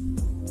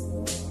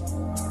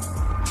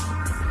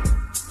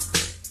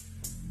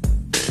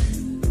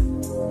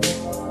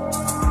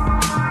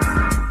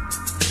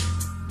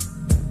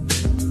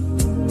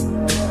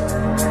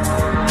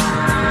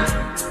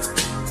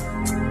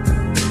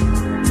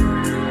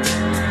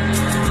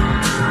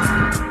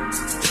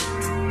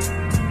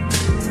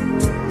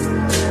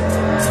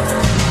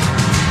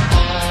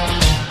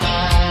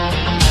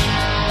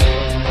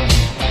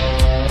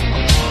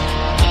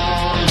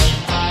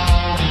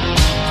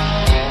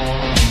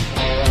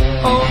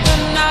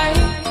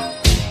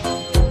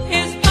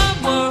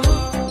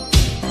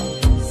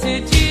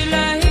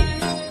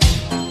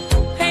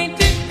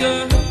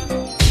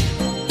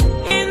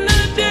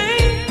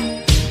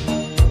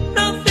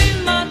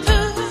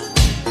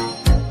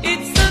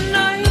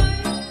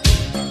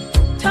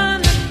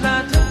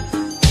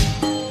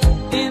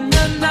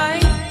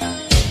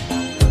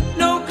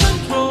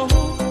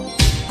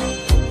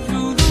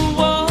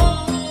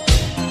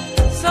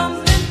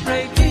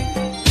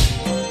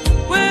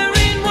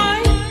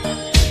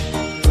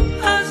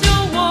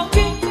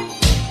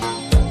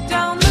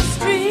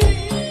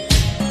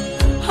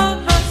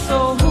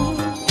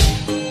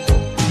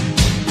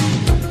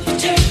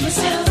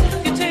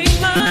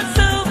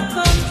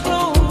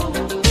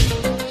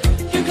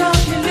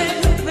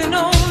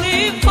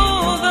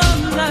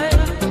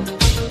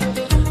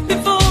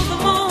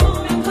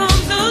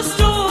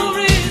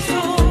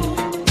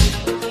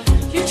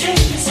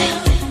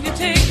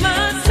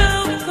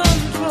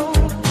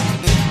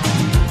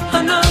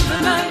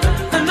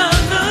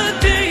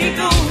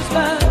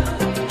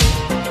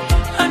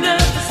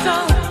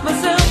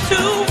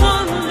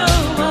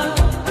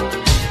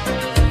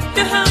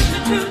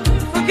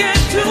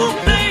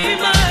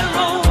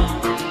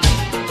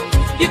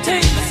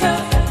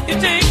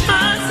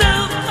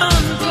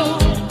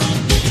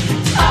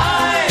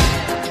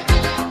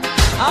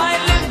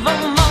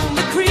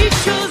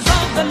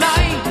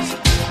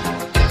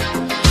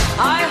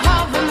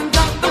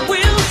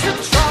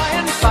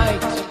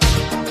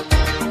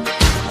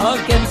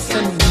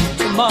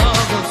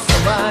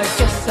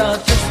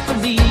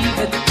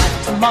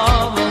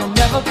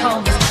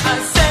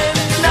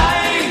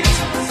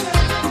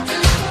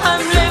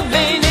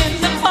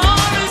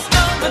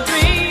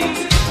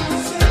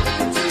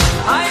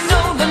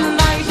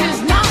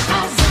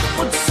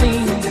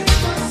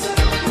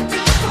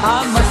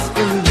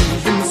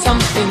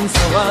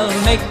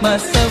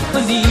 Myself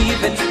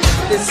believe it.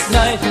 This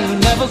night will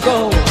never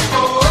go.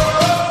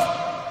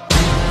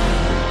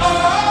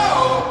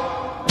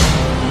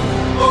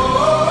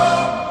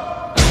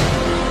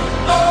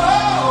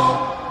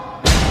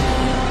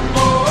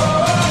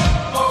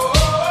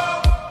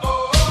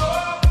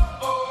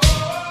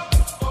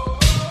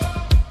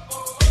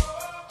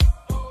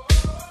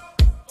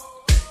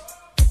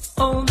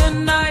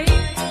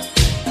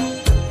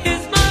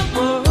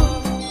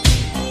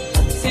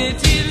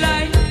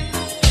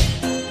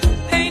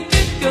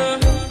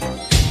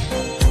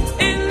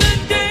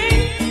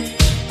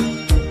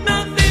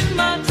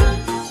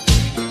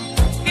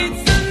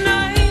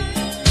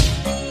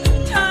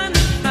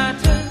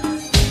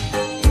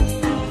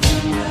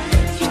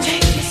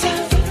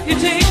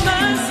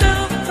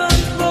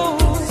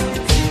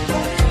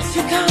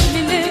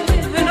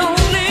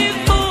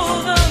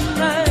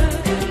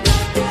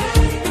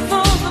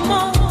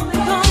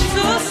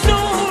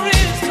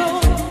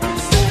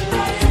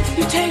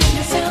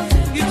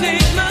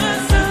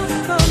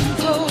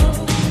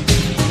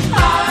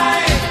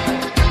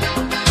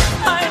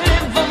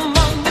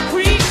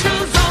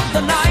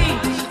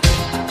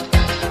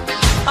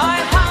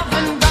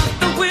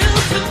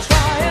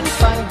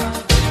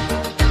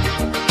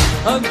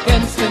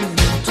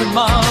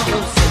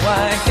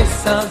 I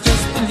guess I'll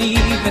just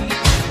believe it.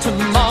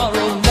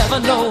 Tomorrow never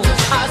knows.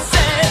 I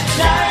said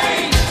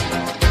night.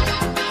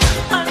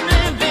 I'm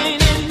living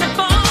in the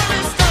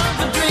forest of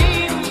a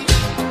dream.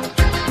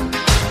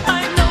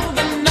 I know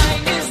the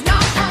night is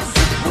not as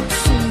it would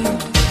seem.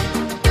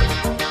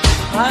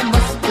 I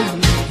must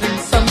believe in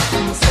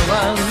something, so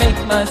I'll make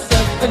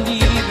myself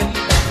believe it.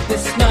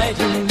 This night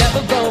will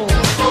never go.